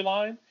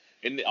storyline.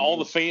 And all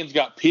the fans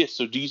got pissed,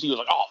 so DC was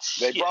like, "Oh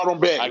shit!" They brought him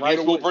back. I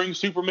guess we'll bring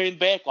Superman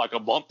back like a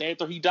month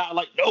after he died.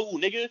 Like, no,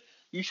 nigga,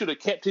 you should have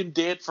kept him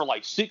dead for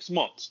like 6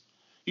 months.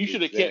 You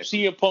should have kept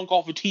CM Punk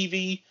off of TV.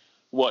 He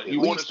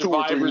won a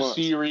Survivor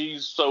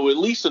Series, so at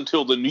least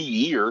until the new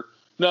year.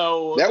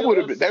 No, they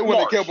wouldn't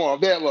have kept him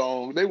out that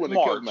long. They wouldn't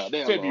have kept him out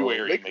that February,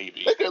 long.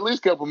 maybe. They could at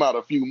least kept him out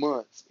a few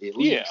months. At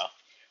least.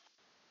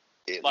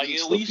 Yeah,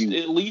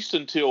 at least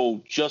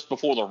until just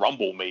before the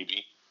Rumble,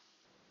 maybe.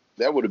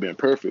 That would have been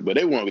perfect, but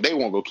they won't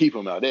go keep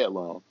him out that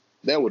long.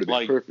 That would have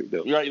been perfect,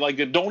 though. Right, like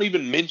don't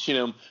even mention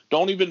him.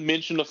 Don't even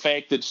mention the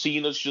fact that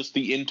Cena's just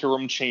the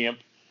interim champ.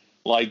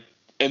 Like,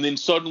 and then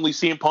suddenly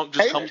CM Punk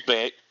just comes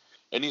back,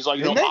 and he's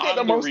like, "No, I'm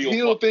the most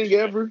heel thing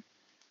ever."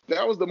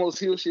 That was the most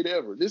heel shit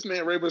ever. This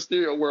man Rey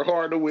Mysterio worked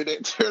hard to win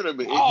that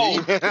tournament.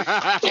 Oh,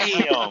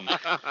 damn!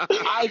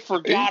 I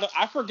forgot.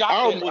 I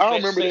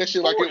remember that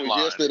shit like it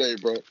was yesterday,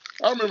 bro.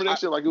 I remember that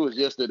shit like it was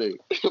yesterday.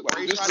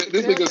 Like,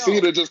 this nigga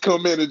Cena just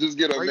come in and just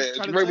get a match.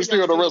 Rey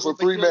Mysterio to wrestle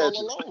 3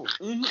 matches.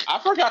 I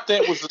forgot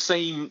that was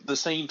the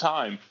same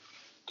time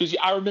because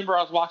I remember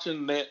I was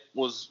watching that.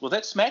 Was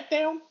that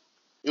SmackDown?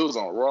 It was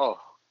on Raw.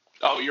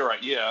 Oh, you're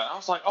right. Yeah, I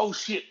was like, oh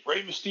shit,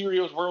 Rey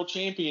Mysterio's world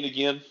champion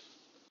again.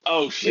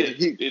 Oh shit!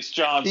 It's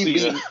John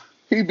Cena.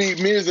 He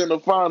beat Miz in the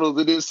finals,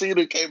 and then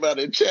Cena came out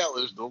and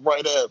challenged him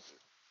right after.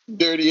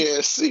 Dirty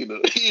ass Cena.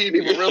 He ain't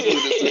even wrestling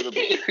this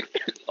tournament.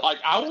 Like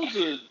I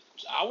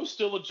was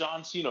still a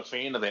John Cena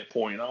fan at that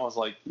point. I was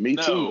like, me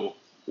too.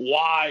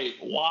 Why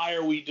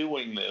are we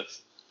doing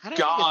this?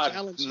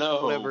 God,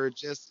 no. Whatever.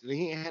 Just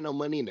he ain't had no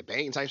money in the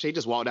bank type shit. He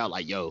just walked out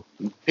like, yo.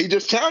 He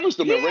just challenged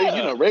him.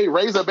 And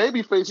Ray's a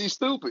babyface. He's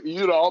stupid.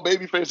 All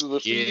babyfaces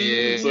are stupid.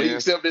 Yeah. So he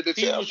accepted the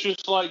challenge. He was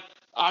just like,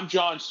 I'm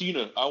John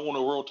Cena. I want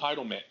a world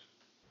title match.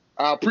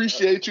 I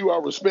appreciate you. I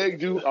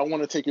respect you. I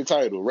want to take your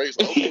title. Ray's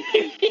like,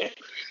 okay.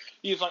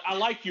 He's like, I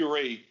like you,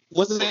 Ray.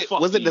 Was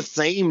it the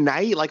same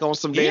night, like on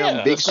some damn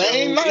Yeah, Big the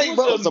same Show? night,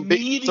 bro. Some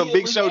Big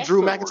Show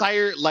Drew afterwards.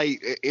 McIntyre,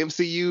 like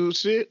MCU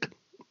shit.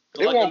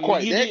 It Like, wasn't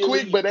quite that immediately-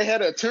 quick, but they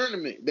had a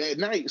tournament that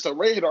night. So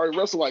Ray had already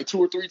wrestled like 2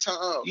 or 3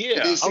 times. Yeah.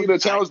 And then Cena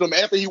challenged him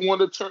after he won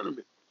the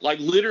tournament. Like,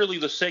 literally,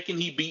 the second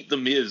he beat The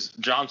Miz,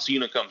 John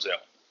Cena comes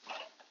out.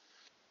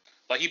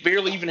 Like, he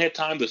barely even had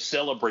time to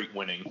celebrate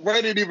winning.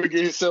 Ray didn't even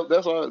get himself.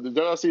 That's why the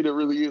John Cena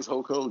really is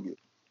Hulk Hogan.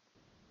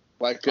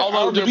 Like,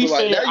 Although, to be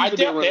fair, that I used to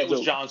be doubt a running that was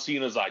joke. John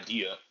Cena's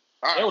idea.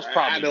 I That was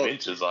probably know.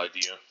 Vince's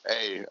idea.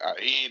 Hey,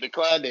 he ain't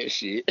declined that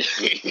shit.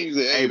 He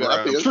said, Hey, bro.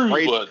 I feel- True,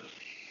 Ray- but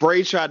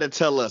Bray tried to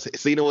tell us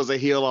Cena was a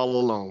heel all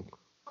along.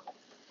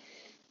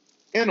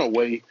 in a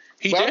way.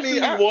 he But I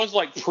definitely mean, was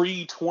like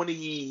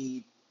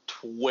pre-2012,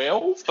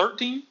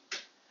 13.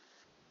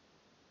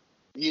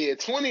 Yeah,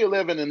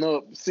 2011 and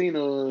up,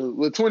 Cena,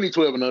 with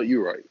 2012 and up,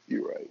 you're right.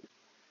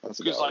 That's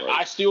Because about like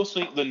right. I still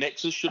think the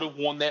Nexus should have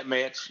won that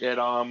match at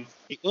Well,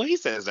 he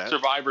says that.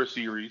 Survivor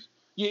Series.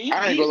 Yeah,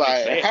 I ain't gonna lie.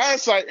 In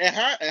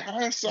exactly.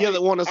 hindsight, Yeah,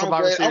 the one in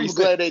Survivor I'm Series.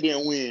 glad they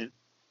didn't win.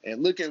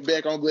 And looking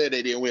back, I'm glad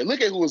they didn't win.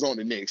 Look at who was on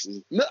the Nexus.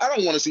 No, I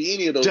don't want to see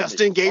any of those.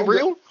 Justin niggas.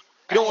 Gabriel? You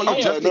don't want no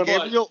Yeah, Justin but-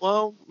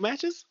 Gabriel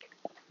matches?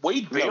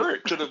 Wade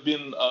Barrett could have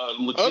been a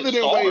legit Other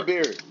than star. Wade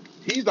Barrett,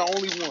 he's the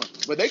only one.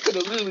 But they could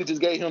have literally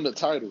just gave him the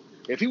title.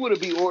 If he would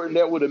have beat Orton,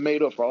 that would have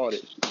made up for all that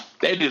shit.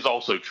 That is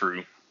also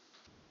true.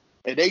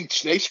 And they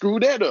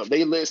screwed that up.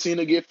 They let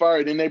Cena get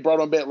fired, and they brought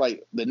him back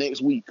like the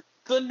next week.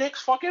 The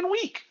next fucking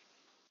week.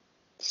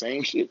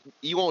 Same shit.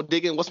 You won't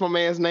dig in? What's my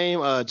man's name?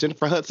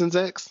 Jennifer Hudson's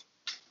ex?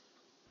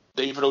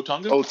 David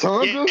Otunga.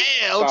 Otunga?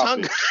 Yeah, Stop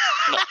Otunga.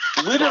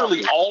 it.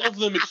 Literally all of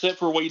them except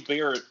for Wade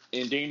Barrett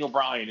and Daniel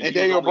Bryan. And he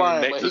Daniel was only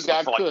in Bryan, but he Nexus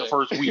got for like the cut.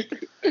 first week.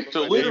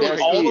 So But literally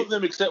that's all it. of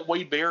them except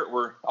Wade Barrett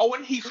were. Oh,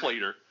 and Heath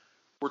Slater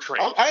were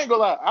traded. I ain't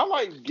gonna lie. I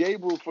like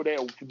Gabriel for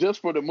that,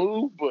 just for the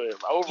move, but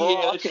overall, Yeah,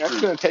 I that's couldn't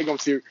true. take him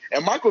serious.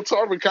 And Michael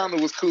Tarver kind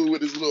of was cool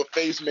with his little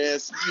face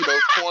mask,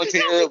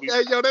 quarantine early.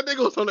 Hey, yo, that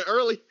nigga was on the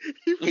early.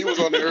 He was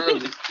on the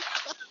early.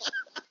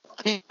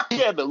 He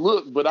had the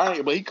look, but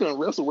he couldn't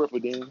wrestle worth a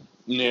damn.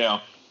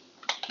 Yeah.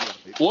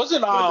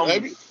 Wasn't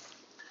Maybe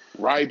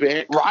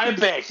Ryback,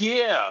 Ryback?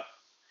 Yeah,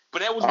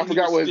 but that was I when he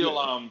forgot was what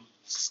still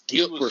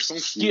Skip he was or some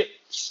shit.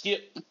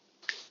 Skip.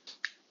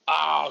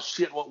 Oh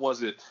shit! What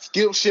was it?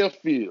 Skip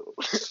Sheffield.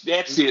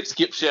 That's it.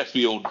 Skip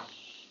Sheffield.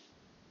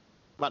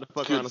 About to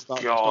fuck Good around and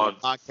start God. a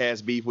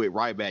podcast beef with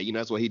Ryback. You know,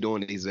 that's what he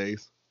doing these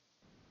days.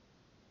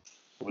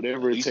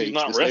 Whatever At it least he's takes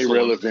not to stay wrestling.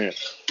 relevant.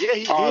 Yeah,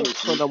 he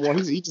Honestly. no more.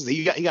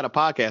 He got a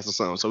podcast or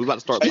something. So we about to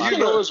start. Hey, podcast. you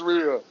know it's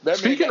real. That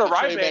Speaking man of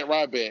got to trade Ryback-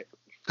 back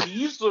Ryback.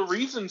 He's the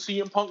reason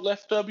CM Punk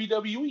left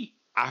WWE.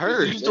 I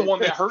heard. He's the one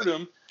that hurt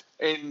him,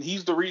 and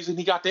he's the reason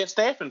he got that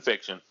staph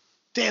infection.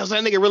 Damn, so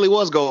that nigga really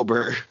was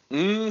Goldberg.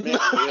 Mm-hmm.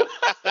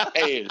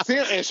 Hey,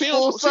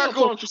 Full circle.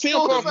 Full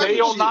CM Punk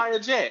Male full of Nia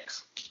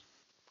Jax. shit.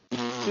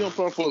 CM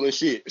Punk full of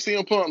shit.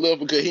 CM Punk left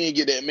because he didn't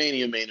get that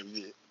Mania main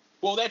event.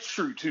 Well, that's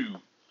true too,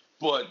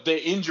 but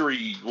the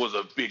injury was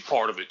a big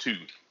part of it too.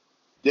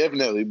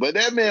 Definitely. But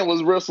that man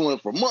was wrestling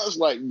for months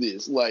like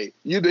this. Like,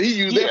 he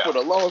used that Yeah. for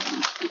the loss.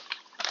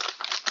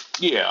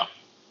 Yeah.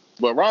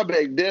 But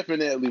Ryback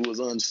definitely was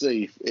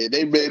unsafe. And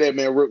they made that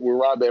man work with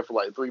Ryback for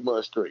like 3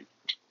 months straight.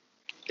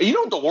 And you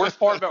know what the worst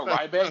part about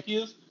Ryback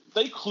is?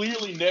 They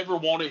clearly never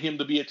wanted him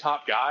to be a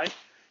top guy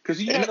because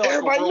he had And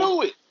everybody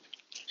knew it.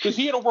 Because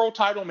he had a world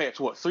title match,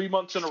 3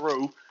 months in a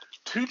row,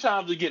 2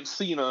 times against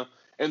Cena,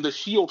 and the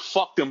Shield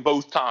fucked him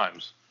both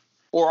times,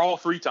 or all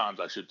 3 times,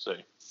 I should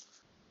say,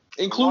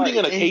 including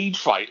in a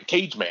Right.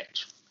 cage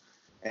match.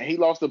 And he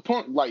lost to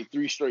Punk like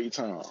 3 straight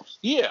times.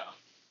 Yeah.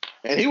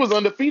 And he was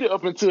undefeated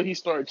up until he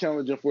started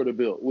challenging for the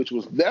belt,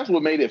 that's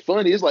what made it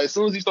funny. It's like as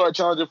soon as he started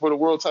challenging for the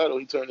world title,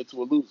 he turned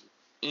into a loser.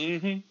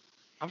 Mm-hmm.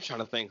 I'm trying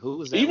to think who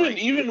was that.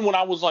 Even when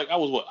I was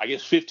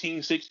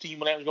 15, 16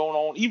 when that was going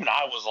on, even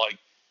I was like,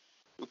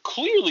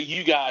 clearly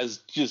you guys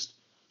just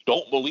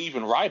don't believe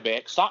in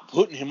Ryback. Stop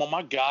putting him on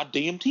my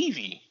goddamn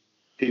TV.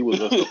 He was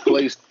a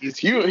place. He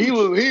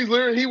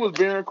was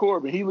Baron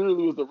Corbin. He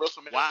literally was the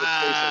WrestleMania.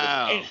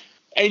 Wow.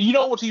 And you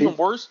know what's even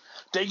worse?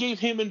 They gave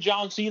him and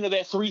John Cena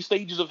that 3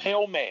 stages of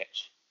hell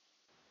match.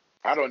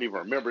 I don't even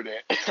remember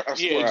that. I Yeah,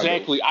 swear I don't.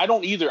 exactly. I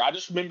don't either. I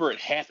just remember it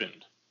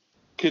happened.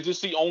 Because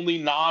it's the only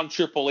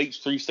non-Triple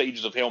H 3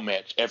 stages of hell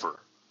match ever.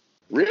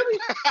 Really?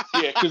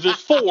 Yeah, because there's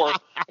 4,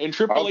 and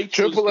Triple H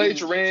Triple was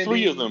H, in Randy,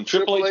 3 of them.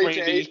 Triple H, and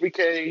Randy,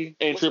 HBK,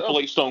 and What's Triple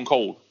up? H Stone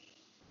Cold.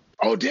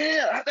 Oh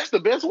damn, that's the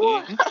best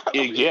one.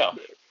 Yeah.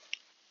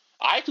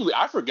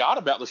 I forgot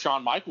about the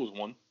Shawn Michaels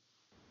one.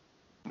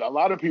 A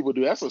lot of people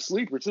do. That's a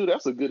sleeper too.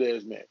 That's a good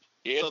ass match.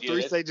 Yeah, So yeah, 3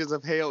 that's- stages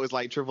of hell is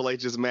like Triple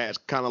H's match,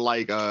 kind of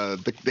like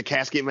the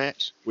casket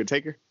match with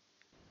Taker.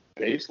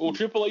 Basically. Well,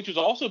 Triple H has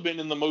also been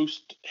in the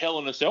most Hell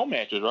in a Cell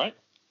matches, right?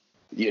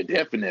 Yeah,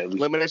 definitely.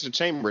 Elimination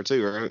Chamber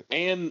too, right?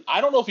 And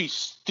I don't know if he's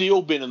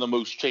still been in the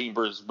most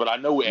chambers, but I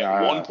know at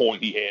Nah. one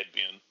point he had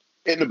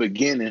been. In the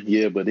beginning,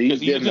 yeah, but he's 'Cause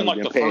he was in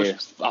definitely like been the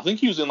past. first. I think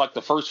he was in like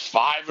the first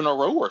 5 in a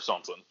row or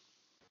something.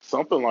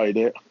 Something like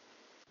that.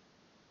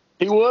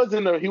 He was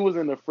in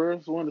the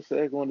first one, the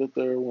second one, the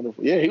third one.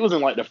 He was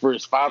in like the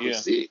first 5 or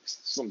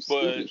 6.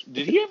 But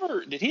did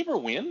he ever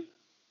win?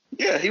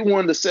 Yeah, he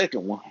won the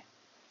second one.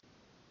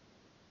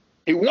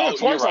 He won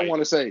twice, right. I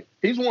want to say.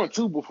 He's won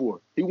 2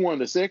 before. He won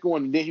the second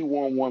one, and then he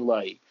won one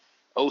like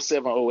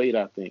 07, 08,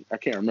 I think. I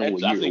can't remember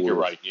what year I think it was. you're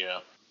right, yeah.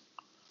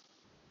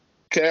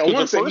 Okay, I want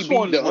to say he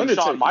beat the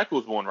Undertaker. Shawn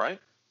Michaels won, right?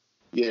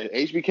 Yeah,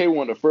 HBK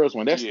won the first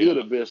one. That's still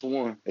the best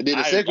one. And then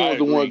the second one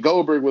was the one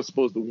Goldberg was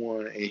supposed to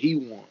win, and he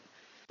won.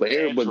 But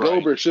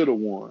Goldberg should have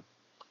won.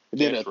 And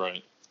then That's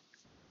right.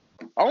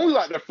 Only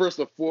the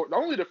first 4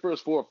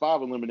 or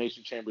 5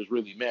 elimination chambers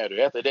really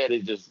matter. After that,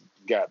 it just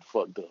got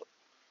fucked up.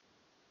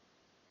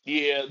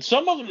 Yeah,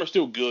 some of them are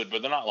still good,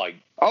 but they're not like.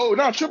 Oh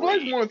no, Triple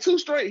H won 2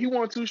 straight. He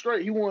won 2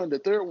 straight. He won the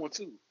third one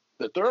too.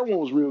 The third one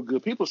was real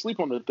good. People sleep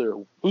on the third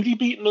one. Who'd he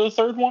beat in the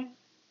third one?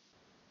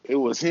 It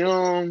was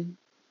him,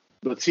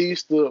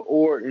 Batista,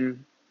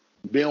 Orton,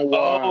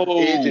 Benoit,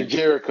 Edge, and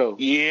Jericho.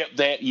 Yeah,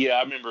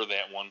 I remember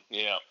that one.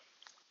 Yeah.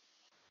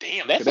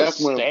 Damn, that's a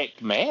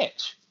stacked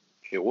match.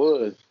 It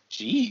was.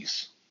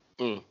 Jeez.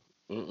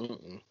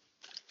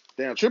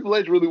 Damn, Triple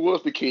H really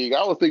was the king.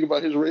 I was thinking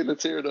about his reign of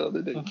terror the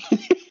other day.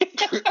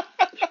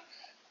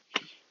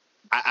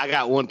 I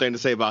got one thing to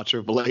say about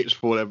Triple H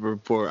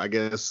before I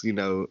guess,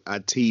 I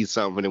tease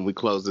something and we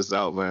close this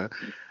out, man.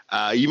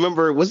 You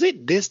remember, was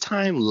it this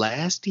time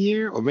last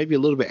year or maybe a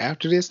little bit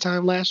after this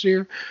time last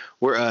year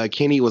where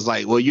Kenny was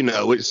like, well,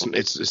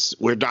 it's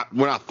we're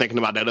not thinking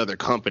about that other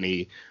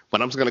company,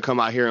 but I'm just going to come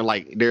out here and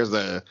like there's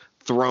a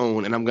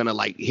throne and I'm going to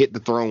like hit the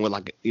throne with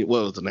like, what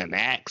was it, an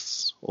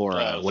axe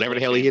or whatever the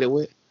hell he hit it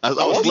with? A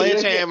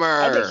sledgehammer.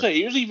 I was going to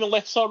say, it was even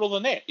less subtle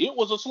than that. It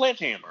was a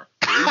sledgehammer.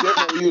 He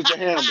definitely used a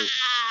hammer.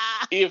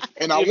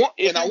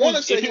 I want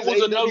to say his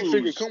AEW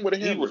figure come with a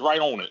hammer. He was right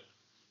on it.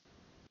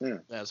 Yeah.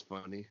 That's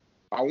funny.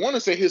 I want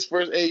to say his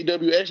first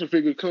AEW action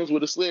figure comes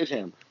with a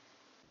sledgehammer.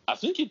 I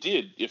think it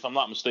did, if I'm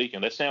not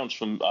mistaken. That sounds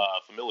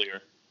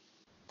familiar.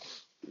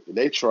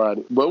 They tried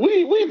it, but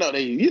we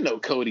know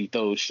Cody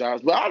throws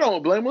shots, but I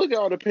don't blame him. Look at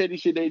all the petty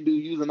shit they do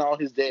using all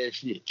his dad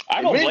shit.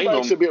 I don't blame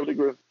him. Should be able to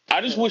grip.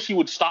 I just wish he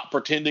would stop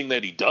pretending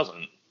that he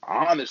doesn't.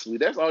 Honestly,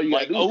 that's all you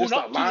gotta do. Just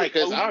stop lying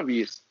because it's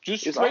obvious.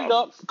 Just straight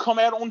up come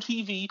out on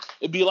TV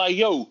and be like,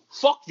 "Yo,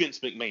 fuck Vince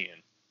McMahon."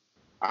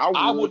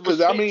 I would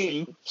respect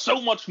you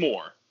so much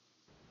more.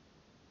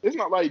 It's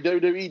not like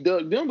WWE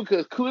dug them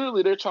because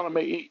clearly they're trying to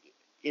make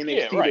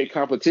NXT their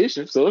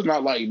competition. So it's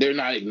not like they're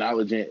not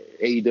acknowledging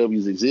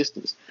AEW's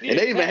existence. And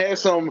they even had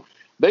some.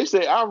 They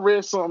said I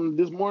read something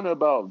this morning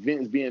about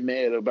Vince being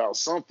mad about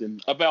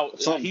something. He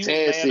was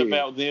mad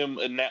about them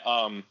and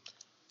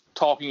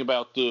talking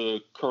about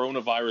the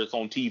coronavirus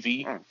on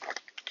TV.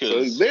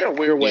 So they're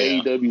aware what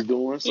AEW's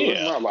doing. So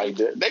it's not like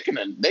that. They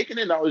can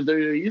acknowledge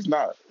WWE. It's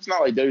not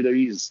like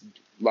WWE's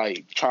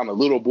like trying to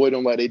little boy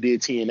them like they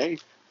did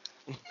TNA.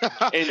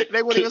 And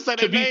they wouldn't even say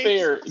to be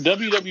fair,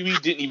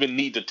 WWE didn't even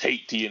need to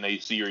take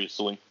TNA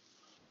seriously.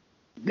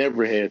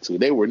 Never had to.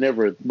 They were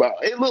never. But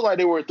it looked like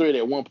they were a threat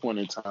at one point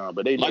in time,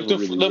 but they like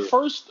never really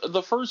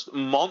the first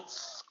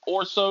month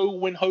or so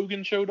when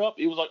Hogan showed up,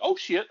 it was like, oh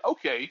shit,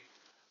 okay,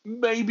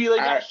 maybe they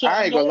got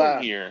something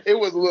going here. It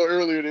was a little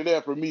earlier than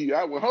that for me.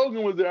 When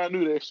Hogan was there, I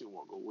knew that shit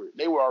wasn't gonna work.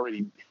 They were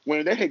already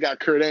when they had got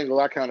Kurt Angle.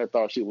 I kind of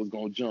thought shit was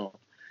gonna jump,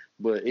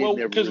 but it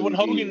never. Because when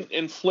Hogan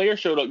and Flair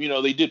showed up,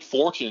 they did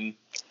Fortune.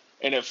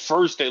 And at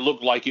first, they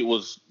looked like it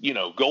was,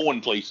 going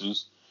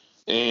places,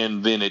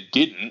 and then it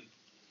didn't.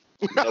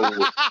 They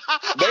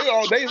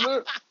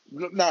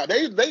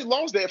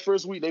lost that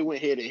first week. They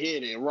went head to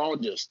head, and Raw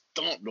just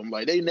thumped them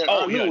like they never.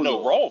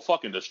 Raw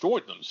fucking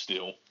destroyed them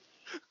still.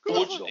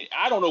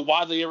 I don't know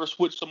why they ever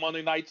switched to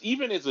Monday nights.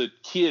 Even as a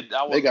kid,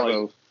 I was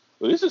well,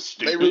 this is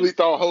stupid. They really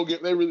thought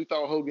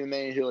Hogan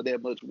ain't held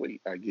that much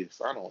weight. I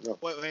guess I don't know.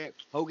 Wait,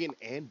 Hogan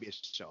and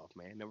Bischoff,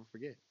 man, never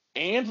forget.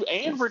 And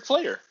Ric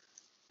Flair.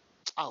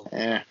 Oh,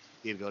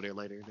 he'd go there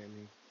later,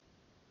 didn't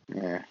he?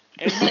 Yeah.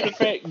 As a matter of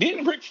fact,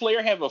 didn't Ric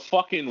Flair have a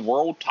fucking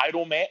world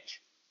title match?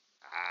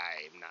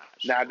 I'm not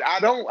sure.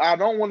 Now, I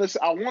don't want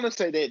to. I want to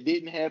say that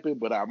didn't happen,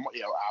 but I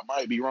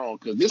might be wrong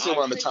because this is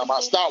around the time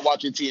I stopped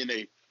watching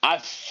TNA. I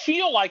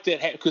feel like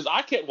that because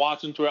I kept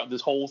watching throughout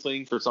this whole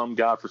thing for some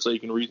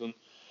godforsaken reason.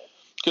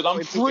 Because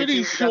I'm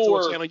pretty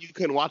sure channel you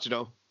couldn't watch it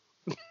though.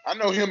 I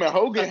know him and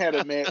Hogan had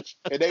a match,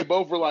 and they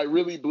both were like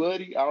really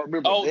bloody. I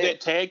remember. Oh,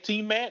 that tag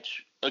team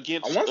match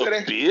against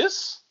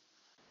Abyss.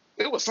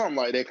 It was something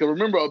like that. Because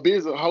remember,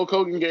 Abyss, Hulk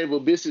Hogan gave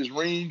Abyss his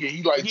ring, and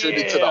he turned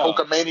into the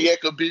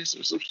Hulkamaniac Abyss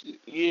or some shit.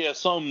 Yeah,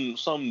 some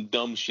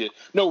dumb shit.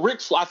 No,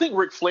 I think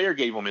Ric Flair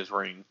gave him his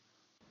ring.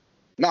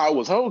 No, it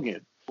was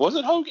Hogan. Was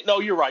it Hogan? No,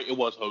 you're right. It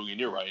was Hogan.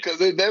 You're right. Because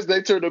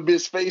they turned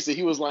Abyss face, and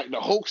he was like the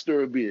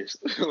Hulkster Abyss.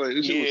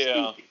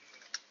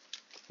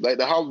 Like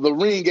the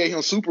ring gave him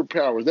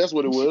superpowers. That's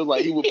what it was.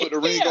 Like he would put the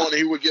ring on, and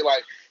he would get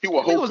he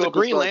would Hulk up.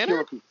 Green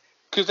Lantern.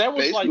 Because that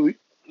was basically.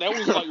 That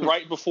was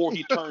right before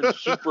he turned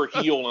super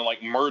heel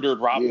and murdered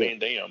Rob Van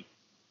Dam.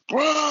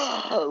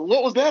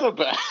 What was that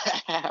about?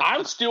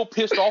 I'm still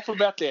pissed off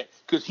about that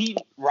because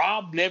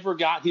Rob never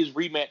got his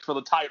rematch for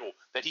the title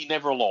that he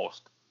never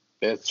lost.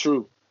 That's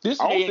true. This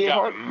I don't man think got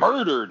Hardy-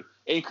 murdered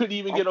and couldn't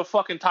even get a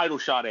fucking title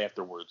shot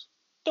afterwards.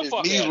 The His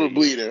fuck knees outta were here.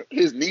 bleeding.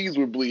 His knees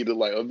were bleeding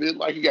like a bit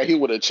like he got hit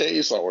with a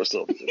chainsaw or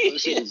something. That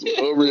shit was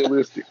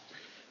unrealistic.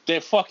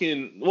 That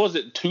fucking, what was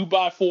it,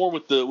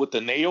 2x4 with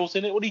the nails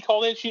in it? What do you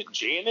call that shit?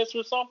 Janice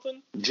or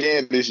something?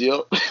 Janice,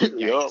 yup.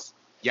 Yup.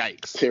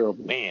 Yikes.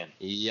 Terrible. Man.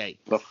 Yikes.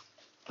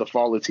 The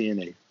fall of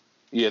TNA.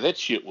 Yeah, that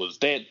shit was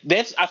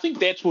that's I think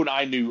that's when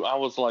I knew. I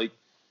was like,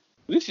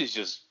 this is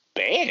just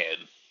bad.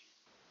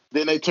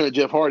 Then they turned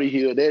Jeff Hardy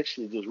heel. That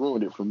shit just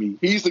ruined it for me.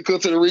 He used to come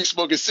to the ring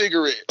smoking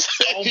cigarettes.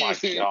 Oh my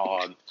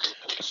god.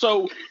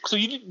 So do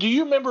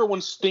you remember when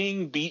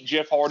Sting beat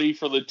Jeff Hardy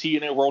for the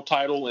TNA World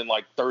Title in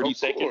like 30 Of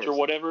seconds course. or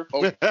whatever?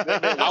 Oh,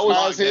 I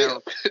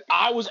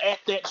I was at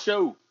that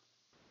show.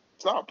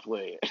 Stop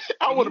playing.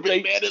 I would have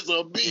been mad as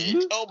a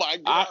bitch. Oh my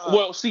god.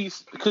 Well, see,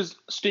 because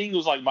Sting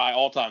was like my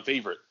all-time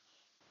favorite.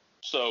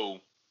 So,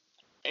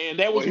 and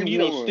that was Well, when, he you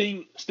know,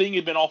 won. Sting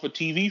had been off of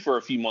TV for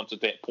a few months at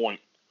that point.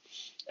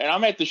 And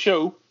I'm at the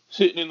show,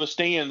 sitting in the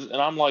stands, and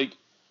I'm like,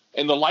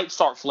 and the lights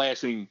start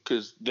flashing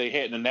because they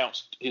hadn't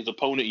announced his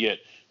opponent yet.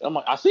 And I'm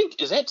like, I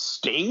think, is that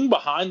Sting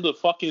behind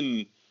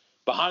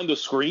the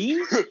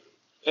screen?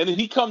 And then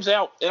he comes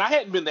out, and I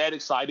hadn't been that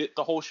excited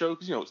the whole show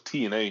because, you know, it's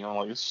TNA. I'm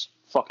like, it's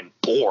fucking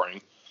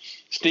boring.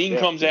 Sting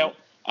comes out.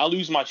 I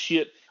lose my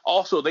shit.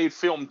 Also, they'd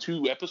filmed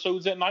 2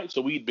 episodes that night,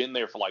 so we'd been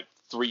there for like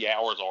 3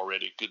 hours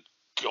already. Good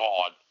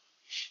God.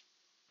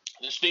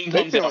 The Sting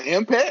They comes out. filmed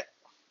Impact?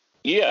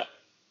 Yeah.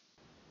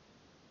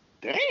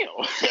 Damn.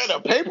 At a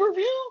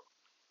pay-per-view?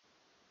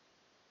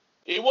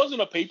 It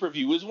wasn't a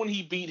pay-per-view. It was when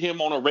he beat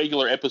him on a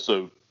regular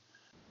episode.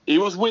 It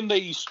was when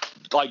they,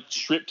 like,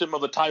 stripped him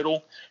of the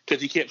title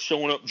because he kept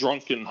showing up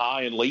drunk and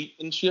high and late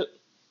and shit.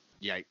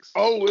 Yikes.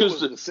 Oh, it 'Cause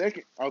was the- the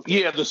second.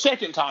 Okay. Yeah, the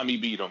second time he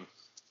beat him.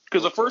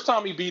 Because the first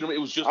time he beat him, it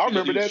was just I because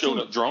remember he that showed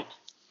too. up drunk.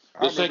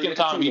 I The remember second that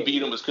time too, he though.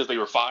 beat him was because they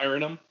were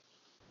firing him.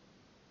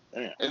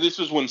 Damn. And this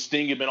was when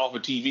Sting had been off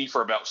of TV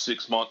for about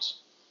 6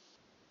 months.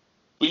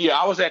 But yeah,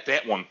 I was at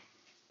that one.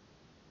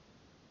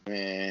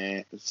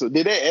 Man. So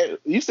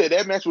you said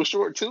that match was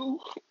short too?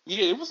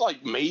 Yeah, it was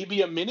like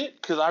maybe a minute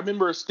because I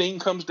remember Sting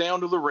comes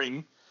down to the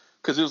ring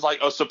because it was like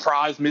a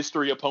surprise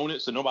mystery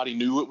opponent, so nobody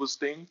knew it was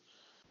Sting.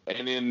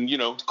 And then, you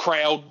know, the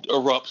crowd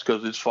erupts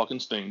because it's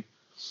fucking Sting.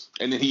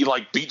 And then he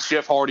like beats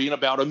Jeff Hardy in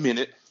about a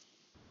minute.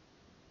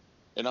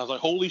 And I was like,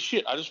 holy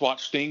shit, I just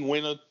watched Sting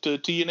win a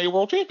TNA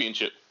World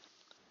Championship.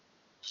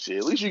 Shit,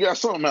 at least you got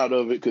something out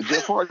of it because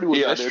Jeff Hardy was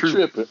Yeah, out that's there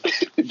true.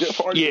 tripping. Jeff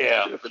Hardy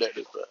Yeah. was tripping at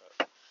this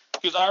time.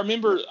 Because I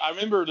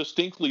remember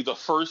distinctly the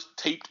first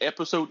taped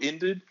episode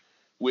ended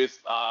with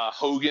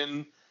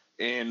Hogan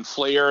and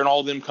Flair and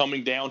all them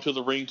coming down to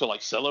the ring to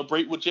like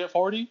celebrate with Jeff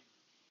Hardy.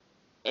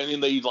 And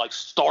then they like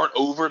start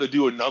over to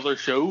do another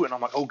show. And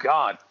I'm like, oh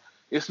God,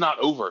 it's not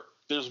over.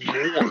 There's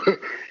more.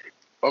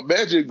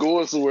 Imagine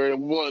going somewhere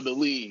and wanting to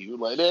leave.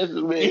 Like, that's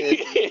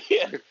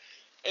man.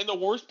 And the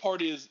worst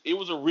part is it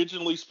was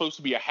originally supposed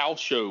to be a house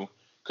show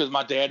because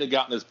my dad had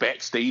gotten us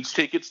backstage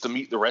tickets to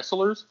meet the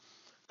wrestlers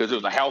because it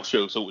was a house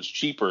show, so it was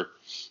cheaper.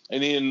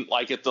 And then,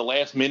 like, at the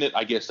last minute,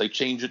 I guess they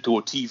changed it to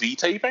a TV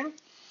taping.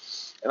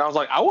 And I was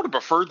like, I would have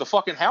preferred the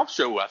fucking house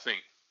show, I think.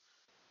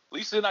 At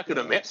least then I could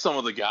have met some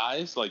of the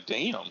guys. Like,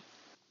 damn.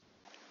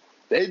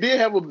 They did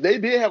have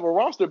a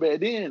roster back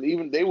then.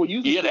 Even they were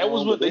using. Yeah, that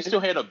was when they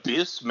still had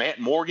Abyss, Matt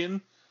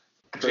Morgan,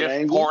 Kurt Jeff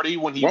Angle? Hardy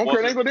when he Wrong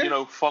Kurt wasn't, Angle there? you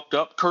know, fucked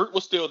up. Kurt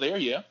was still there,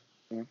 yeah.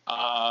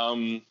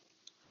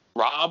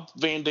 Rob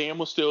Van Dam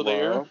was still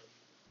there.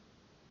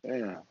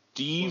 Yeah.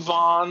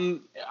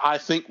 Devon, I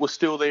think, was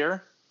still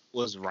there.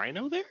 Was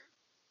Rhino there?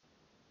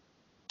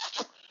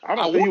 I I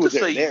don't think he want was to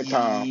there say at that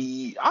time.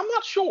 I'm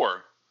not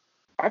sure.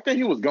 I think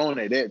he was going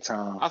at that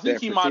time. I think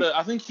he might have.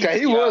 I think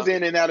he was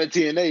in and out of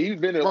TNA. He's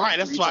been there. Right,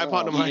 that's why I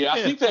popped in my Yeah, I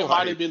head. think that Right.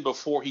 might have been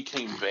before he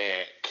came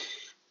back.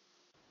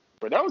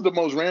 But that was the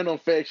most random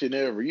faction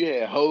ever. You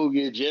had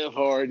Hogan, Jeff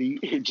Hardy,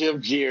 and Jeff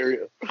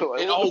Jarrett. Like, And, what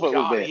the oh fuck was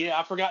God, that? yeah,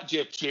 I forgot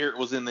Jeff Jarrett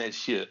was in that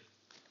shit.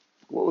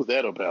 What was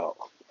that about?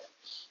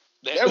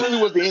 That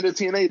really was the end of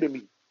TNA to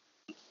me.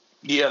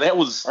 Yeah, that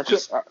was.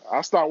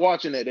 I stopped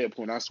watching at that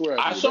point. I swear.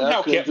 I did.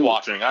 somehow couldn't kept do it.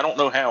 watching. I don't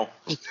know how,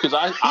 because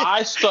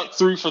I stuck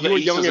through for the You were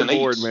aces young and and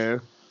bored, eights.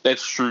 man.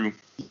 That's true.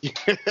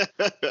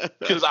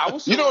 Because I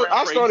was. You know, still around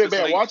I for started aces and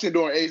back eights. watching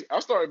during Ace. I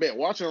started back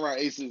watching around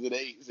Aces and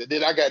Eights, and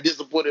then I got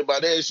disappointed by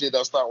that shit.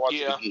 I started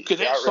watching. Yeah, again. 'cause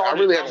that I started,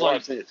 really I haven't was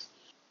watched this.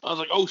 I was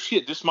like, oh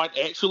shit, this might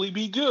actually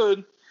be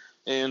good,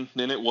 and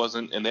then it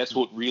wasn't, and that's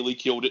what really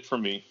killed it for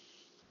me.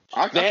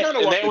 I kind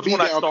of watched that was the when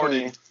I beatdown started.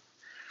 plan.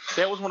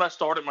 That was when I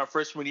started my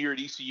freshman year at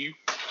ECU,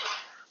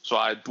 so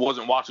I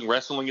wasn't watching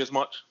wrestling as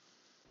much.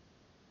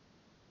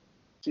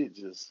 Shit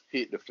just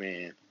hit the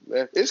fan.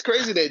 It's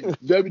crazy that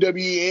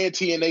WWE and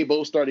TNA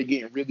both started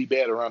getting really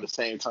bad around the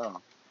same time.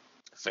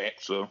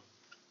 Fact, so.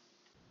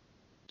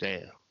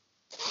 Damn.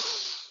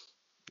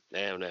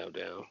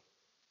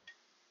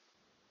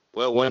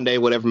 Well, one day,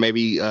 whatever,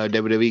 maybe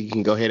WWE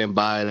can go ahead and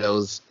buy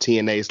those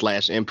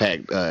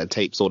TNA/Impact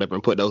tapes or whatever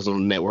and put those on the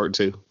network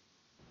too.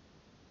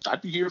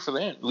 I'd be here for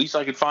that. At least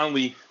I could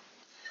finally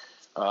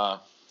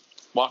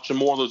Watching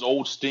more of those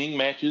old Sting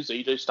matches,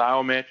 AJ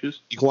Styles matches.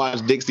 You can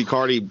watch Dixie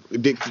Carter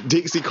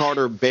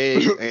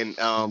beg and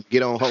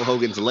get on Hulk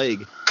Hogan's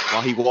leg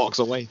while he walks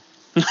away.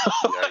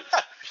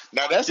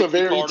 Now that's a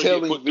very Carter get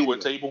telling put video. through a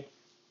table.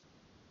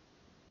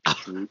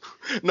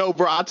 No,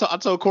 bro, I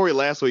told Corey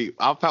last week,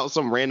 I found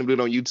some random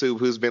dude on YouTube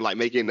who's been like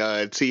making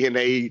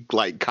TNA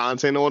like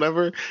content or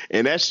whatever,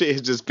 and that shit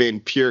has just been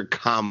pure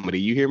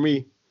comedy. You hear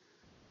me?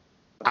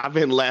 I've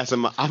been laughing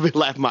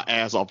my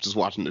ass off just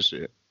watching this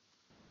shit.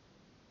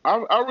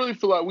 I really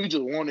feel like we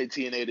just wanted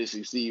TNA to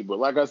succeed, but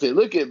like I said,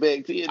 look at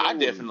back TNA. I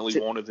definitely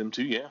wanted them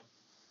to, yeah.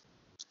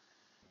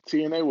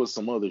 TNA was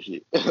some other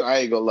shit. I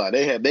ain't gonna lie.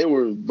 They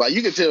were like,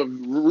 you could tell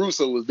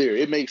Russo was there.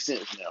 It makes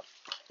sense now.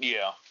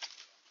 Yeah.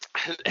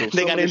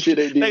 They got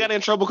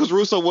in trouble because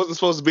Russo wasn't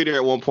supposed to be there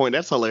at one point.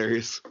 That's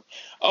hilarious.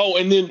 Oh,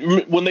 and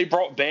then when they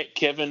brought back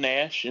Kevin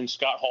Nash and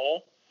Scott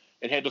Hall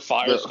and had to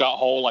fire Scott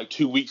Hall like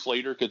 2 weeks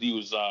later because he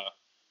was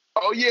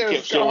oh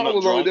yeah, Scott Hall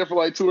was only there for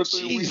like 2 or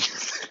 3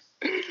 weeks.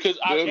 Because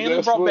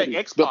they brought back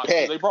X-Pac.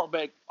 They brought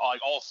back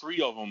like all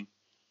three of them.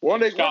 What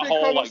they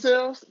call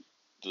themselves?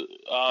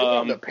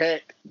 The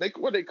Pack.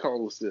 What they call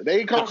themselves?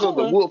 They call themselves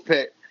the Wolf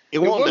Pack. It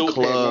wasn't the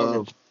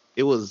club.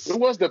 It was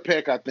the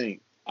Pack, I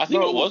think. I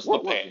think it was the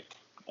Pack.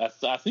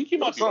 I think you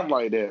might be something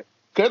right. like that.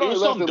 Because it only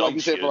lasted, like you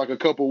said, for like a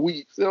couple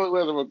weeks. It only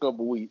lasted for a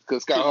couple weeks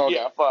because Scott Hall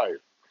got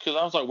fired. Because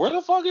I was like, where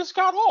the fuck is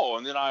Scott Hall?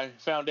 And then I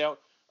found out,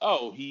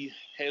 he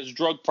has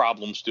drug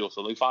problems still,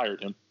 so they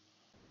fired him.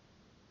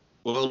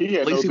 Well,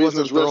 at least he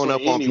wasn't throwing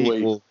up on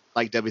people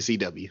like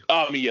WCW.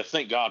 I mean, yeah,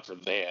 thank God for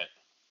that.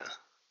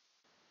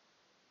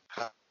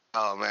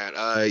 Oh man,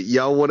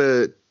 y'all want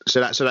to?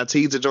 Should I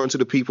tease the joint to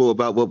the people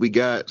about what we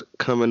got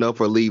coming up,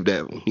 or leave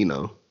that?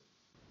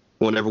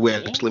 Whenever we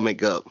actually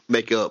make up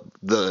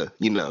the.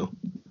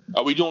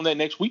 Are we doing that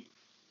next week?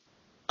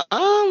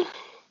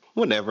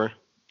 Whenever.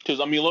 Because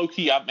low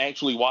key, I'm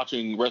actually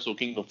watching Wrestle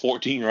Kingdom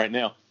 14 right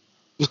now.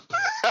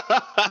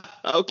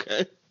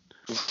 Okay.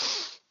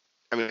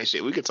 I mean,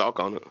 shit, we could talk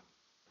on it.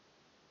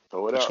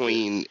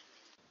 Between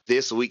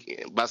this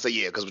weekend, but I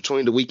say because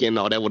between the weekend and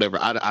all that, whatever,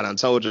 I done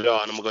told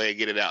y'all, and I'm gonna go ahead and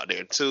get it out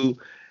there too.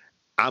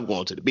 I'm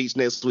going to the beach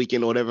next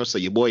weekend or whatever, so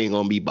your boy ain't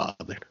gonna be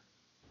bothered.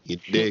 You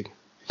dig?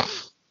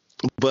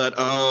 But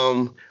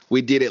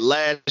we did it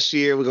last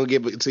year. We're gonna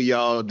give it to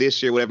y'all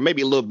this year, whatever.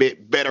 Maybe a little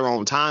bit better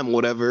on time,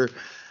 whatever.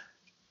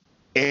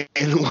 And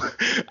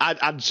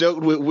I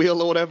joked with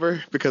Will or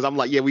whatever because I'm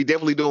like, yeah, we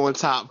definitely doing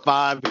top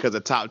 5 because the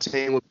top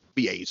 10 would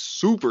be a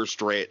super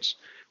stretch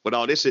with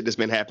all this shit that's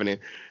been happening.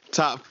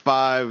 Top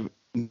 5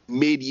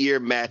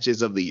 mid-year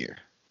matches of the year.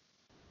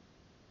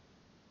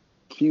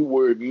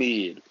 Keyword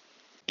mid.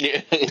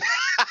 Yeah.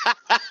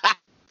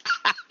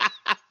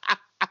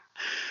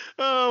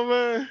 Oh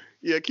man,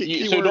 yeah.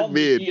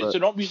 So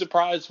don't be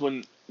surprised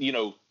when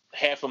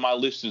half of my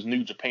list is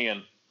New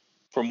Japan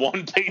from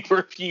one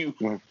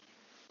pay-per-view.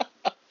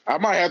 I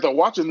might have to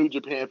watch a New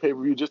Japan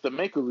pay-per-view just to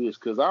make a list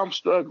because I'm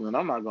struggling.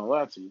 I'm not gonna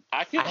lie to you.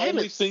 I can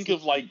only think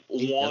of like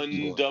one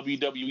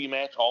WWE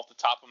match off the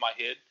top of my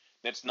head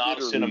that's not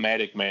a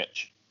cinematic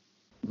match.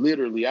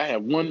 Literally, I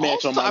have one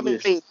match on my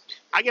list.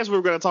 I guess we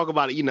were going to talk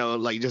about it,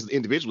 like just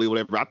individually,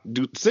 whatever.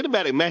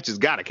 Cinematic matches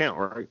got to count,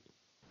 right?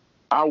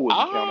 I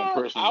wouldn't count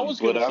them personally. I was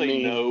going to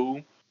say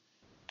no,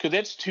 because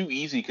that's too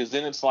easy. Because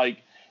then it's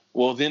like,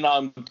 well, then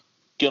I'm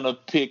going to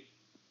pick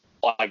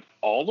like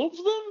all of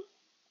them.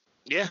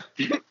 Yeah.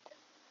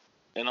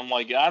 And I'm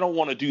like, I don't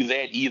want to do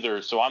that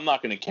either, so I'm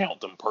not going to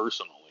count them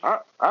personally.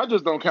 I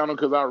just don't count them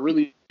because I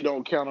really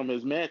don't count them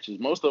as matches.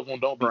 Most of them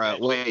don't be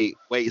matches.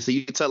 Wait. So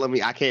you telling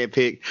me I can't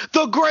pick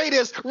the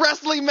greatest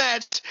wrestling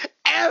match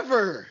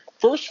ever?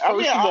 First of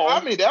all,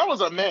 I mean, that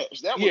was a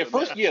match. That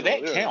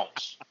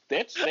counts.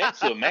 That's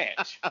a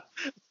match.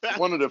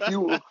 One of the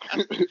few.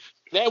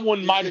 That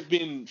one might have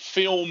been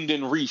filmed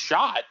and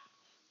reshot,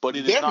 but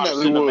it definitely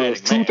is not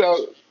a cinematic match.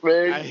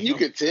 Man, you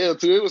could tell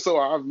too. It was so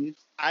obvious.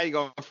 I ain't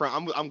going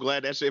front. I'm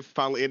glad that shit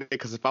finally ended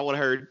because if I would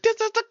have heard "This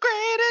is the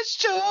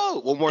greatest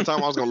show" one more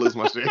time, I was gonna lose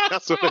my shit. I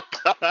swear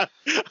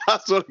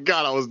to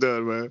God, I was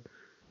done, man.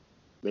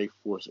 They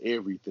force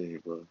everything,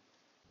 bro.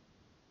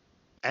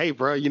 Hey,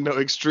 bro,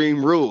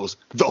 Extreme Rules,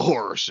 the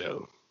horror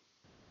show.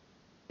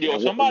 Yo,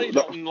 if somebody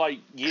doesn't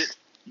get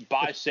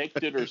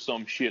bisected or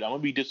some shit, I'm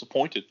gonna be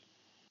disappointed.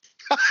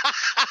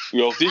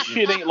 If this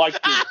shit ain't like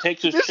the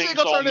Texas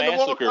Chainsaw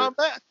Massacre.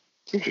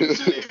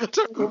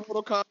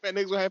 Mortal Kombat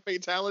niggas will have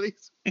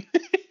fatalities.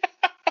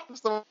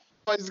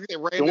 Somebody's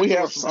getting ran. Can we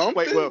have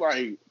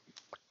something?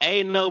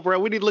 Hey, no, bro.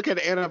 We need to look at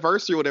the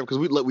anniversary or whatever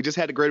because we just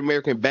had the Great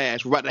American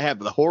Bash. We're about to have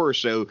the horror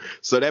show,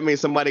 so that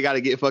means somebody got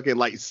to get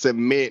fucking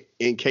cement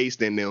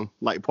encased in them,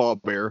 like Paul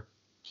Bearer.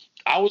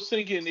 I was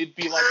thinking it'd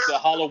be like the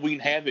Halloween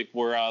Havoc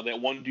where that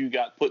one dude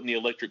got put in the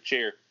electric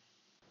chair.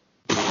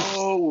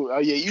 Oh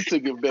yeah, you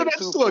took it back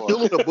too far.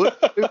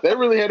 They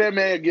really had that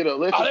man get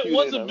electrocuted. It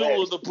was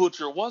Abdullah the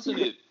Butcher, wasn't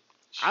it?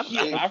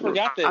 I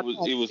forgot that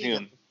it was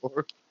him.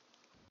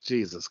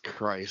 Jesus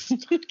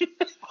Christ!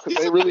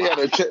 They really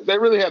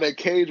had a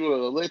cage with an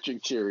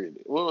electric chair in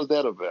it. What was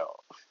that about?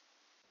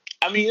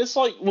 I mean, it's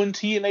like when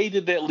TNA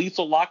did that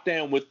Lethal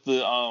Lockdown with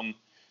the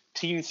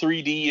Team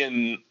 3D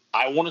and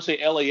I want to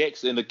say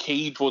LAX, and the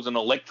cage was an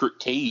electric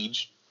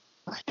cage.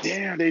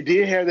 Damn, they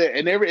did have that,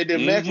 and the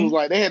match was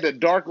like they had the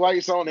dark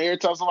lights on. Every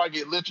time somebody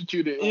get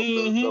electrocuted,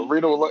 the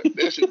arena was like,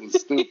 that shit was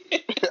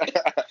stupid.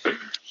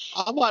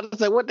 I'm about to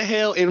say, what the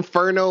hell,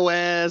 Inferno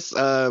ass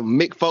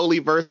Mick Foley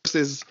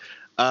versus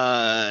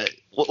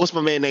what's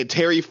my man named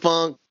Terry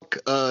Funk,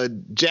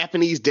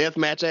 Japanese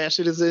deathmatch ass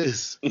shit is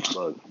this?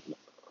 Look,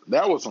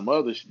 that was some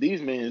other shit.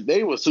 These men,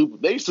 they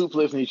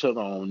suplexing each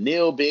other on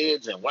nail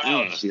beds and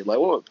wild shit. Like,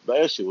 what?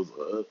 That shit was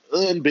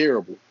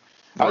unbearable.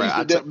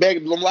 Back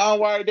in the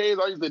LimeWire days,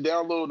 I used to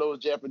download those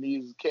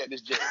Japanese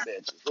Cactus Jack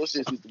matches. Those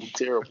shit used to be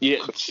terrible. Yeah,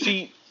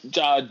 see,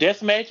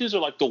 death matches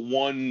are like the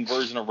one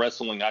version of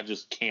wrestling I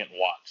just can't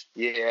watch.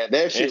 Yeah,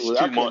 that shit was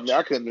too much.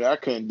 I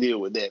couldn't deal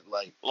with that.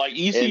 Like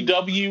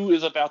ECW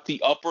is about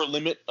the upper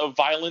limit of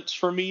violence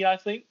for me, I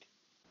think.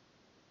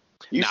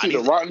 You see the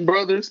Rotten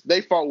Brothers?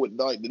 They fought with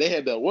they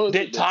had the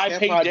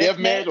Taipei death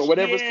match or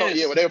whatever it's called.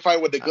 Yeah, where they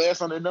fight with the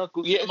glass on their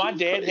knuckles. Yeah, my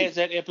dad has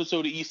that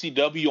episode of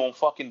ECW on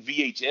fucking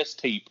VHS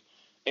tape,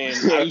 and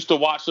I used to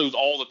watch those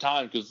all the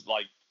time because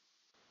like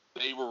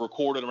they were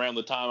recorded around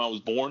the time I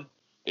was born.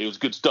 It was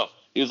good stuff.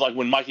 It was like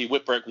when Mikey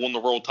Whipwreck won the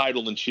world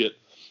title and shit,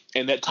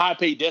 and that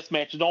Taipei death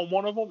match is on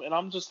one of them, and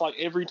I'm just like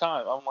every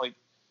time I'm like,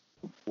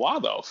 why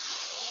the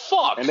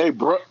fuck? And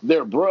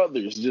they're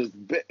brothers. Just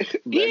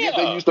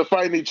they used to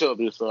fight each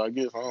other. So I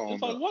guess I don't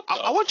know. Like,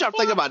 I want y'all to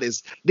think about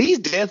this. These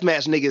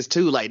deathmatch niggas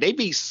too, like they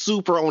be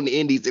super on the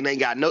indies and they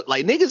got no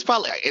like niggas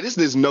probably. And this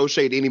is no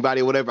shade to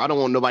anybody or whatever. I don't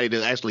want nobody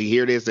to actually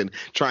hear this and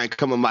try and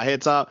come on my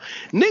head top.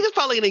 Niggas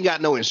probably ain't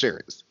got no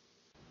insurance.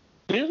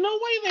 There's no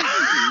way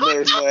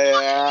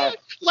they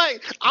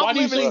like, why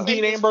do you think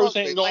Dean Ambrose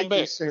ain't going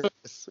back?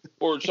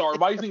 Why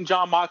do you think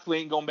John Moxley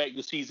ain't going back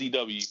to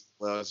CZW?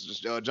 Well, it's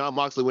just, John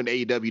Moxley went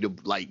to AEW to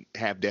like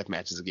have death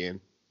matches again.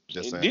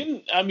 Just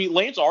saying.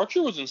 Lance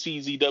Archer was in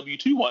CZW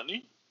too, wasn't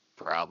he?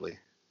 Probably.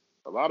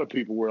 A lot of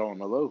people were on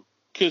the low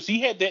because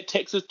he had that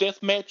Texas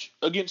death match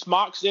against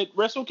Mox at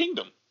Wrestle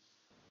Kingdom.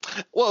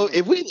 Well,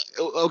 if we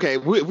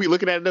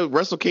looking at it, though,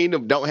 Wrestle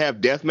Kingdom don't have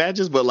death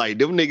matches, but like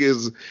them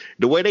niggas,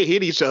 the way they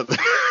hit each other.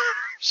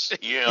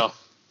 Yeah.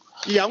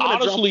 Yeah, I'm gonna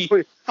honestly,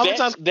 how many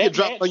times can you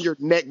drop on your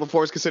neck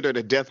before it's considered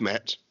a death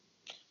match?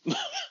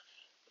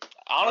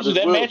 Honestly,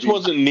 that match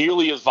wasn't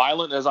nearly as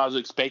violent as I was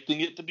expecting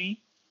it to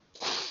be.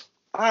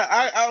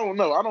 I don't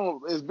know. I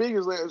don't, as big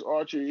as Lance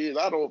Archer is,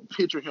 I don't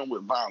picture him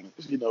with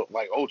violence,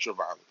 like ultra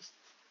violence.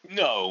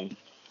 No.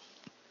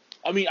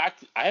 I mean, I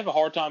have a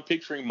hard time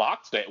picturing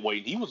Mox that way.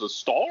 He was a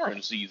star in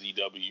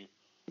CZW.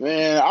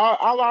 Man,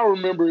 all I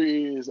remember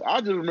is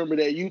I just remember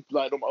that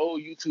them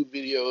old YouTube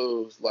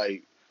videos.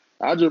 Like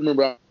I just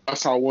remember I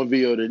saw one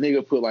video the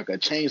nigga put like a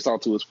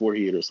chainsaw to his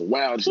forehead or some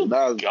wild shit.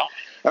 I was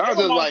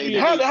just like,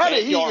 how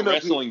did he end up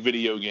wrestling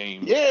video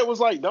game? Yeah, it was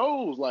like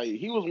those. Like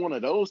he was one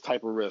of those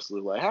type of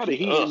wrestlers. Like how did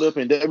he end up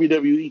in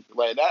WWE?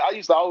 Like I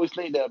used to always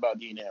think that about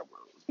Dean Ambrose.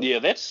 Yeah,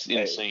 that's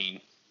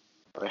insane.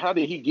 Like, how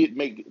did he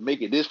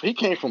make it this? He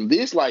came from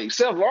this. Like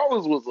Seth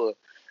Rollins was a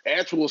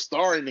actual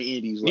star in the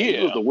indies. Like,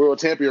 he was the world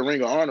champion,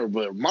 Ring of Honor,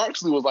 but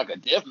Moxley was like a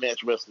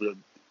deathmatch wrestler.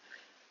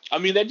 I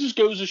mean, that just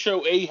goes to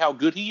show A, how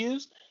good he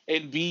is,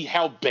 and B,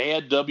 how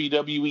bad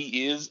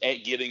WWE is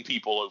at getting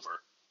people over.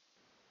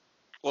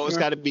 Well, it's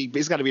got to be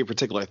a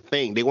particular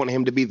thing. They want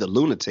him to be the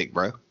lunatic,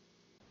 bro.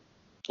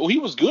 Well, he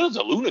was good as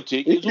a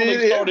lunatic. It's when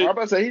they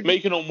started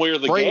making him wear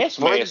the gas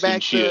mask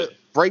and shit.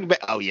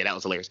 Oh yeah, that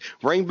was hilarious.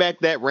 Bring back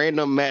that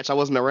random match I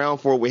wasn't around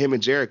for with him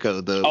and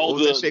Jericho. What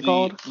was that shit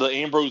called? The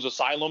Ambrose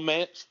Asylum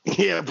match.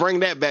 Yeah,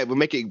 bring that back, but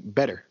make it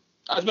better.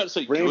 I was about to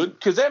say good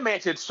because that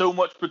match had so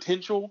much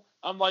potential.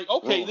 I'm like,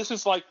 okay, this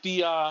is like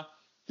the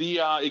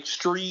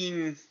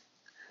extreme.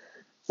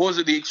 What was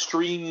it? The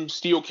extreme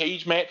steel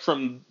cage match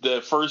from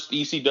the first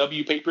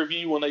ECW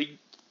pay-per-view when they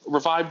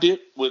revived it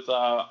with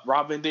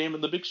Rob Van Dam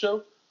and the Big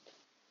Show.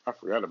 I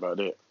forgot about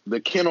that. The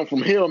Kennel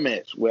from Hell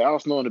match where I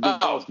was knowing the Big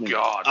Boss man.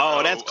 God!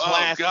 Oh, that's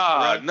classic. Oh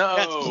God, bro. no!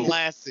 That's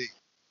classic.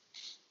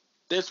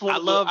 That's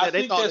one. I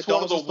think that's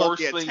one of the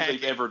worst things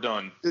they've ever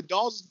done. The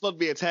dolls are supposed to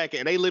be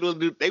attacking, and they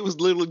was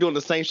literally doing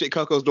the same shit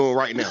Coco's doing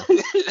right now.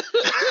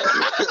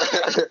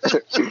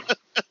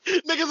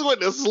 Niggas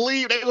went to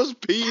sleep. They was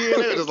peeing.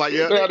 They was just like,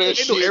 yeah, they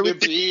do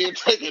everything.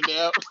 Taking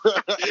out.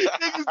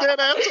 Niggas dead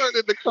ass turned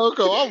into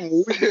Coco. I'm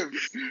weak.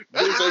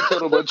 Vince ain't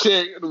cut him a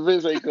check.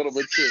 They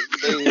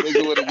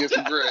going to get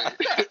some bread.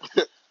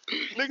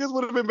 Niggas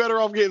would have been better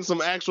off getting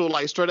some actual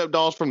like straight up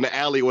dolls from the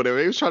alley or whatever.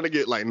 They was trying to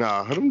get like,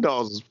 nah, them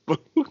dolls is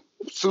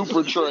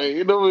super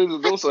trained.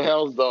 Those are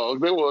house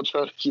dogs. They won't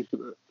try to shoot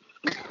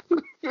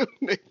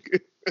that.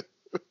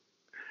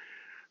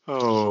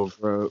 Oh,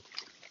 bro.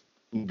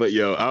 But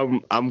yo,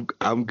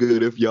 I'm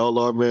good if y'all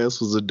are, man. This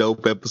was a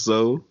dope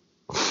episode.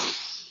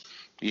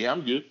 Yeah,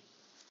 I'm good.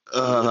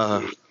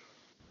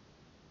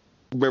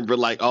 Remember,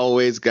 like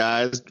always,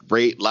 guys,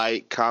 rate,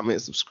 like,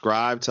 comment,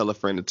 subscribe, tell a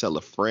friend to tell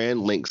a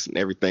friend. Links and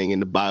everything in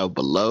the bio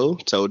below.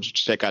 Told you,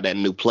 check out that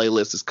new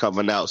playlist is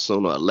coming out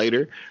sooner or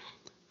later.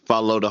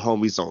 Follow the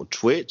homies on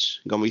Twitch.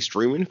 Gonna be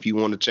streaming if you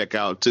want to check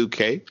out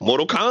 2K,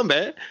 Mortal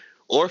Kombat,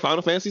 or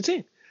Final Fantasy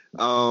X.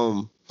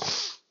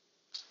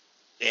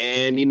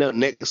 And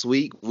next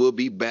week we'll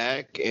be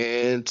back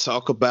and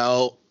talk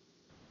about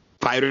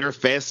Fighter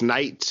Fest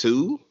Night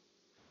 2,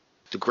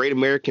 the Great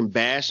American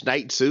Bash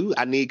Night 2.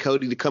 I need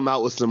Cody to come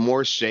out with some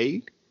more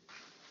shade.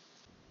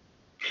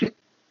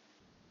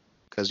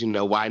 Because,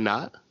 why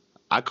not?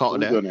 I call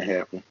that. It's going to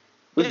happen.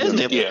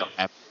 Yeah.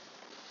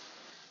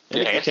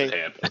 It has to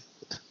happen.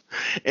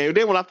 And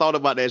then when I thought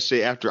about that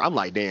shit after, I'm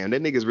like, damn,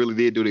 that niggas really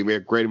did do the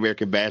Great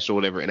American Bash or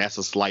whatever, and that's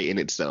a slight in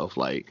itself.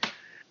 Like,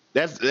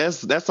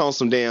 that's on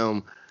some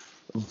damn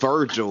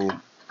Virgil.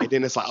 And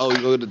then it's like, oh,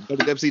 you go to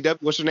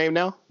WCW? What's your name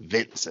now?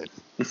 Vincent.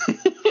 This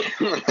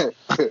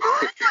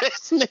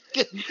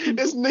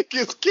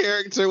nigga's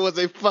character was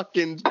a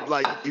fucking,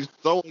 like, he's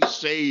throwing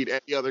shade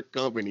at the other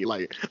company.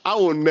 Like, I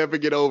will never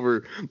get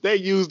over. They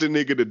used a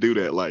nigga to do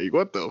that. Like,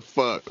 what the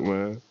fuck,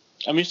 man?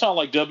 I mean, it's not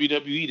like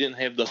WWE didn't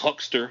have the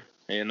Huckster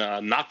and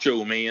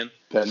Nacho Man.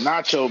 The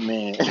Nacho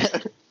Man.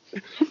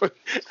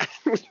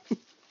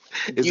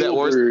 Is that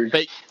worse?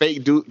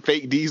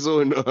 Fake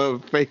Diesel and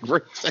fake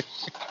Razor.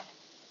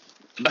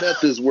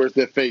 Nothing's worse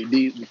than fake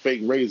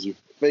Razor.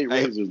 Fake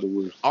Razor's the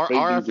worst.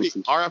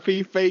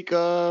 RIP fake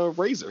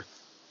Razor.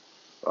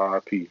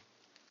 RIP.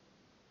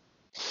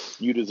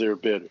 You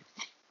deserve better.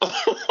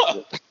 I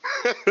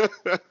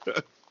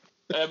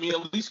mean,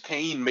 at least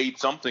Kane made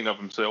something of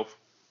himself.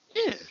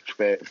 Yeah.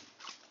 Fat.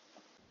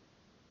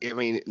 I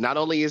mean, not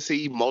only is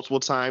he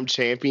multiple-time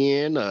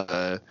champion,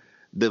 the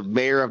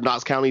mayor of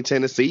Knox County,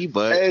 Tennessee,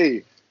 but...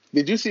 Hey,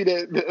 did you see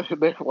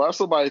that? Why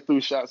somebody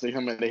threw shots at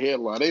him in the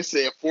headline? They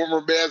said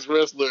former masked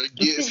wrestler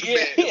against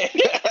mask.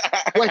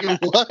 Wait,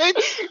 what?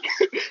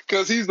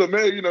 Because he's the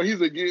mayor,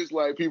 he's against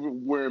like people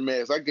wearing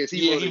masks. I guess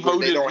he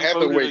voted they don't have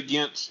to wear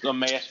against the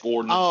mask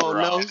ordinance. Oh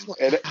no!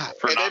 And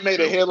they made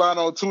a headline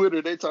on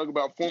Twitter. They talk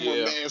about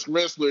former masked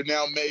wrestler,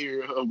 now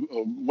mayor of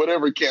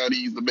whatever county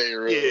he's the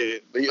mayor of. Yeah,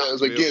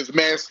 it's against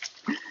masks.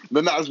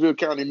 The Knoxville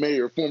County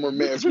mayor, former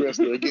masked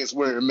wrestler against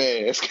wearing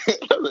masks.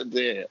 Damn.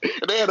 They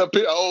had an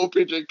old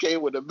picture of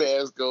Kane with a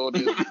mask on.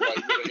 And, like,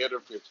 with a header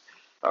picture.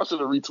 I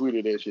should have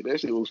retweeted that shit. That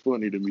shit was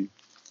funny to me.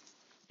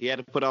 He had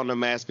to put on the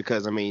mask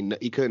because, I mean,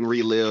 he couldn't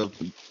relive.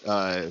 He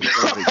thought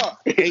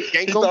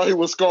he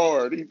was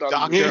scarred. He thought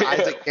Dr.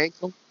 Isaac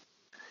Yankum?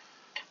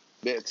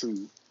 That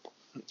too.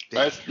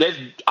 That's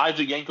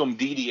Isaac Yankum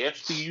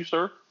DDS to you,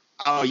 sir?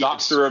 Oh,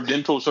 Doctor of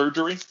Dental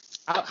Surgery?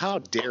 How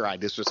dare I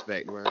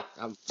disrespect, man?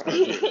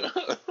 He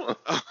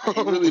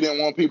really didn't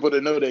want people to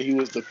know that he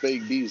was the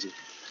fake Diesel.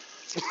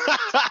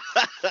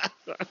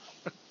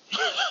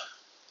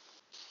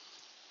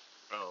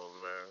 Oh,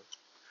 man.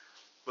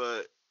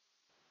 But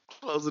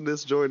closing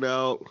this joint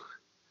out,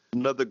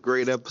 another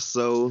great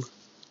episode.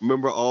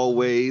 Remember,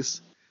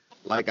 always,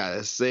 like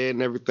I said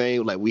and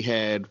everything, like we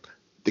had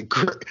the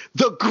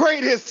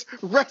greatest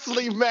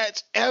wrestling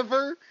match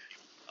ever.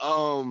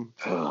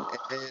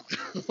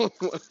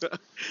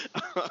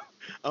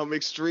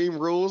 Extreme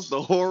Rules,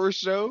 the horror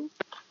show.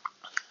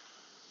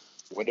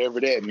 Whatever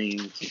that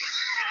means.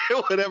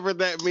 Whatever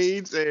that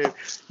means, and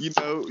you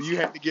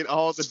had to get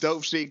all the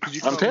dope shit.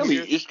 I'm telling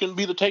you, it's gonna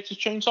be the Texas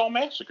Chainsaw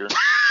Massacre.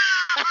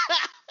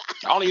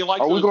 I don't even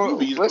like those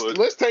movies.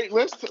 Let's take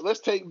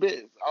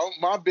bets.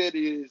 My bet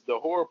is the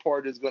horror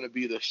part is going to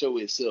be the show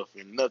itself,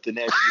 and nothing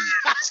actually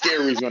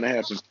scary is going to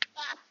happen.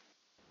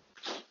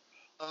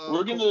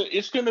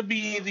 It's gonna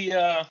be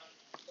the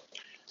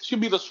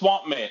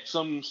swamp match.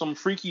 Some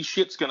freaky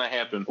shit's gonna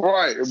happen.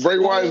 Right, Bray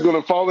Wyatt's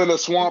gonna fall in a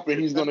swamp, and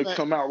he's gonna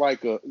come out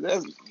like you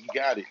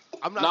got it.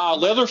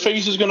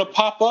 Leatherface is gonna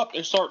pop up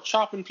and start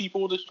chopping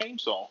people with his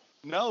chainsaw.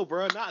 No,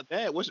 bro, not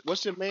that.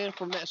 What's your man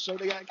from that show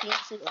that got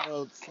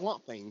canceled?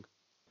 Swamp Thing.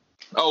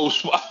 Oh,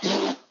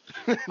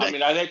 I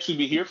mean, I'd actually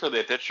be here for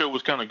that. That show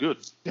was kind of good.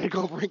 They're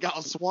gonna bring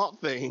out Swamp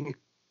Thing.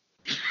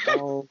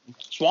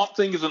 Swamp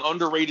Thing is an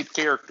underrated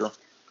character.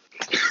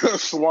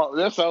 Swamp.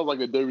 That sounds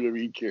like a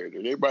WWE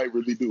character. They might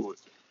really do it.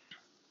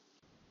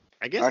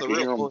 I guess the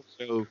real horror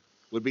show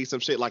would be some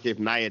shit like if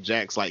Nia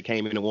Jax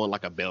came in and won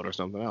like a belt or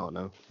something. I don't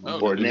know.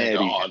 Or Natty.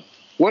 God.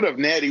 What if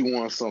Natty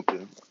won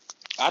something?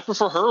 I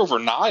prefer her over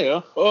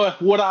Nia.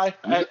 Would I?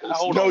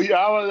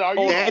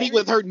 Natty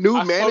with her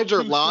new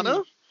manager Lana.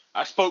 Soon.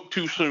 I spoke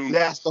too soon.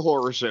 That's the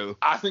horror show.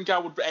 I think I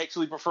would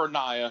actually prefer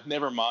Nia.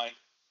 Never mind.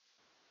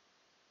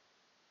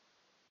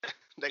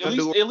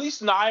 At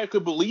least Nia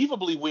could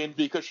believably win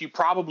because she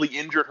probably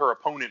injured her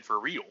opponent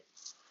for real.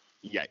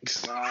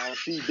 Yikes.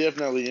 She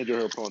definitely injured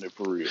her opponent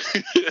for real.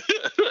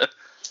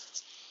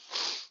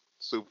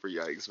 Super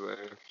yikes, man.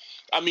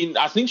 I mean,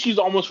 I think she's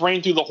almost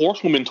ran through the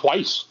Horsewoman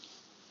twice.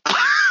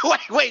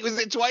 Wait, was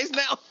it twice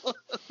now?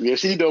 Yeah,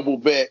 she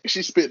doubled back.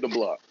 She spit the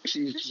block.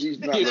 She's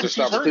not going to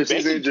stop until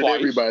she's injured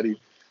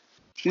everybody.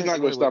 She's not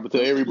going to stop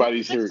until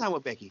everybody's hurt. Time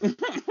with Becky.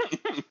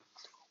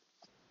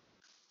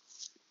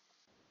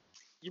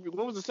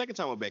 What was the second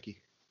time with Becky?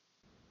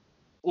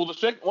 Well,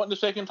 the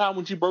second time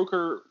when she broke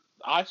her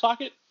eye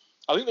socket?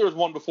 I think there was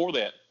one before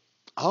that.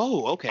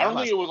 Oh, okay. I don't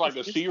think it was like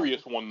a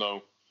serious one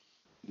though.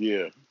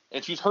 Yeah.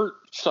 and she's hurt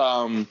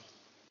Sasha.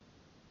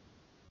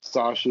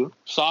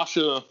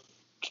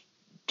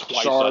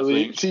 Twice, Charlotte. I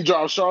think. She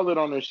dropped Charlotte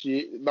on her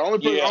shit. The only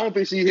person, I don't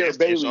think she hit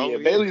Bailey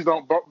yet. Bailey's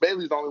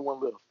the only one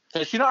left.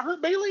 Has she not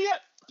hurt Bailey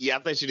yet? Yeah, I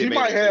think she did.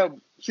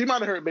 She might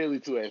have hurt Bailey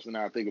too. Actually,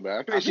 now I think about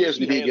it, I think she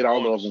actually did get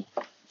all of them.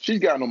 She's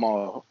got them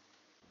all.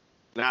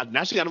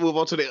 Now she got to move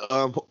on to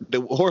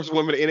the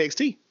horsewoman of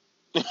NXT.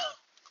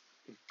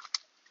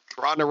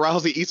 Ronda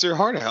Rousey eats her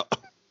heart out.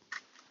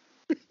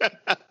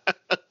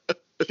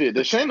 Shit,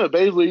 does Shayna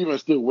Baszler even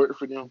still work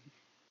for them?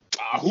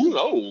 Who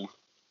knows?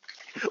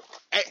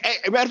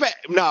 Hey, matter of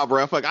fact, nah,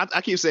 bro. Fuck,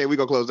 I keep saying we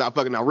gonna close out.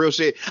 Fucking now, real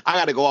shit. I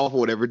gotta go off or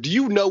whatever. Do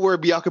you know where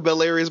Bianca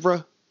Belair is,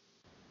 bro?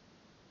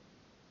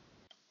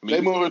 They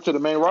moved her to the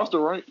main roster,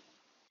 right?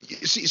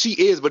 She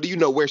is, but do you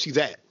know where she's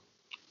at?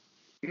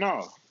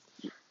 No.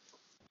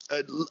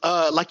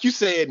 Like you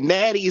said,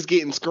 Natty is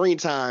getting screen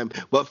time,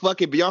 but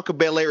fucking Bianca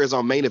Belair is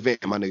on main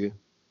event, my nigga.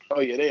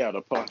 Oh yeah, they out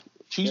of pocket.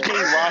 She's main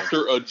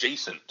roster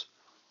adjacent.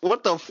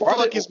 What the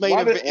fuck is main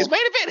event? Is main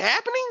event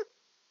happening?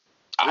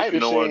 I have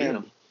no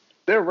idea.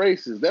 They're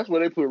racist. That's where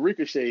they put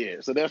Ricochet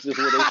at. So that's just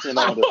where they send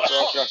all the.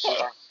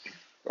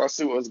 I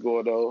see what's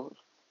going on.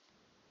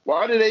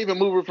 Why did they even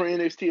move her from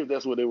NXT if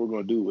that's what they were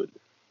going to do with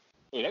it?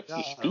 Yeah, that's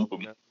just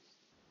stupid.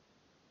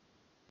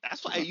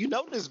 That's why you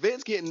notice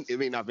Vince getting. I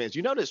mean, not Vince.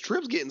 You notice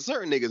Tripp's getting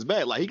certain niggas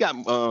back. Like he got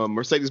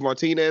Mercedes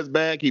Martinez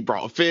back. He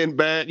brought Finn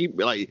back. He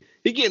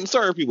getting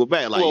certain people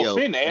back. Like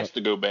Finn asked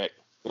to go back.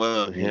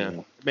 Well, yeah,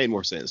 it made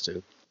more sense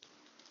too.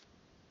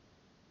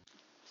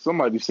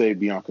 Somebody say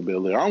Bianca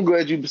Belair. I'm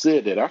glad you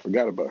said that. I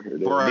forgot about her.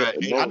 Right.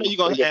 I know you're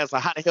gonna ask,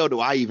 like, how the hell do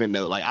I even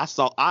know? Like,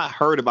 I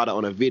heard about it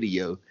on a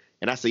video,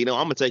 and I said, I'm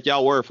gonna take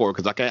y'all word for it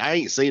because I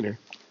ain't seen her.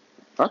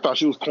 I thought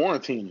she was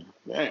quarantining.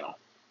 Damn.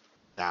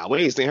 Nah,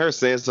 we ain't seen her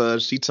since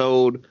she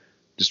told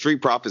the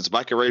Street Profits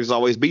Viking Raiders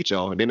always beat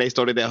y'all, and then they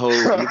started that whole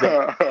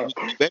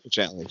better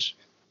challenge.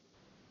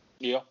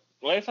 Yeah.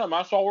 Last time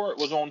I saw her, it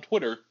was on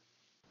Twitter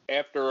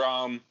after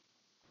one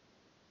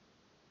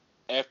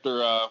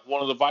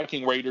of the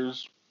Viking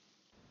Raiders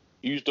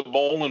used a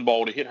bowling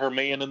ball to hit her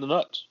man in the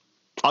nuts.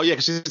 Oh, yeah,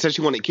 because she said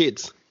she wanted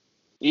kids.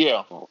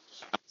 Yeah.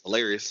 That's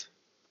hilarious.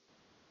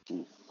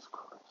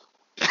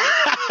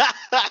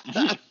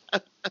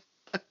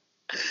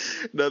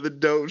 Another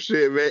dope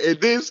shit, man.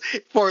 And this,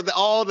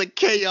 all the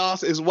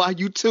chaos, is why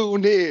you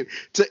tune in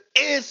to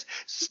It's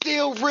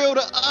Still Real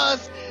to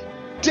Us.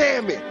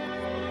 Damn it.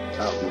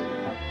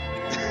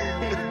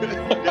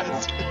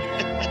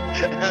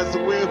 That's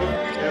Will.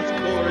 That's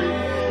Corey.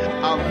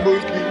 I'm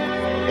Mookie.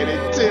 And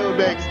until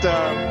next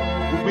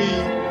time, we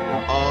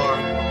are